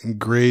boutique,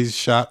 Gray's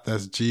Shop.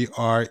 That's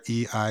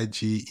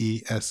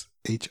GREIGESHOP.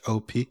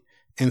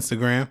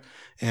 Instagram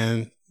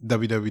and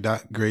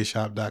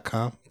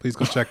www.grayshop.com. Please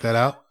go check that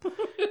out.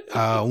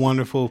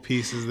 Wonderful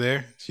pieces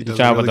there. She does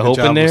a really good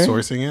job of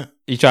sourcing it.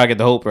 You try to get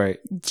the hope right.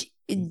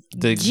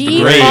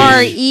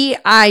 GREIGHSOP.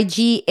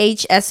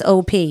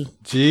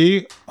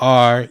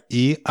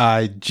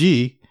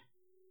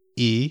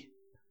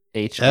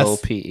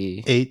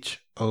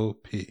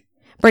 GREIGEHOPE.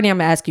 Brittany, I'm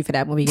gonna ask you for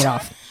that when we get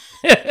off.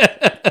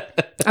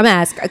 I'm gonna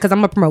ask because I'm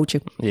gonna promote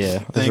you. Yeah,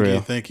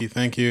 Thank you.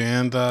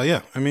 And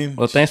I mean,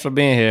 well, thanks for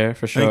being here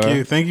for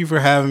sure. Thank you for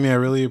having me. I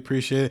really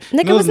appreciate it.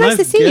 Nick, it was nice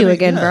to see you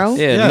again, bro.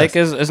 Yeah, Nick,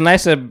 it's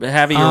nice to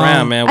have you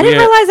around, man. I didn't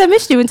realize I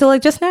missed you until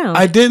like just now.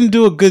 I didn't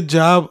do a good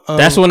job of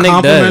That's what Nick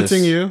complimenting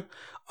does. you.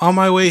 On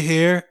my way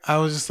here, I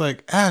was just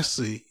like,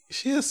 Ashley,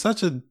 she is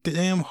such a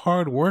damn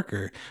hard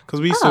worker.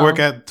 Because we used to work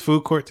at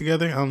food court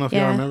together. I don't know if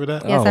y'all remember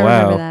that. Yes, I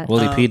remember that.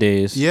 Willie P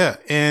days. Yeah,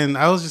 and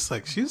I was just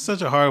like, she's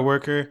such a hard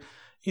worker.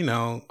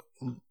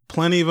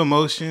 Plenty of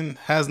emotion.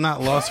 Has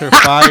not lost her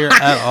fire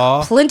at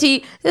all. Plenty.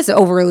 This is an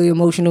overly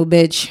emotional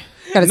bitch.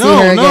 Gotta see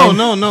her No. again.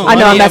 I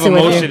know I'm messing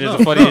with Emotion you. is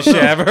the funniest shit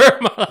I've ever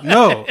heard.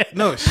 No.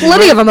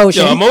 Plenty of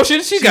emotion. Yo,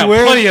 emotion? She got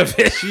plenty of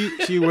it.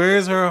 She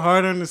wears her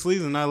heart on the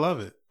sleeves, and I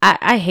love it.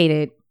 I hate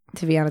it,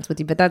 to be honest with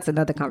you, but that's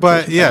another conversation.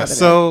 But for yeah, another day.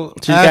 so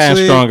She's gotten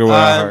stronger with her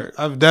heart.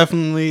 I've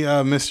definitely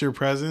missed your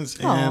presence,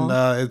 and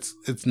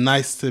it's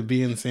nice to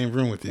be in the same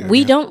room with you. we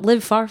again. don't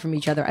live far from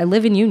each other. I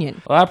live in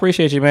Union. Well, I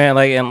appreciate you, man.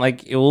 Like, and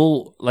like,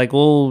 we'll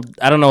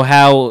I don't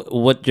know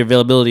what your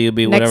availability will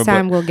be. Next whatever,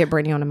 time but we'll get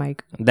Brittany on the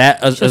mic.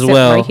 that as She'll sit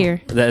well. right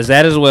here.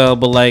 That as well.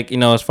 But like,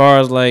 as far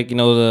as like,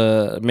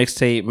 the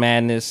mixtape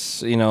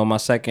madness, my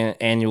second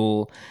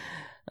annual.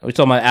 We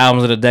talking about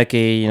albums of the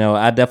decade.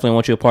 I definitely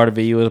want you a part of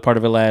it. You was a part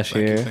of it last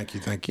year.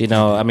 Thank you.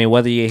 I mean,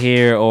 whether you're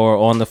here or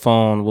on the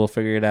phone, we'll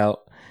figure it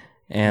out.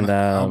 And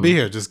I'll be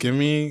here. Just give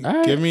me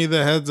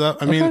the heads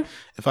up. I mean,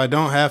 if I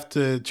don't have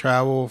to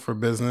travel for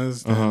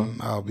business, then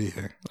I'll be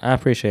here. I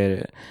appreciate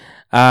it.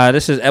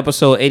 This is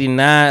episode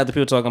 89 of the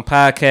People Talking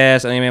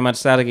Podcast. I'm your man,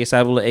 Sadegh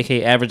Sabula,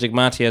 aka Average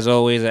Igmonti. As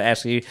always, I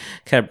actually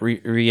kept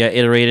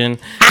reiterating.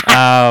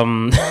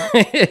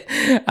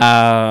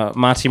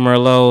 Monty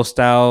Merlot,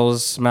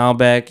 Styles,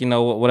 Malbec,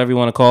 whatever you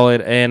want to call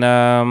it. And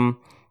I'm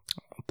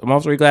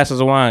off 3 glasses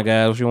of wine,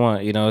 guys. What you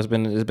want? It's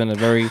been a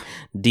very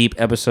deep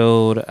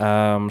episode.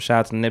 Shout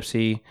out to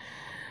Nipsey.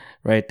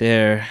 right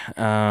there.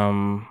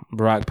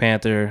 Barack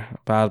Panther,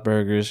 Bob's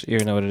Burgers. You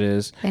know what it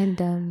is. And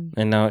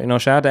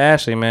shout out to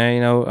Ashley,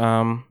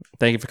 man.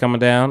 Thank you for coming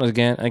down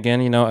again.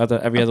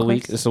 Every other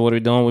week. This is what we're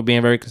doing. We're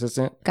being very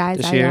consistent, guys.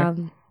 This year.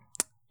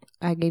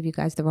 I gave you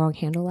guys the wrong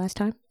handle last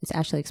time. It's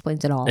Ashley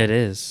Explains It All. It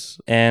is,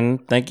 and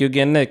thank you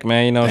again, Nick.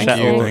 Man,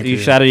 Thank you.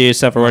 shouted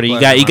yourself already. You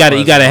got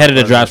ahead of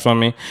the drops from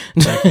me.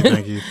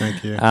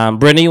 Thank you.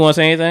 Brittany, you want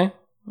to say anything?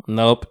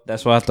 Nope,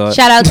 that's what I thought.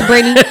 Shout out to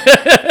Brittany.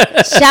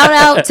 Shout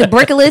out to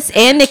Brickolas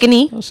and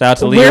Nickany. Shout out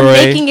to Leroy. We're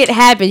making it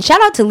happen.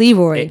 Shout out to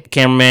Leroy.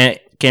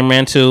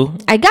 Cameraman 2.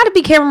 I gotta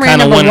be cameraman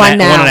Kinda number 1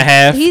 now.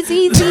 1.5. He's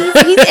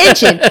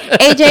inching.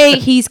 AJ,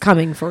 he's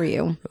coming for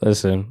you.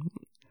 Listen,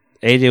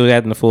 AJ was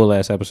acting the fool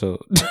last episode.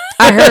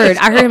 I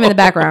heard him in the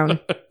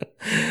background.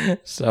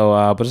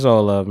 So, but it's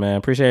all love, man.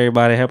 Appreciate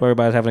everybody. Hope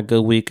everybody's having a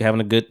good week,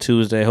 having a good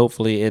Tuesday.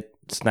 Hopefully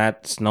it's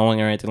not snowing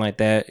or anything like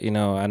that.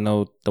 I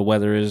know the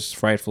weather is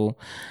frightful.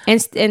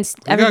 And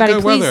everybody,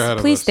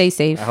 please stay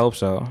safe. I hope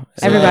so.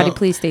 Everybody,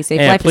 please stay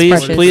safe. Yeah, Life is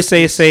precious. Please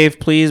stay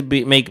safe. Please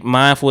make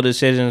mindful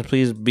decisions.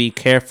 Please be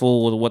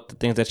careful with what the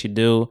things that you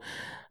do.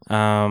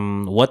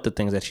 And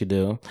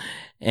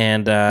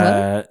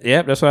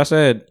yep, that's what I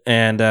said.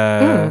 And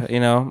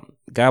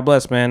God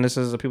bless, man. This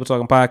is the People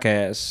Talking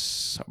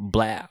Podcast.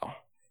 Blow.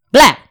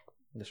 Blah.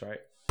 That's right.